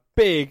 and a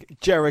big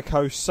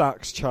Jericho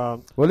sucks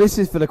chant. Well, this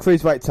is for the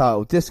Cruiserweight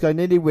title. Disco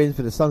nearly wins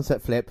for the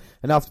Sunset Flip,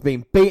 and after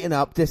being beaten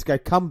up, Disco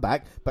come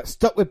back, but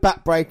stuck with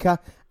Backbreaker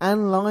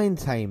and Lion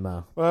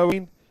Tamer. Well,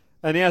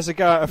 and he has a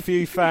go at a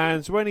few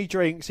fans. When he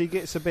drinks, he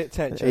gets a bit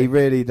tetchy. He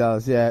really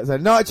does, yeah. So,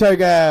 Nitro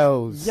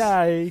Girls!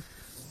 Yay!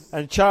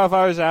 And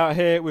Chavo's out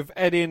here with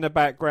Eddie in the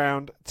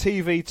background.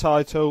 TV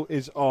title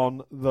is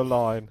on the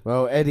line.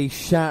 Well, Eddie's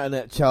shouting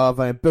at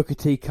Chavo, and Booker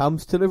T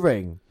comes to the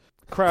ring.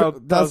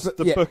 Crowd does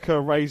the Booker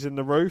raising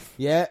the roof.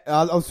 Yeah,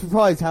 I was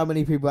surprised how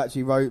many people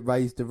actually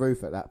raised the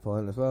roof at that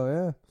point as well,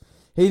 yeah.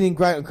 Heenan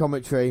great on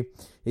commentary.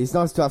 It's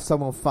nice to have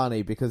someone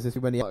funny, because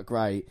when he's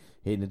great,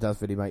 Heenan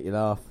does really make you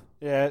laugh.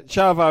 Yeah,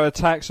 Chavo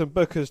attacks and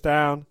Booker's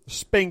down.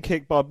 Spin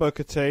kick by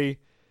Booker T.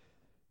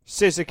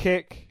 scissor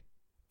kick,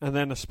 and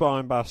then a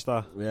spine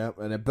buster. Yeah,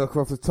 and then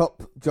Booker off the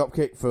top, drop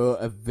kick for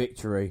a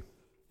victory.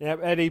 Yep,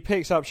 Eddie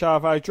picks up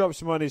Chavo,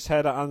 drops him on his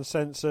head at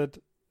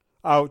Uncensored.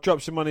 Oh,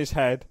 drops him on his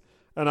head.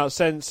 And at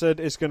Censored,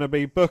 it's going to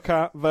be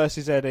Booker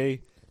versus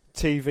Eddie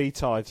TV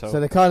title. So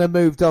they kind of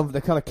moved on.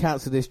 They kind of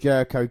cancelled this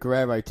Jericho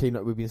Guerrero team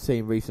that we've been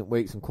seeing recent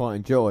weeks and quite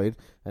enjoyed.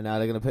 And now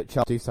they're going to put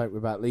Chavo do something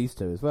about these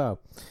two as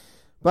well.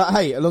 But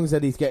hey, as long as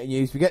Eddie's getting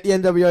used, we get the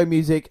NWO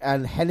music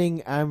and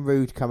Hennig and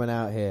Rude coming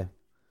out here.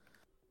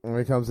 And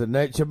here comes the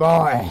Nature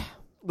Boy.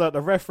 Look,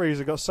 the referees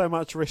have got so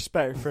much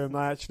respect for him, they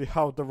actually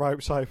hold the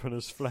ropes open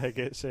as Flair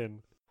gets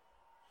in.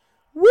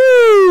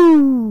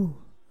 Woo!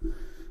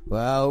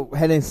 Well,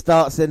 Hennig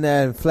starts in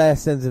there and Flair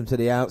sends him to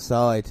the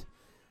outside.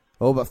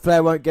 Oh, but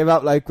Flair won't give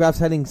up, though. Grabs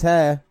Hennig's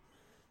hair.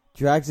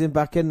 Drags him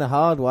back in the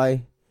hard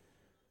way.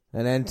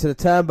 And then to the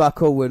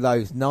turnbuckle with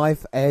those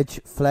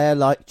knife-edge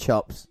Flair-like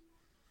chops.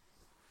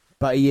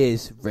 But he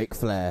is Ric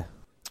Flair.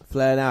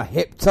 Flair now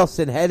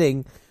hip-tossing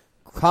Hennig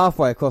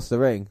halfway across the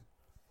ring.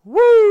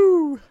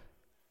 Woo!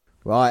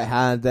 Right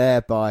hand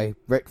there by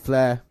Ric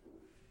Flair.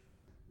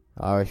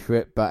 Irish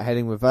whip, but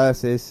Hennig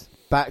reverses.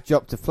 Back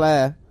drop to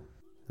Flair.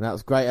 And that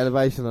was great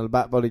elevation on the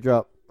back body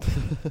drop.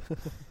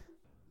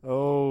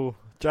 Oh,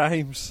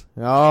 James.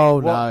 Oh, no.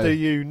 What do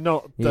you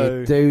not do?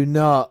 You do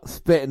not.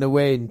 Spit in the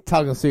wind.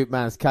 Tongue on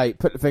Superman's cape.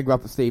 Put the finger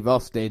up at Steve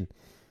Austin.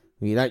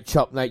 You don't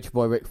chop Nature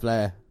Boy Ric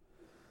Flair.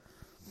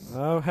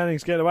 Oh,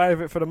 Hennig's getting away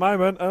with it for the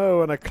moment.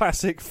 Oh, and a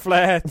classic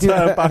Flair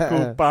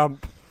turnbuckle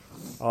bump.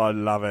 Oh, I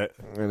love it.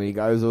 And he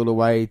goes all the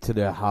way to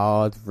the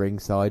hard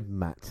ringside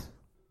mat.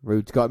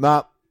 Rude's got him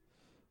up.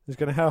 He's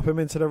going to help him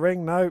into the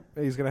ring. Nope.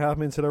 He's going to help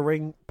him into the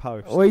ring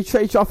post. Well, I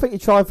think he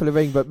tried for the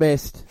ring but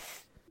missed.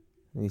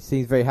 He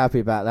seems very happy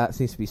about that.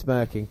 Seems to be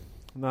smirking.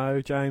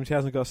 No, James, he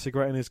hasn't got a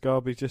cigarette in his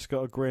gob. He's just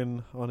got a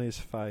grin on his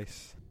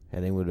face.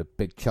 Hennig with a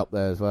big chop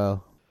there as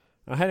well.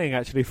 Now, Hennig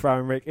actually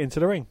throwing Rick into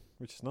the ring,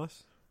 which is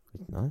nice.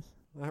 Nice.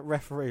 That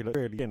referee looked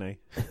really skinny.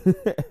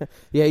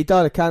 Yeah, he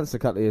died of cancer a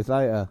couple of years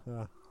later.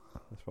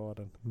 That's what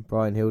I done.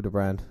 Brian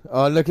Hildebrand.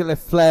 Oh, look at the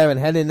Flair and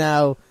Hennig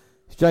now.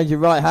 Exchanging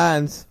right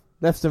hands.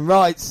 Lefts and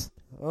rights.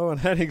 Oh,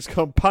 and Hennig's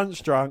gone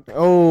punch drunk.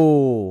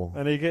 Oh.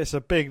 And he gets a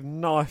big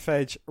knife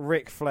edge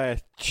Ric Flair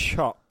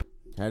chop.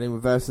 Hennig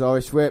reverses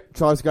Irish whip.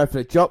 Tries to go for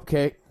the drop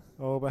kick.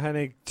 Oh, but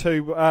Hennig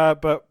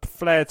but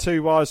Flair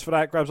too wise for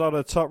that. Grabs onto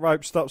the top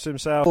rope, stops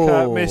himself.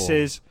 Oh.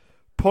 Misses.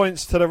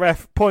 Points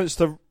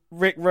to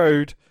Rick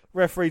Rude.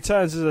 Referee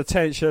turns his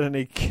attention and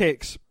he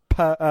kicks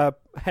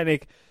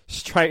Hennig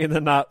straight in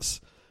the nuts.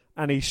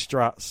 And he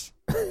struts.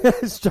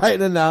 Straight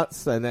in the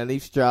nuts. And then he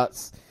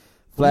struts.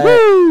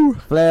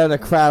 Flair and the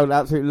crowd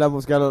absolutely love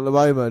what's going on at the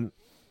moment.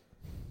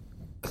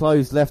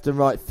 Closed left and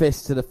right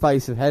fist to the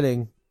face of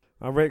Hennig.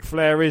 And Ric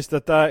Flair is the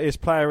dirtiest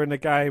player in the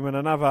game, and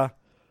another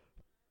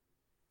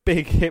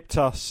big hip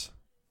toss.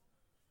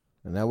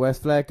 And now where's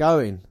Flair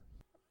going?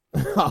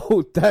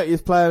 Oh,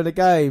 dirtiest player in the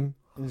game.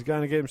 He's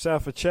going to get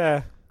himself a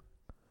chair.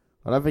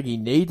 I don't think he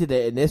needed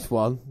it in this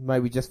one.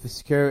 Maybe just for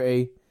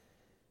security.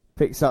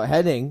 Picks up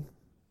Hennig.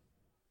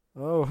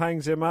 Oh,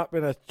 hangs him up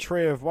in a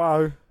tree of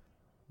woe.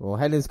 Well,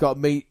 Hennig's got to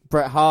meet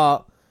Bret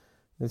Hart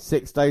in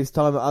 6 days'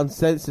 time at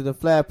Uncensored, and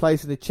Flair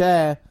placing the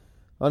chair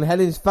on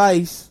Hennig's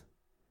face.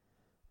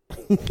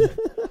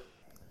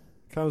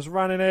 Comes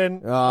running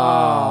in.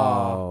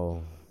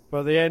 Oh.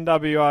 But the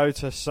NWO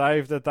to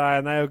save the day,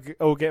 and they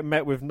all get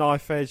met with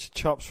knife-edge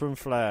chops from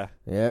Flair.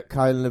 Yeah,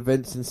 Colin and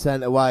Vincent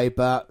sent away,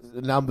 but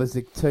the numbers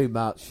are too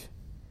much.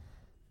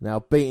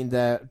 Now beating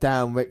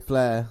down Ric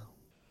Flair.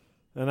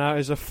 And now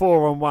it's a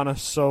 4-on-1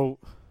 assault.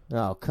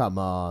 Oh, come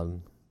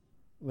on.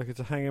 Looking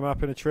to hang him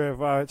up in a tree of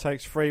woe. It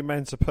takes 3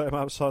 men to put him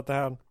upside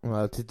down.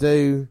 Well,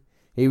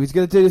 he was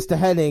going to do this to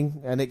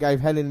Hennig, and it gave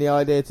Hennig the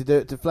idea to do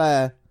it to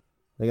Flair.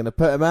 They're going to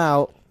put him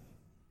out.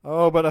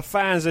 Oh, but the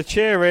fans are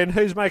cheering.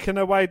 Who's making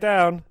their way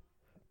down?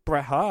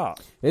 Bret Hart.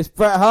 It's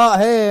Bret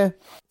Hart here.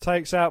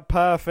 Takes out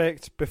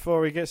Perfect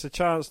before he gets a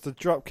chance to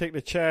drop kick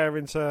the chair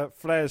into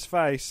Flair's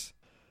face.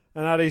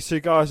 And now these two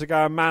guys are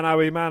going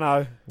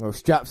mano-y-mano. Well,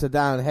 straps are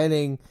down.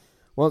 Hennig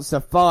wants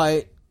to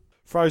fight.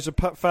 Throws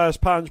the first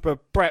punch,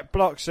 but Bret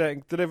blocks it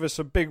and delivers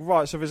some big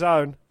rights of his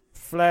own.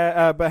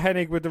 Flair, but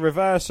Hennig with the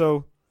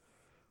reversal.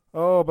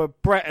 Oh,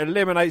 but Bret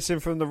eliminates him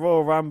from the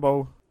Royal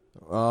Rumble.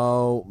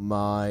 Oh,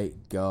 my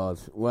God.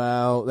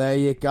 Well, there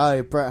you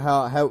go. Bret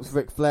Hart helps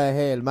Ric Flair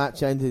here. The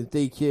match ends in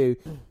DQ.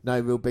 No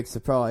real big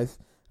surprise.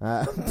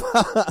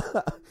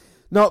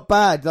 Not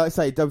bad. Like I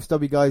say,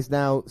 WWE guys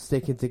now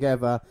sticking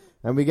together.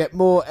 And we get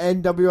more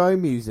NWO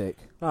music.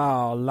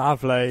 Oh,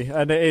 lovely.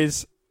 And it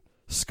is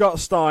Scott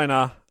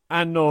Steiner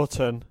and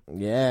Norton.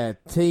 Yeah,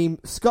 Team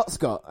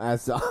Scott,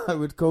 as I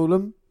would call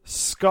them.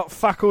 Scott,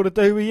 fuck all to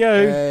do with you.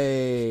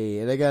 Hey,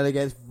 and they're going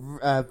against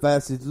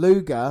versus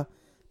Luger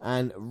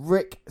and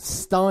Rick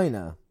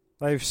Steiner.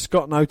 They've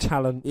got no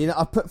talent. You know,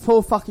 I put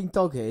poor fucking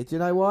dog here. Do you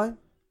know why?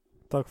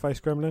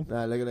 Dogface gremlin.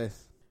 No, look at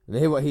this. And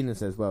hear what Heenan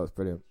says as well. It's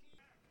brilliant.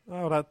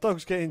 Oh, that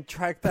dog's getting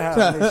dragged out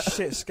and he's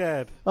shit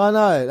scared. I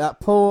know, that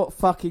poor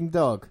fucking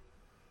dog.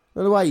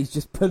 By the way, he's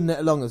just pulling it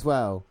along as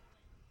well.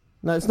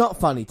 No, it's not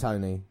funny,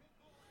 Tony.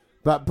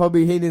 But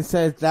Bobby Heenan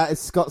said that is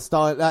Scott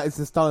Steiner. That is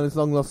the Steiner's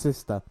long lost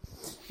sister,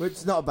 which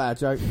is not a bad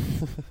joke.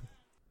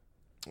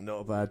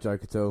 Not a bad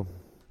joke at all.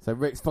 So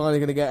Rick's finally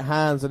going to get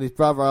hands on his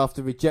brother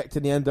after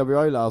rejecting the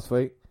NWO last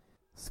week.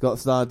 Scott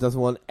Steiner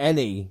doesn't want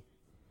any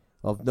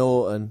of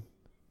Norton.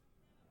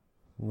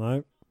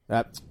 No.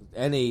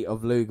 Any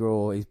of Luger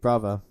or his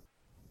brother.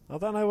 I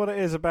don't know what it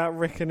is about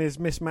Rick and his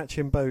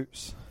mismatching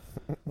boots.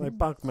 They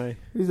bug me.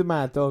 He's a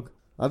mad dog.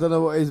 I don't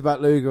know what it is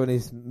about Luger and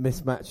his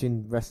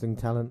mismatching wrestling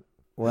talent.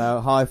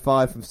 Well, high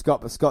five from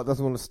Scott, but Scott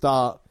doesn't want to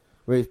start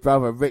with his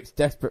brother. Rick's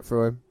desperate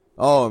for him.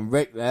 Oh, and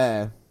Rick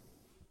there.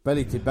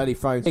 Belly to belly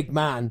throws. Big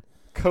man.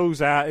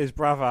 Calls out his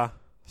brother,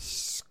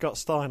 Scott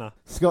Steiner.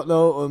 Scott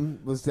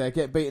Norton was there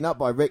getting beaten up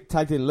by Rick,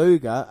 tagged in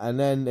Luger, and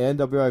then the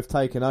NWO have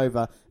taken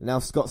over. And now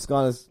Scott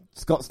Steiner's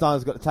got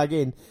to tag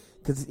in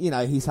because, you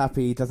know, he's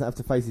happy he doesn't have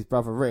to face his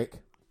brother Rick.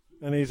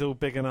 And he's all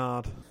big and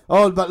hard.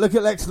 Oh, but look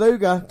at Lex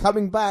Luger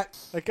coming back.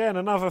 Again,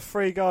 another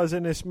 3 guys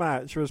in this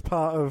match was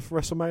part of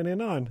WrestleMania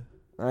 9.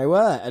 They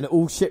were, and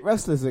all shit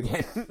wrestlers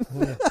again.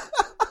 Yeah.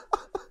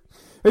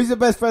 Who's the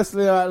best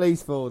wrestler at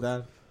least for,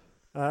 Dan?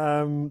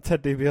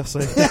 Ted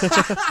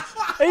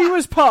DiBiase. He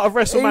was part of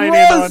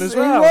WrestleMania 9 as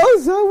well. He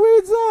was? How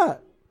weird's that?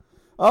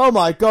 Oh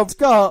my God,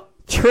 Scott.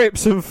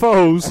 Trips and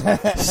falls.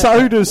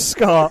 So does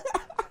Scott.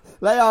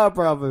 They are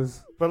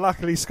brothers. But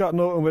luckily Scott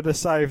Norton with a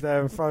save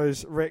there and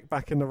throws Rick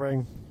back in the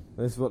ring.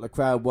 This is what the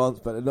crowd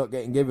wants, but they're not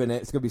getting given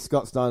it. It's going to be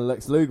Scott Steiner and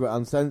Lex Luger at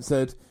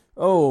Uncensored.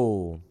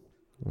 Oh.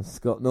 And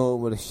Scott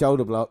Norton with a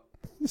shoulder block.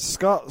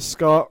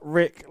 Scott,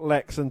 Rick,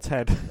 Lex and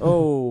Ted.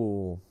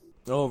 Oh,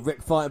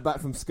 Rick fighting back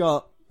from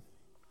Scott.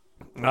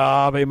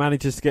 But he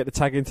manages to get the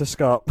tag into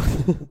Scott.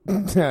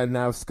 And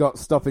now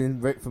Scott's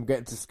stopping Rick from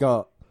getting to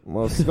Scott.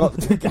 Well, Scott,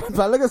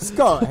 but look at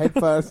Scott, head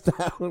first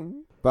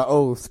down.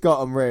 But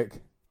Scott and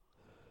Rick.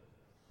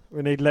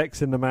 We need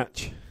Lex in the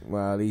match.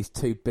 Well, these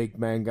 2 big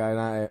men going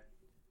at it.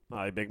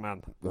 No, big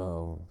man.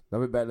 Oh,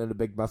 nothing better than a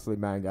big muscly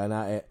man going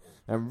at it.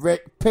 And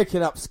Rick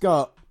picking up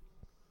Scott.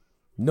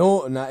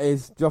 Norton, that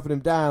is, dropping him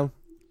down.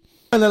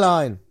 And the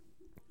line.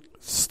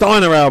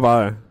 Steiner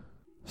elbow.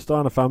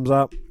 Steiner thumbs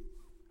up.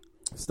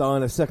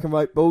 Steiner second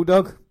rope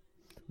bulldog.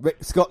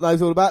 Scott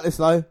knows all about this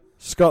though.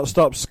 Scott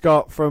stops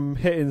Scott from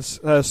hitting.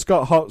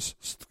 Scott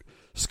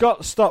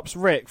stops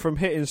Rick from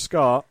hitting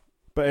Scott,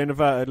 but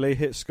inadvertently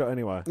hits Scott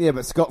anyway. Yeah,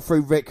 but Scott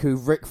threw Rick, who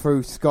Rick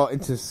threw Scott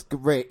into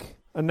Rick.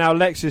 And now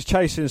Lex is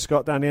chasing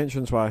Scott down the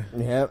entranceway.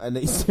 Yeah, and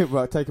he's taking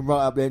right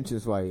up the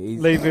entranceway. He's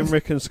leaving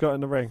Rick and Scott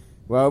in the ring.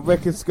 Well,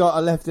 Rick and Scott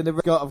are left in the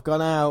ring. Scott have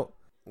gone out.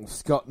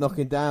 Scott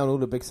knocking down all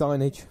the big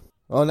signage.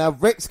 Oh, now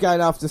Rick's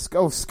going after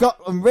Scott. Oh, Scott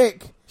and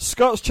Rick.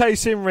 Scott's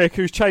chasing Rick,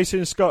 who's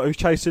chasing Scott, who's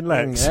chasing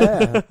Lex.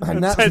 Yeah.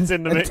 and Ted's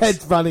in the mix.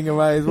 Ted's running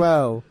away as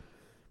well.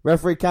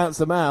 Referee counts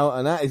them out,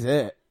 and that is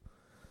it.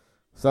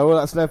 So all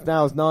that's left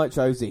now is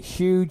Nitro's a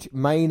huge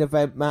main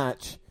event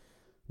match.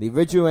 The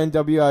original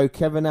NWO,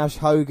 Kevin Nash,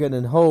 Hogan,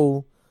 and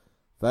Hall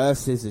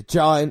versus the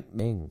Giant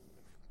Ming.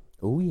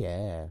 Oh,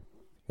 yeah.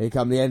 Here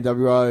come the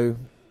NWO.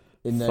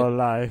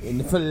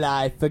 For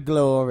life, for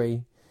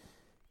glory.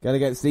 Going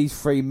against these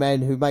 3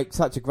 men who make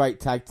such a great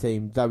tag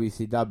team,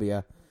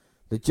 WCW.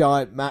 The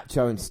Giant,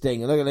 Macho, and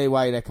Sting. And look at the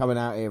way they're coming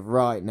out here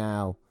right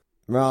now.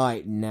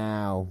 Right.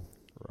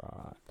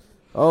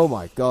 Oh,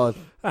 my God.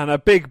 And a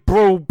big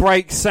brawl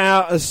breaks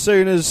out as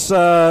soon as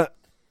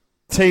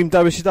Team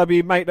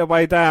WCW make their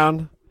way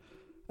down.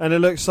 And it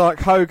looks like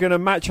Hogan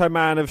and Macho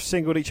Man have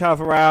singled each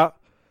other out.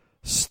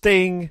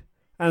 Sting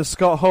and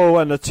Scott Hall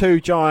and the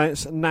 2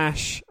 Giants,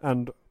 Nash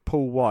and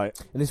Paul White.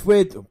 And it's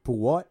weird, Paul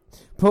White.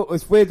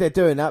 It's weird they're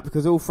doing that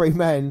because all 3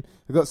 men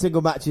have got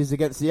single matches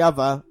against the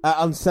other at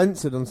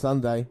Uncensored on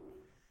Sunday.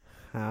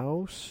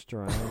 How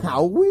strange.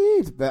 How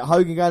weird. But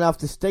Hogan going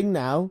after Sting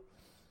now.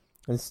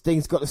 And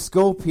Sting's got the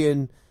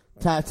scorpion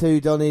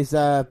tattooed on his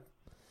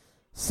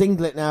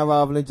singlet now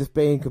rather than just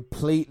being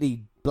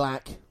completely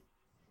black.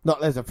 Not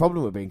there's a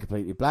problem with being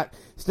completely black.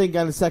 Sting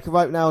going the second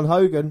rope now on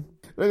Hogan.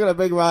 Look at the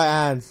big right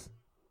hands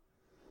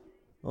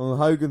on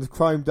Hogan's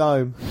chrome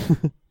dome.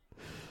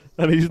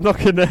 And he's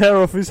knocking the hair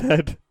off his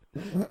head.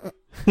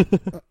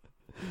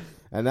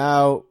 And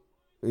now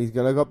he's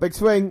going to got big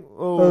swing.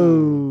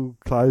 Oh,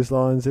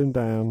 clotheslines him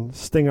down.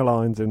 Stinger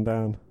lines him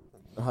down.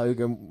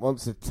 Hogan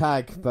wants to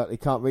tag, but he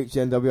can't reach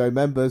the NWO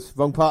members.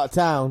 Wrong part of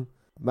town.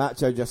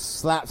 Macho just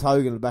slaps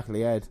Hogan in the back of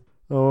the head.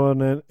 Oh,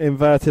 and an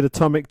inverted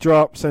atomic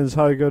drop sends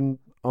Hogan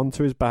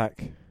onto his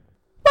back.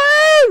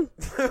 Woo!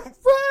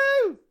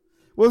 Woo!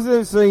 Wasn't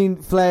it seen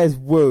Flair's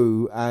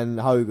woo and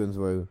Hogan's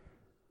woo?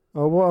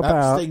 Oh, what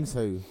about Sting's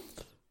who?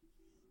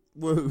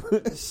 Woo.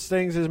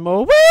 Sting's is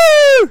more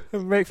woo,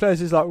 and Ric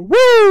Flair's is like woo.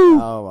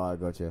 Oh, I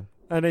gotcha.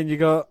 And then you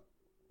got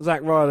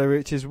Zack Ryder,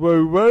 which is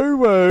woo woo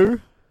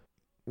woo.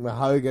 Well,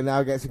 Hogan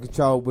now gets in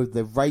control with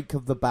the rake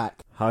of the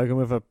back. Hogan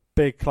with a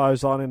big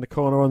clothesline in the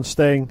corner on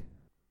Sting.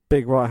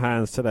 Big right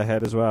hands to the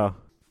head as well.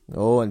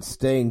 Oh, and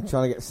Sting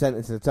trying to get sent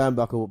into the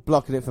turnbuckle,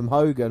 blocking it from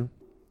Hogan.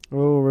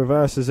 Oh,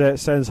 reverses it,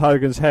 sends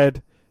Hogan's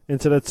head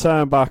into the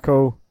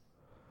turnbuckle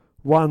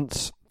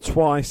once,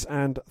 twice,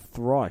 and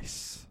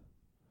thrice.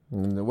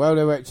 And the World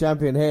Heavyweight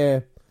Champion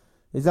here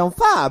is on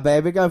fire,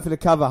 baby. Going for the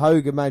cover.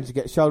 Hogan managed to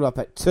get shoulder up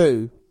at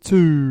 2.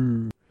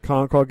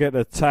 Can't quite get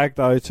the tag,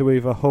 though, to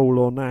either Hall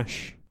or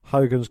Nash.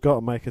 Hogan's got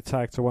to make a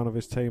tag to one of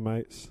his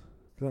teammates.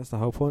 That's the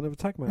whole point of a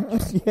tag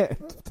match. Yeah,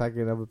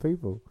 tagging other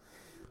people.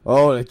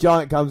 Oh, the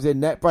Giant comes in,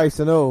 neck brace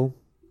and all.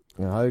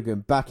 And Hogan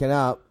backing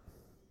up.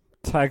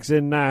 Tags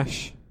in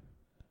Nash.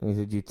 And he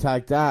said, you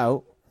tagged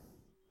out.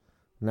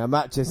 Now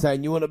Macho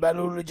saying, you want to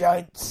battle the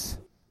Giants?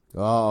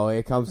 Oh,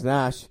 here comes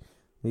Nash.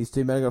 These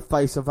two men are going to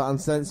face off at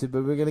Uncensored,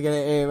 but we're going to get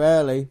it here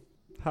early.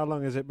 How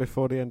long is it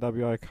before the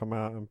NWO come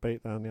out and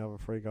beat down the other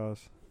 3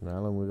 guys? How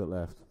long we got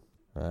left?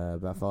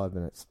 About 5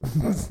 minutes.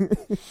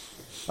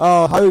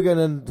 Oh, Hogan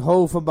and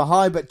Hall from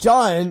behind, but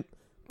Giant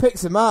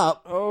picks him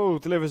up. Oh,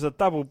 delivers a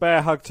double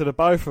bear hug to the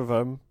both of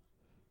them.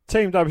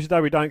 Team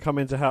WCW don't come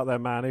in to help their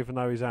man, even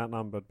though he's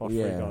outnumbered by 3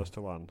 guys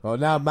to 1. Well,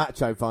 now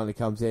Macho finally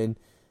comes in.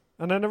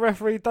 And then the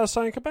referee does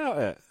something about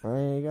it.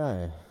 There you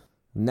go.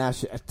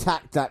 Nash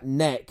attacked that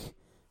neck,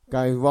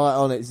 going right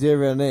on it,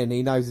 zeroing in.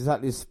 He knows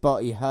exactly the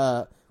spot he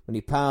hurt when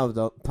he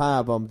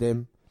powerbombed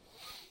him.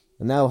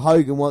 And now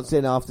Hogan wants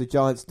in after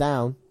Giant's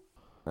down.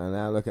 And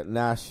now look at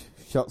Nash.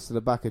 Shots to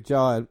the back of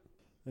Giant.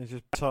 He's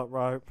just top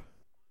rope.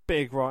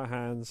 Big right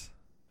hands.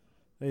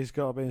 He's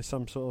got to be in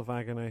some sort of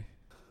agony.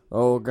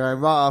 Oh, going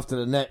right after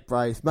the neck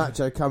brace.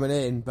 Macho coming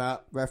in,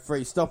 but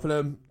referee stopping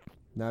him.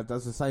 Now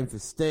does the same for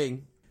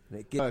Sting. And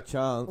it gives her a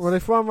chance. Well,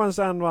 if one runs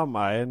down one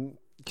way and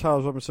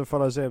Charles Robinson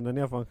follows him, then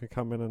the other one can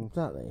come in and...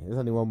 Exactly. There's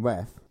only one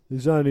ref.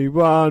 There's only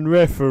one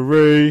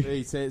referee.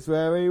 He sits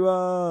where he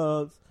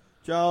wants.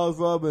 Charles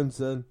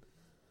Robinson.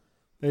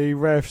 He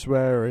refs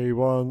where he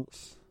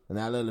wants. And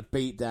now a little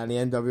beat down the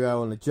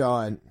NWO on the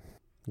Giant.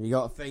 You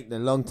got to think the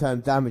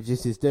long-term damage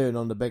this is doing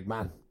on the big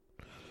man.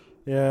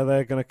 Yeah,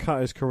 they're going to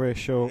cut his career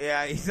short.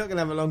 Yeah, he's not going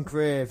to have a long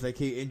career if they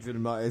keep injuring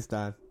him like this,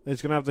 Dan.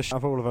 He's going to have the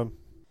of all of them.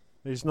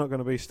 He's not going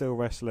to be still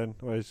wrestling,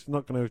 or he's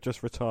not going to have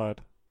just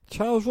retired.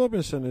 Charles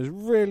Robinson is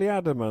really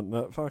adamant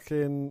that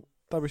fucking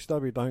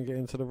WCW don't get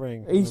into the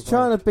ring. He's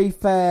trying to be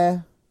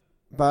fair,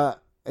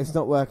 but it's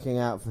not working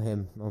out for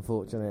him,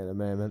 unfortunately, at the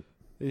moment.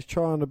 He's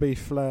trying to be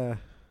Flair.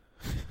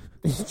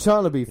 He's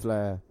trying to be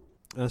Flair.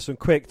 And some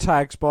quick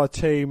tags by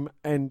Team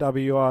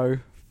NWO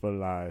for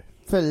life.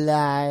 For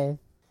life.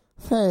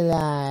 For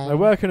life. They're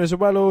working as a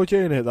well-oiled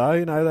unit, though.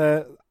 You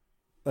know,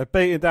 they're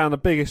beating down the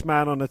biggest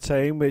man on the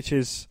team, which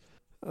is,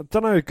 I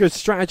don't know, a good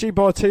strategy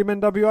by Team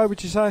NWO,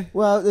 would you say?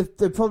 Well,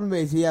 the problem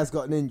is he has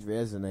got an injury,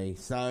 hasn't he?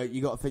 So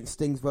you got to think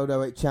Sting's World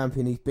Heavyweight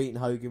Champion. He's beaten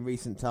Hogan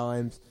recent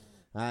times.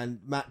 And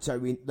Macho,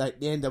 the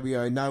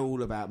NWO know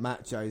all about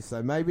Macho.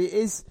 So maybe it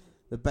is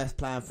the best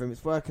plan for him.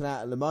 It's working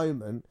out at the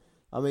moment.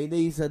 I mean,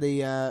 these are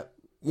the,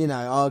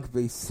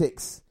 arguably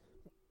 6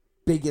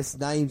 biggest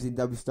names in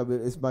WCW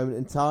at this moment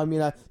in time. You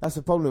know, that's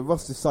the problem. The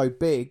roster's so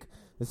big.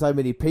 There's so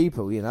many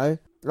people, you know.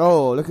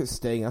 Oh, look at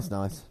Sting. That's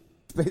nice.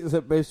 Spits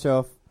at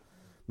Bischoff.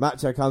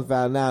 Macho comes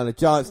down now, and the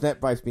Giant's neck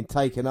brace has been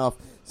taken off,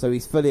 so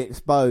he's fully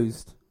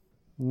exposed.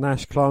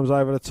 Nash climbs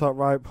over the top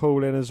rope,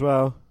 Hall in as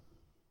well.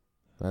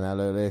 And now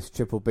look at this,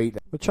 triple beat.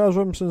 But Charles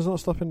Robinson's not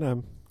stopping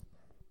them.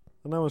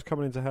 And no one's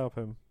coming in to help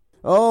him.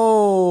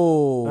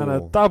 Oh! And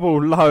a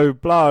double low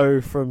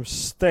blow from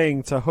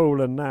Sting to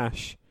Hall and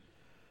Nash.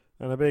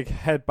 And a big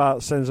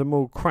headbutt sends them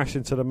all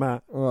crashing to the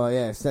mat. Oh,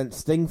 yeah, sent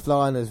Sting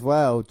flying as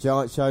well.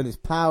 Giant showing his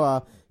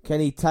power. Can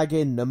he tag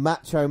in the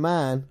Macho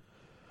Man?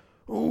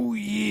 Oh,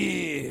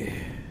 yeah.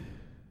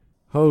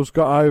 Hall's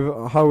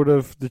got hold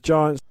of the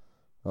Giants.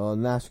 Oh,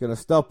 Nash going to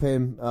stop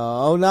him.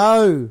 Oh,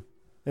 no!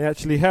 He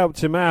actually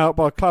helped him out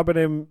by clubbing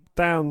him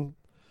down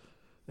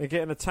and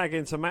getting a tag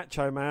into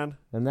Macho Man.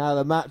 And now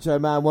the Macho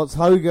Man wants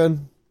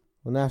Hogan.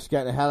 Well, Nash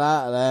getting the hell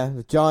out of there.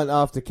 The Giant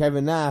after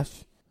Kevin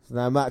Nash. So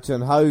now Macho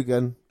and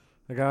Hogan.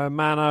 They're going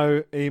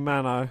mano e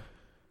mano.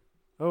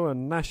 Oh,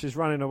 and Nash is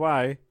running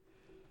away.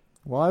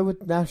 Why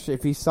would Nash,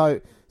 if he's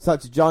such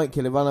a giant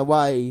killer, run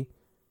away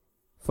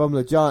from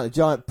the Giant? The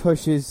Giant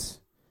pushes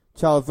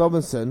Charles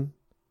Robinson.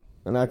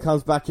 And now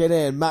comes back in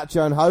here. And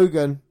Macho and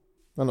Hogan.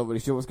 I'm not really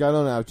sure what's going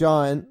on now.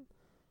 Giant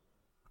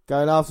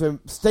going after him.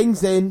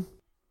 Sting's in.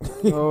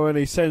 Oh, and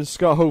he sends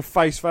Scott Hall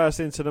face first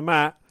into the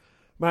mat.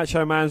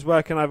 Macho Man's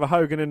working over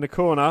Hogan in the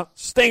corner.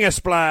 Stinger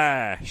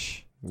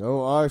splash.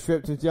 Oh, Irish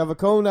whipped into the other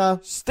corner.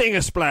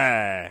 Stinger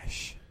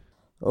splash.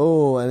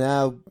 Oh, and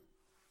now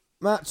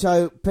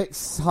Macho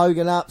picks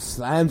Hogan up,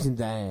 slams him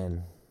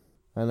down.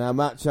 And now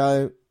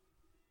Macho,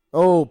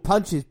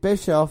 punches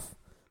Bischoff.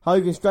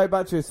 Hogan straight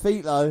back to his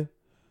feet, though.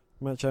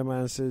 Macho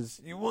Man says,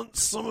 "You want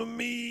some of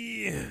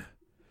me?"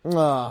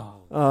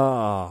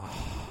 Oh.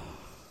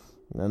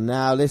 And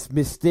now this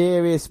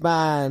mysterious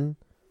man,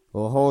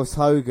 or Horse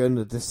Hogan,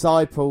 the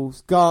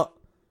disciples, got...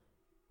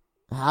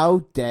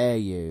 How dare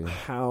you?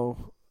 How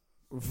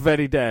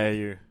very dare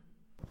you?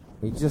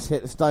 He just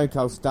hit the Stone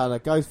Cold Stunner,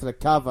 goes for the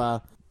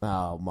cover.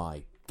 Oh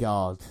my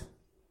God.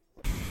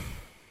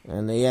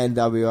 And the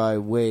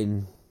NWO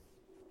win.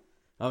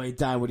 I mean,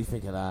 Dan, what do you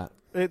think of that?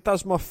 It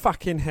does my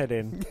fucking head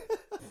in.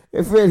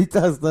 It really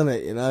does, doesn't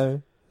it, you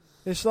know?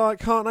 It's like,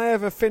 can't they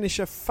ever finish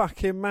a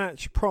fucking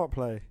match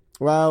properly?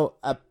 Well,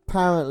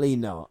 Apparently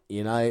not,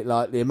 you know,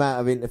 like the amount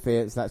of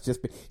interference that's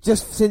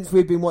just since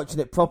we've been watching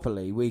it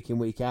properly week in,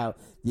 week out,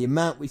 the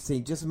amount we've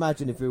seen, just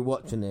imagine if we were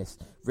watching this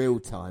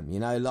real time, you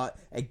know, like,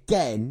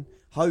 again,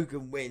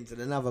 Hogan wins in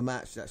another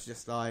match that's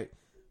just like,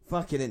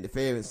 fucking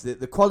interference.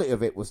 The quality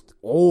of it was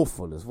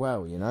awful as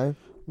well, you know?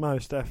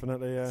 Most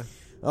definitely, yeah.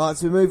 Alright,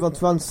 so we move on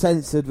to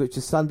Uncensored, which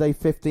is Sunday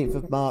 15th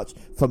of March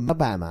from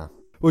Alabama.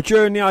 Well,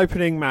 during the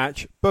opening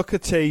match, Booker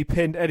T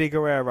pinned Eddie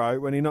Guerrero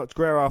when he knocked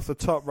Guerrero off the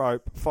top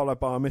rope, followed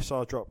by a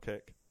missile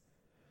dropkick.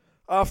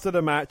 After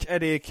the match,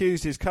 Eddie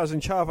accused his cousin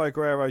Chavo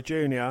Guerrero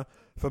Jr.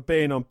 for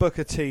being on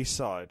Booker T's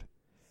side.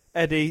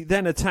 Eddie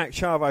then attacked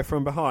Chavo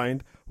from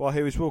behind while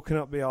he was walking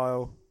up the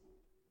aisle.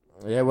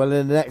 Yeah, well,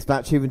 in the next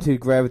match, Juventud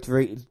Guerrero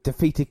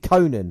defeated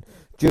Conan.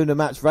 During the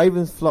match,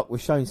 Raven's flock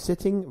was shown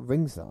sitting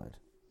ringside.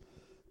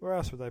 Where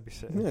else would they be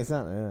sitting? Yeah,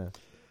 exactly, yeah.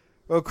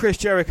 Well, Chris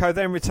Jericho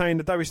then retained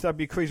the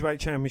WCW Cruiserweight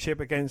Championship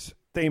against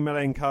Dean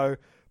Malenko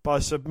by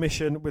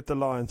submission with the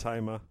Lion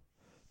Tamer.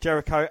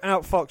 Jericho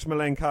outfoxed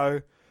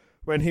Malenko.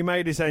 When he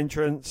made his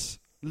entrance,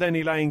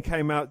 Lenny Lane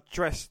came out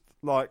dressed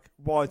like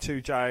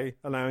Y2J,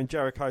 allowing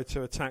Jericho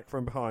to attack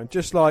from behind,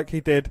 just like he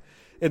did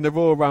in the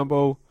Royal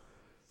Rumble.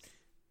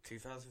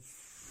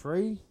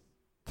 2003?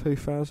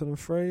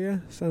 2003, yeah?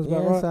 Sounds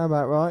about right. Sounds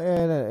about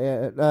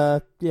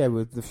right, yeah,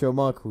 with the Shawn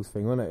Michaels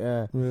thing, wasn't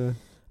it? Yeah.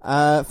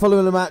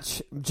 Following the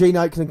match, Gene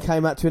Okerlund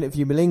came out to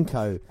interview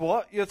Malenko.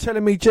 What? You're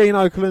telling me Gene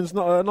Okerlund's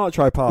not a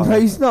Nitro partner? No,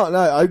 he's not. No,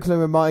 Okerlund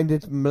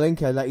reminded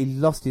Malenko that he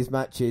lost his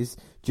matches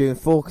during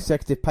 4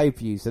 consecutive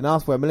pay-per-views and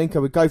asked where Malenko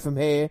would go from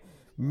here.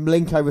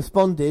 Malenko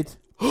responded,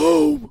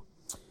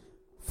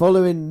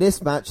 Following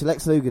this match,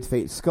 Lex Luger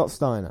defeated Scott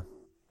Steiner.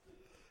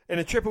 In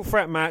a triple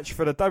threat match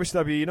for the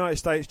WCW United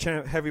States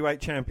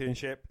Heavyweight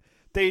Championship,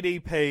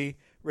 DDP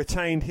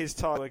retained his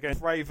title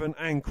against Raven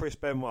and Chris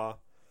Benoit.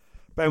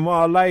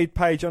 Benoit laid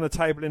Page on a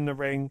table in the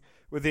ring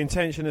with the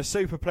intention of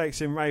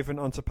superplexing Raven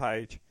onto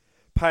Page.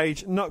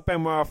 Page knocked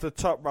Benoit off the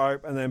top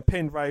rope and then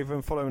pinned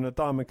Raven following a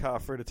diamond cutter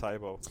through the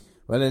table.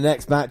 Well, in the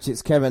next match,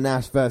 it's Kevin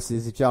Nash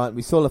versus the Giant.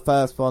 We saw the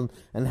first one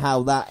and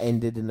how that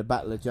ended in the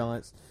Battle of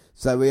Giants.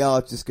 So we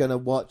are just going to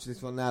watch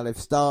this one now. They've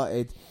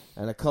started,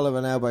 and a collar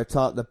and elbow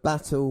tie, the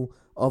Battle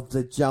of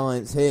the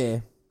Giants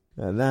here.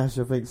 And Nash,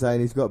 I think,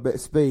 saying he's got a bit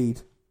of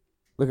speed.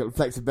 Look at the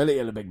flexibility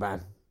of the big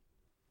man.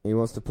 He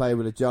wants to play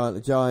with the Giant.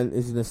 The Giant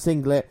is in a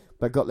singlet,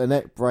 but got the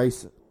neck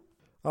brace.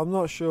 I'm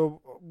not sure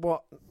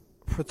what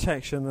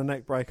protection the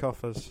neck brace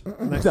offers.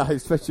 No,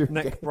 especially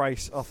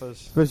brace offers.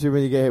 Especially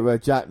when you get hit with a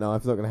jackknife.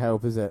 It's not going to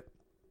help, is it?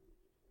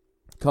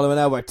 Collar and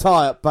elbow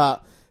tie up,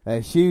 but a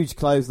huge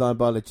clothesline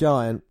by the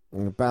Giant.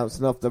 And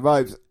bouncing off the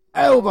ropes.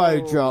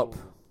 Elbow drop.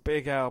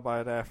 Big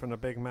elbow there from the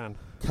big man.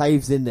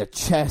 Caves in the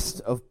chest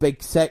of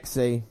Big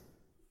Sexy.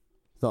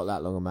 It's not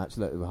that long a match.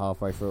 Look, we're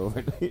halfway through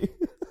already.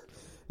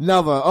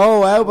 Another.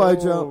 Elbow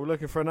drop.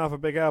 Looking for another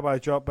big elbow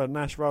drop, but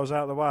Nash rolls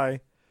out of the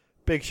way.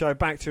 Big Show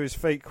back to his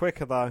feet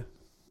quicker, though.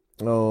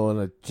 Oh, and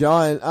the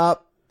Giant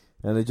up.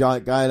 And the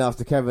Giant going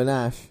after Kevin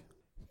Nash.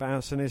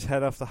 Bouncing his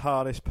head off the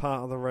hardest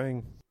part of the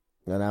ring.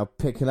 And now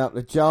picking up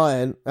the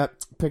Giant.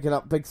 Picking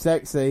up Big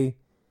Sexy.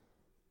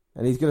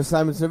 And he's going to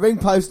slam into the ring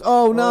post.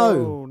 Oh, no.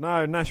 Oh,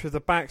 no. Nash with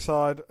the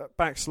backslide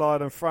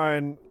and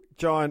throwing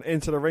Giant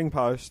into the ring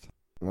post.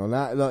 Well,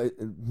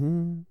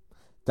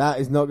 that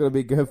is not going to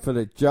be good for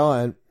the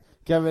Giant.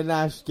 Kevin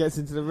Nash gets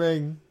into the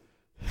ring.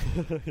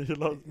 You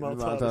lost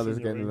Martalis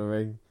getting in the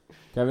ring.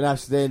 Kevin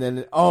Nash is in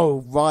and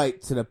right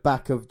to the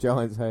back of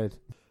Giant's head.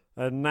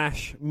 And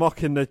Nash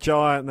mocking the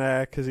Giant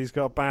there because he's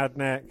got a bad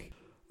neck.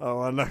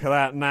 Oh, and look at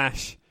that,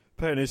 Nash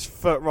putting his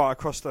foot right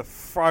across the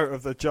throat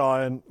of the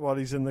Giant while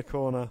he's in the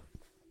corner.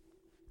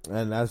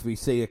 And as we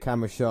see a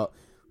camera shot,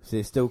 we see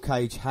a steel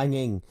cage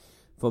hanging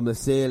from the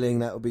ceiling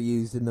that will be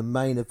used in the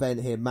main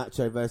event here,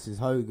 Macho versus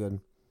Hogan.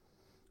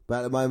 But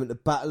at the moment, the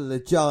Battle of the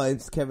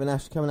Giants, Kevin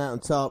Nash coming out on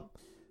top.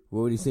 We've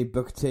already seen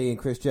Booker T and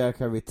Chris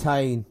Jericho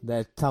retain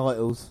their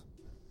titles.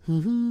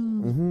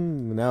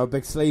 Now a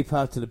big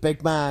sleeper to the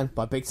big man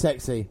by Big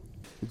Sexy.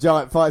 The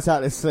Giant fights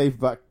out his sleep,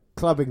 but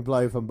clubbing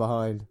blow from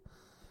behind.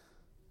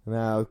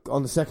 Now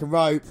on the second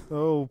rope.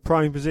 Oh,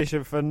 prime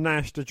position for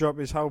Nash to drop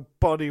his whole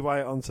body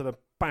weight onto the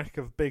back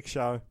of Big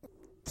Show.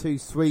 Too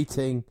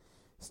sweeting.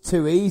 It's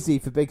too easy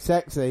for Big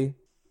Sexy.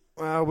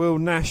 Well, will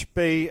Nash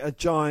be a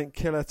Giant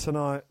killer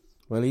tonight?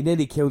 Well, he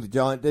nearly killed the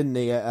Giant, didn't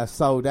he?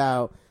 Sold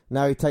out.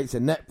 Now he takes a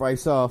neck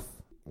brace off.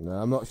 No,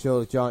 I'm not sure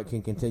the Giant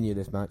can continue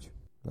this match.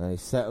 Now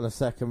he's set on the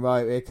second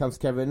rope. Here comes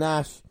Kevin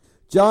Nash.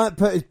 Giant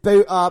put his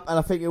boot up, and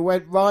I think it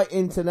went right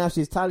into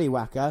Nash's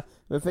tallywhacker.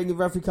 But I think the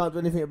referee can't do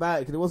anything about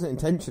it because it wasn't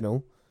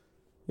intentional.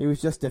 He was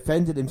just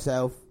defending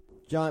himself.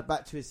 Giant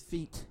back to his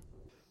feet.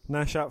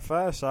 Nash up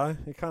first, so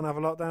he can't have a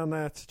lot down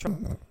there to try.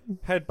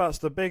 Headbutts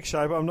the Big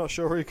Show, but I'm not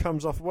sure who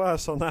comes off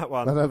worse on that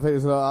one. I don't think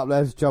there's a lot up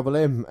there to trouble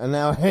him. And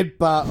now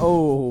headbutt.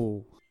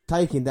 Oh,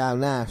 taking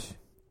down Nash.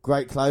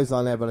 Great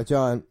clothesline there by the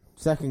Giant.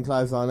 Second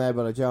clothesline there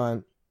by the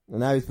Giant.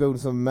 And now he's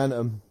building some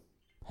momentum.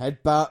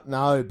 Headbutt.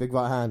 No, big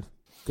right hand.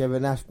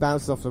 Kevin Nash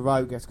bounces off the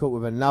rope, gets caught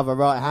with another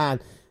right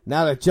hand.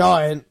 Now the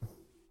Giant.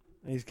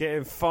 He's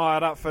getting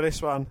fired up for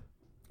this one.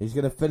 He's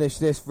going to finish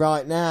this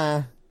right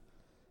now.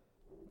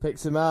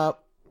 Picks him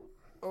up.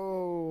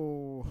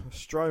 Oh,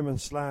 Strowman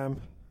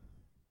slam.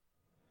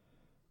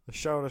 The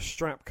shoulder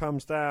strap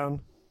comes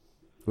down.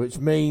 Which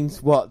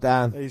means what,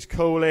 Dan? He's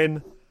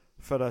calling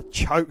for the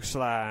choke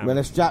slam. When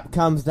the strap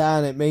comes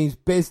down, it means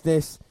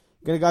business.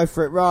 Going to go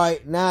for it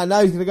right. No,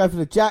 he's going to go for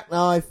the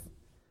jackknife.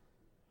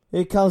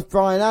 Here comes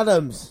Bryan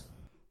Adams.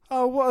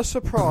 Oh, what a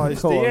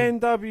surprise. The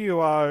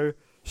NWO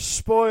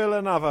spoil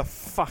another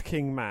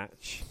fucking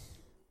match.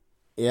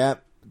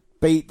 Yep.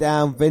 Beat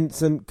down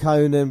Vincent,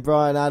 Conan,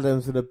 Bryan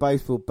Adams with a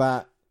baseball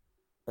bat.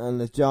 And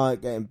the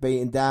Giant getting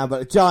beaten down. But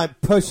the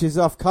Giant pushes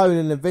off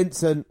Conan and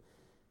Vincent.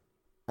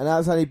 And now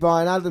it's only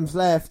Bryan Adams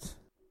left.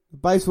 The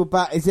baseball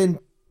bat is in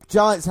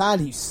Giant's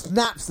hand. He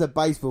snaps the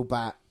baseball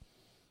bat.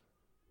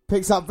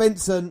 Picks up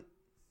Vincent.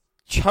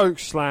 Choke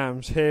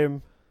slams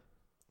him.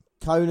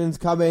 Conan's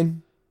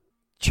coming.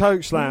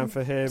 Choke slam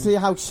for him. See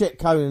how shit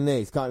Conan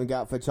is. Can't even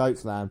get up for a choke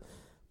slam.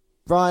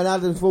 Bryan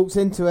Adams walks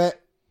into it.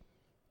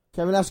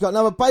 Kevin Nash got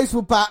another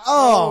baseball bat.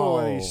 Oh!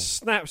 And he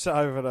snaps it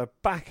over the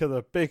back of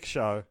the Big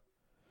Show.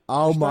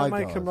 Oh my God. They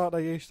don't make them like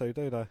they used to,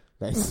 do they?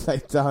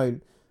 They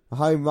don't. A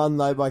home run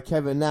though by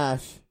Kevin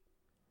Nash.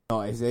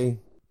 Not is he?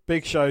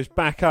 Big Show's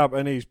back up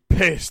and he's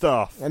pissed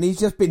off. And he's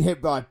just been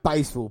hit by a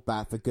baseball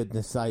bat, for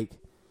goodness sake.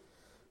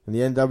 And the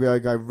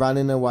NWO go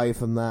running away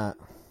from that.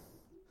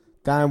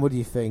 Dan, what do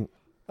you think?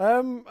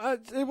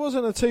 It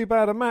wasn't too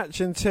bad a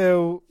match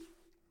until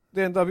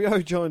the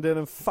NWO joined in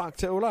and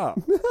fucked it all up.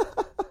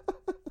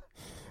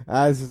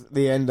 As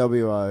the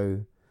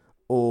NWO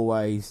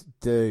always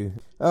do.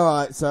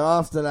 Alright, so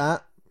after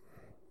that,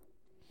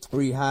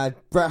 we had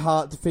Bret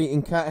Hart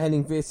defeating Cat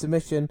Hennig via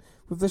submission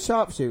with the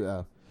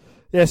sharpshooter.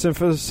 Yes, and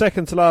for the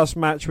second to last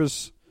match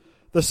was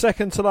for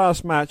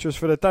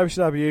the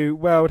WCW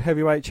World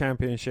Heavyweight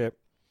Championship.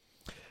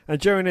 And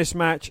during this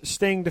match,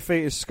 Sting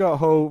defeated Scott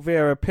Hall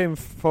via a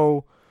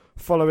pinfall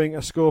following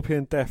a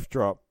Scorpion Death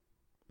Drop.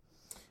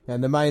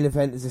 And the main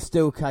event is a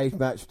steel cage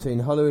match between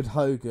Hollywood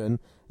Hogan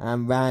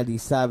and Randy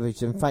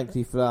Savage. And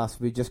thankfully for us,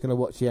 we're just going to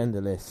watch the end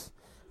of this.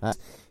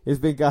 It's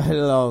been going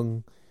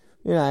along,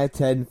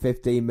 10,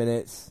 15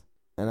 minutes.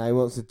 And he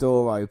wants the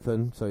door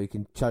open so he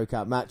can choke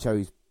out Macho,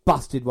 who's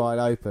busted wide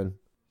open.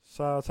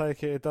 So I'll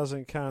take it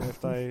doesn't count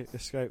if they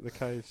escape the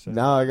cage. So.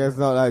 No, I guess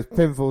not. No, it's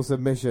pinfall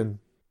submission.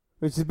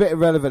 Which is a bit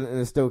irrelevant in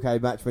a steel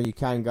cage match when you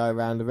can go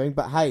around the ring.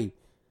 But hey,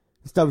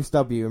 it's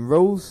WCW and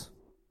rules.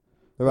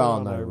 There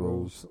are no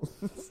rules.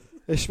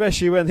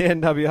 Especially when the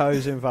NWO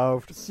is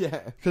involved. Yeah.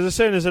 Because as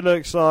soon as it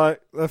looks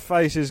like the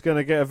face is going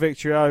to get a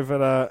victory over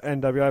the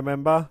NWO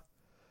member,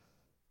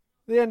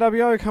 the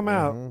NWO come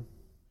out.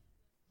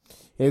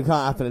 It can't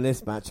happen in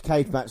this match.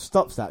 Cage match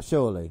stops that,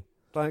 surely.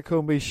 Don't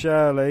call me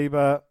Shirley,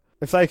 but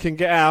if they can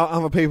get out,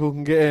 other people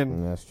can get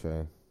in. That's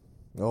true.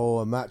 Oh,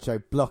 a Macho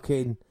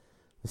blocking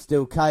the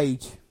steel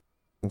cage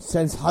and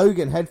sends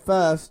Hogan head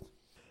first.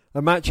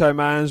 A Macho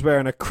Man's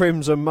wearing a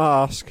crimson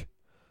mask,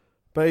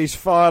 but he's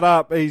fired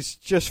up. He's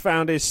just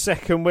found his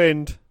second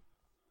wind.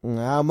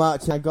 How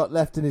much he got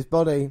left in his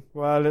body?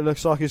 Well, it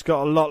looks like he's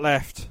got a lot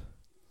left.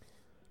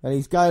 And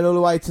he's going all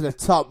the way to the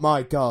top,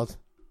 my God.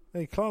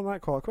 He climbed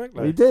that quite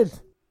quickly. He did.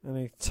 And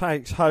he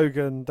takes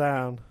Hogan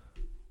down.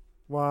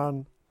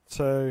 1,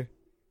 2.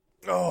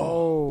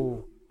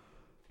 Oh.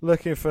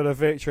 Looking for the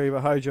victory,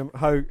 but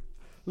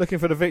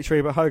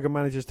Hogan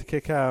manages to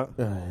kick out.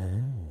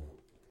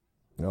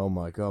 Oh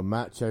my God,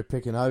 Macho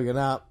picking Hogan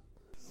up.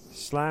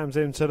 Slams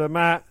him to the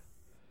mat.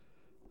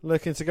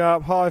 Looking to go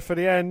up high for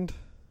the end.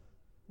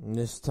 And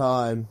this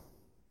time,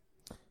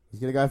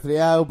 he's going to go for the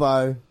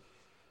elbow.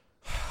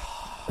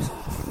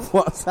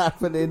 What's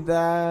happening,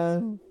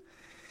 Dan?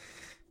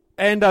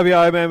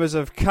 NWO members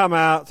have come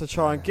out to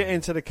try and get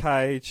into the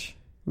cage.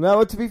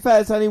 No, to be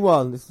fair, it's only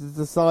one. This is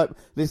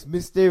this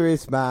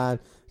mysterious man,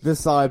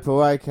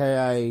 Disciple,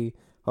 a.k.a.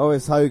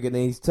 Horace Hogan.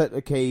 He's took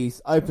the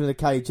keys, opened the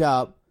cage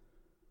up,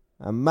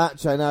 and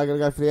Macho now going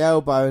to go for the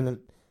elbow, and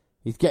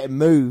he's getting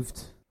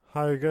moved.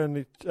 Hogan,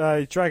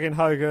 he's dragging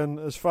Hogan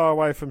as far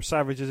away from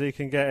Savage as he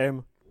can get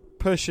him.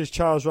 Pushes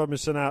Charles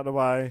Robinson out of the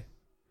way.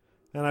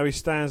 And now he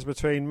stands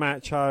between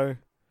Macho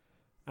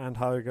and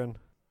Hogan.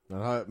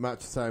 And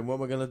Macho's saying, what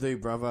am I going to do,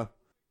 brother?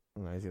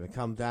 And he's going to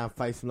come down,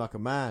 face him like a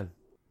man.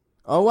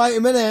 Oh, wait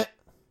a minute.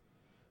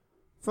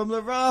 From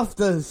the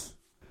rafters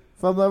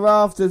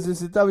is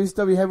the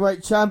WCW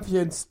Heavyweight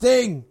Champion,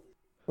 Sting.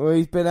 Well,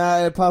 he's been out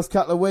here the past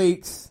couple of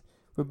weeks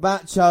with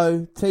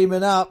Macho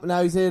teaming up.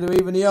 Now he's here to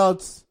even the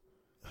odds.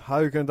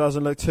 Hogan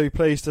doesn't look too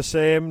pleased to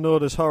see him, nor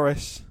does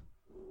Horace.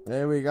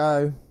 There we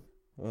go.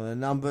 Well, the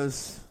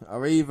numbers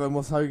are even.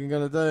 What's Hogan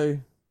going to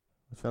do?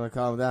 I'm trying to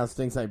calm down.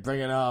 Sting saying,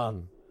 bring it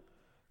on.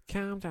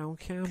 Calm down.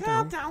 Calm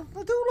down.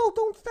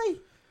 Don't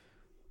stay.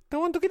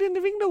 Don't want to get in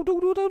the ring,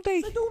 don't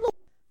stay.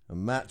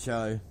 And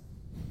Macho.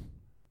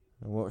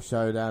 And what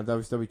showdown,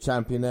 WCW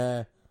champion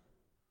there.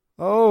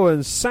 Oh,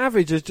 and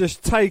Savage has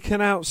just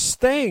taken out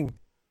Sting.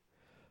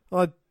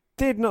 I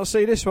did not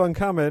see this one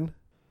coming.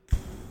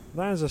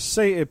 There's a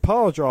seated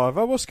pile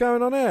driver. What's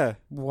going on here?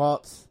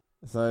 What?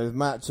 So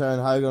Macho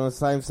and Hogan on the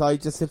same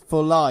side, just hit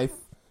for life.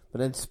 but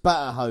then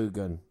spat at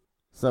Hogan.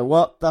 So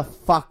what the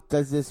fuck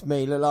does this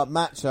mean? Look like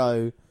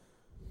Macho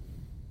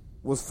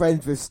was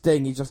friends with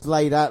Sting. He just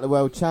laid out the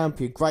world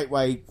champion. Great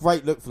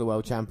look for the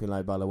world champion,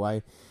 though, by the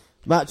way.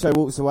 Macho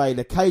walks away.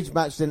 The cage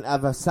match didn't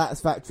have a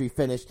satisfactory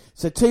finish.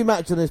 So 2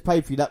 matches on this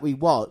pay-per-view that we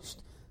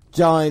watched.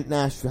 Giant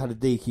Nash had a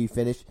DQ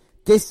finish.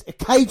 This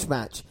cage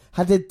match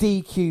had a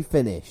DQ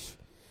finish.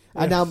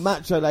 And now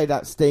Macho laid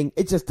out Sting.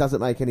 It just doesn't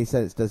make any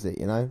sense, does it,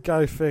 you know?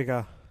 Go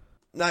figure.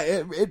 No,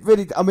 it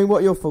really... I mean,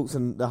 what are your thoughts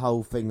on the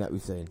whole thing that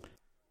we've seen?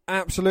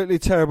 Absolutely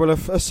terrible.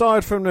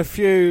 Aside from the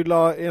few,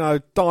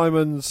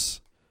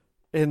 diamonds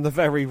in the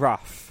very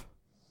rough,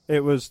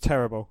 it was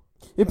terrible.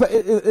 Yeah, but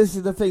this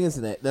is the thing,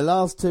 isn't it? The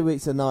last 2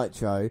 weeks of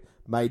Nitro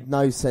made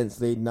no sense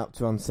leading up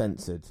to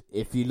Uncensored.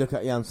 If you look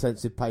at the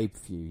Uncensored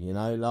pay-per-view, you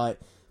know, like,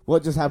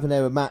 what just happened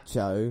there with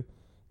Macho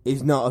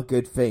is not a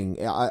good thing.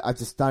 I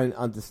just don't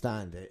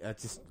understand it. I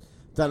just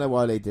don't know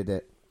why they did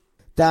it.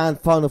 Dan,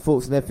 final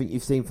thoughts on everything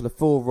you've seen for the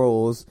 4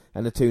 Raws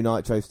and the 2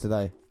 Nitros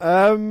today?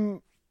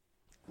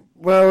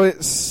 Well,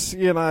 it's,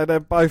 they're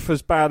both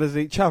as bad as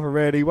each other,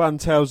 really. One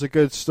tells a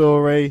good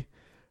story,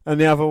 and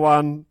the other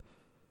one,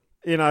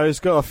 has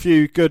got a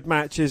few good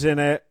matches in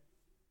it,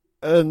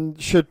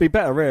 and should be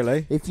better,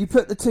 really. If you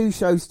put the 2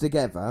 shows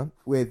together,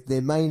 with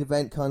the main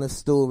event kind of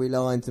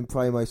storylines and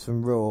promos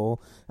from Raw,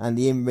 and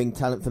the in-ring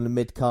talent from the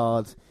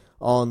mid-card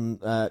on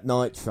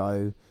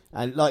Nitro,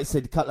 and like I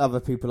said, a couple of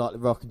other people like The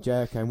Rock and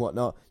Jericho and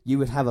whatnot, you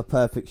would have a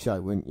perfect show,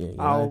 wouldn't you?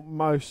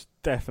 Most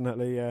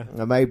definitely, yeah.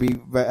 And maybe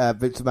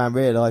Vince McMahon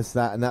realised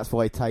that, and that's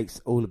why he takes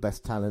all the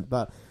best talent.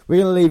 But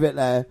we're going to leave it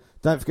there.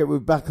 Don't forget, we'll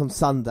be back on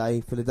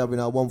Sunday for the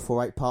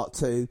WNR148 Part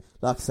 2.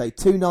 Like I say,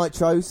 2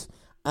 Nitros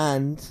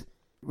and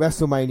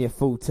WrestleMania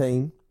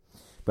 14.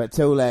 But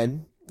till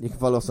then, you can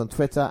follow us on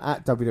Twitter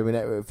at WWE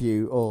Network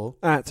Review or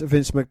at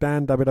Vince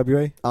McDan,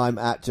 WWE. I'm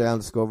at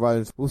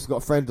J_Rollins. We've also got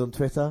a friend on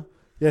Twitter.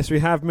 Yes, we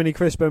have Mini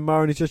Chris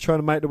Benoit, and he's just trying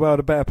to make the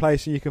world a better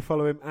place, and you can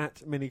follow him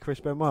at Mini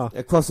Chris Benoit.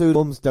 Across all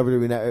forms,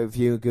 WWE Network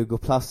Review and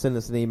Google+. Send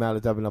us an email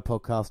at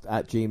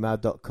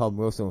WNRpodcast@gmail.com.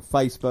 We're also on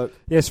Facebook.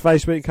 Yes,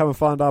 Facebook. You can come and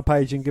find our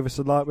page and give us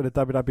a like with a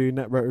WWE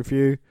Network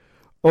Review.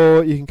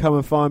 Or you can come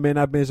and find me and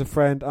add me as a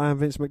friend. I am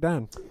Vince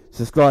McDan.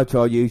 Subscribe to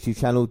our YouTube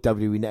channel,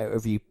 WWE Network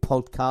Review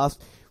Podcast.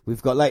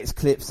 We've got latest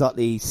clips like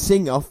the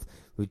sing-off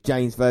with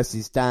James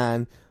versus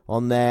Dan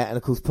on there. And,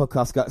 of course,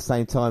 podcasts go at the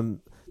same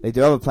time. They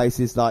do other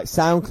places like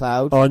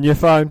SoundCloud. On your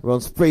phone. We're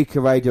on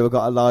Spreaker Radio. We've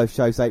got our live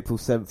shows April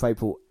 7th,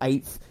 April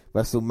 8th.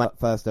 WrestleMania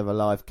first ever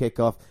live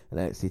kickoff and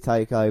NXT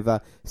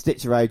Takeover.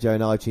 Stitcher Radio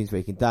and iTunes where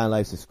you can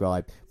download,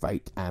 subscribe,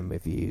 rate and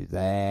review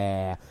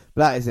there.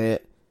 But that is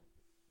it.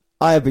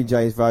 I have been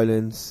James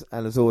Rollins,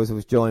 and as always I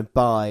was joined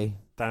by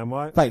Dan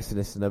White. Thanks for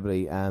listening,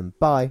 everybody, and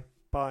bye.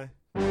 Bye.